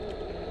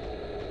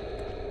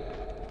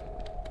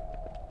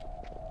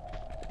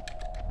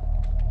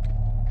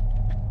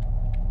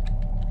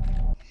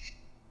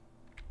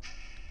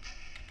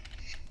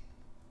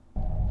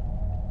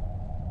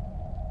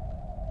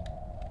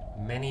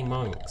 Many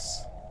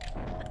monks.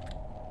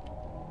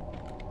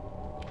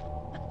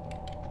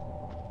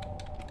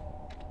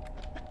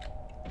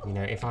 You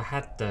know, if I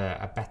had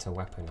a better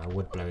weapon, I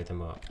would blow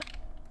them up.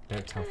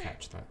 Don't tell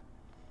Fetch that.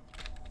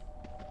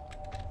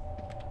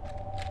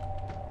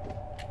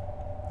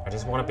 I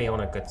just want to be on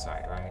a good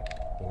side, right?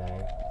 You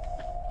know,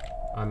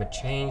 I'm a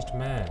changed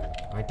man.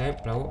 I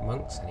don't blow up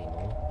monks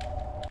anymore.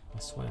 I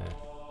swear.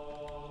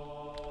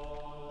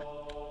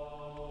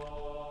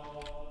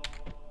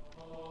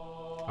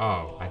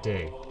 Oh, I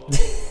do.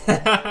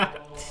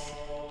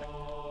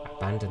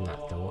 Abandon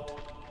that thought.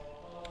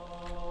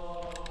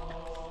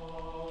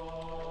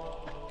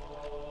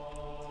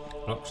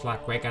 Looks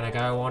like we're gonna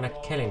go on a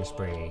killing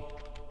spree.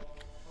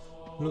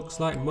 Looks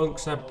like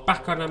monks are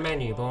back on the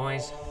menu,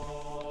 boys.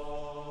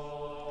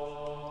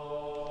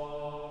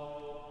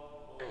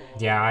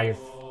 Yeah, I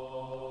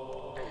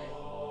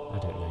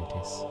don't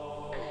notice.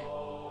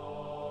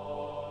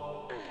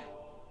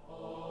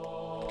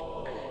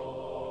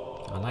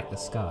 I like the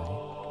sky.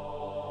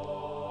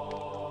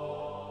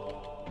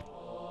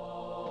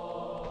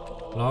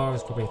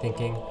 Laura's probably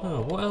thinking,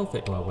 oh, what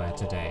outfit do I wear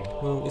today?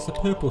 Well, it's a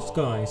purple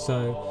sky,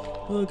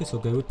 so I guess I'll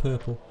go with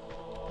purple.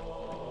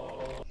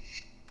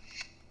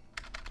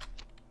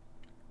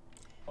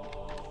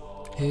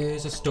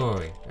 Here's a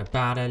story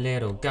about a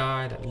little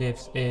guy that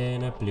lives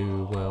in a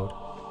blue world,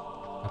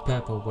 a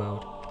purple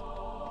world.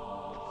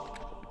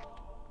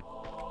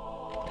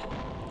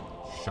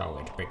 So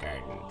it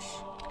begins.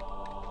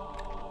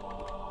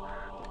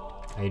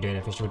 Are you doing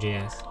official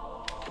GS?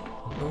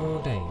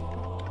 All day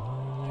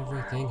long,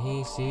 everything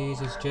he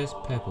sees is just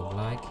purple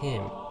like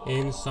him,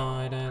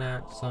 inside and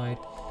outside.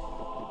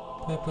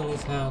 Purple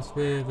his house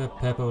with a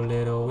purple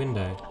little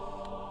window.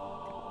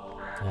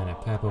 And a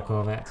purple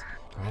Corvette.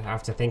 I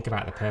have to think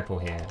about the purple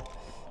here.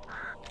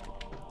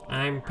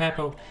 I'm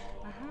purple.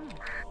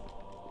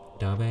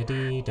 Dabba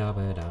dee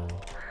dabba da.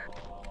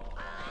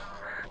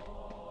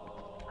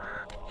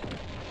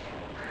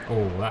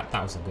 Oh, that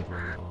was a good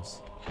one, that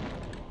was.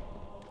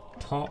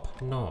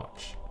 Top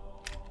notch.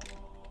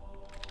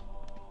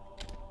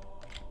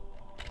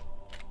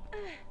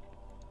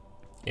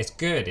 It's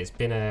good, it's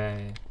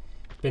been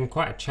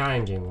quite a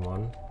challenging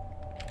one,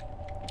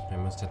 I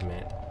must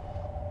admit.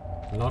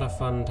 A lot of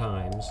fun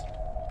times.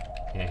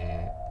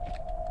 Yeah.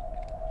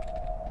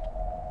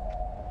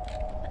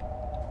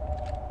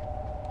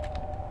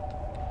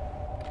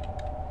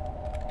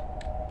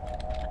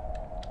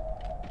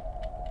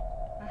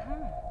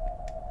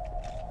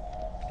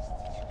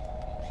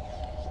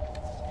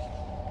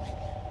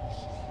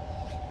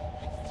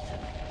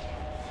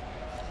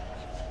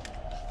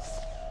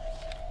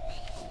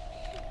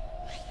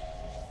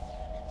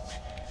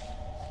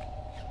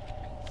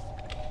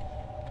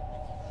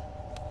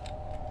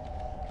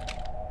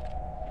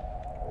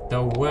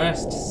 The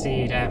worst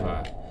seed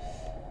ever.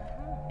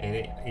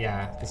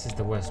 Yeah, this is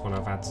the worst one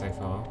I've had so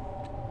far.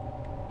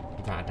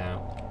 Without a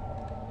doubt.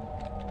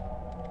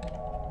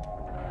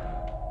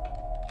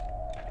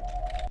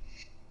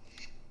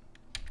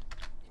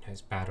 You know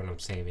it's bad when I'm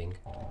saving.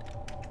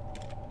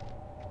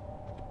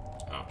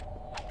 Oh.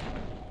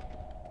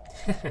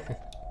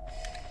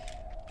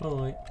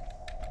 Alright.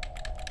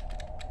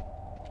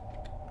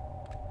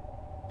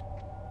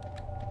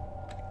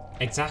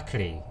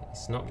 Exactly.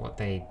 It's not what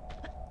they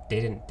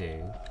didn't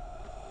do.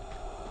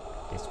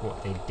 It's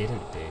what they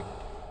didn't do.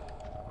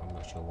 I'm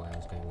not sure where I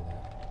was going with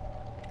that.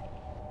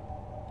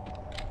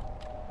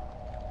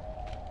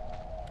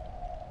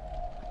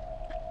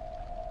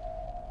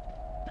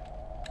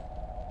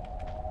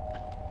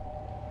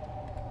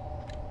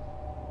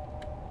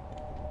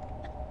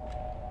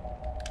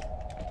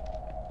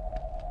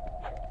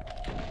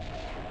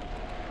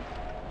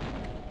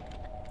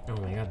 Oh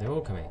my god, they're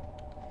all coming.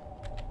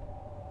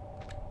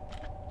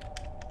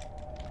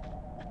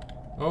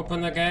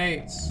 Open the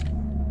gates!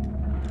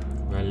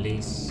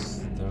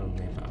 Release the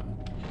river.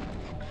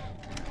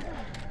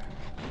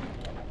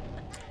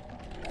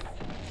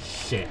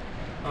 Shit.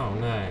 Oh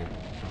no.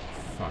 Oh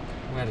fuck.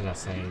 Where did I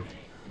save?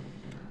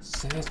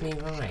 Serves me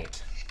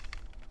right.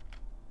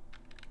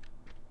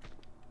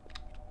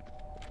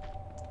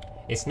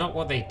 It's not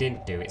what they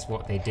didn't do, it's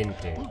what they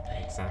didn't do.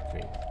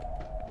 Exactly.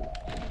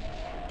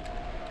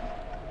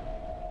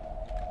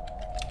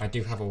 I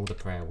do have all the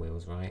prayer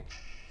wheels, right?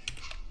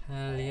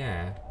 Hell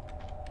yeah.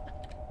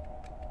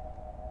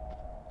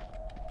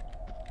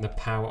 The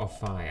power of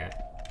fire.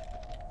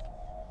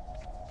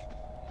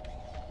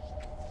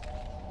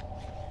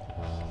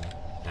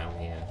 Down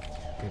here.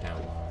 Go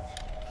down, Laura.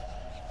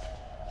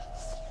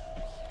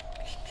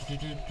 Do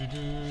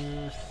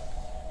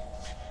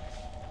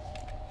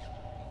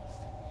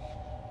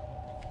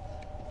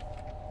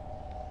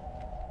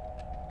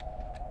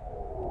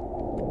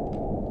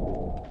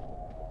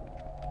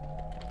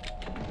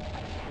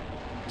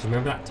you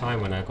remember that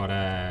time when I got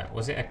a...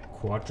 was it a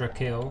quadra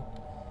kill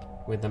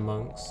with the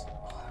monks?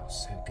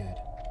 So good.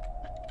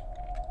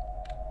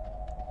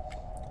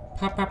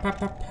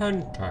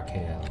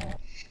 Pentakill.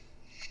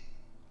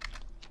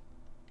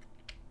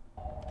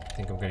 I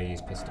think I'm going to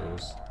use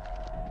pistols.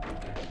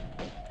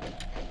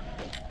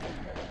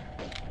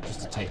 Just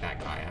to take that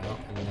guy out,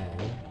 and then...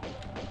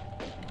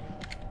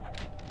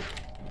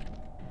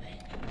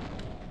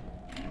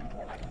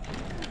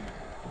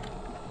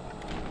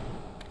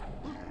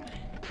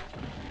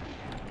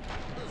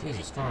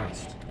 Jesus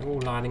Christ, they're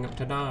all lining up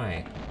to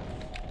die.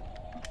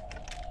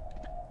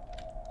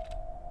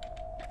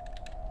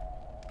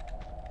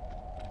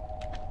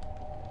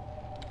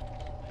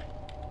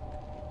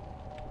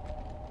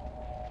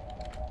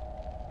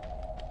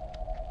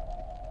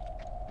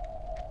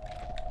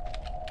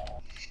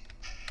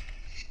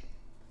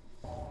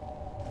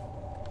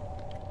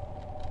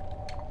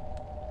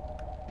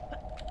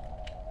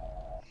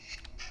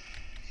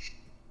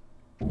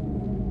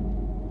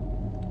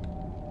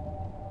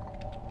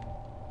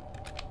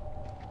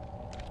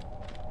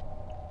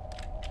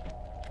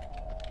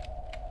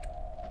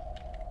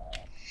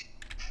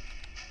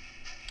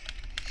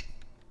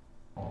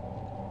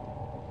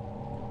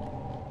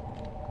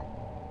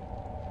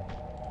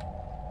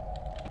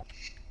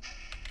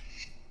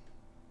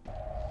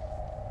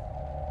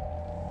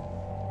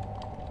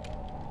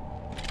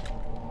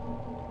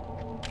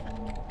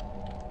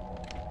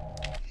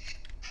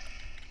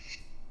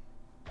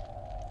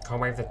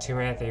 can't wait for the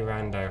 203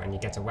 rando and you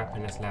get a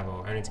weaponless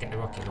level only to get the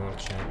rocket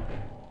launcher.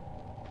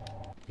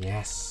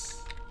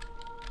 Yes.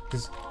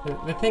 Because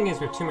the thing is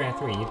with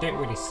 203, you don't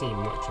really see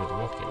much of the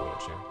rocket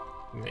launcher.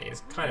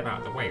 It's kind of out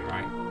of the way,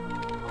 right?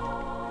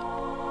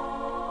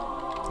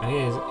 And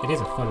it is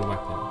a fun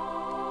weapon.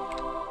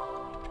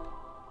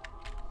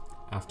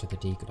 After the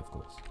deagle, of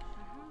course.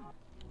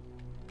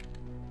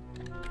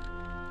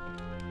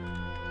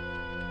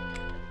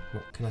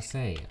 What can I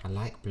say? I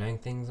like blowing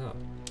things up.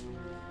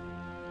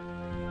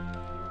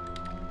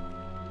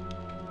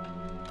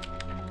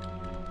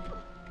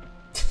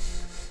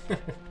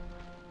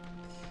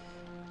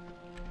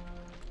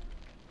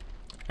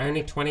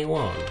 Only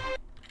 21.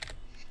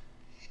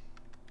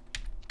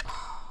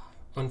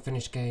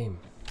 Unfinished game.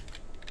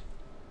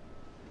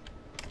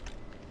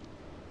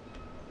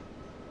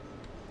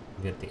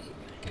 Get the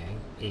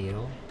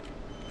eel.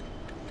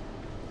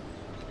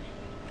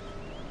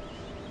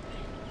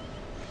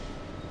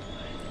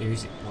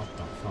 Uzi, what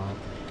the fuck?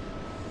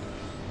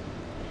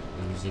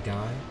 Uzi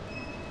guy.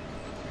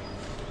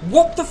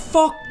 What the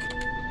fuck?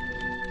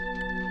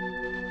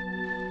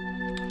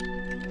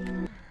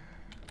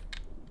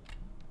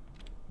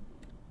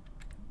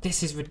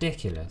 This is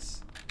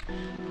ridiculous.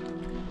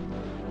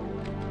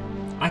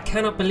 I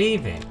cannot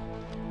believe it.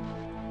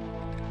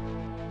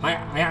 I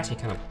actually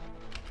cannot.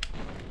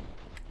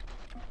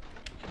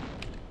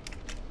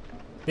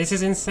 This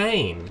is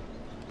insane.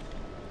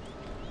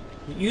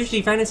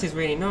 Usually Venice is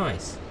really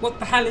nice. What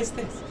the hell is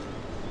this?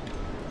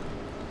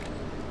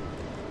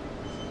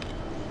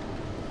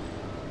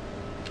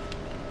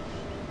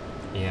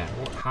 Yeah,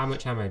 how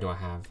much ammo do I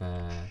have?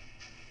 I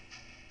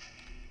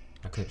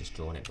could have just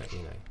drawn it, but you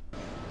know.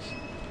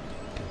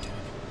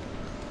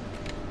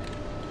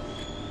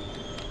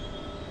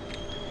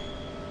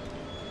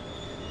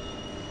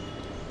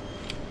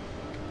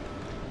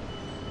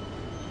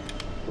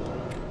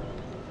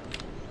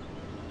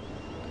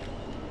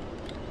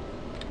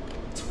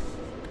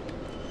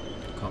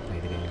 Can't play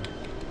the game.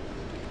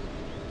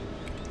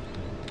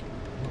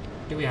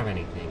 Do we have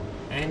anything?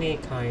 Any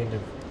kind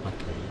of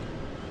weapon?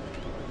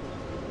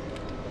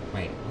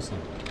 Wait, what's that?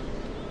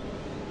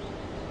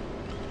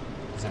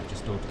 Is that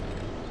just auto?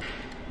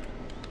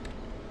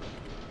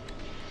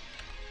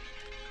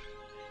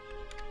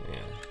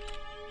 Yeah.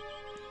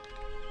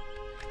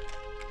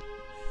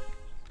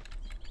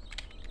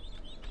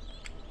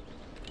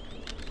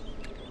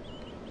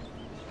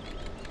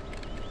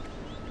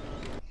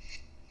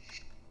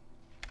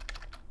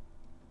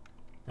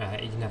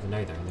 You never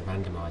know though, in the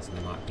randomizer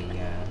there might be,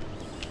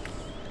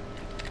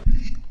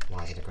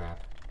 why did I grab?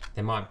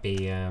 There might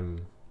be,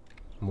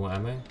 more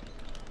ammo.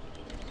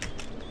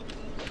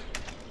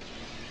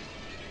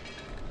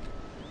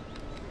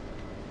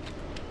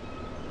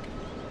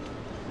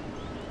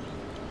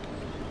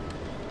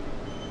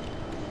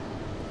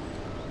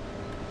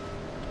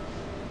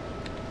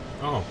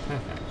 Oh,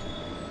 perfect.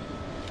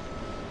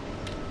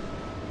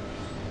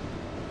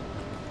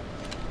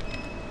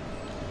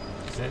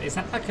 So is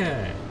that like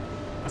a...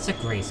 That's a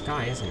grey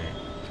sky, isn't it?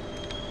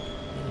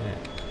 Yeah.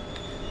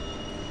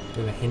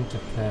 With a hint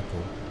of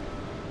purple.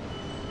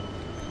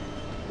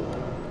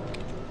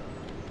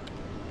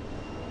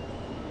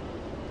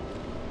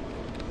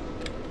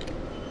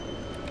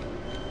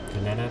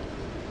 Leonard.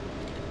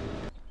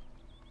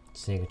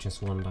 Seeing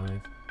just one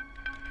dive.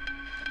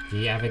 If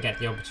you ever get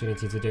the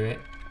opportunity to do it,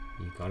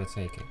 you gotta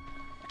take it.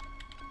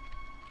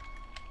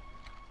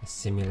 A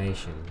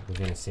simulation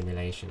within a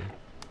simulation.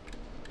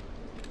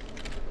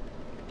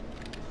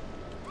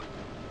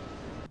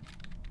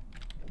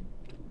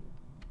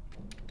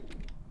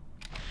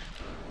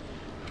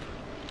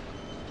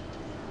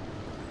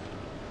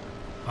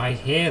 I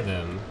hear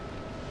them.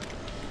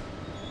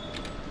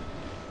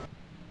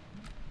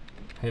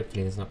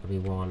 Hopefully there's not going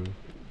to be one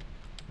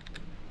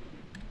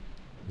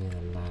near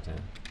the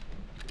ladder.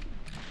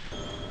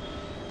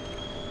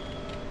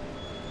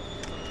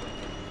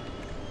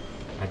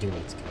 I do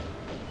need to go.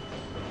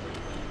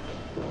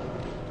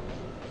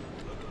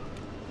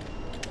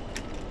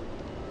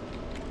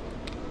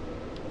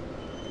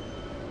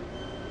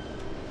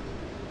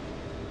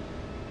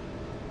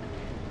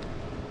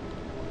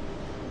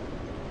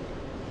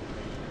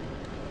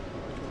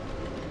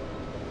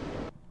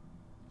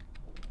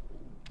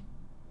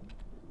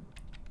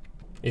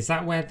 Is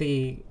that where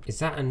the... Is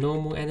that a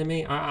normal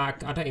enemy? I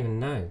don't even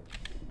know.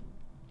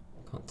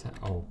 Can't tell.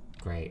 Oh,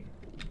 great.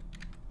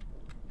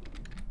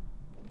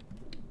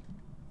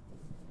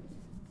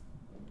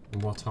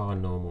 What are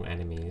normal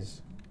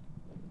enemies?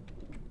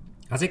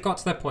 Has it got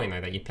to the point though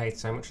that you played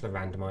so much of the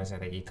randomizer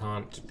that you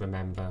can't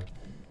remember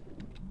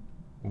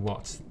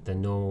what the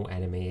normal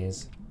enemy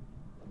is?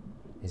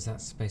 Is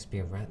that supposed to be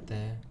a rat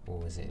there?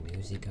 Or is it an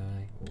Uzi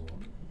guy? Or...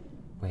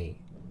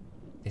 Wait.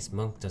 This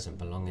monk doesn't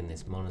belong in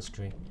this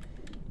monastery.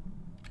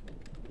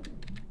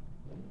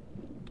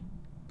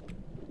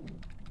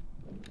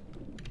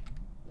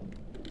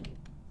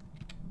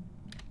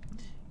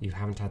 You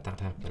haven't had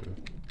that happen.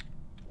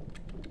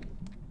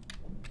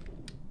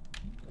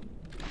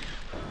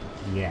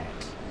 Yet.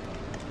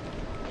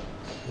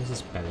 Where's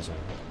this bozo?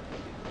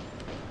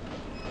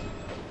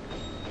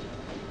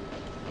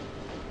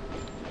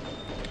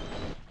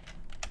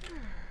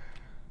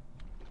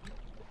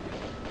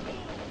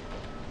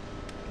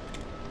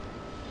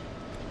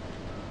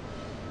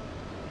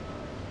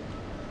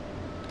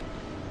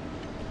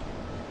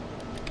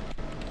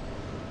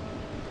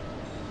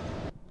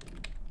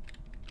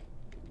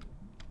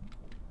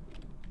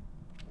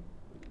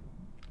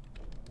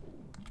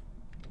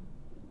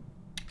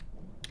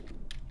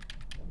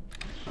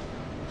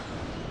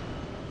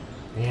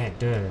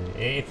 does.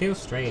 It feels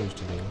strange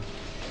to me.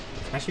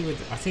 Especially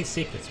with, I say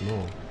secrets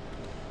more.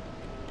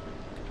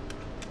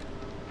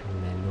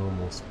 In their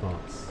normal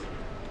spots.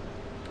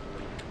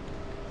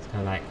 It's kind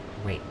of like,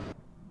 wait.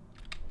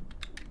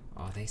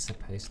 Are they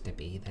supposed to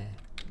be there?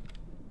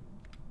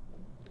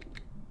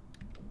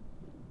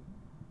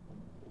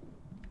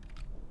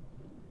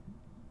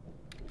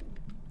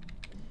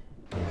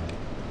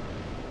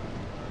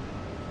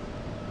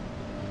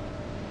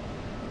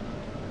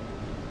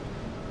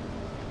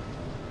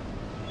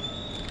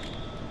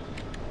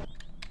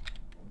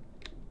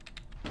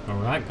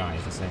 Oh, that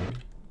guy's the same.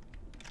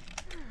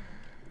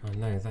 I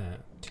know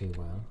that too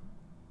well.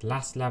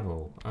 Last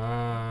level.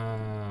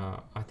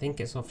 I think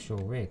it's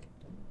offshore rig.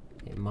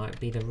 It might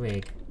be the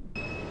rig.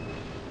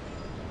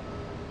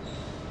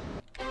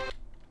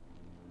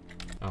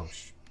 Oh,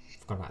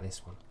 forgot about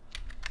this one.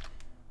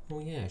 Oh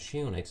yeah,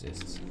 Shion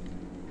exists.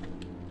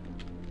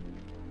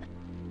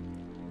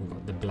 We've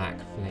got the black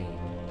flame.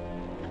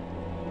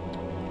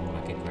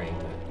 Like a grey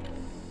bird.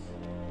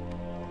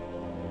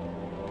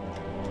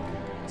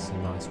 It's a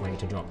nice way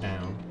to drop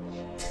down.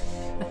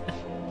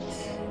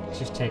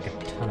 Just take a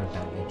ton of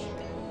damage.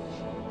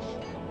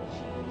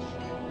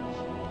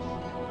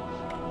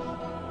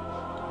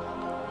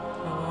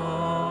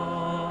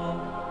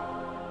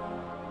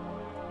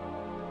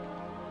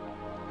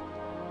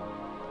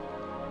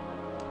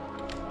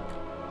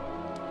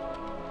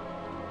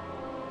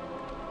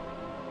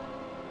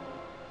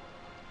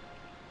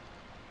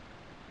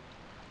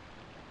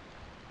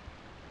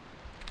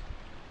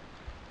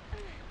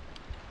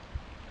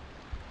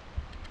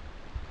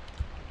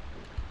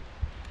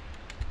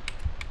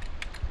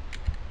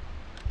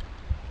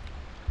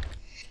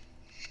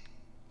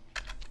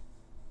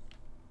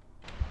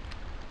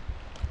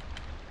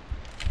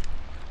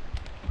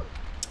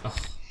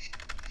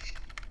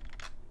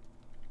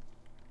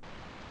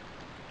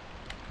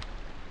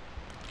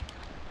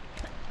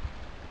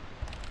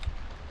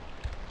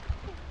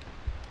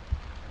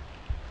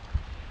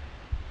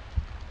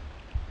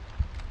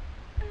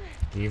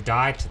 You've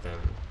died to them.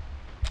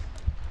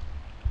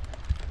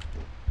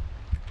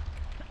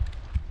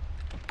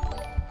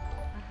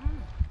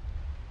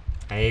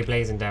 Hey,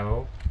 Blazing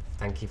Devil.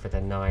 Thank you for the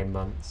 9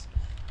 months.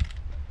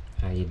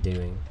 How you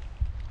doing?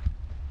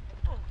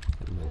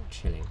 Monk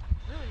chilling.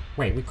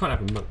 Wait, we can't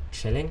have a monk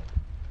chilling.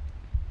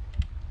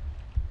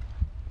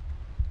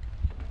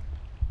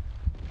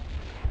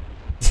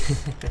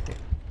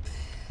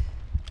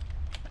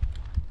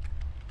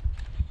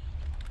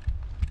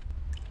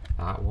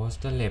 That was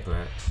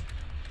deliberate.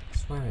 I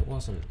swear it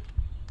wasn't.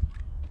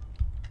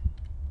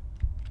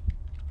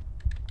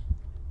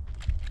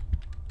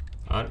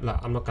 Look,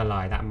 I'm not gonna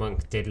lie, that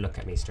monk did look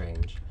at me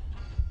strange.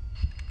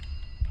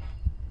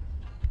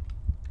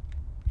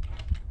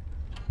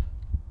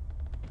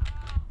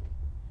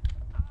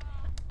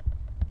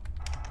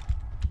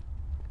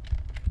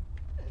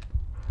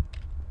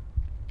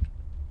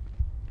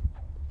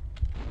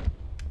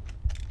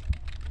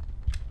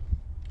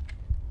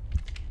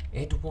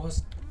 It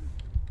was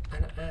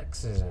an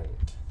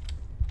accident.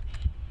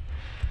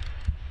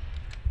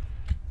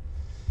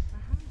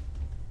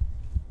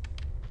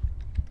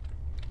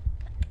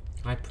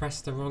 I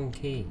pressed the wrong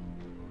key.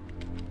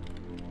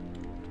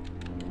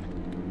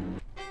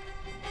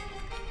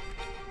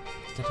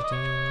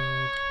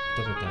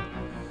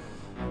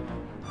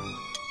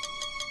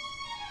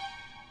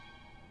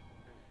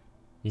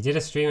 You did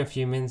a stream a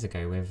few minutes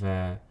ago with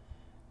an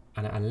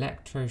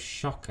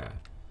electroshocker.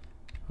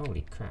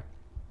 Holy crap.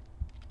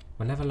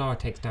 Whenever Lara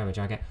takes damage,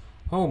 I get...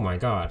 Oh my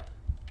god.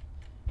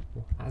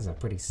 That's a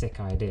pretty sick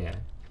idea.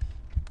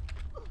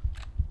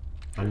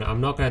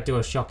 I'm not gonna do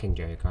a shocking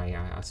joke,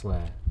 I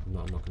swear. I'm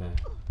not gonna do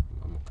it.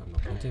 I'm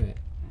not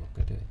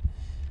gonna do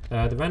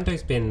it. The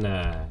rando's been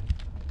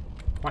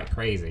quite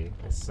crazy.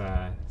 It's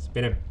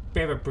been a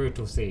bit of a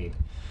brutal seed.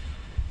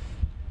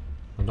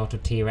 A lot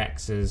of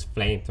T-Rexes,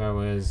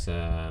 flamethrowers,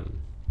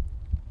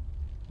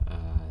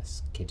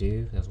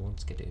 Skidoo. There's one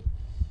Skidoo.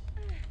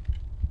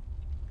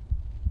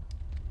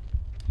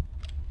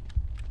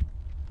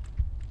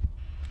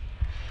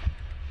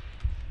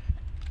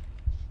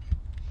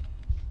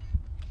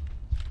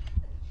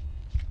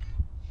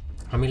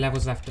 How many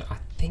levels left? I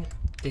think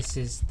this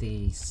is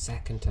the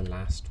second to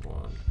last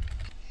one.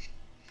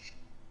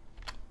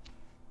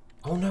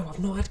 Oh no, I've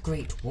not had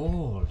Great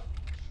Wall.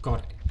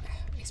 God,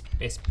 it's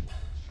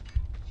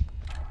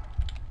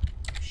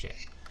shit.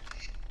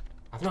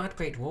 I've not had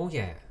Great Wall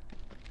yet.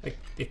 Like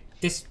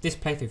this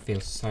playthrough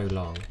feels so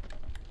long.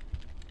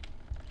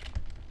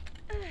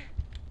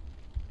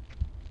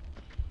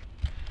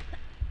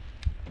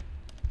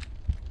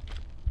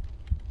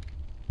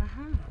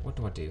 What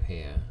do I do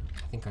here? I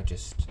think I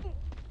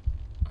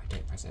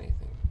don't press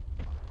anything.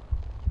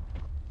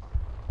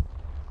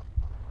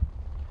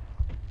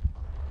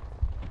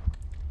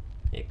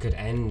 It could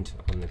end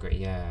on the great,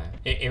 yeah.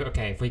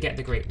 Okay, if we get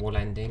the Great Wall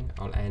ending,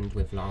 I'll end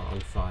with Lara on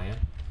fire,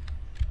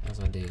 as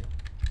I do.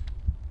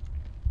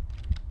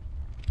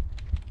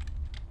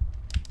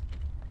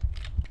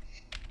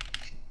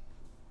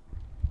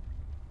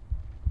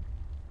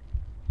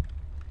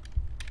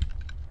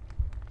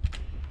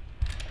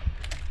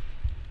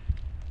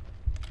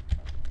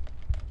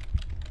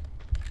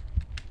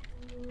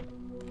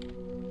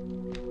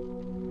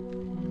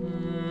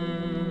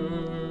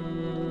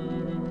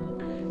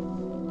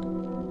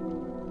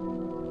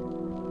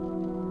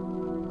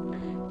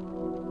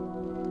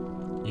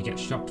 You get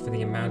shocked for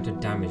the amount of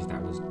damage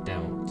that was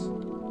dealt.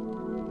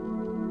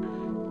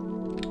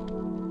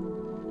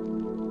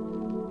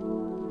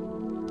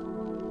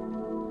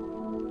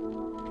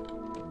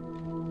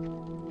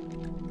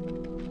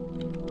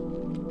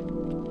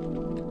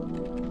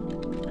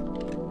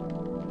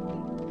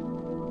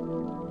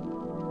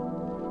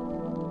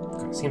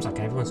 God, it seems like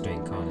everyone's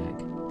doing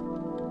Karnak.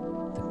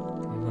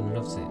 Everyone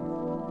loves it.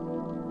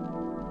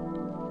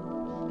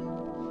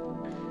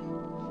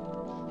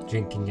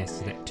 Drinking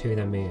yesterday to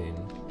the moon.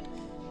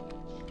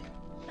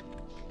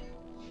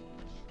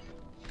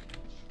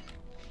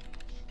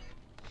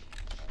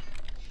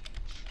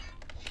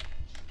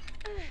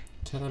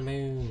 To the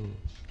moon.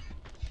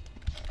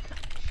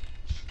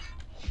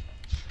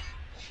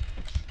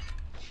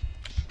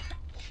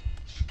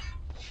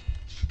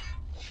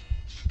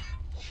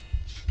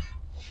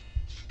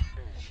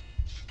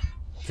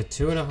 For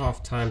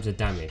 2.5 times the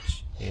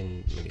damage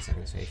in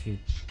milliseconds. So if you...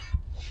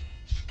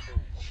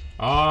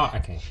 Ah,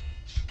 okay.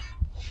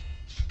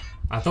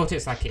 I thought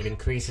it's like it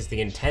increases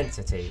the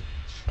intensity.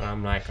 And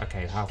I'm like,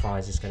 okay, how far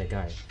is this going to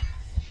go?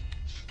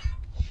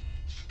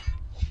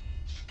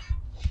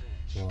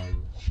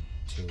 1,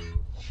 2,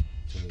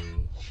 3,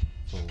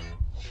 4,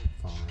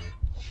 5,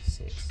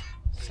 6,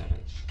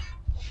 7.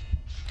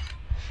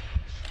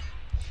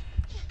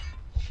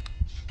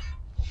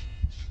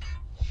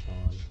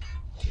 One,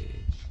 2,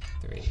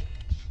 3.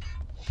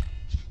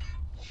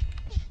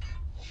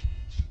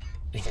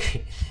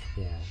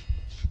 Yeah.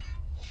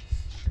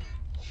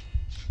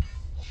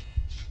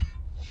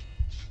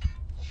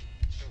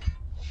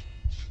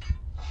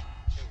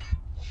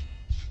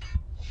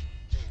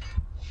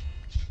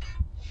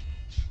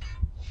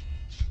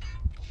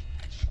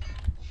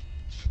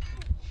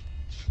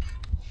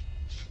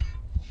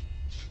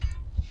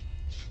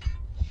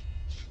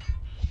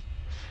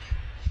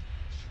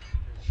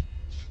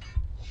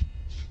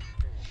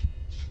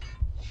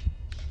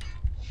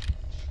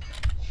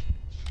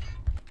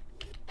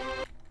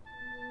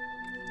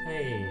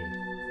 Hey.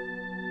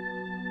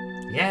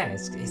 Yeah,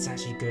 it's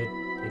actually good.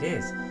 It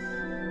is.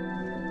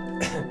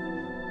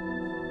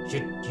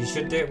 You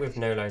should do it with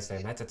no lows, no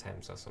meta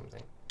temps or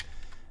something.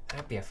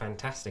 That'd be a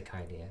fantastic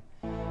idea.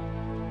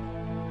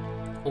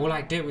 Or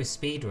like do it with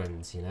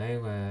speedruns, you know,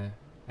 where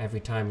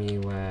every time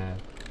you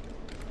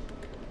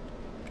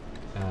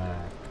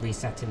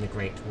reset in the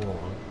Great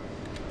Wall,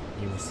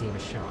 you receive a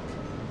shock.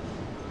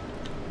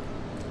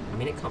 I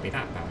mean, it can't be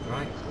that bad,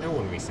 right? No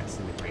one resets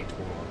in the Great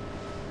Wall.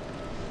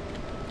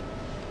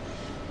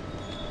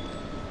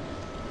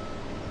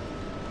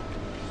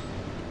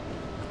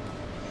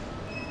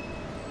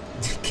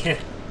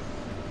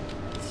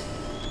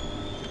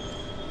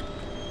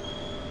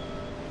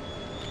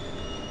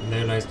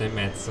 No lies, don't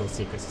mad, Soul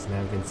Secrets has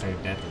never been so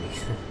deadly.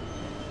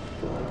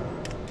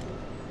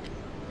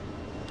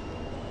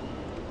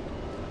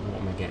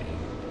 What am I getting?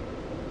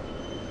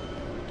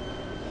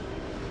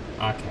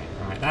 Okay,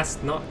 right,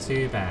 that's not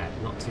too bad,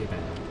 not too bad.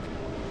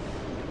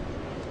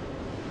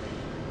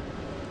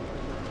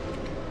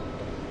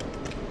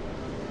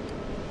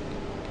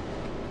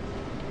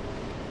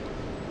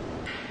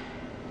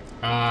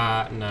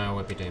 No, I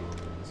won't be doing more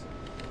ones.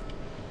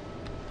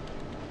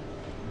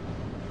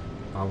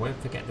 I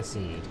won't forget the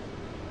seed.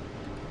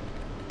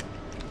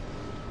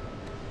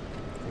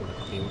 Oh, I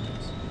got the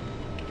orders.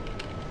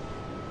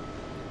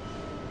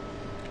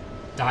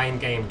 Die in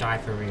game, die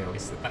for real.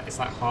 It's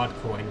like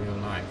hardcore in real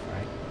life,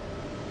 right?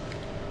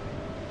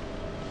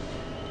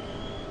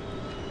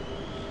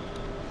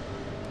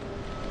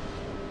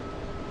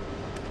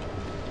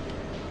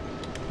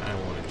 I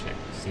want to check,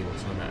 see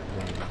what's on that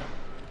plane.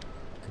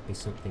 Could be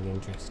something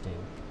interesting.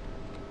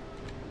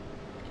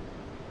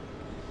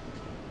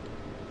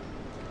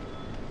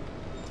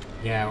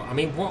 Yeah, I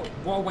mean, what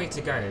a way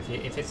to go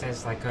if it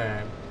says like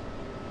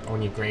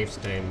on your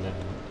gravestone,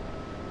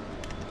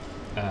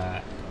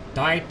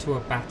 died to a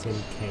bat in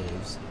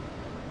caves.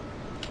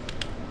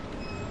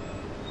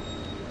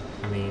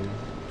 I mean,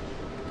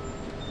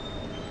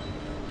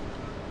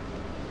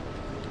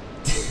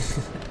 it's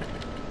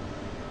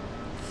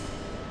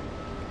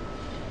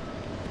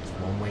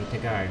one way to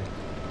go.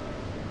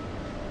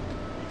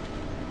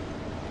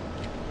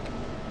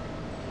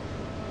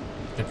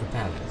 The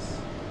propellers.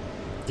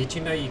 Did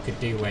you know you could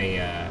do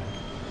a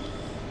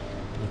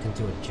you can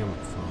do a jump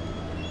from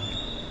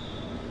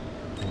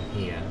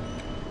here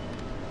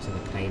to the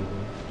plane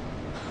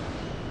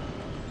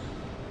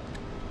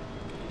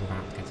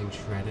without getting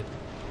shredded?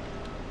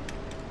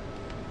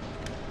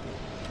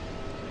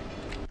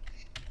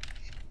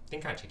 I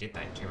think I actually did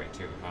that in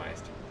 2.2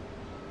 revised.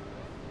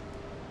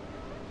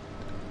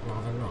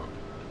 Rather not.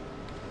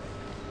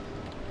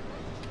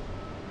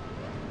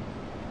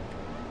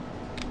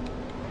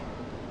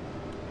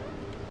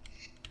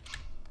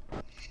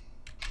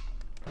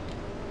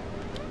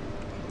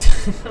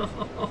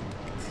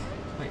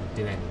 Can't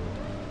do anymore.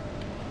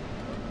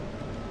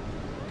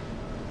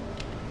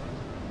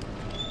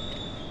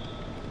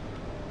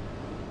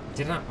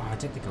 Did I? Oh, I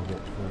don't think I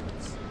walked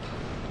forwards.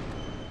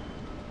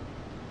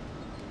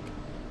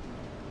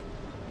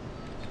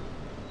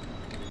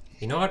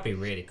 You know what'd be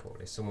really cool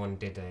if someone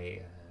did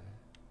a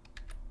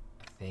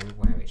thing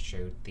where it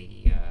showed the,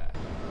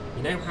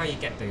 you know how you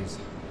get those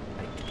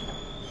like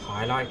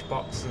highlight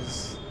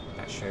boxes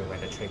that show where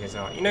the triggers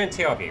are. You know in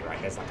TRV,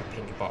 right? There's like a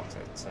pink box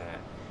that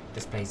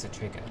displays the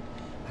trigger.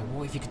 And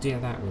what if you could do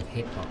that with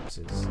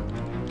hitboxes?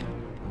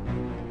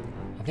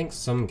 I think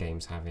some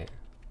games have it.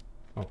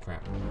 Oh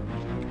crap!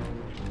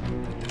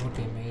 That would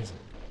be amazing.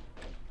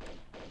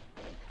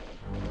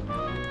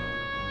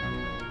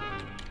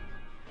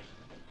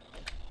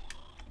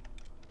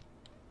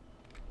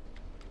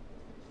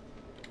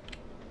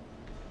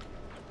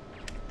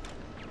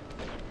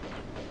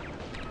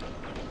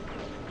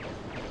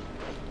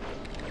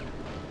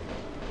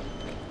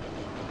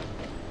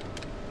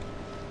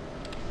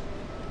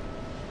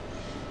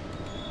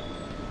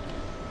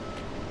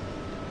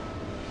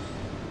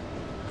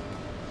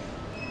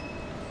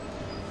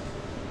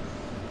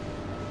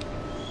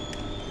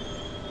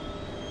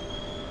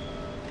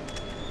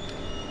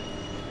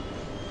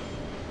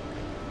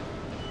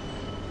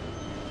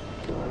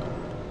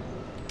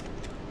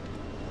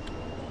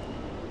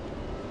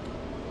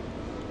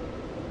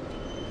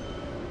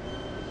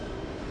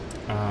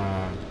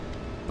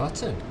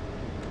 Button.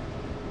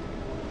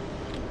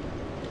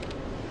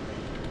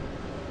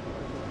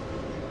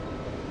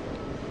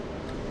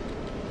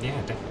 Yeah,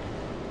 definitely.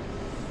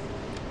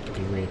 It'd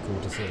be really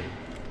cool to see.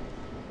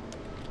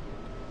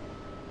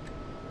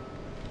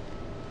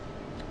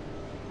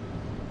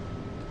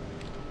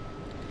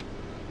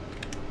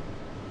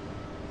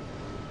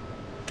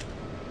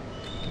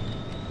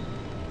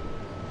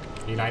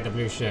 You like the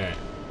blue shirt?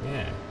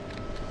 Yeah.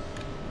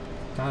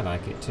 I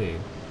like it too.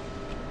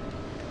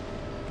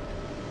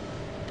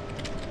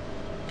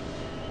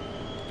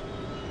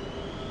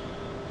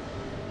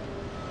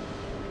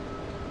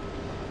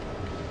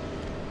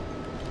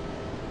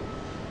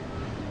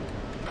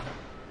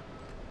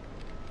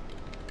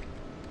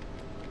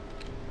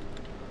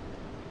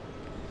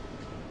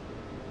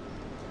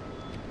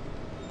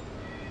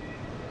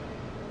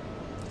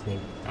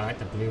 I like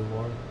the blue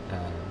one,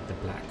 the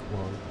black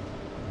one.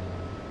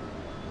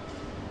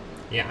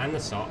 Yeah, and the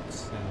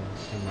socks,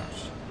 pretty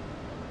much.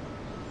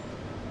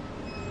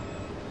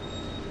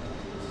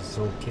 It's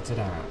all kitted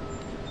out.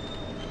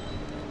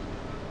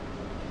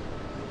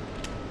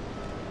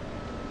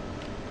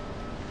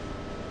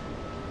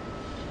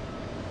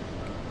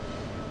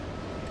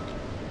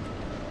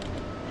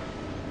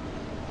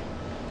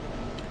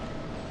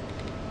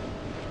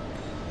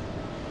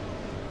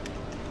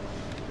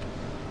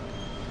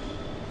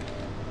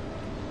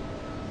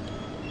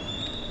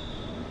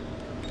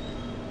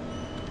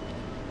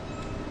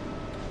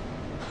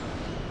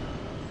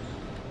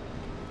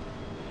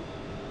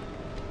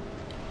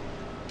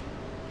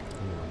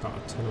 Got a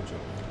tunnel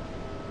jump there.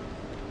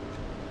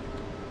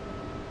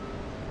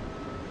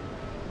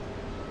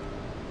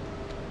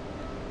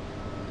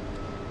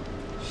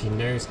 She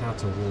knows how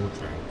to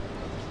wardrobe.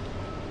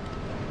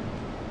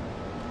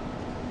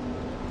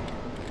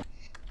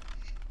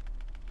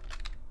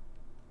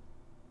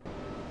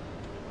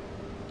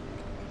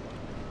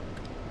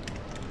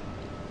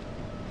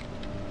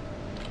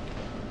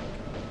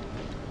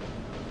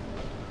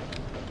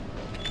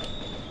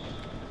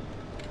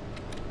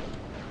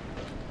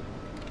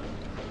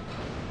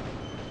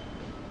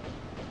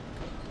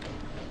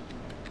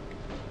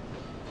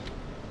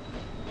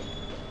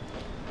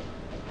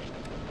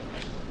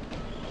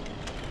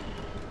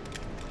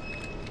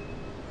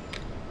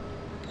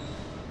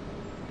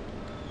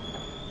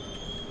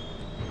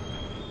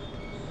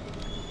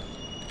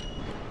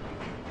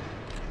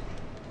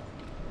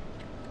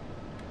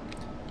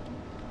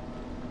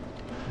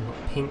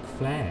 Pink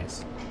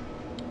flares.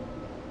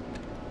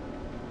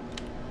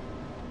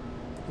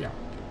 Yeah.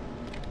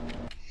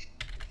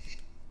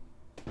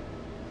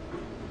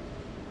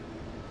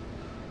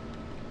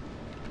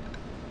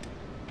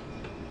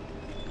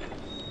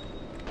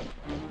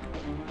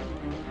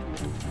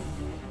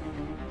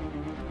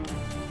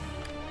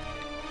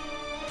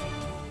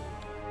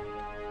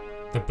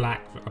 The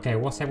black. Okay,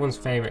 what's everyone's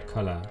favorite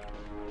color?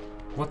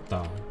 What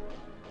the?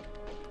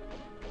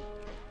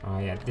 Oh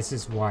yeah, this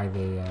is why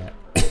they.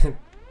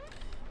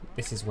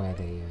 This is where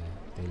they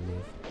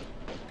live,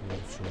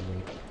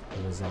 literally,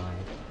 they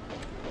reside.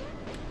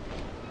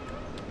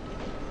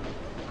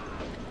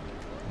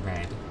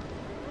 Red.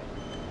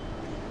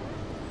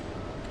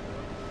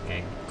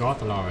 Okay,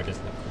 Goth Lara does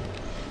look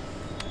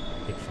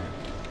cool. Big fan.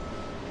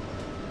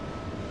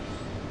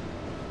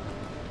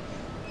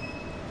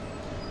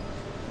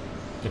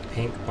 The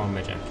pink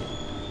bomber jacket.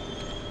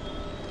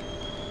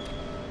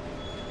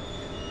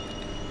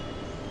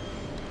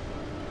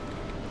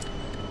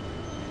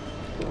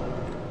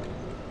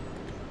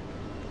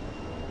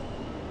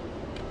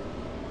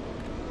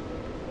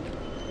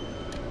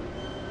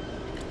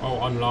 Oh,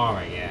 on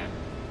Lara, yeah.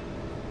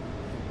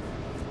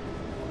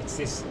 It's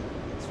this.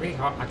 It's really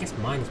hard. I guess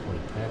mine is probably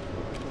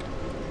purple.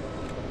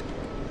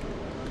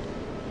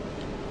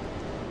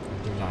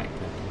 I do like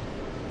purple.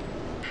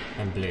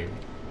 And blue.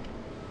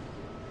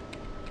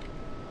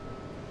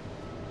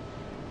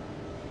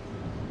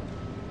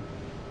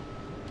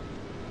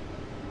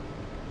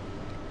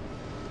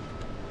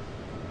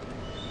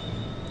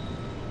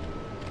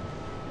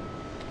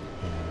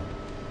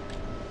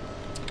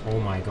 Oh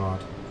my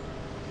god.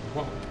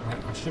 What?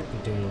 I shouldn't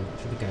be doing...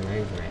 I should be going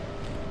over it.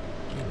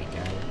 Here we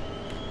go.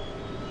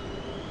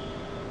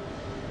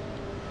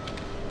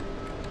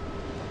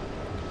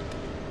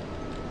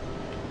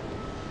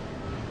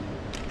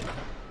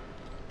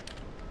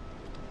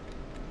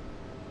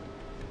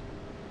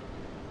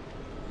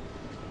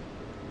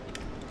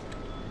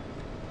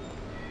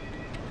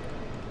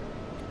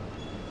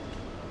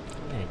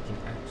 Yeah, you can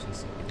actually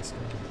see this guy.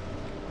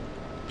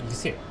 You can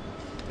see it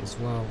as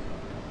well.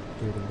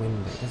 Through the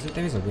window.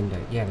 There is a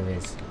window. Yeah, there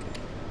is. Okay.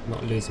 I'm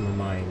not losing my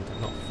mind.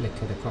 I'm not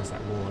flickered across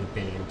that wall a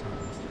billion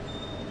times.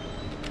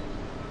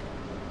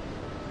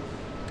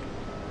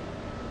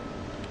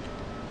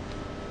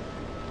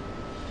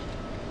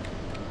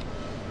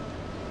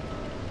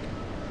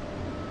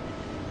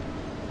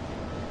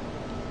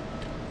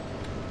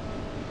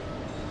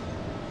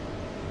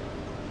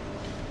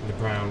 The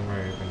brown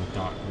robe and the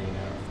dark green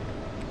outfit.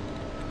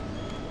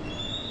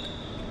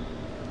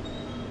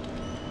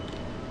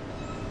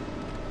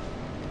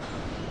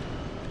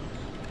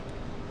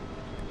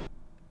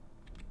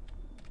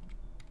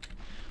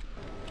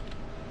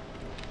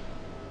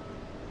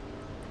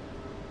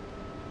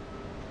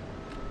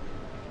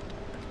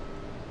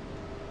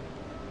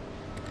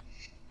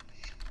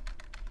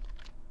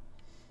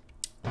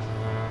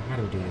 How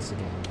do we do this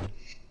again?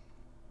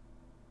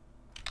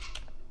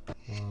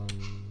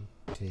 1,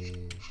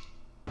 2,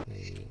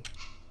 3,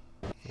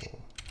 4.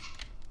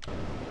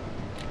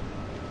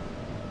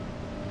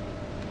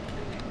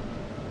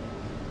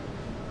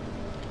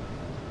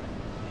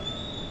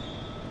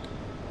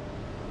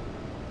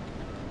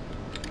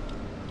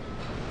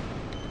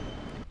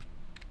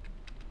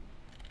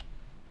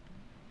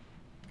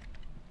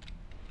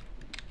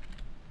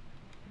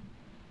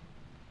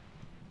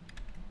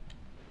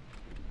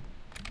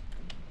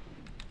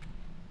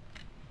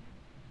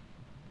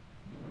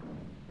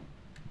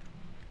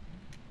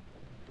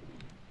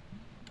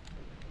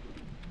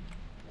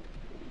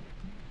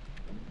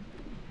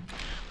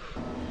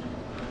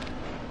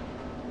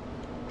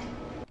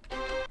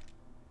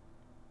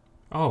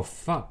 Oh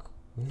fuck!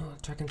 We're not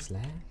at Dragon's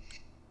Lair?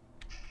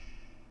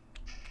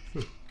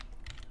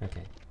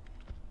 Okay.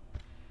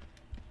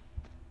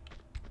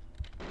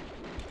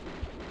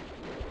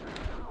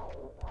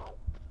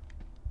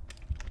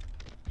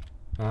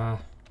 Are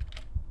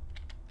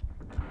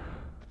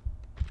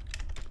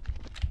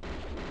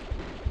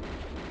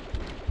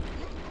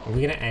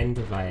we gonna end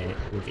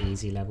with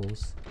easy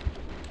levels?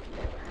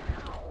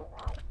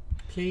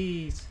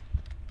 Please.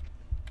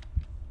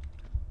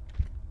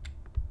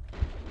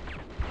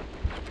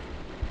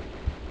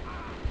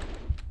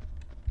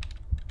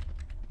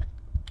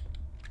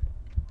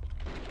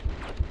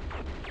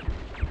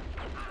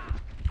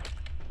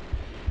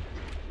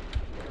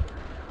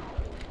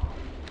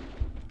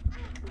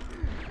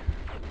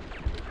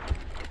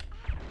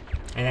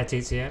 Hey there,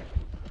 TCF.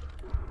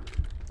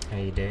 How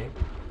you doing?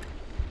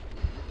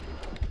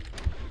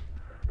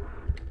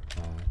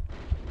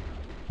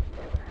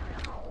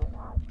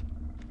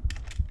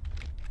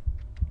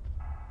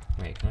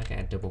 Wait, can I get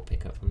a double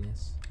pickup from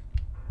this?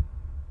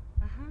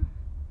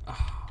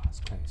 Ah, that's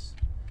close.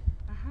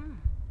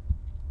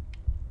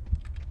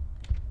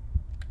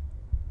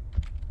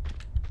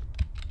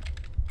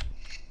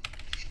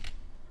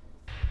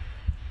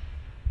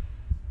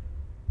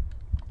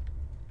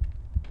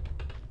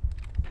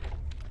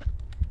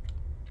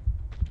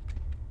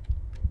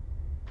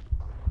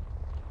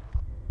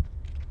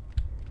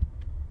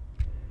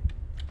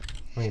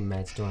 How many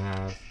meds do I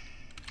have?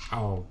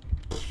 Oh,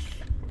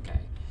 okay.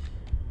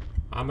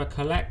 I'm a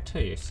collector,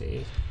 you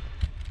see.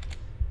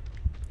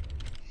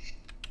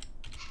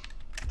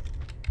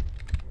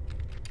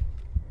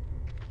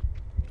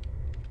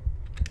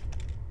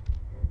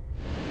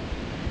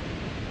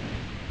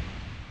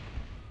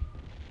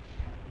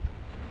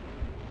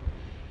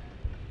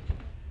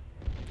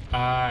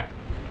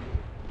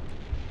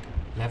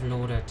 Level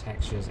order,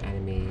 textures,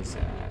 enemies,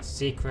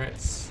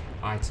 secrets,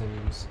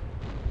 items,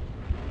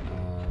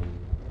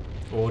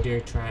 audio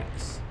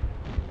tracks.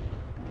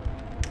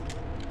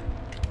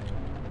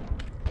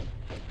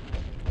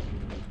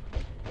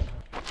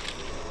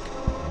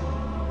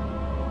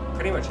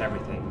 Pretty much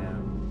everything now.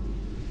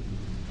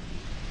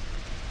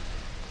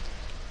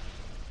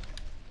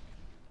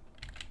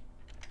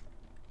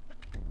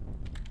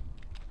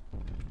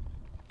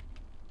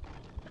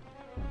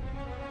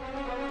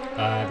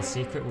 The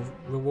secret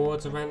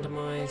rewards are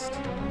randomized.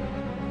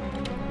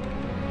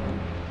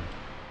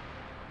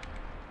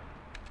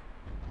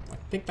 I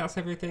think that's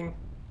everything.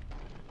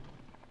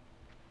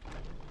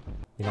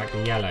 You like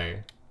the yellow?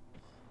 I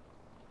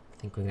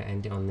think we're gonna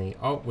end it on the...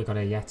 Oh, we got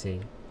a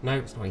Yeti. No,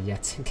 it's not a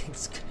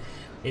Yeti.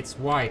 It's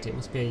white. It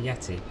must be a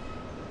Yeti.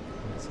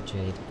 Oh, that's a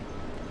jade.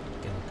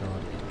 Oh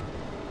god.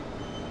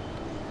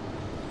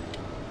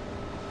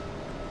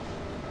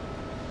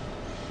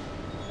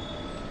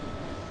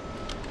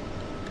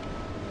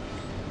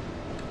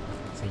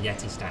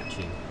 Yeti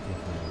statue.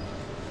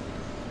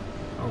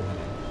 Oh,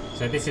 hello.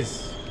 So this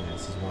is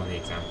one of the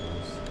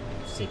examples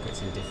of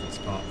secrets in different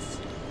spots.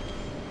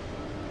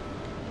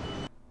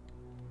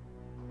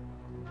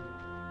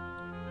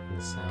 And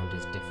the sound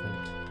is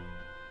different.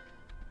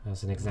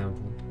 As an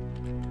example.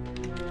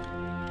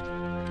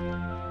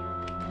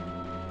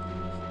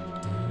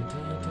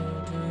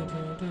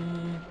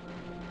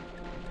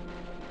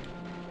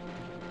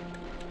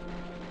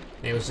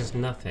 It was just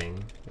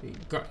nothing.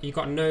 You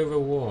got no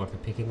reward for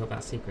picking up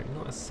that secret.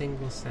 Not a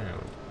single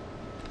sound.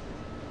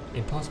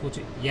 Impossible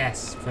to...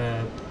 Yes,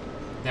 there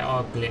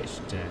are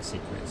glitched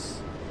secrets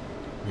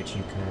which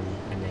you can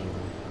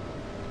enable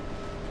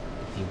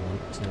if you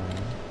want to have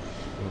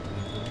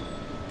them.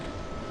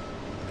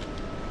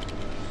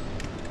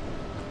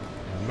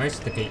 Most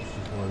of the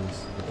glitched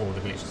ones, or all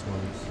the glitched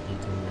ones, you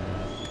can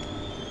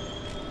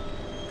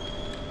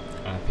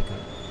pick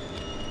up.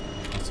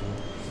 Possible.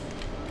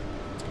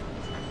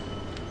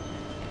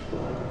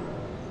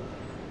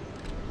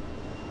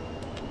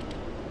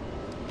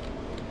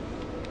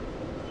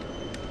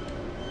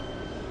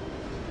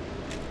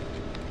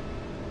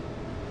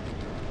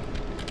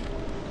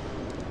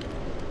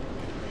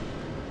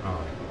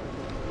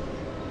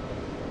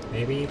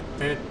 Maybe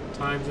third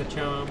time's a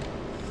charm.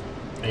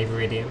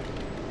 Averidium.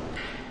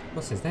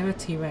 What's this? There a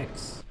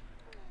T-Rex.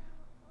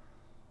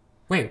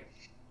 Wait,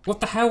 what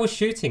the hell was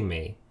shooting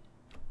me?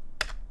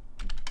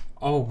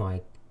 Oh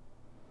my...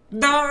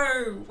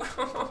 No!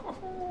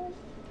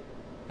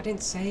 I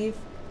didn't save.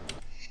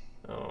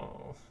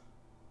 Oh.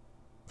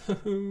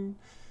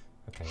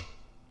 Okay.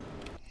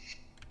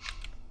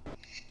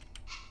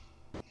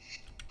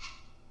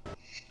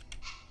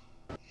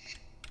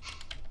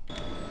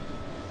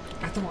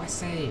 I thought I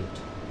saved.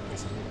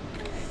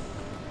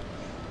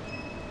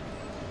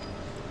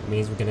 It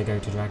means we're gonna go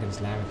to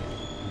Dragon's Lair again.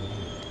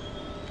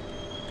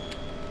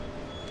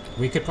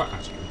 We could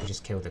actually we could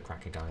just kill the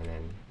cracker guy and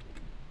then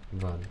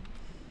run.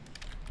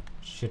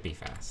 Should be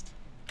fast.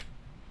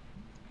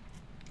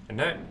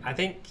 No, I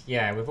think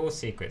yeah, with all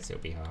secrets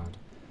it'll be hard.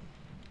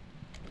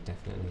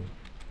 Definitely.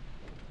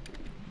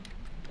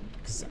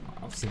 Because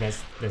obviously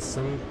there's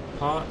some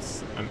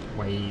parts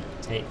where you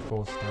take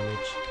force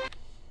damage.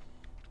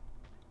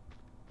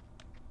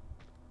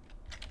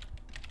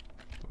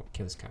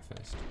 Kill this cat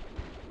first.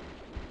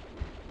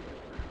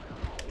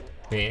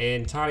 But it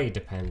entirely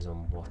depends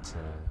on what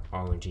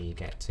RNG you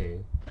get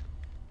to.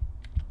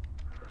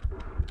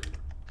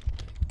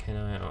 Can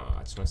I? Oh,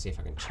 I just want to see if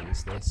I can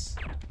cheese this.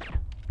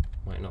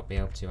 Might not be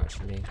able to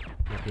actually.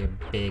 Might be a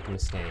big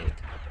mistake.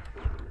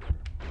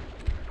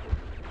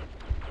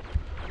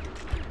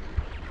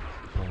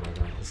 Oh my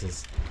god, this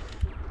is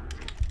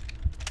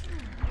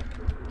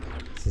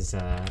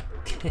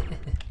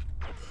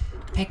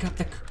pick up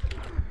the.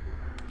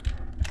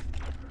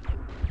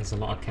 There's a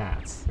lot of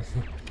cats.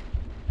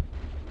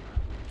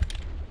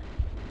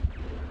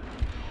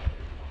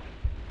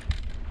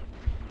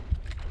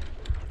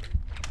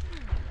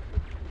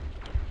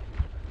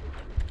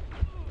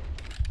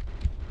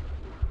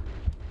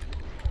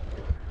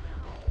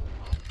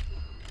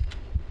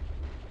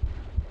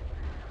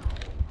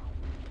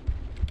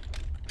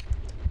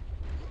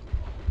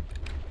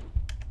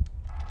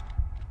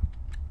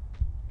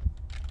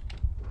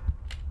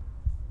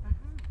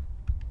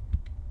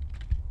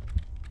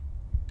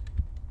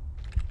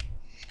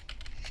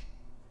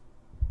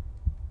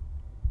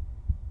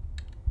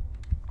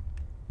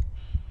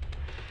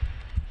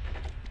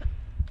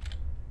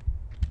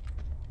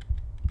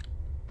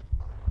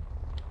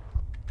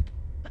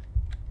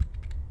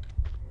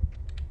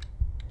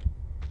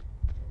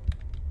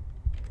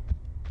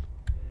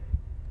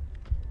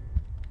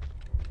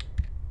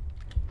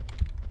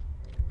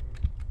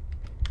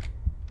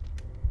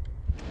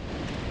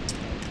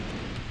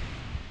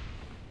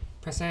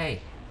 Press A.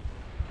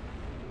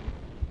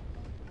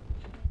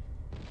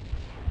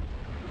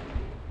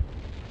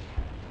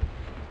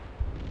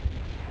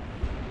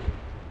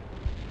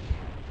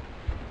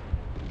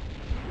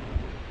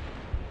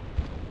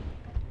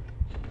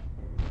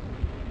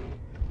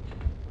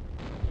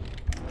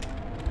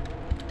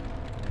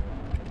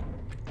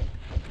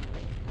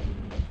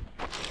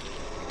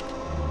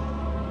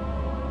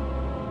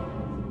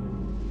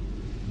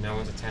 No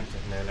one's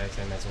attempted no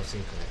low-tech metal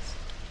secrets.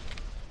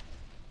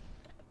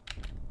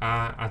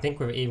 I think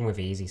even with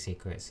easy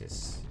secrets,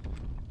 it's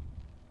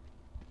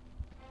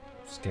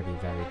going to be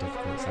very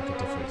difficult. It's like a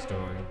different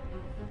story.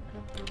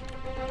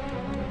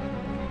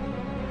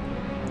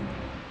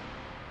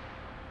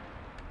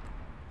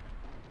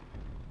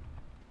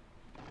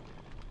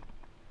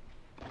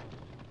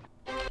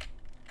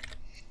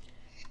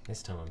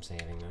 This time I'm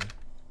saving though.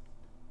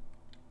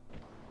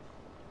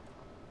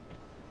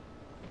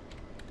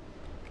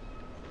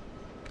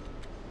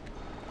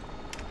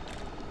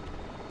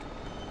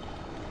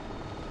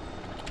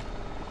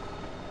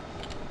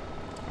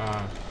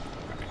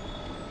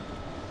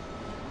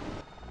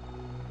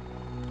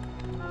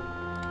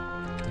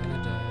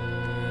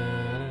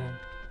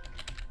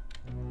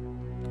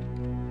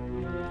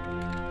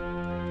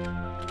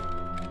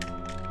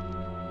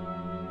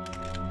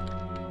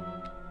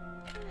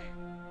 Okay.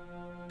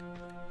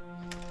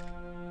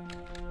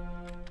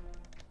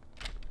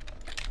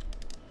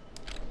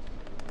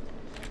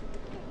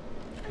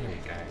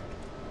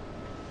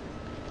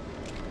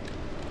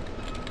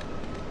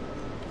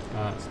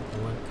 It's not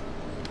gonna work.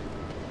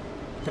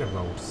 Could have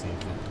rolled to save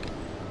that.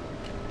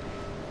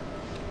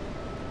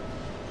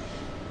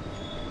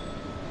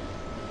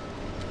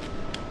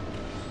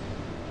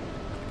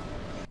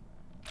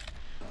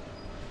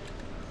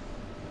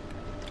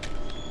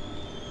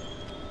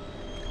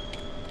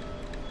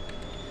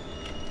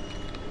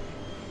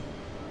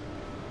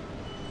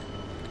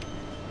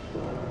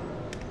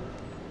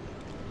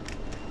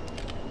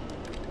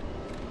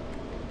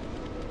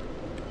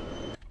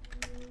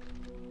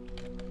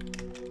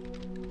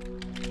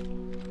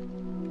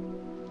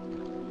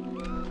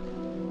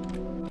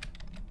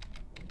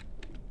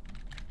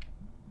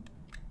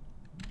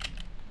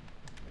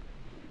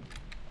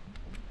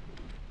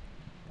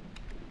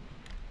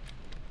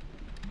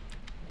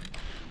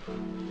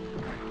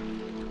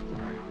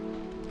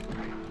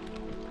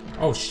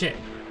 Oh shit!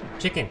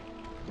 Chicken!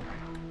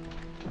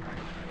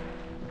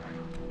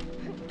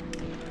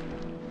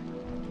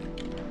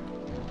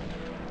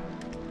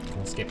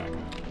 Let's get back up.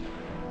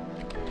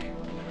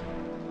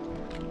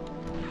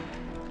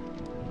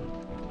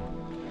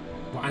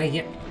 What?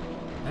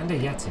 And a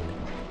Yeti.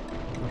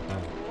 God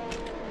damn.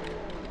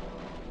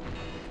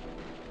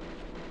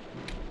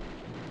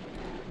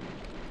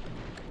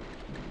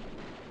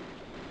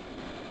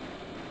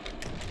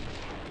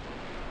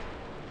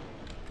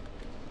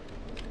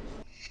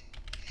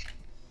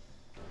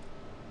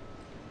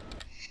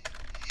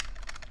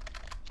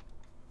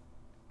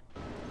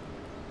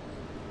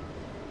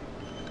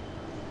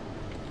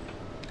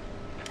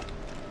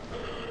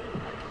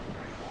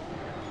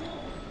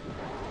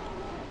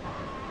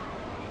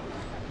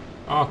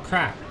 Oh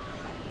crap!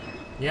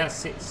 Yeah,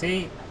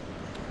 see?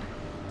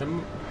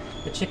 The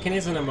chicken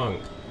isn't a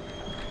monk.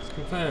 It's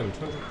confirmed,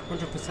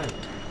 100%.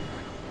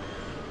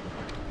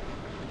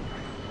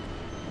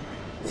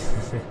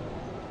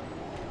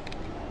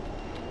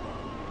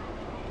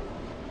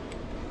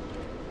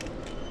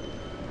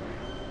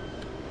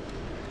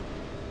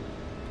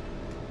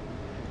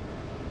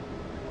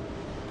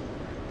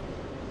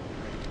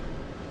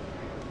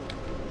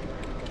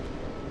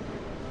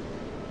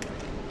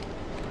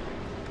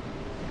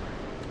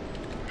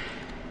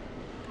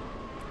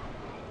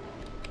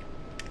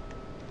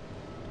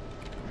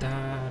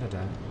 Da da da.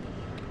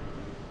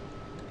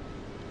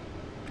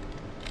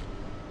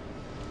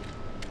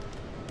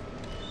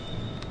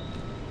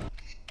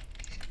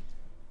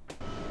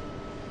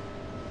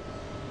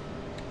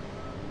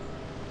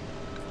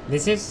 I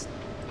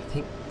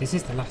think this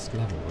is the last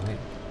level, right?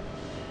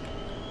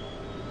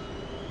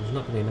 There's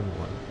not gonna be another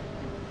one.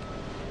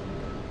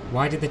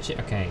 Why did the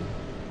okay,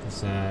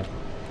 because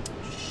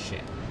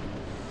shit.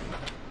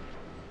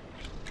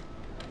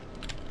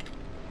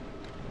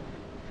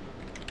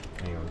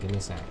 Hang on, give me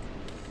a sec.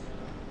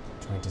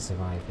 I'm trying to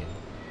survive here.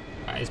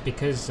 It's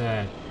because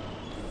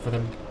for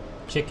the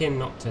chicken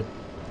not to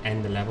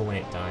end the level when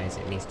it dies,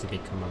 it needs to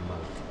become a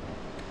monk.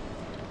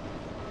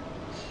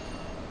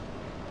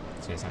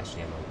 So it's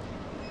actually a monk.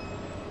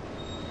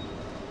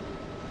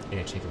 In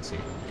a chicken suit.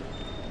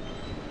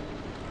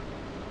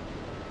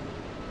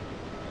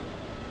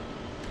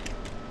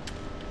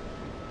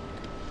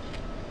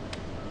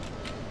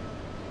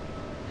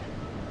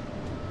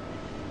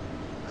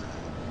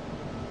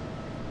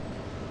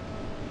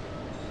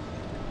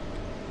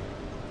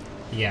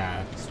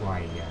 Yeah, that's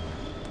why he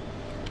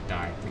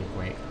died pretty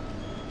quick.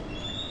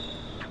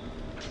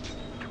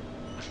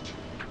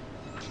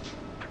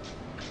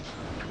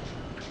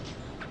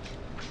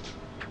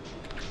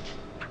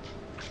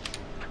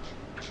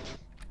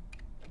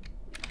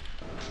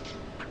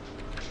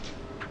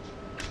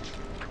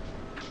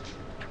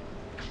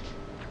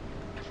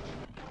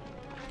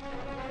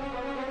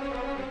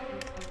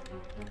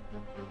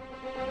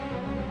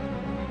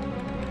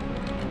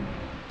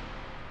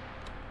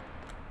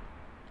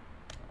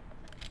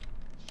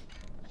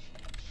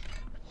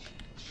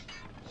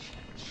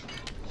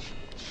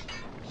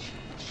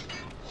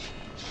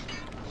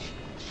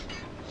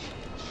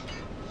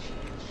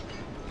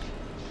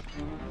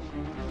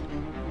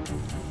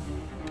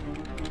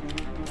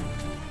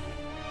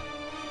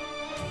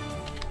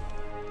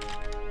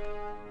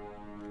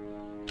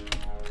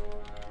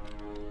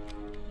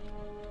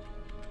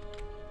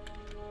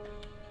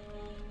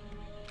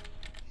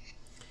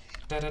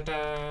 Da da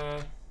da.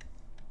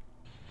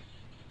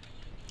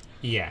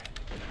 Yeah,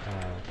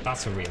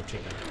 that's a real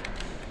chicken.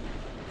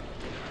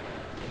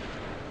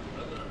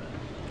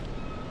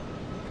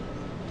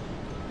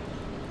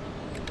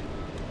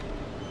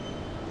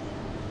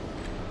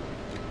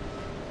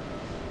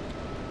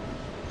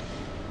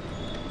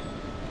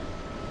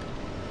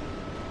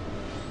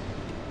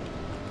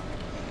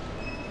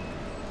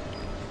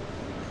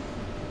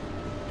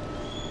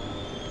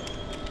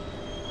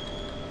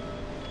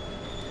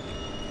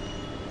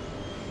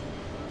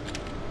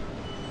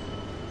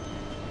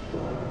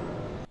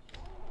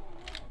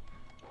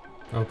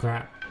 Oh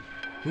crap.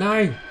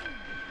 No!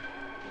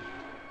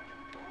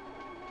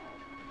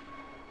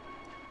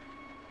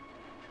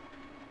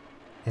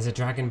 There's a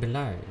dragon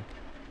below.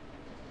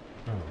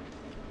 Oh.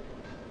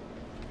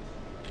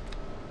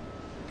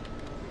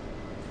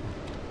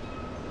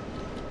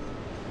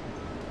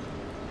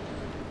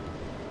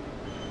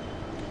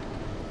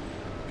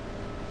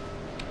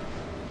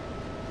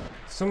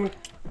 Someone...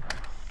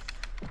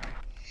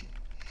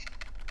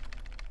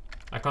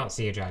 I can't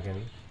see a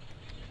dragon.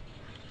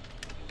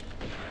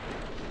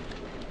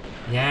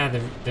 Yeah,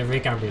 the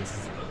rig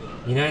ambience.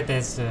 You know,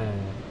 there's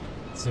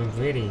some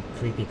really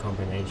creepy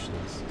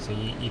combinations. So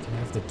you can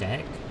have the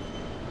deck,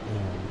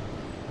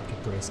 like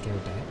a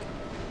grayscale deck,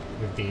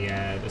 with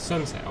the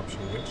sunset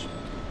option, which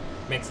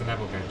makes the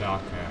level go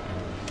darker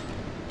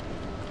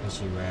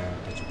as you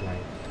play.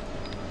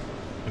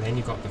 And then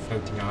you've got the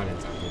floating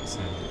islands ambience,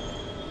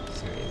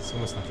 so it's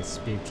almost like a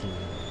spooky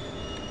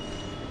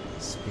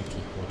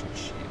haunted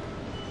ship.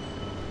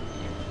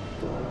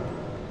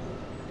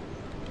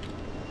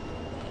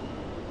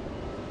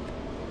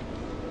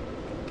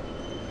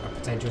 A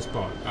potential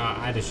spot?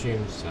 I'd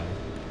assume so.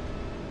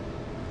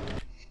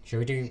 Shall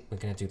we do? We're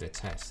gonna do the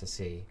test to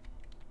see.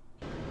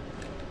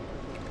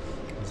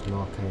 Is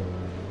Marco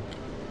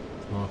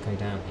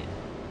down here?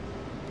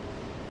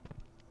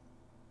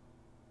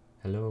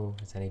 Hello,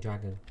 is any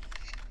dragon?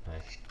 No.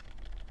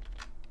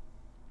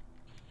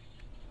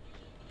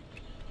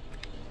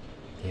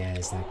 Yeah,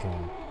 it's like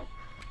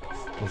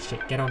oh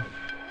shit, get on.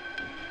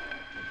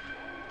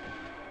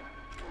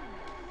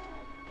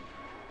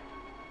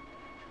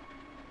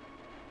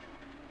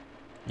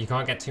 You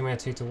can't get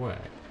 2x2 to work.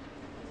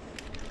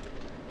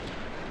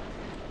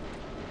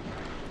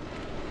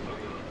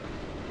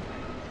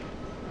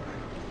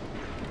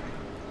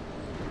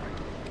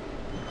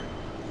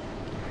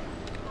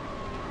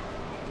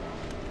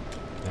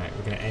 Right,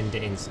 we're gonna end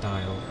it in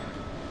style.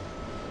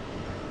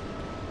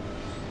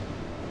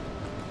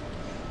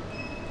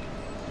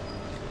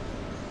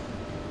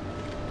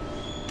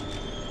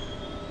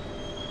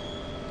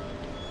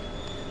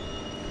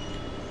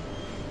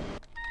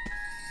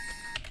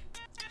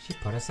 She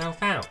put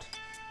herself out.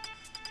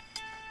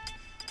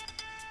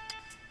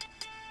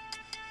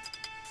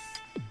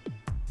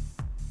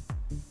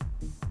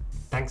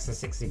 Thanks to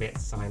 60-bit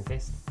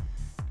scientist.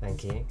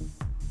 Thank you.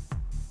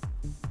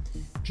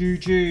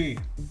 GG.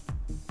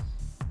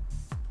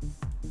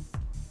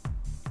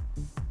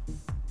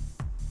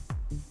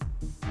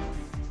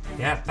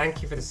 Yeah,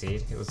 thank you for the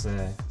seed. It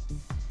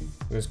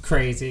was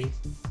crazy,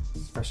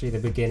 especially the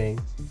beginning.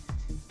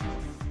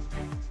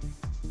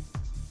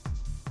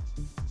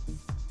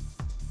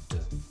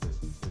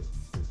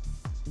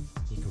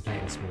 You can play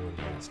it in a small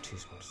window. That's too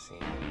small to see.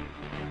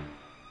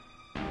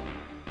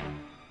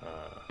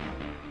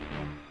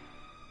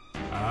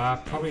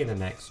 Probably the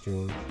next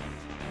stream.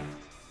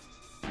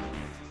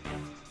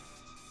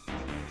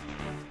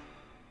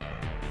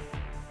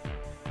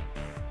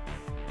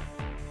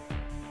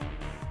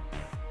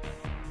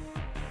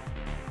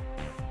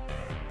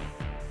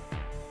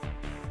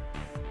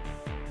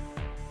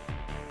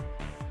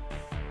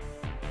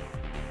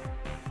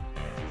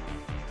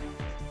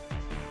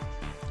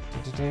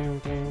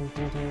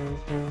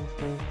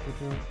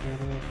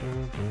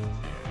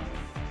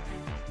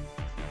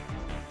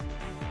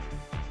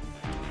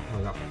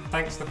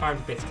 Thanks to the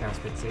 500 bits,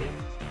 Cowspitzy,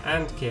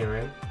 and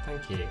Kieran.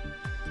 Thank you.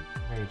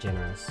 Very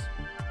generous.